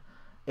persuaded.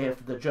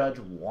 If the judge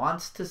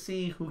wants to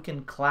see who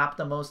can clap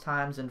the most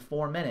times in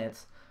 4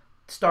 minutes,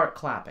 start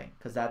clapping,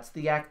 because that's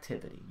the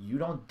activity. You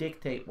don't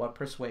dictate what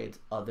persuades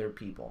other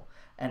people.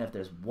 And if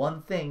there's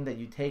one thing that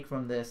you take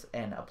from this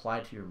and apply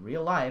to your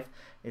real life,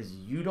 is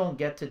you don't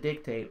get to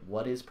dictate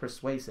what is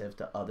persuasive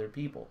to other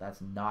people. That's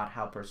not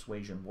how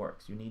persuasion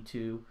works. You need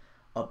to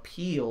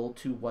appeal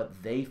to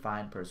what they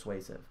find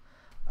persuasive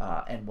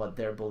and what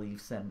their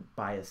beliefs and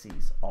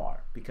biases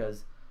are.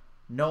 Because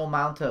no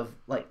amount of,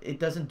 like, it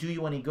doesn't do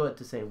you any good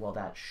to say, well,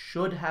 that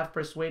should have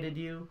persuaded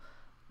you,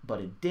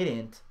 but it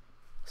didn't,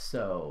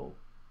 so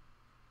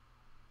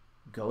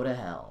go to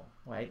hell,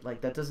 right?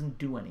 Like, that doesn't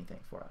do anything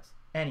for us.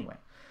 Anyway,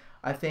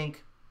 I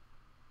think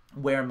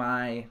where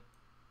the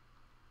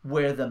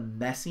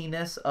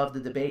messiness of the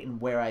debate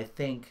and where I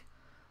think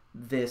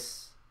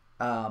this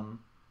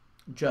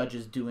judge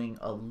is doing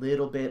a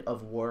little bit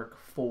of work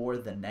for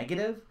the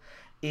negative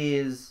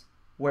is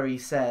where he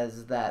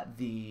says that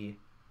the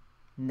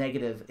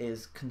negative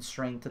is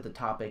constrained to the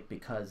topic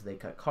because they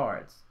cut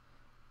cards.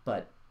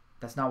 But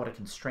that's not what a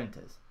constraint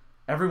is.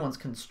 Everyone's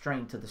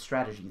constrained to the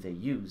strategy they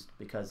used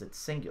because it's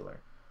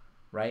singular,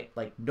 right?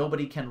 Like,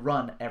 nobody can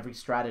run every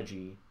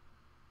strategy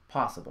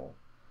possible.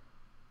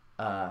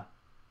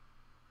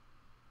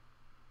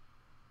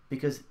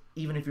 Because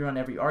even if you run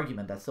every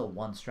argument, that's still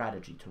one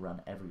strategy to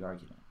run every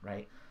argument,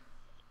 right?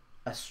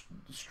 A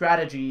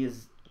strategy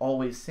is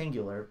always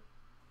singular.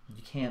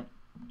 You can't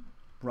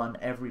run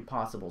every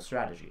possible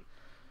strategy.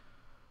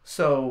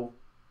 So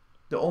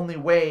the only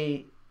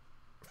way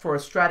for a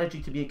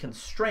strategy to be a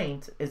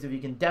constraint is if you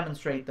can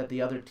demonstrate that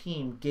the other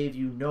team gave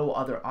you no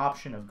other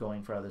option of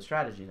going for other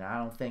strategies. And I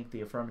don't think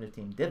the affirmative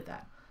team did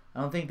that. I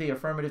don't think the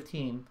affirmative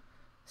team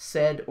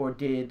said or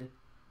did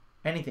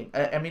anything.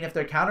 I mean, if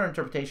their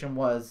counterinterpretation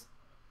was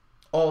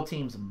all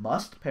teams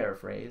must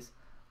paraphrase,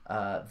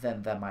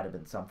 then that might have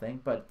been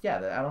something. But yeah,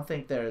 I don't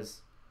think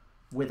there's,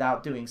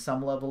 without doing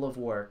some level of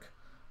work,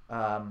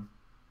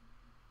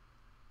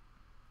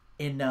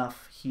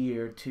 enough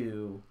here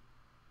to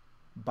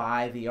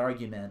buy the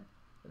argument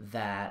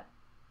that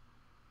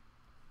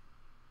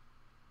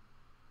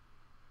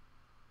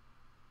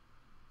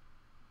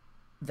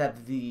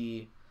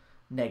the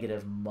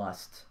negative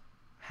must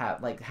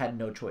have, like, had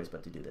no choice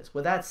but to do this.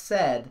 With that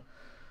said,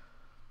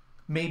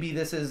 maybe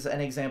this is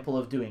an example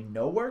of doing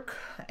no work,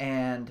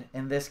 and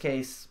in this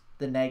case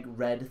the neg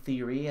read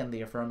theory and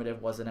the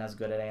affirmative wasn't as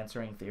good at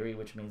answering theory,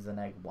 which means the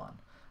neg won,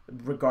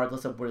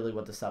 regardless of really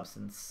what the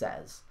substance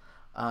says.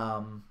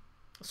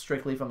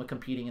 Strictly from a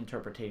competing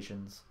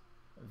interpretations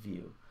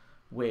view,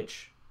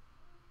 which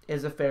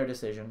is a fair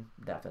decision,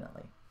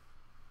 definitely.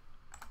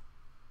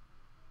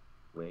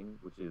 Weighing,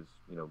 which is,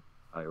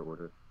 higher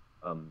order.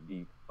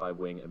 The 5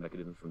 weighing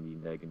mechanisms from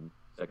the neg and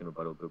second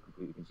rebuttal go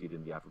completely conceded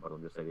in the Aff rebuttal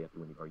and just say they have to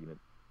win the argument.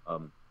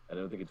 And I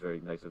don't think it's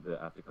very nice of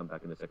the Aff to come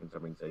back in the second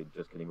summary and say,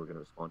 just kidding, we're going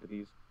to respond to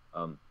these.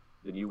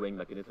 The new weighing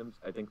mechanisms,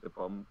 I think the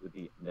problem with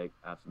the neg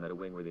Aff's meta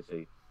weighing, where they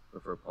say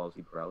prefer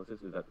policy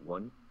paralysis is that,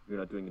 one, you're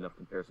not doing enough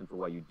comparison for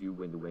why you do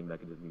win the weighing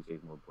mechanism you say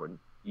is more important.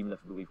 Even if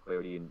you believe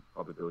clarity and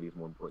probability is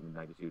more important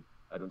than magnitude,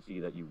 I don't see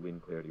that you win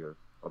clarity or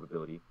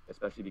probability,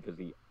 especially because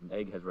the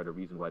Neg has read a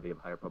reason why they have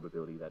higher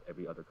probability that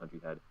every other country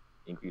had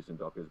increase in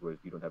doctors, whereas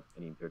you don't have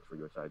any empirics for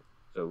your side.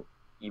 So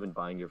even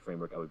buying your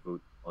framework, I would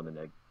vote on the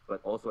Neg.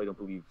 But also I don't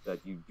believe that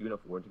you do enough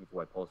warranting for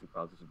why policy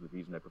paralysis is the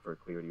reason I prefer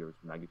clarity or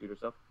magnitude or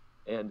stuff.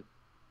 And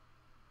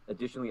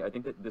additionally, I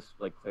think that this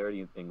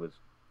clarity thing was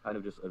kind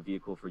of just a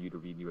vehicle for you to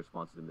read new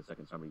responses in the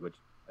second summary, which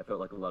I felt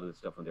like a lot of the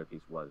stuff on their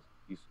case was.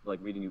 You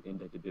reading new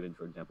indexed dividend,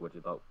 for example,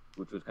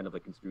 which was kind of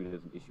construed as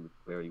an issue with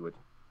clarity, which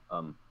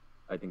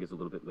I think is a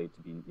little bit late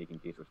to be making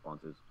case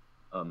responses.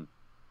 And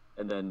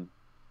then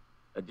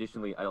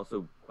additionally, I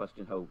also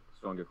question how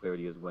strong your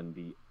clarity is when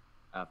the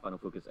final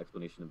focus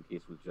explanation of the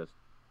case was just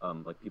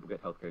people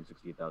get healthcare and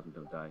 68,000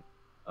 don't die.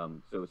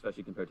 So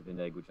especially compared to the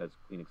Neg, which has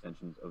clean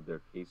extensions of their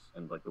case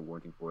and the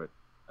warranting for it,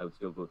 I would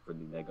still vote for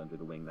the Neg under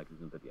the weighing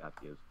mechanism that the Aff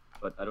gives.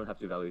 But I don't have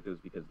to evaluate those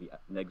because the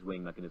Neg's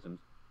weighing mechanisms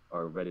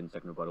are read in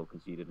second rebuttal,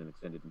 conceded, and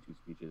extended in 2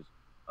 speeches.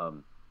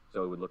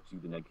 So I would look to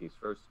the Neg case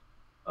first,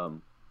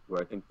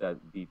 where I think that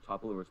the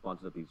top-level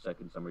responses that the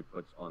second summary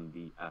puts on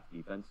the Aff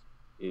defense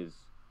is,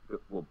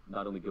 will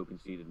not only go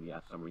conceded in the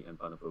Aff summary and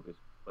final focus,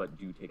 but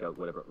do take out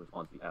whatever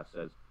response the Aff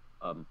says.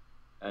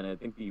 And I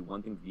think the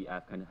one thing the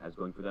Aff kind of has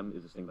going for them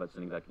is this thing about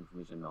sending back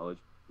information and knowledge,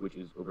 which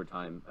is over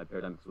time.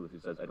 Paradigm explicitly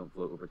says I don't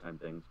float overtime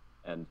things,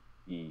 and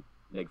the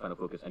Neg final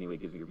focus anyway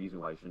gives me a reason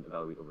why I shouldn't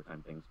evaluate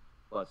overtime things.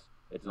 Plus,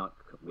 it's not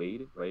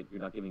weighed, right? You're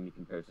not giving me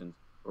comparisons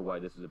for why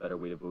this is a better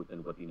way to vote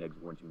than what the Neg's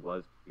warranting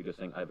was. You're just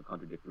saying I have a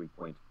contradictory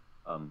point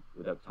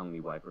without telling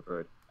me why I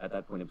prefer it. At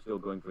that point, I'm still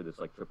going for this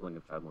tripling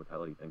of child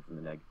mortality thing from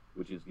the Neg,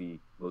 which is the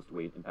most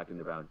weight impact in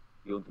the round,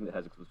 the only thing that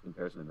has explicit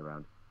comparison in the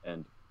round,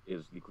 and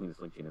is the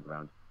cleanest link chain in the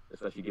round.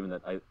 Especially given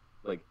that I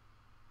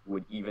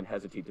would even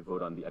hesitate to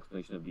vote on the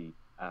explanation of the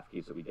Aff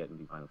case that we get in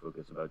the final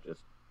focus about just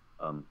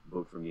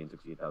vote for me and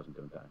 68,000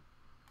 don't die.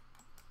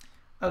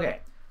 Okay,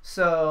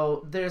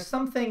 so there's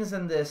some things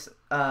in this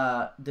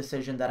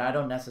decision that I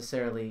don't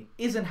necessarily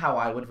isn't how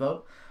I would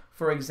vote.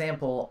 For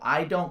example,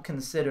 I don't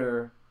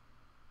consider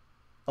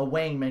a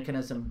weighing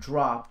mechanism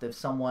dropped if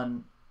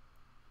someone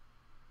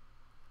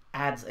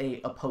adds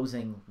a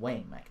opposing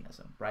weighing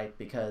mechanism, right?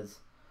 Because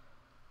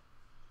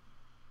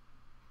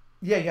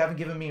yeah, you haven't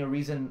given me a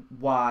reason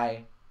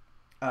why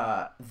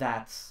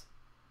that's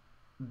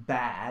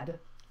bad,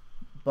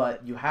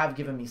 but you have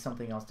given me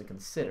something else to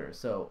consider.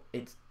 So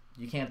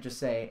you can't just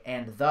say,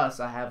 and thus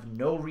I have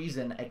no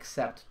reason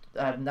except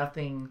I have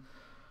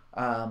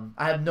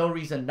no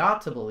reason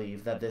not to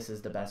believe that this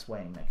is the best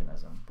weighing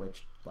mechanism,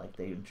 which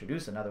they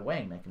introduce another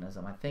weighing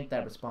mechanism. I think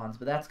that responds,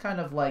 but that's kind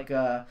of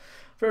a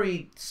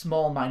very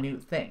small,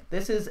 minute thing.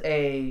 This is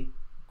a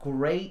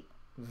great,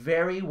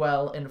 very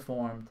well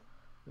informed,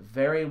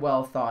 very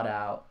well thought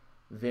out,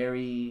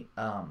 very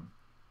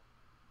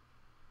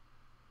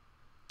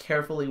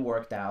carefully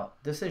worked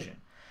out decision.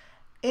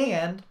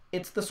 And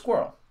it's the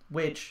squirrel,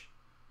 which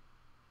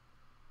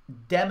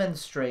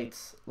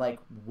demonstrates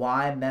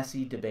why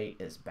messy debate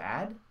is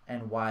bad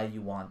and why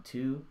you want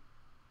to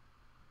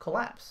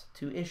collapse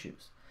 2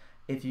 issues.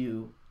 If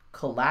you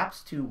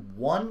collapse to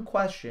one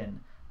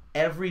question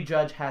every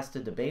judge has to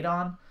debate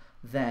on,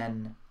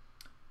 then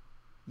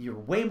you're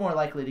way more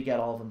likely to get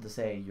all of them to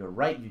say, you're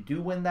right, you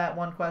do win that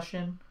one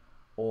question,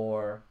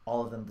 or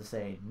all of them to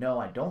say, no,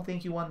 I don't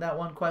think you won that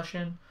one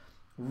question.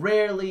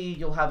 Rarely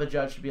you'll have a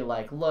judge to be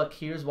like, look,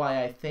 here's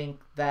why I think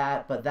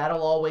that, but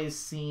that'll always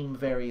seem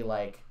very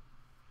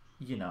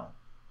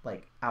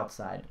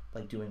outside,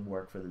 doing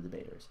work for the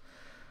debaters.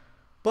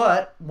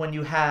 But when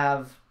you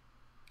have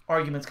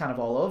arguments kind of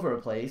all over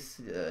a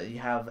place, you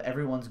have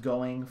everyone's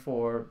going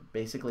for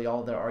basically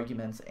all their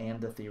arguments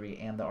and the theory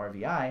and the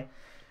RVI,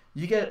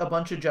 you get a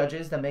bunch of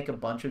judges that make a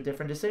bunch of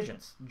different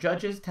decisions.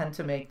 Judges tend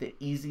to make the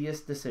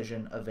easiest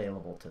decision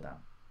available to them.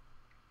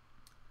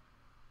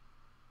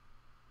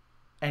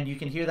 And you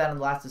can hear that in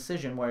the last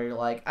decision where you're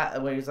I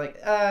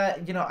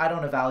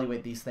don't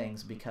evaluate these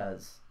things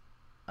because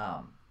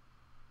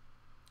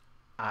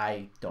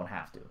I don't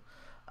have to.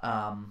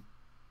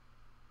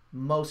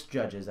 Most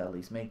judges, at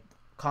least, make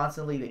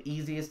constantly the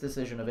easiest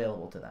decision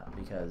available to them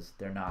because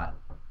they're not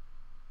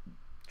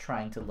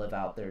trying to live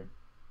out their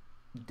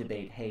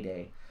debate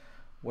heyday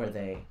where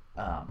they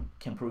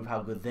can prove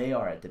how good they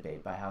are at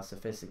debate by how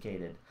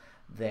sophisticated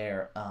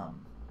their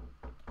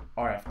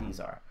RFDs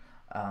are,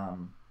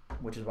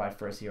 which is why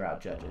first year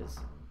out judges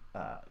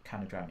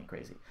kind of drive me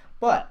crazy.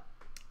 But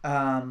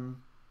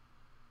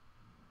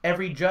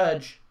every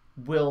judge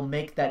will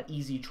make that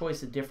easy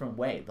choice a different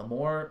way. The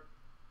more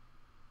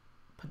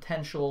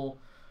potential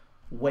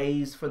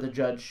ways for the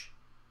judge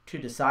to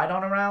decide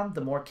on a round,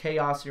 the more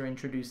chaos you're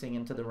introducing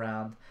into the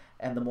round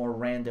and the more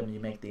random you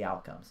make the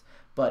outcomes.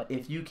 But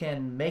if you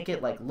can make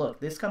it look,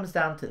 this comes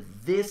down to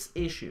this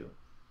issue.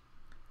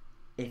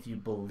 If you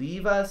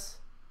believe us,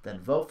 then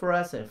vote for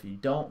us. And if you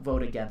don't,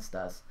 vote against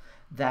us.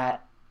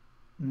 That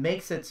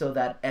makes it so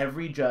that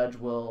every judge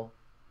will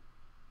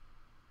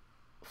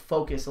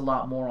focus a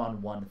lot more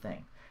on one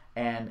thing.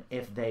 And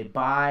if they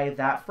buy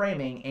that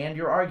framing and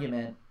your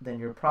argument, then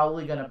you're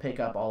probably going to pick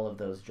up all of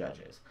those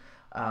judges.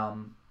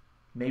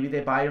 Maybe they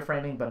buy your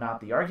framing but not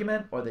the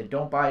argument, or they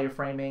don't buy your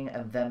framing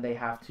and then they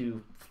have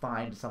to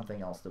find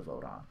something else to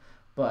vote on.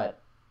 But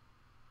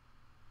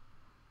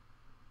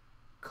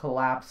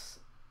collapse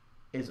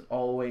is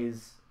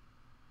always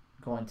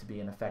going to be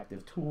an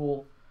effective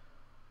tool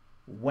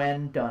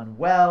when done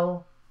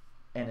well,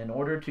 and in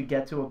order to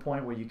get to a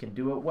point where you can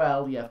do it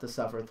well, you have to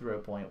suffer through a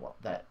point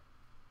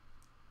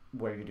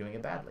where you're doing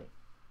it badly.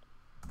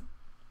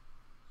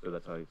 So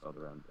that's how you saw the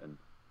round, and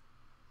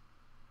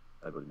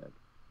I go to Neg.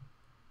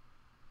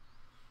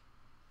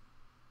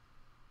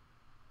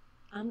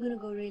 I'm gonna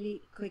go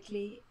really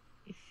quickly,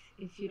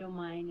 if you don't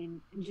mind,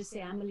 and just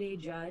say I'm a lay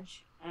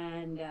judge,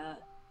 and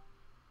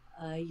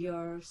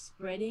your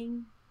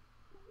spreading,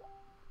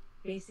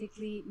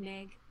 basically,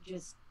 Neg,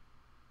 just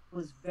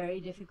was very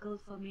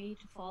difficult for me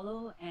to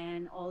follow,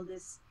 and all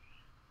this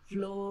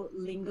flow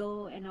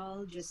lingo and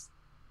all just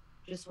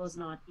was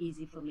not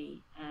easy for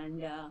me,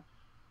 and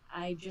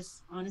I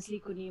just honestly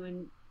couldn't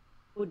even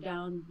put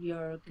down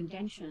your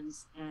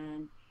contentions.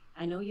 And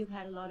I know you've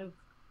had a lot of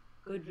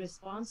good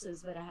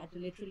responses, but I had to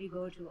literally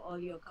go to all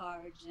your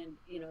cards and,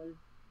 you know,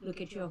 look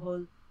at your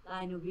whole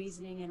line of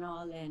reasoning and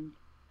all, and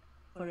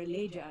for a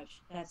lay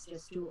judge, that's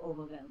just too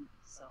overwhelming.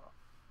 So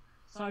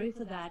sorry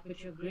for that,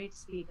 but you're great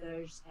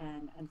speakers,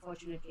 and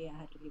unfortunately I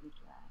had to give it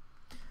to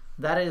that.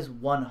 That is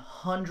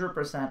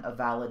 100% a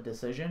valid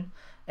decision,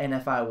 and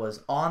if I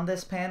was on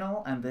this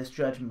panel and this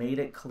judge made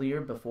it clear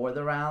before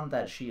the round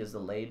that she is the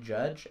lay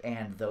judge,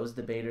 and those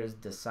debaters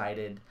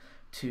decided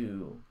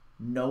to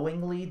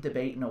knowingly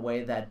debate in a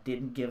way that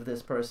didn't give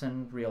this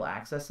person real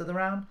access to the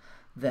round,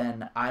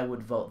 then I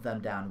would vote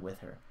them down with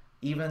her,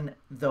 even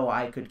though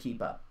I could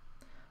keep up.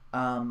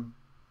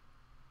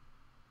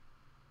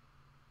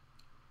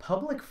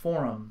 Public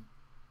forum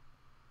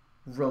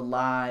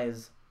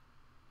relies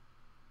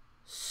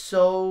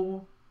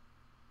so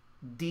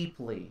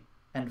deeply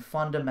and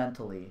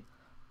fundamentally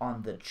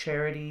on the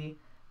charity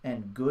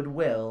and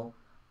goodwill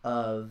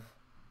of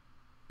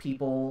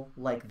people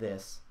like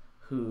this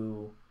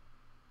who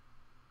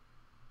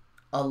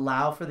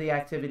allow for the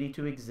activity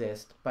to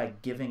exist by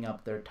giving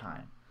up their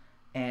time.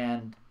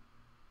 And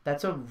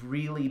that's a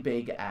really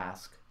big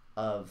ask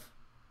of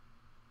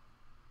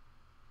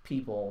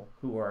people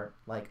who are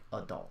like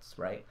adults,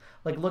 right?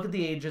 Like, look at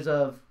the ages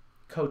of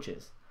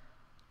coaches.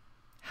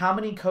 How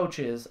many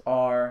coaches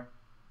are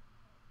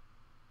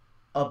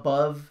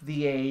above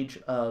the age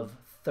of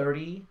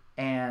 30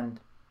 and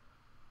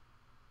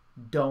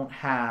don't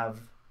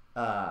have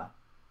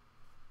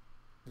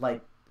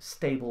like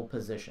stable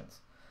positions?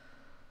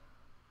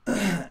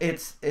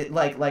 It's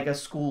like a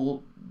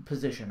school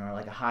position or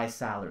like a high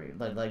salary,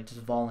 like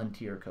just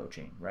volunteer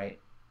coaching, right?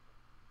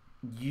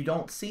 You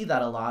don't see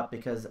that a lot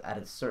because at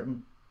a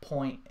certain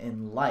point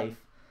in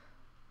life,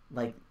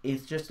 like,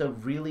 it's just a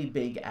really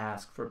big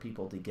ask for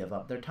people to give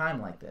up their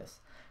time like this.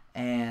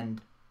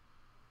 And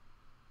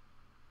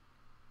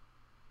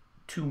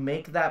to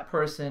make that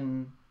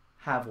person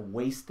have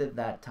wasted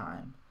that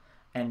time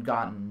and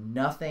gotten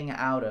nothing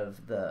out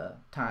of the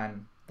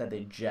time that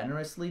they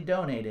generously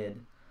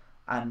donated,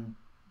 I'm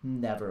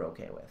never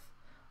okay with.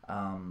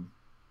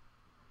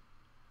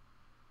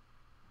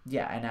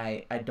 Yeah, and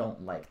I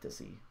don't like to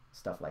see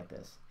stuff like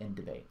this in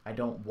debate. I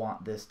don't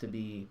want this to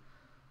be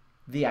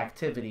the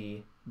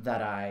activity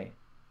that I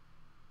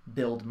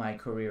build my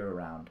career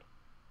around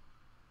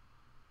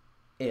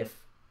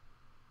if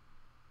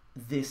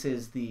this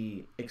is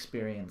the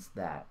experience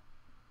that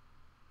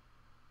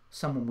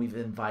someone we've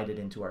invited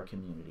into our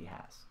community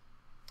has.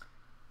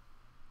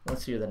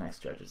 Let's hear the next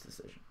judge's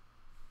decision.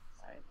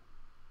 Sorry.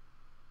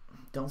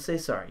 Don't say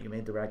sorry. You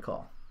made the right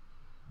call.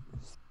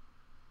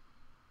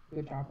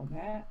 Good job on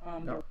that.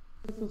 No.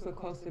 This was a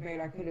close debate.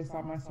 I could have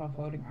saw myself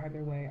voting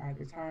either way,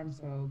 either time,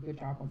 so good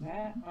job on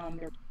that.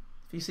 If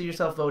you see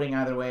yourself voting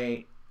either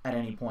way at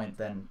any point,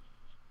 then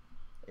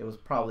it was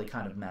probably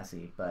kind of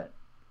messy, but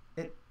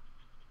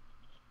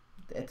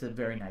it's a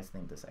very nice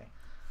thing to say.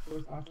 It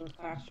was also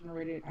class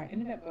generated. I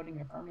ended up voting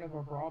affirmative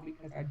overall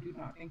because I do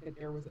not think that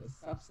there was a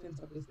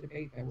substance of this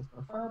debate that was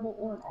preferable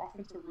or an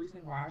offensive reason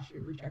why I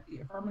should reject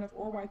the affirmative,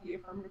 or why the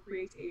affirmative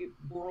creates a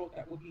world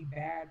that would be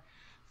bad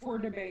for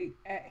debate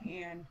at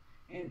hand.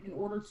 And in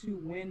order to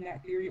win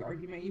that theory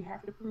argument, you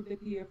have to prove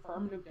that the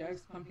affirmative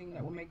does something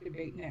that will make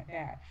debate net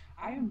bad.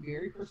 I am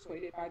very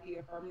persuaded by the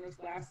affirmative's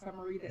last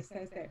summary that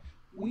says that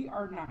we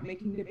are not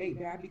making debate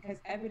bad because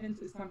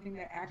evidence is something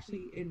that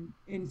actually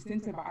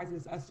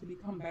incentivizes us to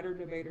become better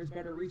debaters,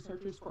 better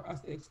researchers, for us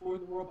to explore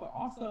the world. But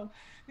also,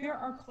 there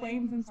are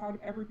claims inside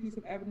of every piece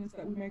of evidence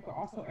that we make, but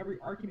also every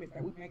argument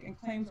that we make, and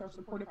claims are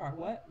supported by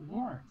what?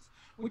 Warrants.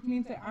 Which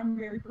means that I'm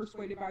very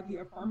persuaded by the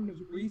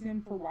affirmative's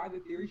reason for why the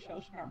theory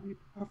should not be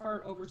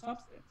preferred over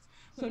substance.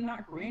 So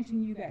not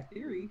granting you that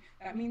theory,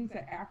 that means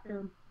that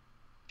after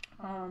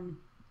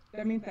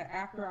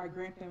I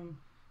grant them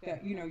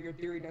that, you know, your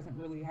theory doesn't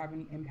really have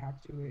any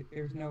impact to it,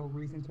 there's no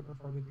reason to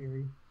prefer the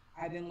theory.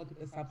 I then look at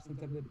the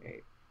substance of the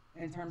debate.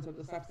 in terms of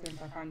the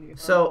substance, I find the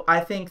So I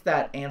think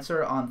that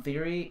answer on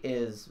theory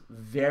is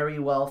very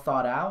well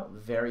thought out,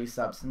 very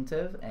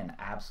substantive, and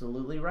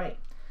absolutely right.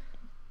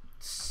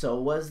 So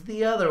was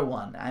the other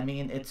one. I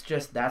mean, it's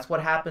just, that's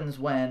what happens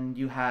when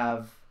you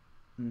have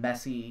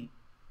messy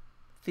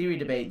theory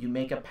debate. You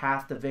make a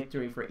path to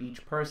victory for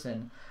each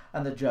person,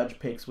 and the judge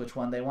picks which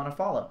one they want to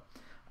follow.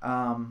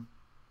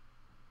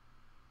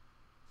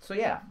 So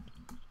yeah.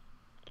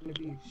 To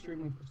be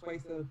extremely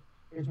persuasive.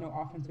 There's no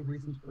offensive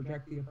reason to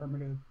project the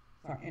affirmative,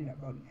 so I end up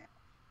voting it.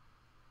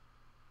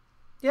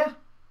 Yeah.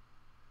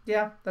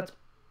 Yeah, that's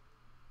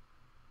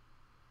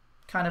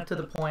kind of to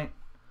the point.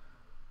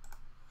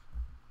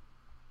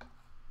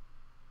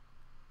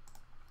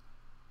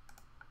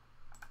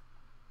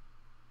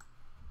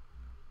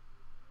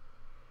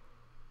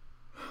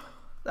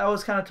 That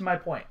was kind of to my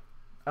point.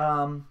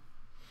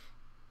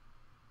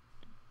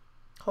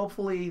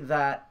 Hopefully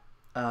that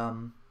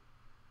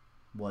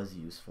was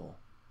useful.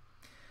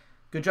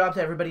 Good job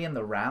to everybody in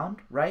the round,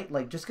 right?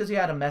 Like, just because you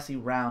had a messy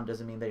round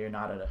doesn't mean that you're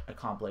not an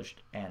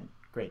accomplished and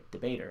great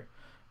debater.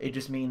 It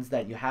just means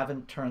that you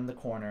haven't turned the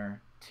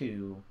corner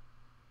to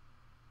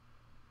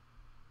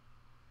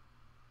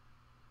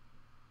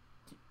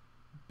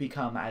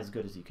become as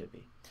good as you could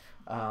be.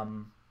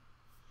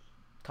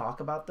 Talk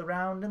about the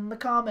round in the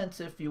comments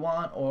if you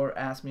want, or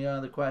ask me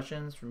other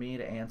questions for me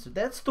to answer.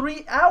 That's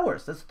 3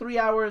 hours. That's 3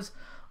 hours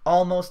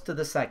almost to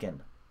the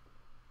second.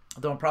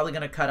 Though I'm probably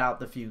going to cut out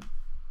the few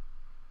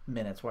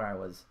minutes where I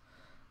was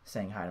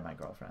saying hi to my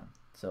girlfriend.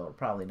 So it'll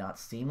probably not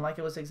seem like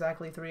it was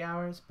exactly 3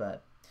 hours,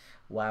 but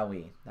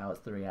wowee, that was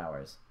 3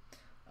 hours.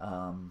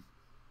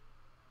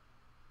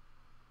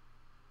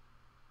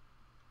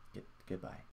 Goodbye.